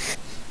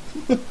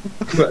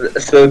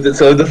 so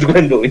does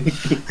Gwendolyn.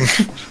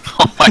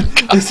 Oh my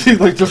god. You see,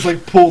 like just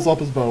like pulls up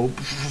his boat.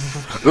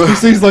 He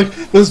sees like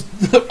this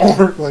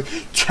orc like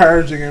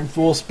charging in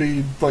full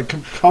speed, like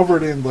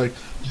covered in like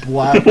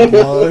black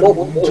blood,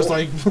 and just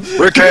like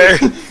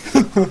Ricky!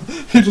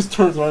 he just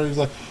turns around. And he's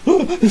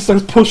like, he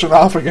starts pushing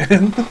off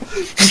again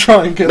to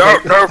try and get. No,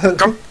 like,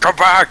 no, come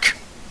back!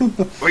 We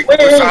Wait,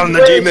 found the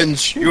wait.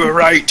 demons. You were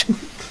right.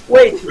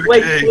 Wait,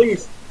 Okay.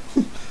 please.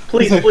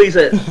 Please, He's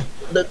like-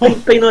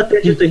 please, pay no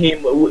attention to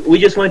him. We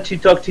just want to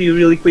talk to you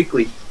really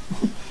quickly.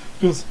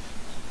 He goes,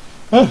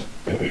 "Huh?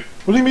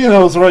 What do you mean I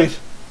was right?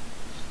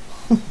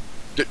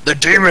 The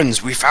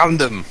demons. We found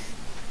them.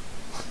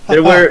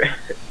 There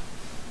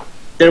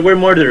were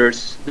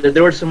murderers.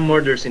 There were some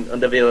murders on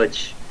the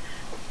village.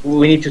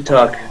 We need to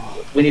talk.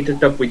 We need to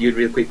talk with you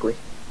real quickly.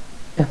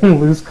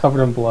 Lou's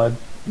covered in blood.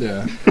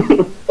 Yeah."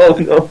 Oh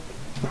no.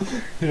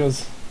 He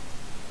goes,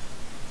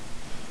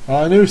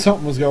 I knew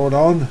something was going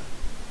on.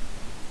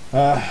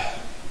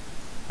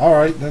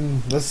 Alright,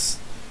 then let's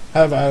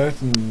have at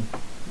it and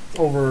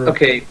over.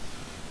 Okay.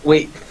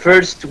 Wait.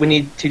 First, we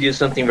need to do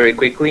something very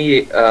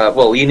quickly.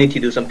 Well, you need to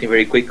do something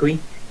very quickly.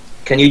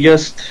 Can you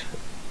just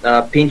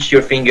pinch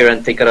your finger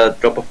and take out a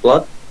drop of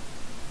blood?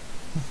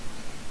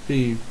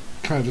 He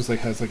kind of just like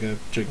has like a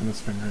jig in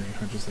his finger and he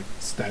kind of just like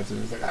stabs it.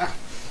 He's like,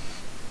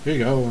 here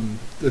you go, and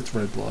it's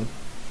red blood.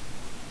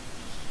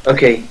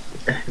 Okay.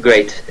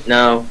 Great.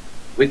 Now,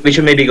 we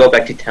should maybe go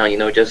back to town.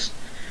 Just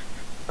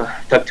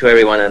talk to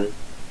everyone and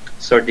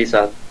sort this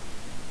out.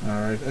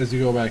 Alright, as you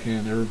go back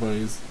in,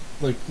 everybody's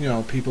like,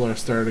 people are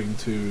starting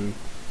to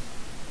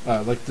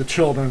like the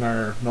children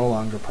are no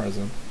longer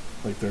present.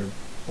 Like they're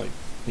like,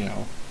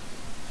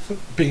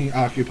 being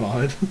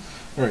occupied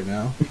right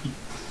now.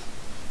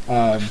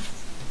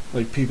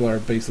 Like people are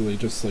basically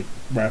just like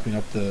wrapping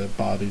up the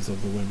bodies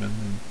of the women,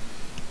 and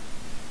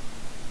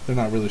they're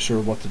not really sure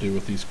what to do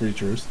with these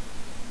creatures.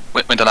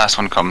 When the last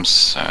one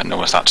comes,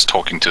 Noah starts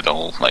talking to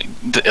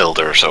the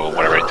elders or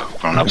whatever, the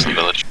grown-ups in the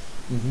village.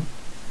 Mm-hmm.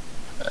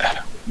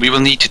 We will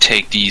need to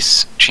take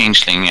these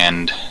changeling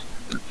and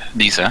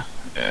Lisa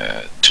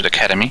to the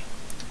academy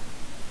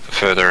for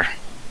further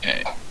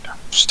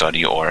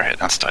study or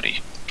not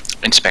study,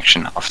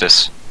 inspection of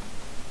this.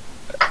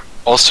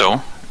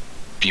 Also,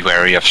 be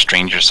wary of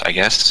strangers, I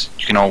guess.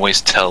 You can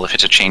always tell if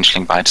it's a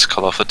changeling by its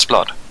color of its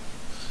blood.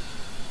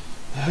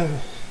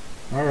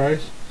 Alright.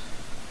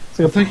 It's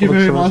like a Thank you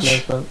public very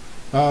service much.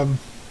 announcement.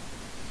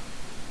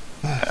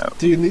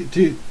 Do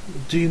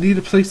you need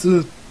a place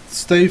to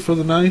stay for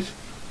the night?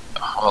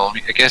 Well,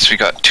 I guess we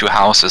got 2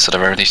 houses at the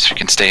very least we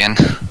can stay in.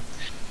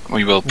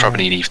 We will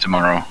probably leave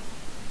tomorrow.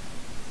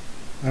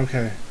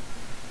 Okay.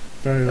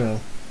 Very well.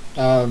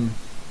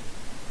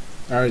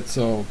 Alright,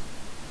 so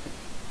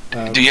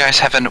Do you guys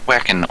have a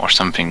wagon or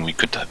something we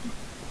could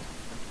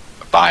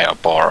buy or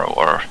borrow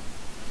or...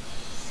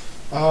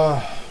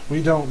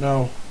 we don't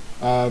know.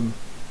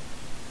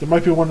 There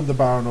might be one in the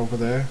barn over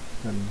there,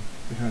 and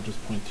they kind of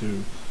just point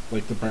to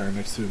like the barn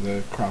next to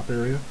the crop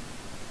area.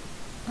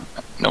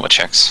 Noah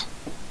checks.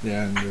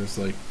 Yeah, and there's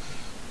like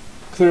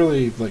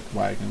clearly like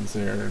wagons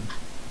there,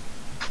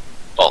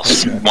 Well,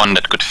 Okay. one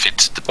that could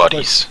fit the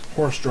bodies. like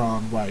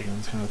horse-drawn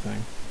wagons kind of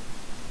thing.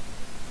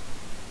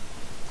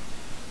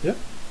 Yep.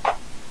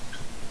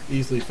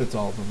 Easily fits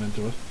all of them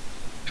into it.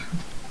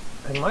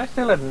 Am I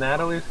still at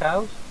Natalie's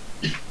house?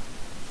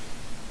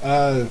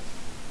 Well,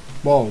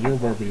 you're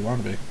wherever you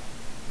want to be.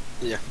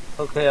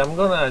 Okay, I'm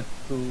gonna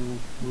to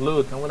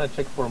loot. I'm gonna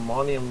check for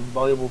money and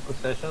valuable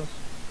possessions.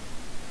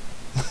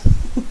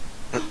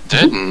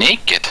 They're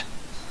naked.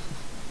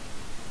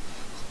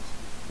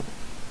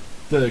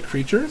 The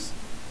creatures?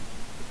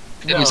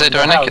 Didn't No, say in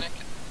they're the naked. house.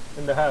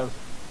 In the house.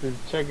 to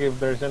check if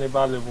there's any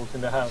valuables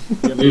in the house.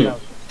 The empty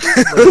house.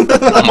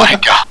 Oh my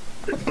god.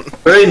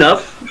 Fair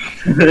enough.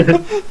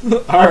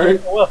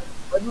 Alright, Well,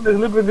 I do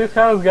live in this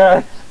house,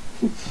 guys.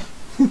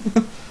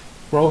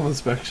 roll an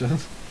inspection.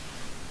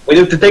 We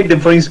need to take them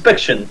for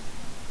inspection.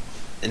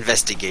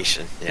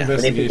 Investigation. Yeah. We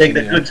need to take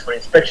the yeah. goods for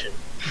inspection.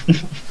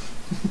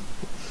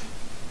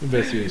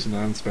 Investigation,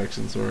 not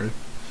inspection, sorry.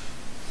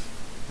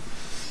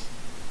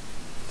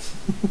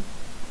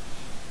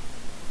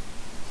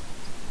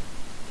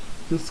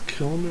 Just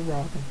kill him and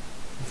rob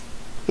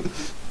him.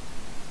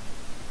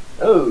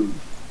 Oh.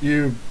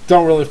 You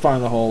don't really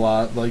find a whole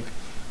lot. Like,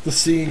 the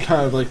scene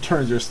kind of like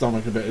turns your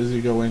stomach a bit as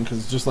you go in because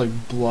it's just like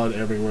blood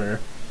everywhere.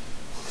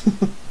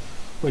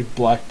 Like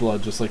black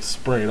blood just like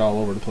sprayed all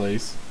over the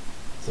place.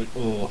 It's like,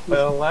 ugh.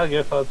 Well, I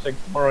guess I'll check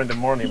tomorrow in the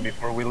morning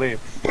before we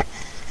leave.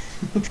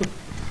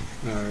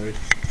 Alright.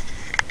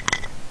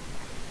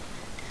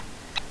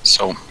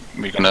 So,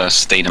 we're gonna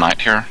stay the night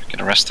here, get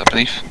a rest, I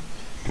believe.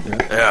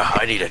 Yeah,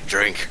 I need a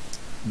drink.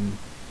 I think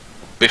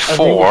we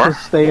Before,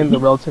 should stay in the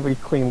relatively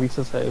clean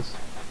Lisa's house.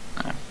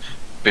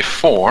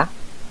 before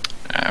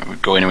we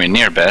go anywhere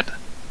near bed,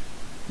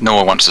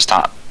 Noah wants to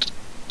start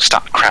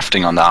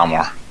crafting on the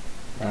armor.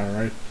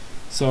 Alright.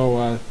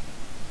 So,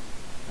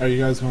 are you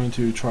guys going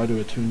to try to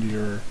attune to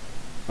your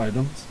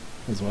items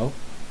as well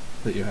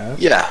that you have?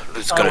 Yeah,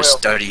 Luke's I gonna will.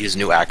 study his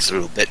new axe a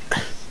little bit.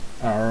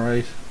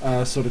 Alright.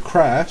 So to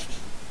craft,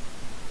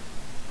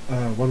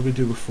 what did we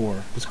do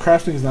before? Because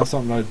crafting is not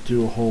something I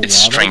do a whole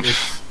It's lot strength.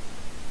 of.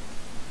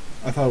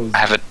 I thought it was... I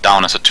have it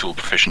down as a tool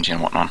proficiency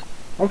and whatnot.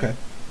 Okay.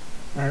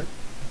 Alright.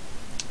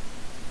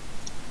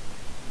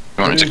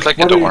 You want me to click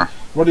What it are you- or?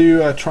 What are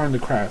you trying to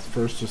craft?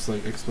 First, just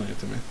like explain it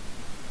to me.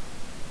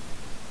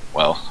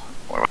 Well,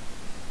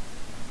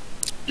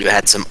 You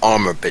had some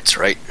armor bits,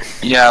 right?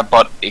 yeah,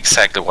 but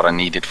exactly what I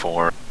needed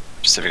for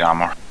specific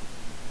armor.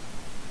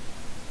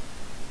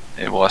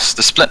 It was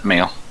the split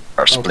mail,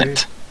 or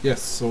splint. Okay.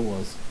 Yes, so it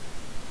was.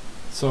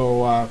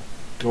 So,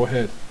 go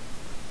ahead.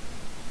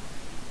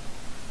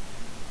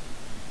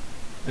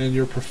 And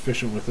you're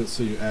proficient with it,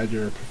 so you add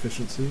your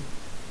proficiency.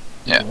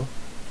 Yeah. Well.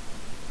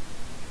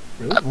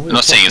 Really? I'm Only a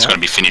not saying it's +5? going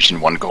to be finished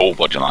in one go,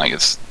 but you know, like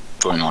it's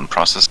going on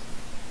process.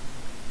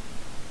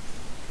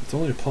 It's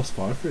only a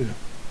 +5 for you.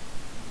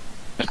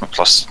 It's my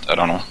plus, I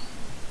don't know.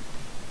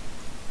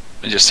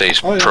 It just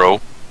says Oh, yeah. pro.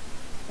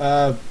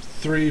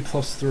 3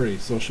 plus 3,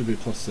 so it should be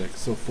 +6,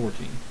 so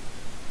 14.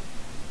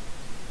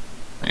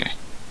 Okay.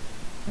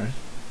 Right?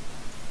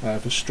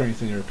 If it's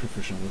strength and you're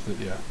proficient with it,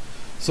 yeah.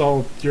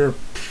 So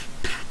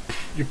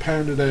you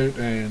pound it out,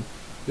 and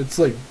it's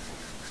like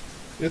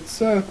it's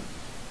a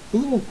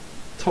little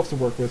tough to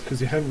work with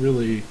because you haven't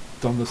really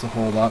done this a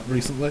whole lot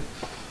recently.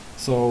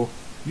 So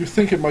you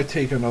think it might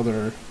take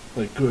another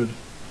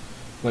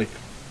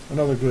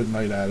another good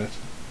night at it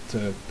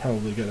to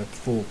probably get a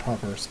full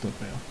proper split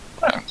mail.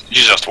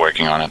 You're just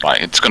working on it.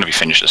 Like it's going to be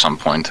finished at some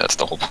point. That's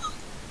the whole.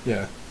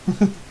 Yeah.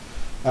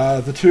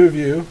 The two of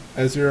you,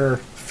 as you're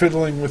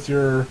fiddling with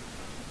your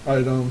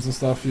items and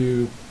stuff,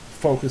 you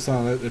focus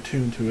on it,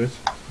 attune to it.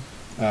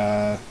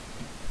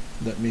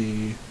 Let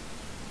me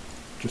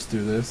just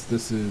do this.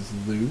 This is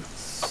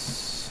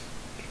Luth's.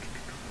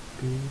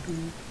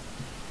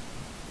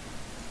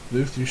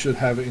 Luth, you should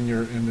have it in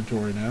your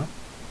inventory now,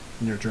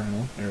 in your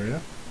journal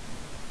area.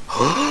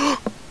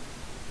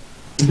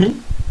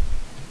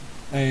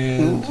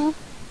 And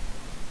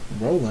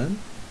Roland.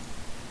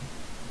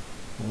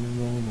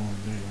 Roll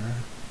there.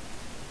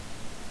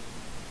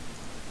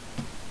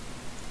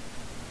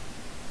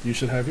 You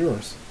should have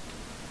yours.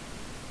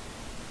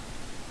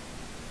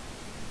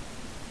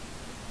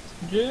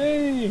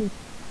 Yay!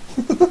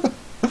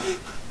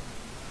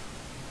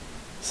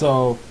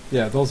 So,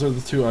 yeah, those are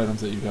the two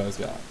items that you guys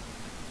got.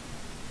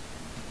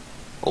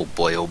 Oh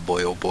boy, oh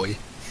boy, oh boy.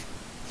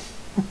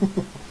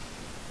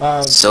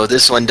 Uh, So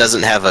this one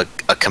doesn't have a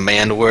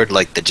command word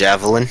like the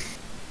javelin?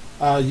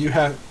 you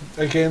have,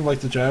 again, like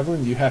the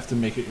javelin, you have to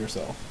make it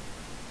yourself.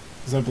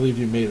 Because I believe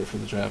you made it for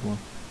the javelin.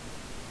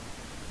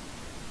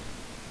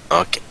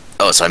 Okay.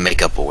 Oh, so I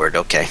make up a word,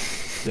 okay.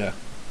 Yeah.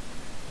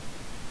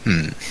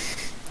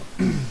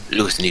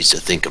 Luth needs to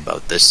think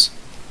about this.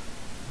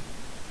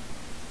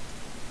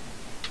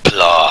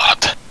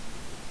 Blood.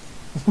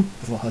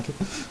 Blood.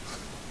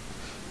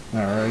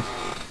 Alright.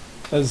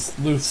 As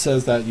Luth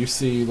says that, you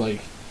see,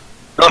 like...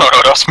 No,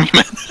 that's me,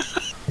 man.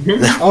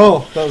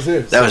 Oh, that was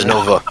it. That was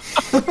Nova.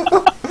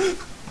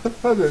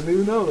 I didn't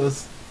even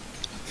notice.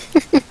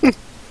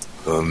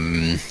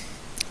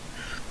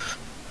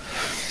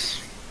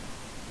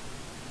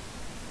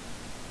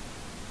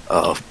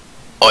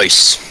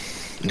 Ice.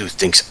 Luth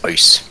thinks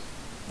ice.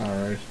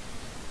 Alright.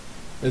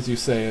 As you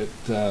say it,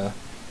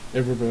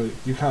 everybody,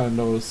 you kind of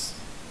notice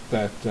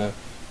that the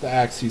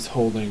axe he's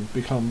holding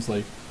becomes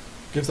like,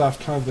 gives off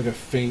kind of like a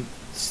faint,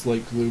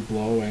 slate blue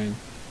glow,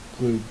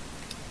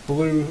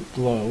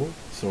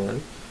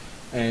 sorry.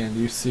 And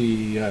you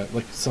see,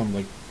 like some,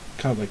 like,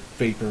 kind of like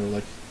vapor,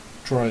 like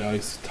dry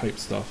ice type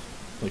stuff,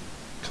 like,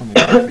 coming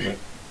off of it.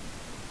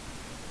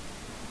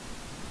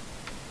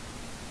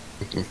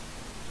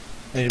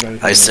 Anybody?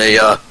 I say,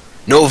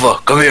 Nova,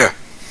 come here.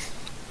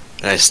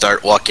 And I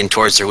start walking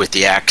towards her with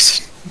the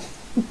axe.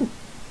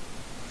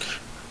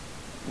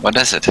 What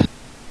is it?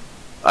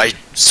 I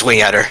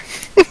swing at her.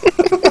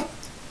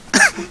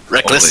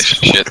 Reckless.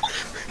 Holy shit.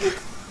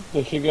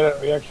 Did she get a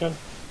reaction?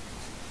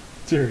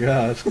 Dear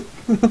God.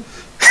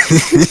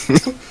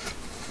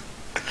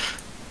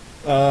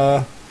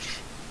 Well,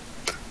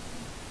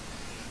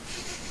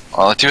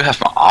 I do have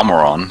my armor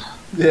on.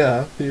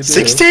 Yeah, you do.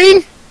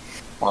 16?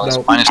 Well, it's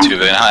No. -2,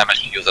 but I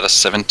imagine you at a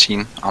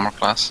 17 armor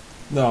class.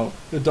 No,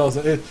 it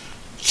doesn't. It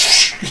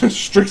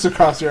streaks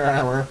across your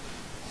armor.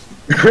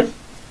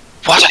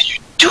 What are you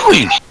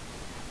doing?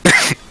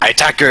 I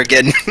attack her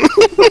again.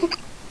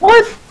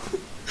 What?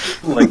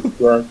 Oh my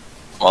god.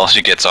 Well,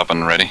 she gets up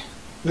and ready.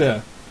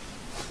 Yeah.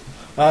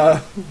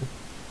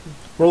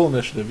 Roll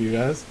initiative, you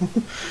guys.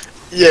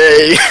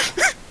 Yay.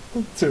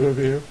 2 of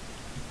you.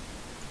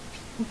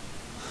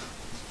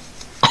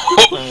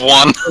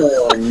 1.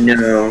 Oh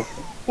no.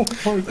 Oh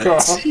my God.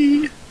 Let's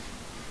see.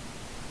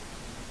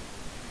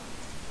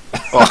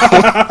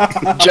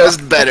 Oh,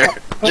 just better.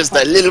 Just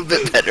a little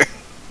bit better.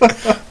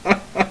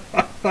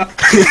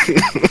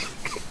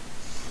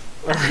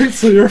 Alright,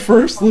 so you're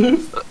first,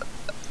 Luth.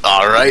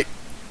 Alright.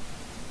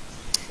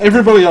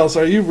 Everybody else,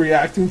 are you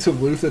reacting to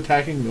Luth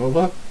attacking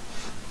Nova?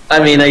 I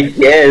mean, I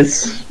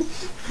guess.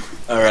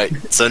 Alright.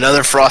 So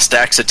another frost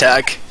axe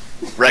attack.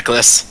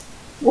 Reckless.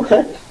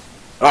 What?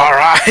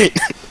 Alright.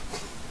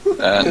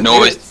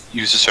 Nova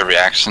uses her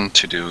reaction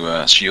to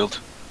do shield.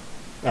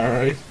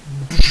 Alright.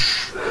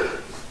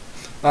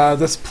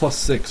 That's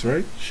 +6,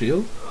 right?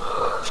 Shield?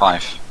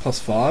 5.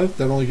 +5?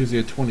 That only gives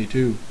you a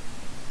 22.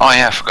 Oh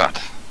yeah, I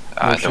forgot.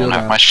 I shield don't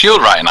have on. my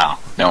shield right now.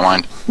 Never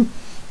mind.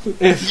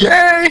 If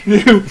Yay!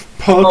 you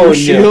pug Oh, your no.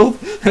 shield,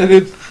 and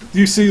it,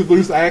 you see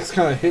Luth's axe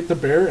kind of hit the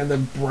bear and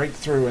then break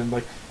through and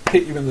like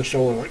hit you in the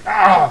shoulder, like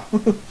ah.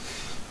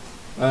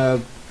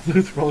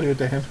 Luth, roll your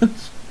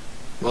damage.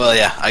 Well,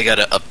 yeah, I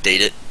gotta update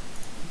it.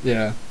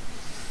 Yeah,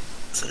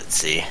 So let's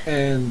see.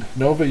 and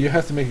Nova, you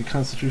have to make a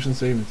Constitution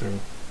saving throw.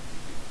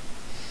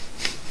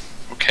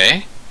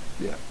 Okay.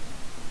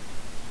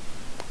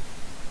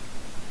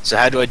 So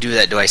how do I do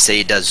that? Do I say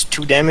it does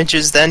 2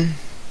 damages then?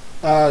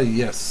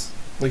 Yes.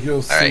 Like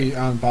you'll see Alright.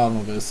 on bottom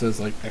of it, it says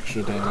like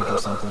extra damage or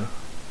something.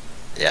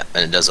 Yeah,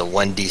 and it does a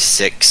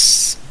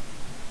 1d6.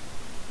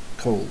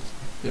 Cold.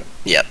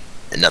 Yep,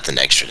 and nothing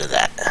extra to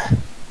that.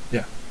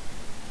 Yeah.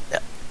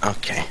 Yep,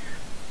 okay.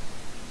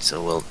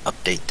 So we'll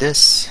update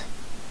this.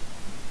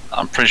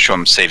 I'm pretty sure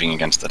I'm saving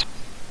against it.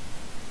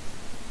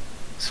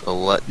 So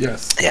what?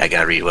 Yes. Yeah, I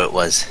gotta read what it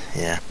was.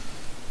 Yeah.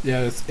 Yeah,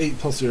 it's 8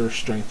 plus your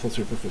strength plus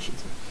your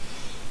proficiency.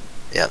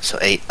 Yep, so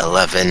 8,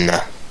 11.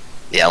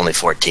 Yeah, only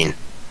 14.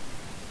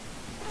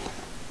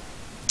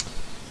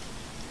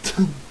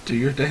 Do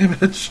your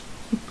damage.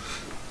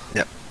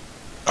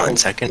 1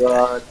 second.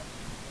 God.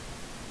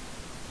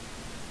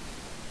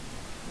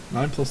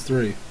 9 plus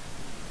 3.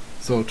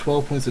 So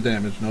 12 points of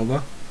damage,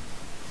 Nova.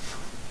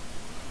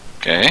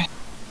 Okay.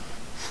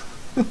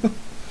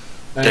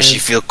 Does she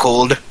feel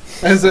cold?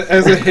 As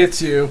it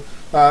hits you,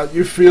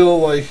 you feel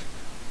like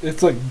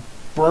it's like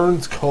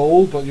burns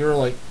cold, but you're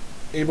like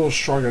able to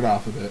shrug it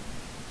off a bit.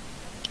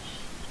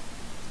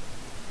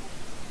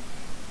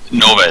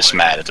 Nova is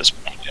mad at this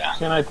point, yeah.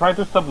 Can I try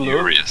to stop Luke?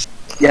 Furious.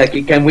 Yeah,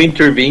 can we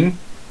intervene?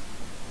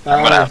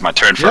 I'm gonna have my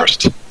turn yep.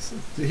 first.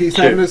 He's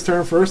having his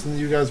turn first, and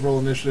you guys roll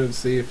initiative to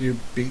see if you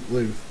beat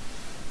Luth.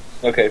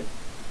 Okay.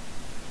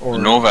 Or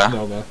Nova.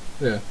 Nova.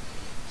 Yeah.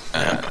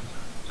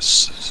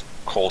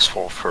 Calls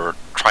for her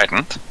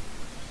trident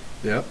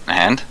Yep.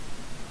 and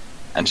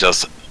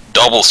just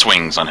double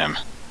swings on him.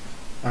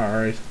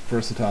 Alright.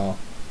 Versatile.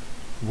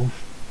 Woof.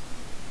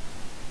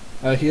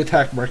 He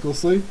attacked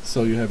recklessly,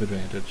 so you have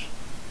advantage.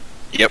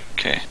 Yep.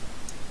 Okay.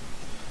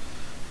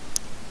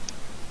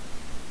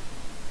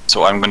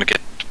 So I'm gonna get.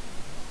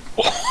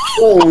 Oh.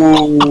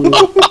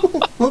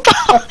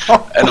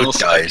 And Oh,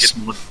 also I guys. get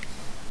more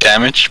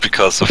damage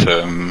because of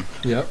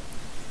Yep.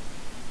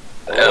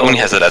 it only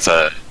has it as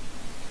a.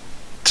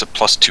 It's a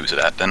 +2 to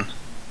that then.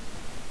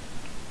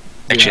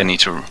 Actually, Yeah. I need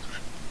to.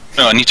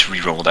 No, I need to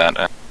re-roll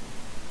that.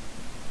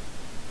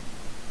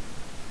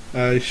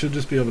 You should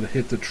just be able to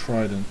hit the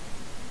trident.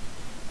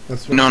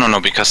 That's what. No,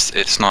 because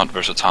it's not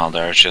versatile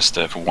there. It's just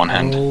for one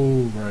hand.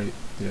 Oh, right.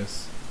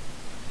 Yes.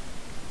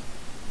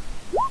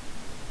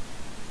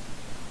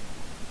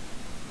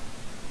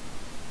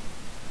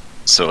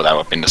 So that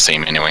would have been the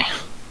same anyway.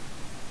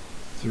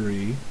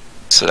 3.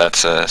 So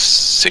that's a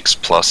 6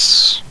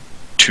 plus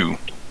 2.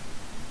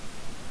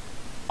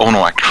 Oh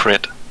no, I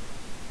crit.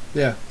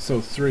 Yeah,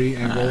 so 3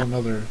 and roll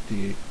another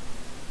d8.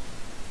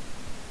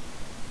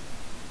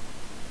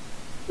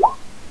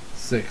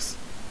 6.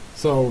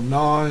 So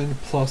 9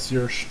 plus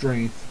your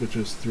strength, which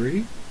is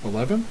 3,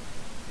 11.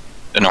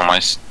 No, I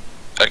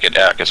get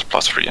a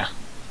 +3. Yeah.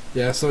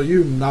 Yeah, so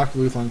you knock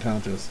Luth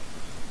unconscious.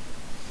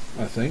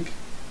 I think.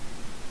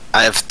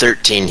 I have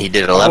 13, he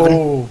did 11.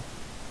 Oh,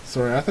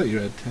 sorry, I thought you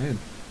had 10.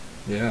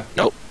 Yeah.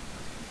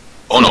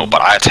 Oh no,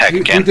 but I attack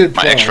You again. did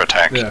My 12. extra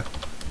attack. Yeah.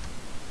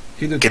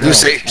 He did Can you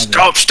say,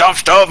 stop, stop,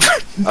 stop?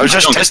 I was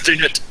just testing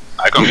it.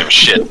 I don't give a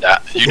shit.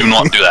 You do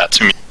not do that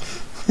to me.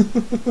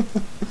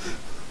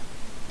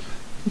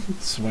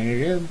 Swing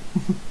again.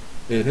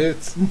 It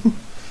hits.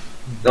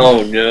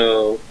 Oh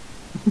no.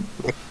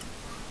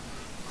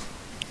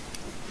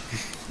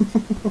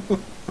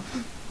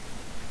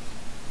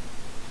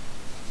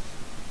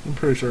 I'm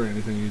pretty sure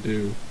anything you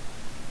do,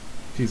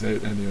 he's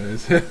out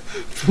anyways.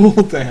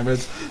 Full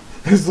damage.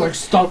 He's like,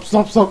 stop,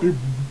 stop, stop. You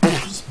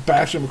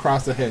bash him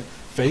across the head,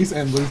 face,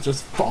 and Luke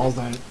just falls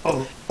down.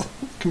 Oh,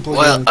 completely.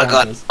 Well, I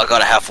unconscious.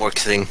 got a half-work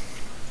thing.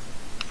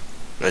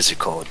 What is it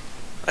called?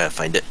 I gotta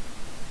find it.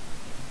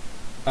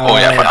 Oh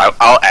yeah, but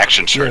I'll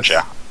action search.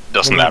 Yes. Yeah,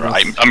 doesn't matter.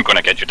 I'm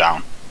gonna get you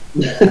down.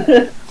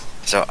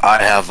 So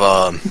I have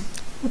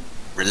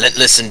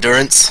relentless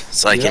endurance,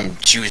 so I can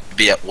choose to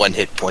be at 1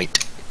 hit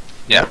point.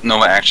 Yeah,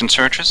 Nova action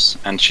searches,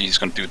 and she's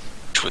gonna do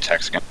 2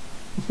 attacks again.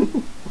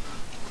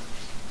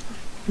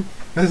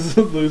 As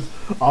Luke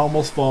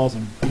almost falls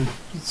and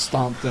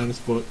stomps down his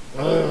foot.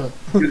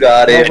 You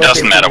got it. It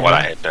doesn't matter what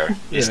I hit there.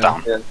 He's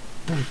down. Yeah.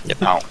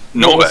 Yep. Now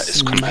Nova is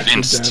Smash him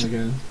convinced down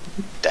again.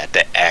 that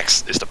the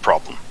axe is the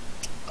problem.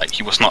 Like,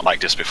 he was not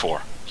like this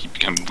before. He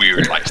became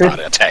weird, like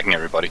started attacking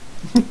everybody.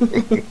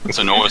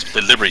 So Noah's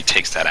deliberately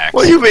takes that axe.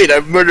 What do you mean?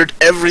 I've murdered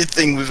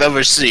everything we've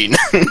ever seen.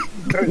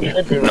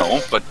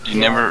 No, but you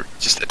never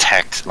just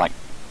attacked like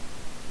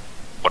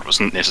what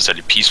wasn't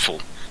necessarily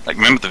peaceful. Like,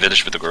 remember the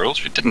village with the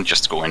girls? You didn't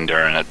just go in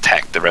there and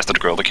attack the rest of the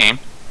girl that came.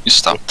 You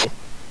stopped.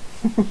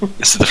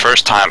 This is the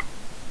first time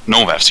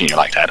Nova I've seen you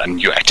like that,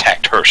 and you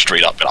attacked her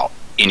straight up without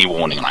any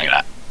warning like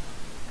that.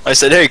 I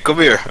said, hey, come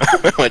here.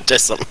 I want to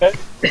test something.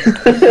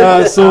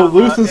 So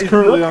Luth is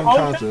currently Luth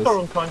unconscious. Or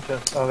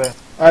unconscious? Okay.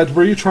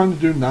 Were you trying to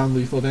do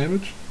non-lethal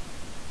damage?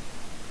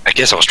 I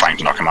guess I was trying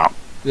to knock him out.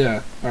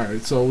 Yeah. All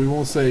right. So we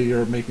won't say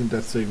you're making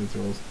death saving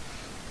throws.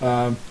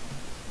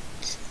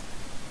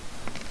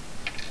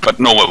 But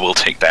Nova will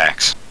take the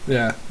axe.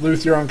 Yeah,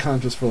 Luth, you're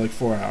unconscious for like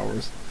 4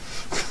 hours.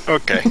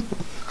 Okay.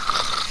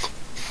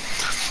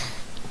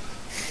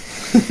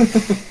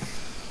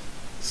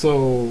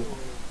 So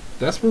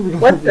that's where we're going.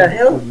 What the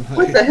hell?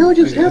 What the hell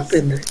just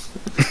happened?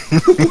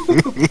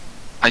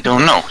 I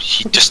don't know.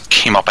 He just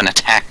came up and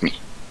attacked me.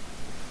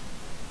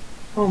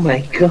 Oh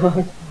my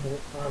god.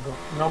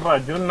 No,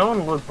 but you've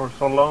known Wood for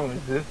so long.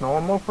 Is this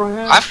normal for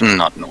him? I've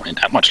not known it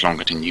that much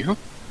longer than you.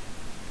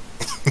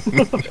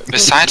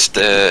 Besides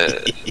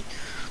the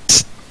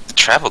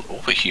travel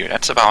over here,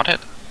 that's about it.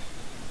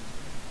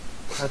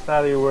 I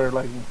thought you were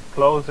like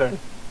closer,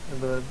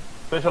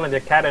 especially in the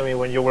academy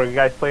when you were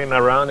guys playing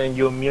around and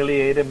you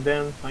humiliated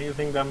them. Don't you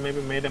think that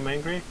maybe made them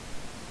angry?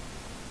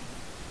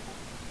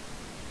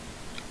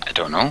 I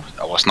don't know.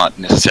 I was not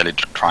necessarily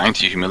trying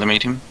to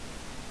humiliate him.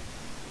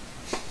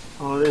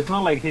 Oh, it's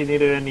not like he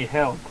needed any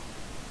help.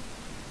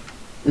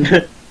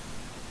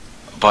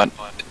 But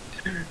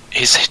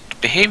his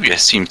behavior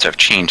seems to have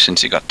changed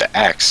since he got the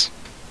axe.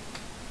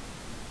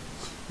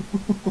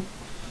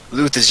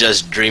 Luth is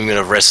just dreaming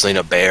of wrestling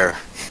a bear.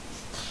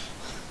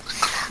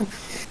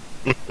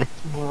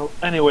 Well,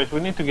 anyways,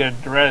 we need to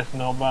get dressed,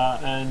 Nova,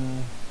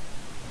 and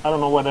I don't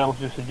know what else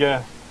you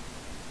suggest.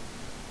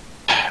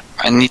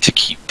 I need to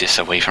keep this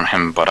away from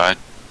him, but I'm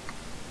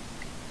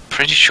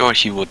pretty sure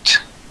he would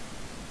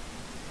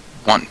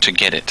want to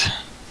get it.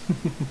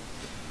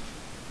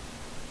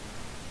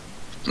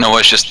 No, I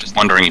was just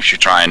wondering if you should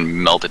try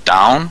and melt it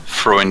down,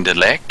 throw in the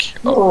leg,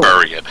 or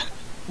bury it.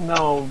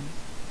 No,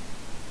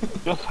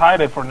 just hide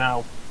it for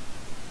now.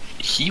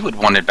 He would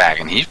want it back,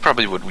 and he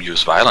probably would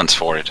use violence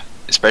for it,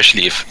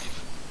 especially if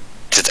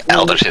it's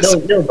elder his.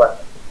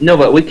 No,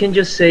 but we can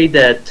just say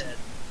that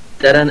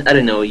I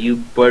don't know, you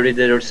buried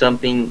it or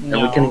something,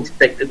 and we can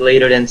inspect it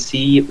later and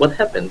see what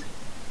happened.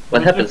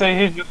 What happened?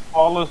 Say he just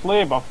fall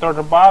asleep after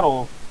the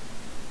battle.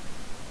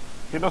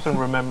 He doesn't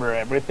remember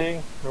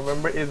everything.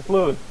 Remember, it's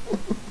Luth.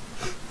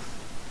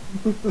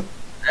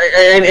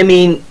 I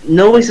mean,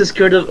 nobody's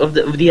scared of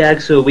the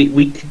axe, so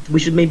we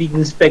should maybe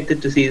inspect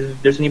it to see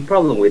if there's any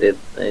problem with it.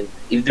 And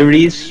if there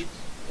is,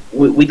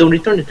 we don't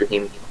return it to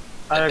him.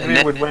 I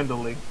agree with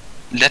Wendell.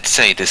 Let's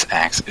say this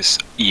axe is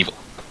evil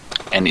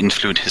and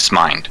influence his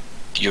mind.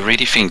 Do you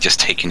really think just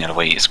taking it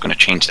away is going to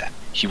change that?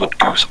 He would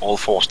use all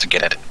force to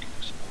get at it.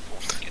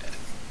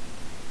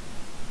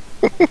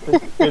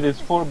 It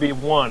is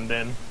 4v1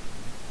 then.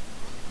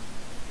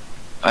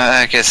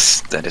 I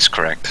guess that is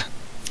correct.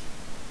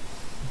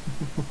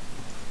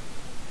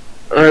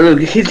 Look,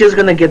 he's just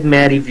gonna get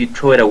mad if you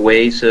throw it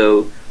away,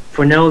 so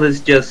for now let's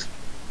just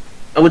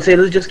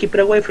keep it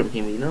away from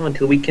him,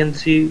 until we can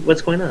see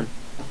what's going on.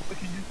 We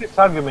can use this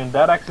argument,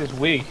 that axe is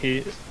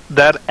weak.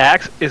 That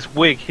axe is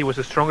weak, he was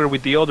stronger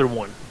with the other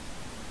one.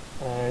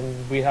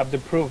 And we have the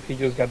proof, he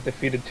just got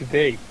defeated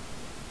today.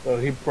 So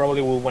he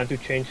probably will want to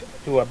change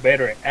to a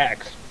better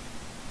axe.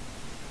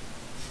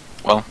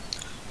 Well,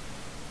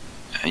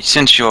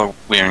 since you're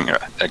wearing,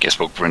 I guess,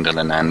 both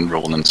Brindlin and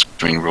Roland's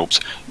green robes,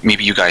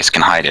 maybe you guys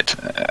can hide it.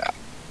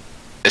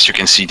 As you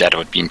can see, that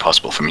would be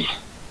impossible for me.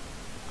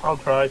 I'll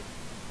try.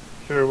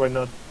 Sure, why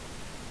not?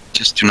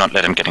 Just do not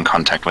let him get in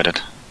contact with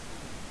it.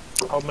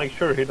 I'll make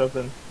sure he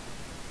doesn't.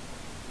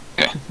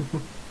 Okay.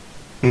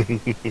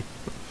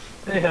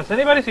 Hey, has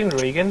anybody seen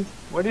Regan?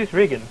 Where is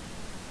Regan?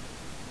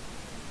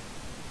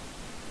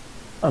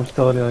 I'm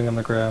still kneeling on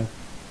the ground,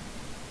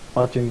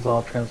 watching this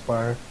all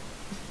transpire.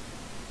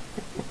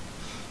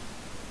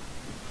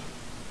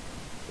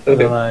 And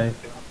then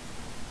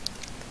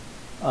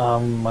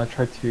I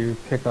try to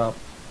pick up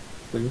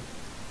Luke,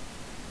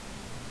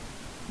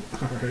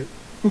 Alright.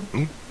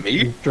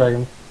 Me? drag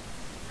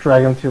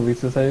him to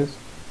Lisa's house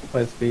by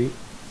his feet.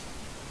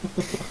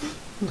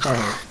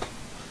 Alright.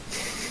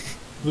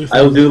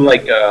 I'll do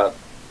like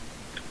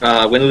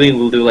Gwendolyn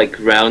will do like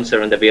rounds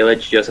around the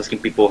village, just asking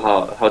people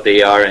how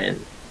they are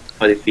and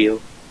how they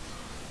feel.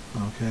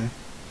 Okay.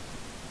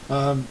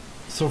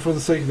 So for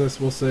the sake of this,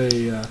 we'll say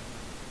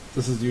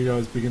this is you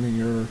guys beginning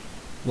your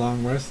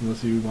long rest,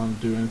 unless you want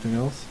to do anything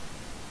else.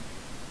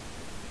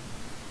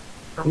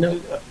 No.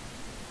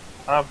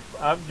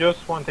 I've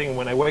just one thing.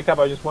 When I wake up,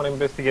 I just want to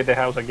investigate the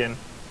house again.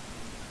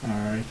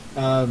 Alright.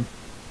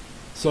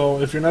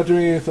 So if you're not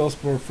doing anything else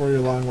for your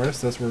long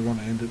rest, that's where we're going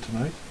to end it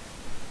tonight.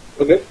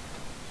 Okay.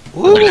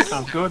 Woo!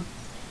 Sounds good.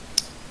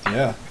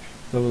 Yeah.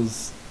 That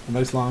was a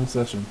nice long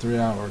session, 3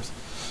 hours.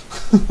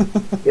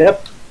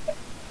 Yep.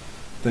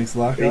 Thanks a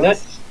lot, Very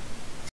guys. nice.